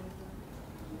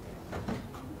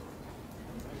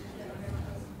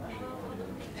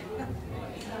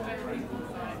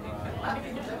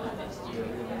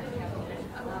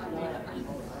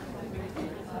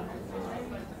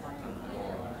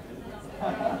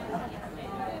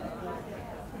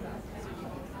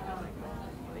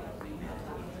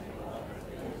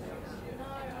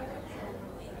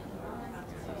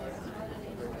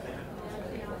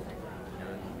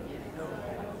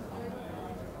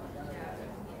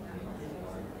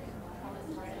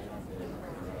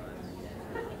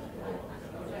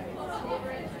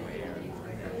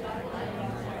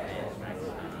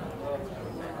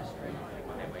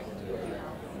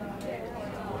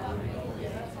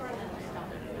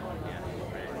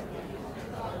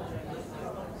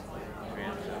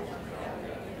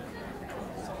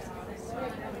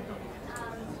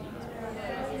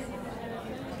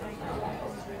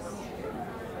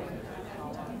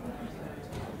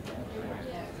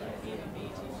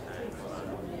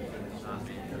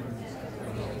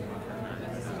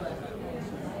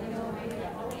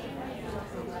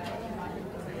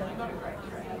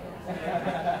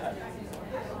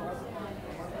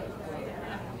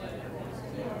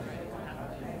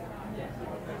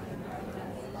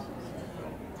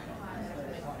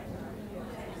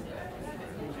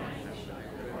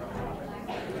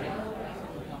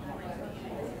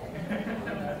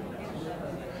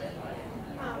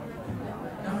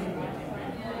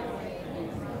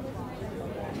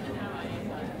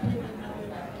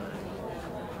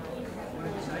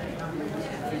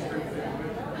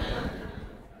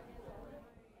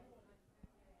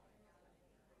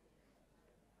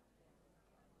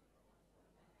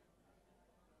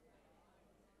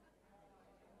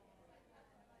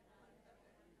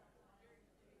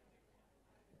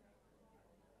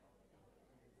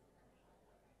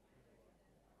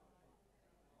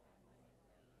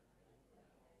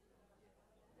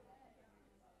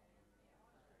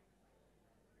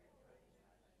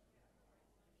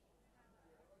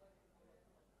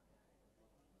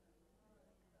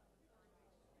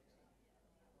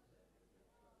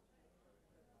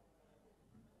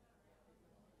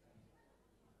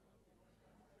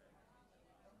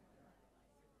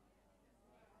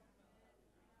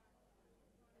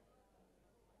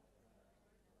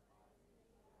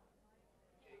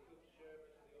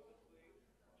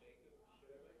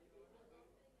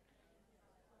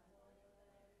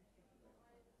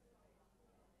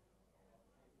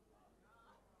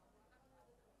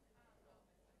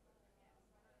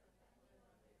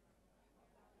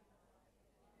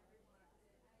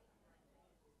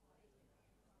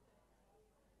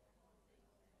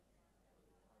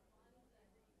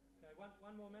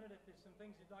 One more minute. If there's some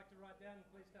things you'd like to write down,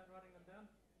 please start writing them down.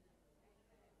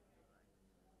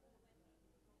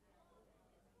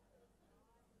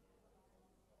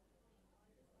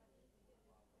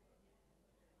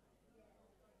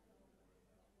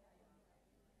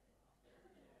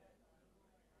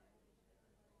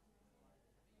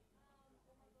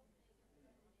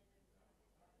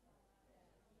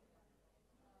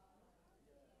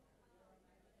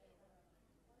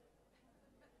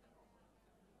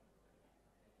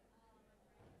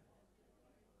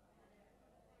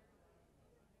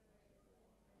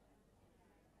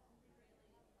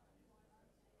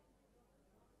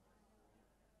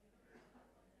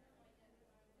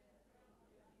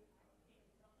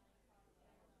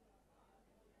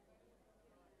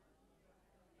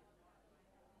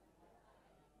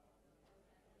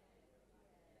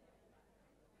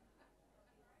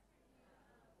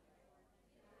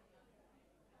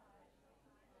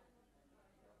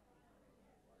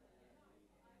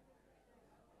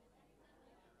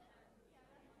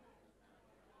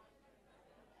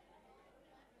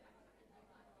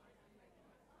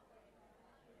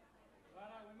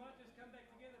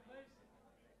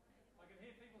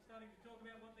 Starting to talk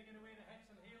about what they're going to wear to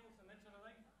hats and heels and that sort of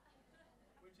thing,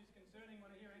 which is concerning when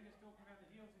I hear Angus talking about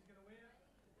the heels he's going to wear.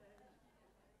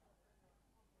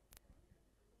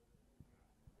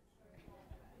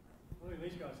 Look at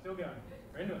these guys, still going.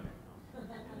 We're into it.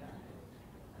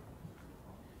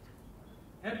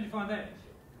 How did you find that?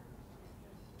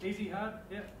 Easy, hard?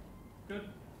 Yeah? Good?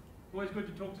 Always good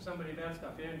to talk to somebody about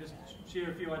stuff, yeah, and just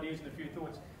share a few ideas and a few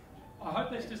thoughts. I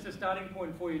hope that's just a starting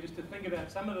point for you, just to think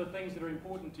about some of the things that are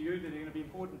important to you, that are going to be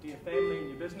important to your family and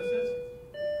your businesses.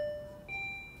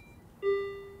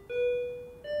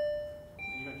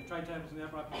 You've got your tray tables and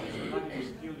upright position, luggage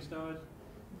securely stowed.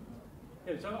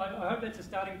 Yeah, so I hope that's a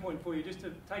starting point for you, just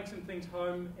to take some things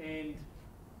home and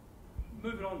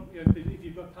move it on. You know, if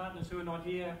you've got partners who are not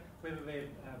here, whether they're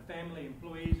family,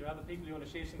 employees, or other people you want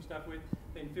to share some stuff with,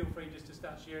 then feel free just to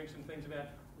start sharing some things about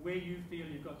where you feel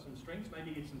you've got some strengths,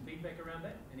 maybe get some feedback around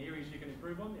that, and areas you can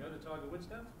improve on, you know, the Tiger Wood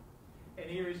stuff, and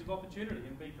areas of opportunity,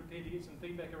 and be prepared to get some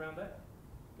feedback around that.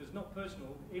 Because it's not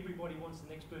personal, everybody wants the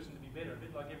next person to be better, a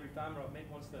bit like every farmer I've met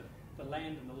wants the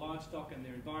land and the livestock and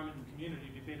their environment and community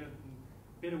to be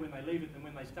better when they leave it than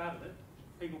when they started it.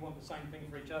 People want the same thing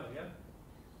for each other, yeah?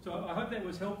 So I hope that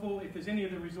was helpful. If there's any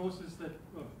of the resources that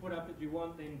I've put up that you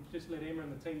want, then just let Emma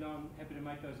and the team know. I'm happy to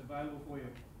make those available for you.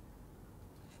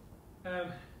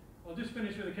 I'll just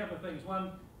finish with a couple of things.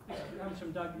 One, this comes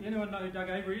from Doug. Anyone know who Doug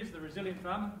Avery is, the resilient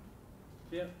farmer?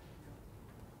 Yeah.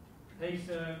 He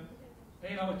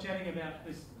and I were chatting about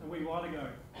this a wee while ago.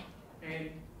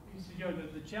 And he said, you know,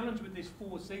 the challenge with this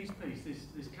 4 C's piece,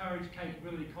 this courage,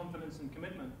 capability, confidence and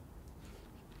commitment,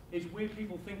 is where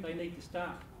people think they need to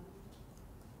start.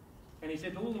 And he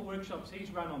said all the workshops he's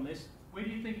run on this, where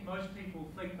do you think most people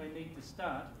think they need to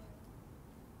start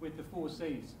with the 4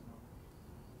 C's?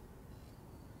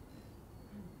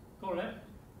 Call it out.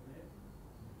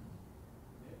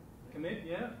 Commit,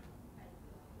 yeah.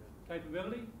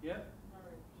 Capability, yeah.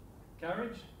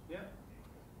 Courage, yeah.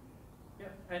 Yeah,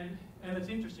 and it's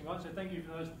interesting, right? So thank you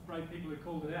for those brave people who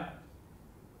called it out.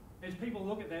 As people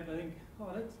look at that, they think, oh,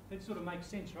 that sort of makes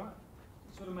sense, right?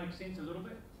 It sort of makes sense a little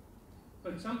bit.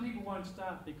 But some people won't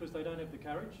start because they don't have the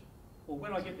courage. Or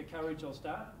when I get the courage, I'll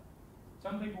start.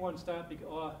 Some people won't start because,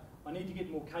 oh, I need to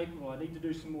get more capable, I need to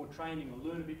do some more training or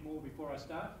learn a bit more before I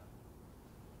start.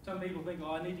 Some people think,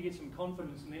 oh, I need to get some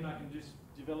confidence and then I can just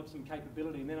develop some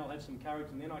capability and then I'll have some courage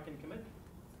and then I can commit.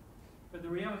 But the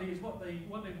reality is what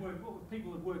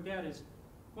people have worked out is,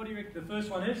 what do you reckon the first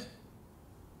one is?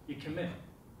 You commit.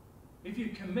 If you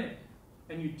commit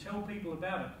and you tell people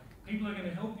about it, people are going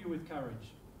to help you with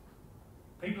courage.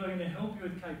 People are going to help you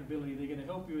with capability. They're going to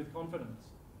help you with confidence.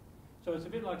 So it's a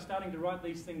bit like starting to write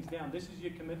these things down. This is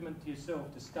your commitment to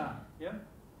yourself to start. Yeah?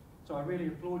 So I really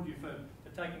applaud you for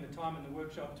taking the time in the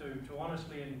workshop to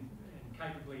honestly and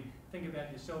capably think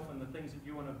about yourself and the things that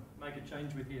you want to make a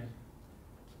change with here.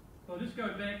 I'll just go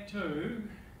back to,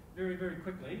 very, very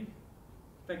quickly. In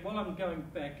fact, while I'm going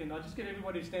back, and I'll just get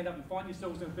everybody to stand up and find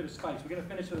yourselves in a bit of space. We're going to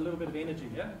finish with a little bit of energy,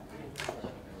 yeah?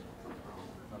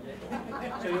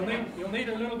 So you'll need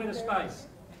a little bit of space,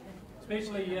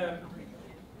 especially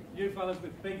you fellas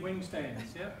with big wing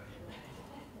stands, yeah?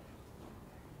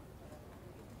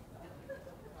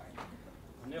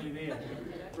 I'm nearly there.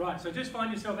 Right, so just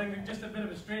find yourself having just a bit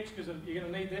of a stretch because you're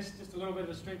going to need this, just a little bit of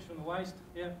a stretch from the waist,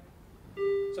 yeah?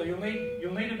 So you'll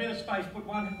need a bit of space. Put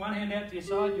one hand out to your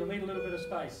side, you'll need a little bit of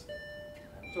space.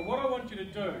 So what I want you to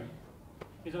do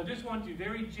is I just want you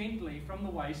very gently from the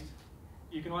waist,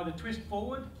 you can either twist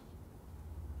forward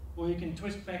or you can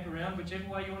twist back around, whichever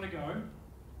way you want to go.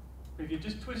 But if you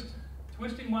just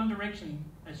twist in one direction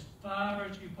as far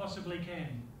as you possibly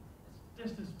can,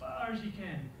 just as far as you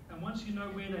can. And once you know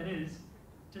where that is,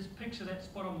 just picture that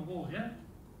spot on the wall, yeah?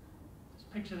 Just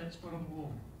picture that spot on the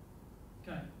wall.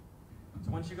 Okay.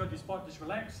 So once you've got your spot, just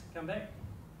relax, come back.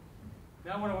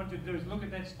 Now what I want you to do is look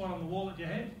at that spot on the wall that you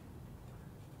had.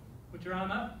 Put your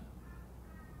arm up.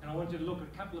 And I want you to look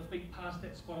a couple of feet past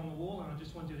that spot on the wall, and I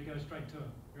just want you to go straight to it.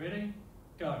 You ready?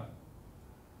 Go.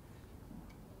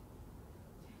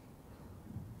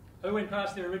 Who went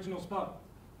past their original spot?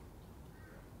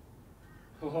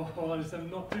 Oh, there's some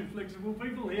not too flexible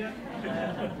people here.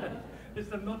 There's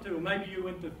some not too. Or maybe you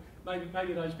went to,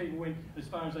 maybe those people went as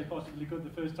far as they possibly could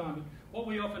the first time. But what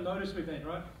we often notice with that,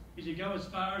 right, is you go as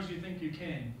far as you think you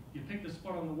can. You pick the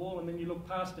spot on the wall and then you look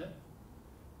past it.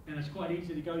 And it's quite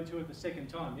easy to go to it the second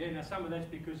time. Yeah. Now some of that's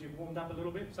because you've warmed up a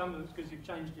little bit. Some of it's because you've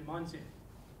changed your mindset.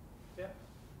 Yeah.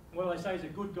 What I say is a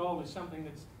good goal is something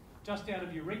that's just out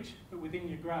of your reach, but within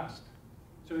your grasp.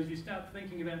 So as you start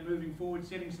thinking about moving forward,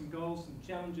 setting some goals, some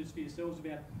challenges for yourselves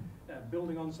about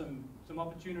building on some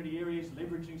opportunity areas,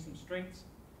 leveraging some strengths,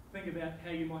 think about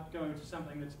how you might go to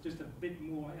something that's just a bit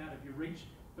more out of your reach,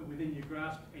 but within your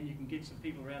grasp, and you can get some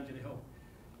people around you to help.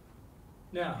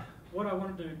 Now, what I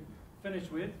wanted to finish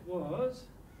with was,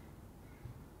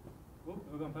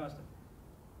 we've gone past it,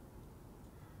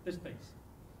 this piece.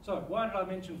 So why did I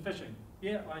mention fishing?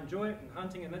 Yeah, I enjoy it and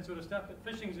hunting and that sort of stuff, but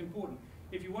fishing is important.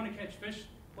 If you want to catch fish,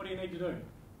 What do you need to do?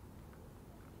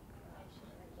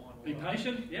 Be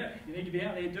patient, yeah. You need to be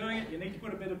out there doing it. You need to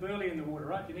put a bit of burley in the water,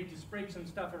 right? You need to spread some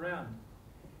stuff around.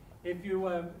 If you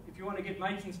want to get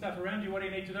mates and stuff around you, what do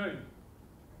you need to do?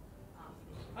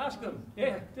 Ask them.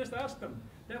 Yeah, just ask them.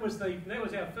 That was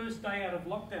our first day out of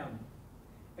lockdown.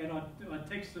 And I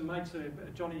texted some mates,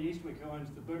 Johnny Eastwick, who owns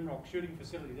the Boomrock shooting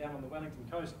facility down on the Wellington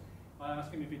coast. I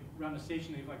asked him if he'd run a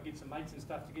session, if I could get some mates and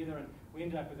stuff together, and we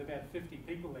ended up with about 50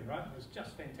 people there, right? It was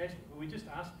just fantastic. But we just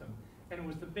asked them, and it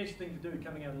was the best thing to do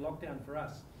coming out of lockdown for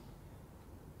us.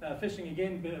 Fishing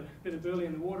again, bit of burley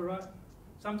in the water, right?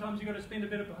 Sometimes you've got to spend a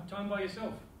bit of time by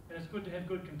yourself, and it's good to have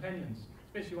good companions,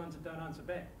 especially ones that don't answer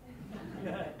back.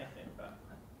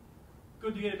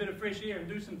 Good to get a bit of fresh air and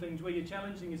do some things where you're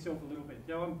challenging yourself a little bit.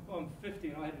 You know, I'm 50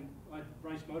 and I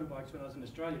raced motorbikes when I was in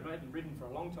Australia. I hadn't ridden for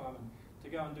a long time, and to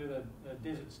go and do the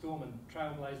Desert Storm and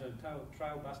Trailblazer,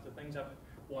 Trailbuster things up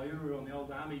at Waiouru on the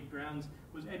old army grounds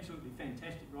was absolutely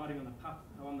fantastic. Riding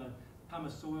on the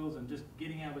pumice soils and just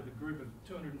getting out with a group of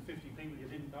 250 people you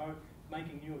didn't know,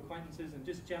 making new acquaintances and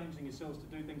just challenging yourselves to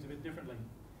do things a bit differently.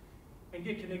 And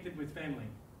get connected with family.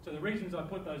 So the reasons I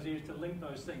put those here is to link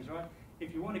those things, right?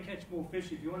 If you want to catch more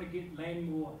fish, if you want to land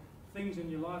more things in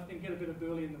your life, then get a bit of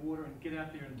burley in the water and get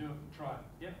out there and do it and try it,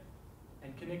 yeah?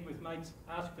 And connect with mates,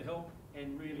 ask for help,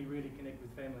 and really, really connect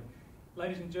with family.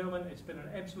 Ladies and gentlemen, it's been an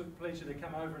absolute pleasure to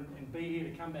come over and be here,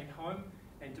 to come back home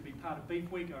and to be part of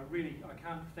Beef Week. I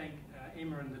can't thank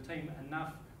Emma and the team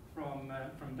enough from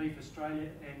Beef Australia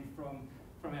and from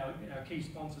our key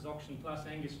sponsors, AuctionsPlus,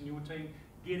 Angus and your team,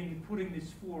 putting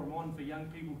this forum on for young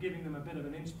people, giving them a bit of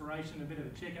an inspiration, a bit of a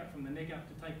check-up from the neck up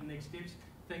to take the next steps.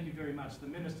 Thank you very much. The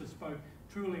Minister spoke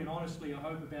truly and honestly, I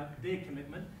hope, about their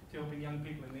commitment to helping young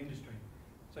people in the industry.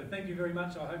 So thank you very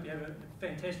much. I hope you have a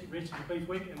fantastic rest of the Beef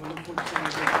Week, and we look forward to seeing you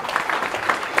again.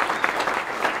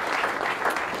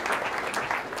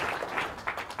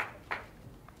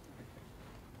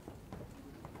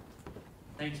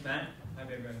 Thanks, Matt. Hope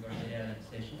everyone got a bit out of that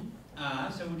session.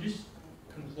 So we'll just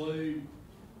conclude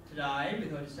today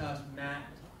with I just asked Matt,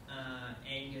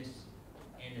 Angus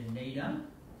and Anita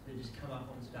to just come up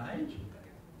on stage,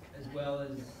 as well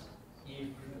as if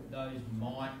those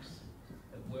mics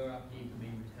that were up here could be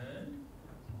returned.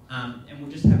 And we'll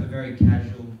just have a very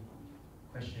casual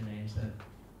question and answer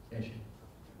session.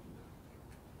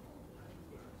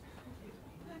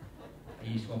 Are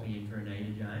you swapping in for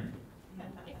Anita, Jane?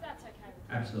 If that's okay.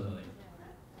 Absolutely.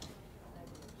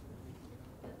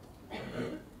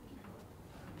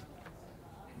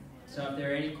 So if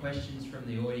there are any questions from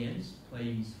the audience,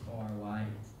 please fire away.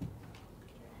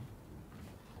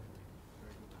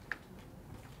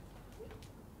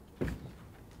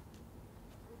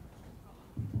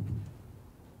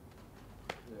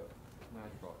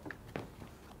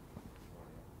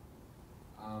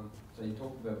 So you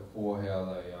talked about before how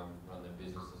they run their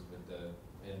businesses with the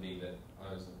entity that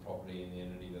owns the property and the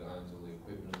entity that owns all the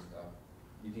equipment and stuff.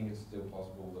 Do you think it's still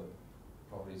possible that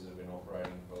properties that have been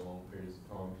operating for long periods of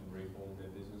time can reform their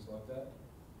business like that?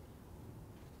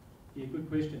 Yeah, good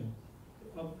question.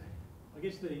 I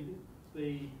guess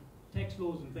the tax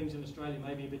laws and things in Australia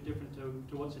may be a bit different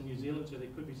to what's in New Zealand, so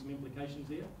there could be some implications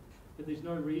there. But there's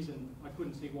no reason, I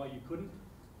couldn't see why you couldn't.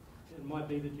 It might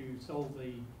be that you sold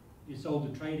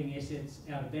the trading assets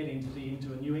out of that entity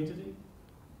into a new entity,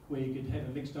 where you could have a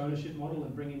mixed ownership model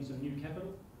and bring in some new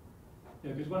capital.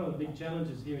 Because one of the big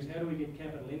challenges here is how do we get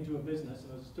capital into a business?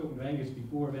 And I was talking to Angus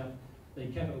before about the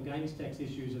capital gains tax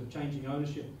issues of changing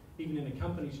ownership. Even in a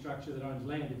company structure that owns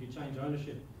land, if you change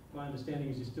ownership, my understanding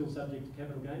is you're still subject to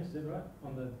capital gains, is that right?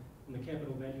 On the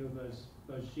capital value of those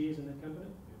shares in that company?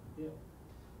 Yeah.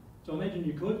 So imagine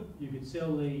you could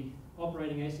sell the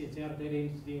operating assets out of that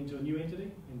entity into a new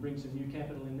entity and bring some new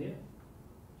capital in there,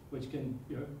 which can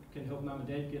help mum and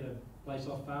dad get a place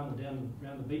off farm or down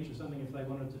around the beach or something if they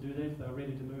wanted to do that, if they were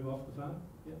ready to move off the farm.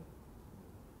 Yeah.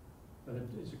 But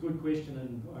it's a good question,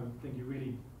 and I think you're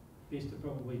really best to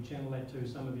probably channel that to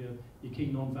some of your key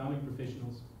non-farming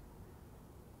professionals.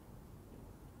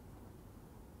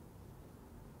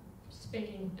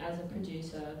 Speaking as a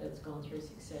producer that's gone through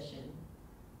succession,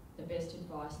 the best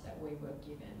advice that we were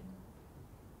given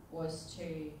was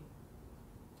to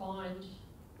find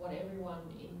what everyone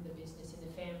in the business, in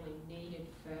the family needed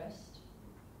first,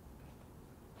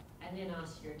 and then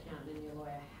ask your accountant and your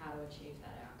lawyer how to achieve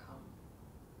that outcome,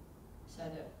 so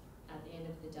that at the end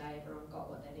of the day everyone got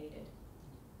what they needed.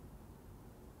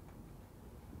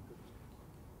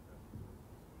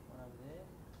 One over there.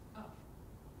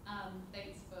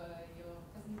 Thanks for your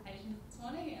presentation this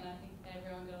morning, and I think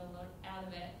everyone got a lot out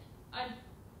of it. I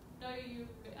know you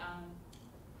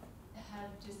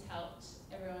have just helped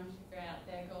everyone figure out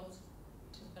their goals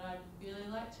to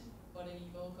what are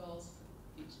your goals for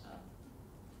the future?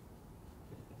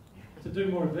 To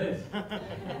do more of this.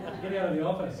 Get out of the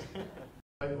office.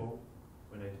 People,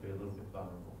 we need to be a little bit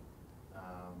vulnerable.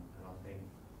 And I think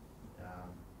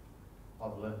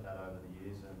I've learnt that over the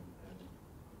years and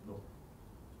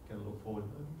going to look forward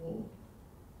to more.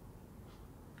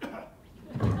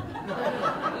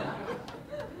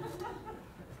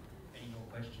 Any more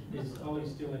questions? Is Ollie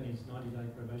still in his 90-day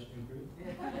probationary period?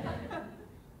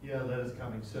 Yeah, letters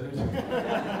coming soon.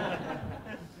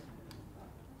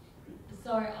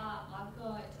 So I've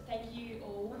got, thank you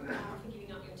all for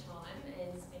giving up your time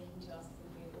and speaking to us. I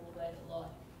think we've all learned a lot.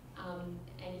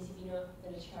 Angus, if you're not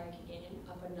going to choke again,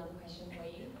 I've got another question for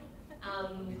you.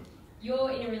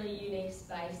 You're in a really unique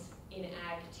space in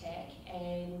ag tech,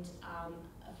 and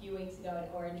a few weeks ago at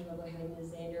Orange, where we're having the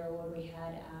Xander Award, we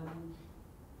had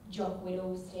Jock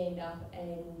Whittle stand up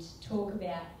and talk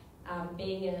about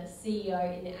being a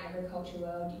CEO in the agriculture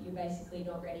world. You're basically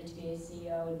not ready to be a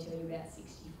CEO until you're about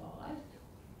 65.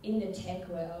 In the tech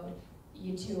world,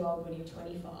 you're too old when you're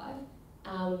 25.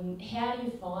 How do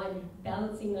you find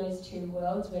balancing those two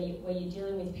worlds where you're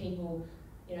dealing with people,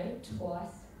 you know,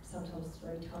 twice, sometimes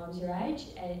 3 times your age,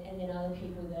 and then other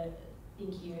people that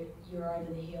think you're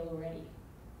over the hill already?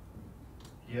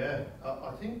 Yeah,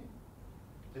 I think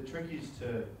the trick is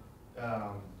to,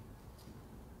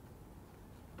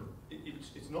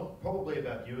 it's not probably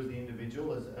about you as the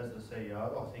individual, as the CEO.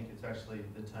 I think it's actually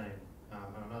the team.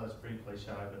 And I know that's pretty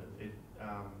cliche,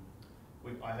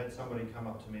 but I had somebody come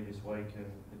up to me this week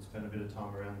and spent a bit of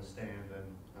time around the stand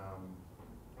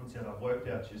and said, I've worked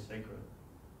out your secret.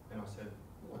 And I said,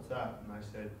 what's that? And they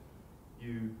said,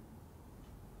 you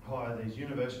hire these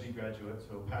university graduates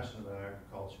who are passionate about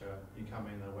agriculture, you come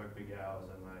in, they work big hours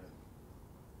and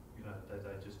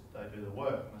they do the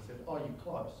work. And I said, oh, you're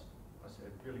close. I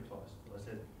said, really close. But I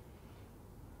said,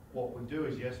 what we do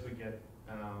is, yes, we get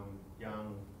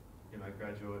young,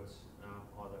 graduates,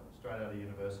 either straight out of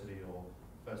university or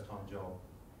first-time job.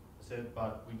 I said,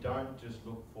 but we don't just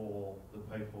look for the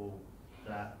people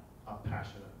that are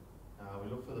passionate. We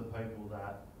look for the people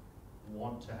that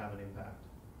want to have an impact,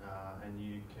 and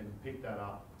you can pick that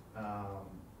up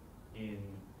in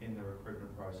the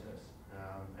recruitment process.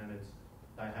 And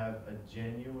they have a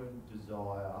genuine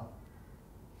desire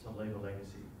to leave a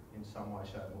legacy in some way,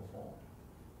 shape or form.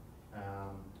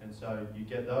 And so you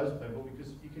get those people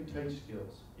because you can teach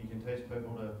skills. You can teach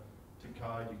people to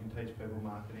code, you can teach people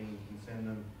marketing, you can send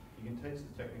them, you can teach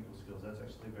the technical skills. That's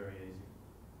actually very easy.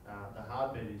 The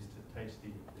hard bit is to teach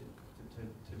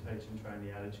to teach and train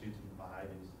the attitudes and the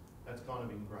behaviours. That's kind of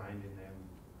ingrained in them.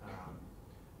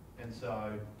 And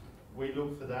so we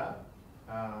look for that.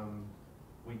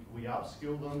 We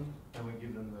upskill them and we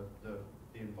give them the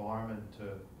environment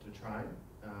to train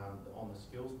on the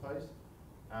skills piece.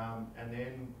 And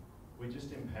then we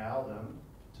just empower them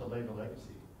to leave a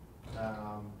legacy.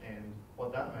 And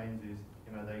what that means is,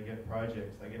 they get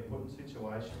projects, they get put in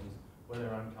situations where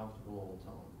they're uncomfortable all the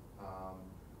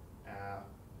time.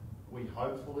 We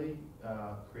hopefully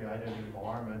create an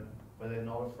environment where they're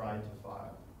not afraid to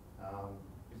fail.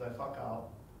 If they fuck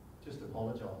up, just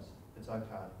apologise. It's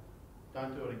okay.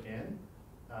 Don't do it again.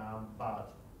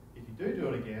 But if you do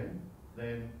it again,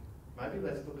 then maybe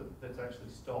let's actually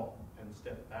stop and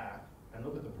step back and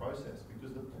look at the process,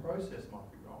 because the process might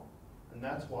be wrong, and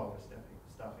that's why we're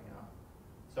stuffing up.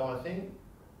 So I think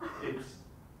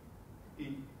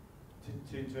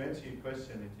to answer your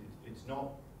question, it's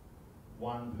not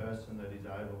one person that is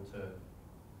able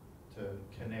to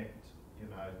connect,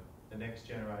 the next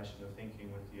generation of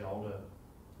thinking with the older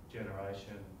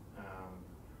generation.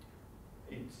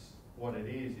 It's what it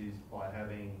is by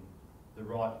having the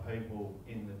right people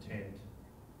in the tent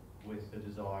with the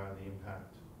desire and the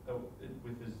impact,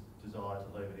 with the desire to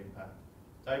leave an impact.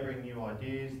 They bring new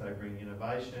ideas, they bring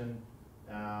innovation,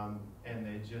 and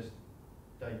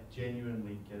they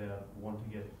genuinely want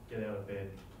to get out of bed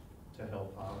to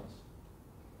help others.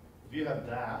 If you have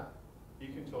that, you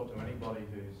can talk to anybody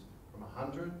who's from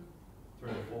 100 through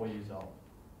to 4 years old,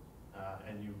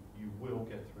 and you will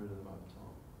get through to them over time.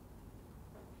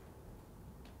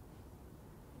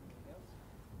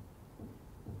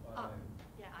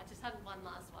 Yeah, I just had one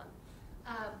last one.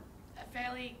 A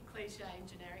fairly cliche and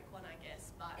generic one, I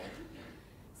guess, but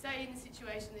say in the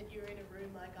situation that you're in a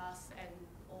room like us and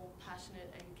all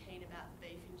passionate and keen about the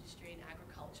beef industry and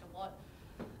agriculture, what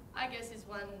I guess is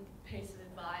one piece of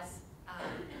advice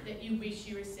that you wish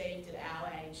you received at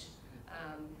our age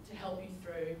to help you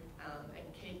through and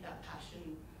keep that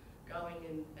passion going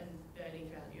and burning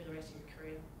throughout the rest of your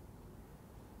career?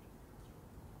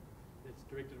 It's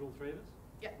directed at all three of us?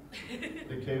 Yep.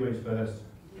 The Kiwis first.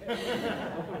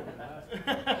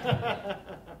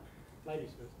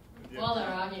 Ladies first. While they're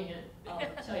arguing it, I'll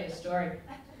tell you a story.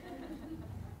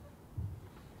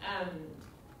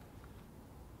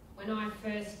 When I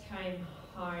first came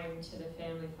home to the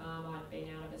family farm, I'd been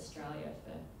out of Australia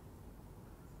for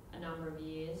a number of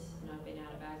years, and I'd been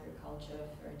out of agriculture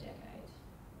for a decade.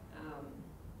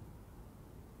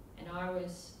 And I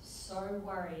was so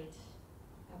worried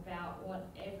about what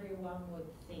everyone would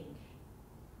think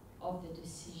of the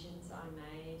decisions I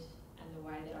made and the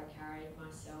way that I carried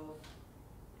myself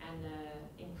and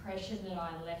the impression that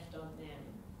I left on them,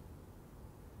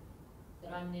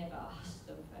 that I never asked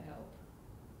them for help.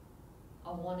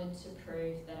 I wanted to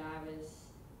prove that I was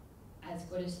as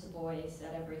good as the boys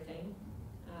at everything.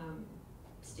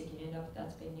 Stick your hand up if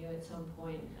that's been you at some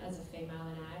point as a female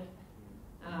in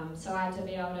ag. So I had to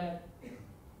be able to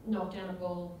knock down a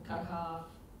bull, cut a calf,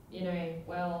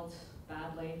 weld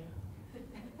badly,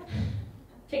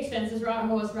 fix fences, ride a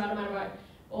horse, ride a motorbike,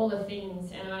 all the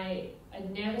things. And I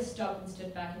never stopped and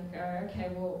stood back and go, okay,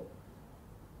 well,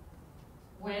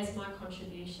 where's my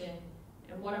contribution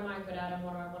and what am I good at and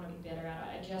what do I want to be better at?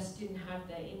 I just didn't have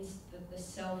the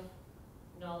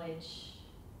self-knowledge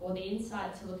or the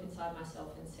insight to look inside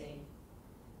myself and see.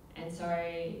 And so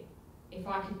if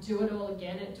I could do it all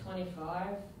again at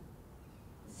 25,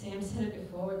 Sam said it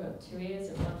before, we've got 2 ears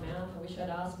and 1 mouth. I wish I'd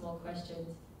asked more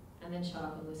questions and then shut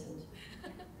up and listened.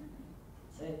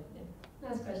 So, yeah,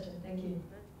 nice question, thank you.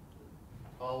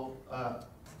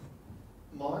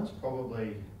 Mine's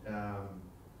probably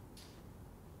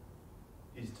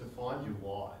is to find your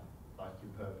why, like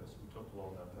your purpose. We talked a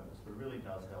lot about purpose, but it really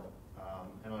does help.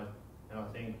 And I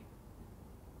think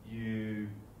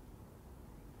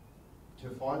to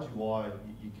find your why,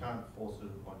 you can't force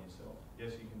it upon yourself.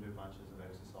 Yes, you can do bunches of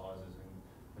exercises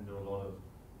and do a lot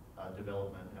of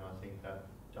development, and I think that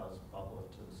does bubble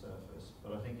it to the surface.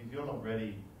 But I think if you're not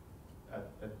ready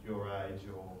at your age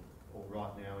or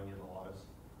right now in your lives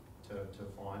to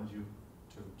find you,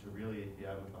 to really be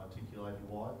able to articulate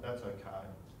your why, that's okay.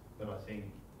 But I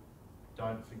think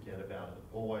don't forget about it.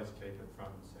 Always keep it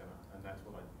front and centre, and that's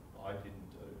what I didn't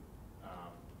do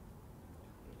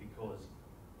because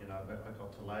I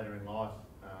got to later in life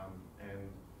and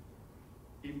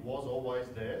it was always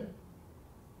there.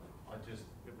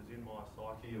 It was in my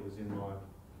psyche. It was in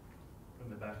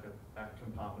the back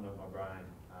compartment of my brain,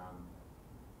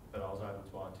 but I was able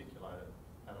to articulate it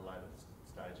at a later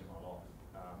stage in my life,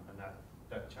 and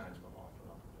that changed my life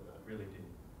after that. It really did.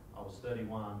 I was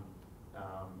 31.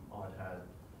 I'd had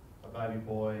a baby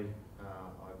boy.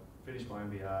 I finished my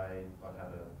MBA.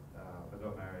 I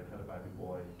got married, had a baby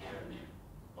boy, and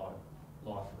life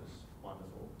was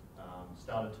wonderful.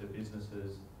 Started 2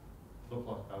 businesses. Looked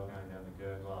like they were going down the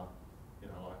gurgler.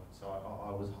 So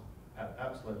I was at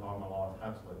absolute high of my life,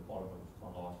 absolute bottom of my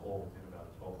life, all within about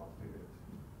a 12-month period.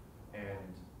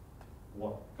 And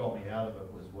what got me out of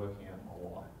it was working out my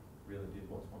why. Really did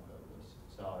what's my purpose.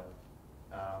 So,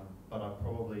 but I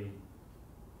probably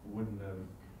wouldn't have.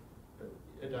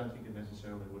 I don't think it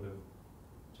necessarily would have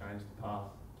changed the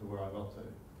path to where I got to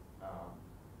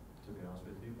be honest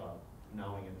with you. But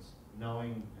knowing and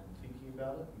thinking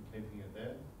about it and keeping it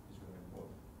there is really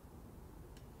important.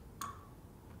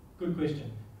 Good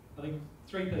question. I think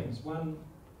 3 things. One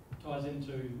ties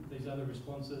into these other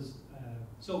responses.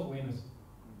 Self-awareness.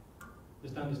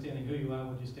 Just understanding who you are,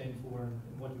 what you stand for, and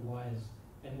what your why is,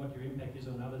 and what your impact is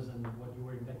on others, and what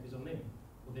your impact is on them,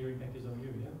 or their impact is on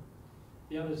you. Yeah.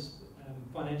 The other's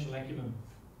financial acumen,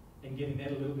 and getting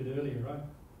that a little bit earlier, right?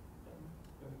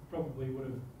 Probably would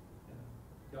have.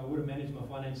 I would have managed my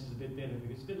finances a bit better,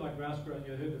 because it's a bit like grass growing.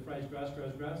 You heard the phrase "grass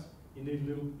grows grass." You need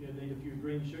a few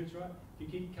green shoots, right? If you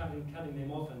keep cutting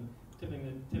them off and tipping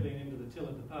them into the till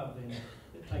at the pub, then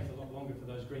it takes a lot longer for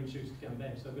those green shoots to come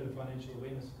back. So a bit of financial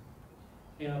awareness.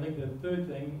 And I think the third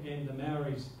thing, and the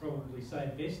Maoris probably say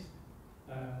it best,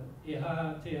 e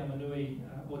haha te amanui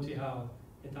o te hao,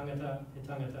 he tangata, he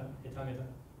tangata, he tangata.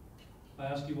 I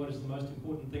ask you, what is the most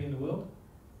important thing in the world?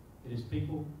 It is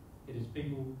people, it is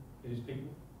people, it is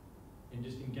people. And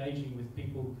just engaging with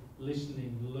people,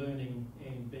 listening, learning,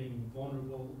 and being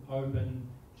vulnerable, open,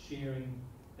 sharing,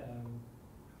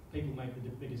 people make the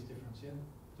biggest difference, yeah?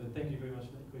 So thank you very much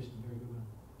for that question, very good one.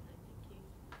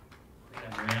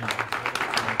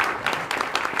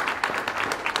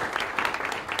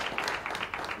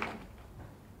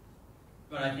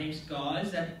 Right, thanks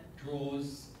guys. That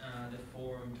draws the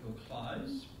forum to a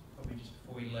close. Probably just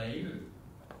before we leave,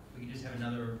 we can just have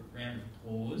another round of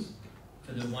applause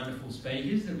for the wonderful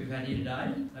speakers that we've had here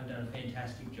today. They've done a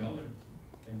fantastic job and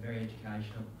been very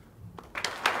educational.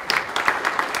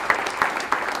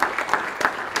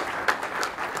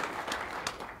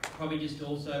 probably just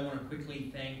also want to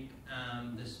quickly thank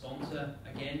the sponsor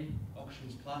again,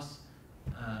 AuctionsPlus.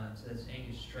 So that's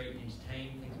Angus Street and his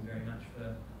team. Thank you very much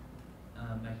for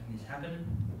making this happen.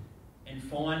 And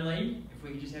finally, if we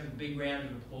could just have a big round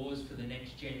of applause for the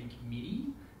Next Gen committee,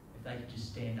 if they could just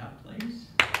stand up, please.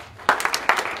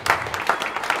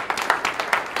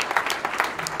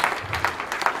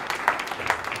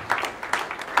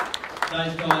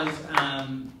 Those guys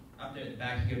up there at the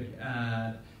back, you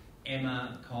got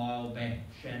Emma, Kyle, Beth,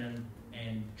 Shannon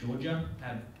and Georgia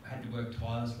have had to work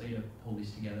tirelessly to pull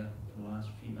this together for the last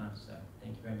few months, so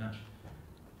thank you very much.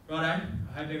 Righto,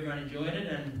 I hope everyone enjoyed it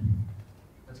and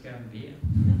let's go have a beer.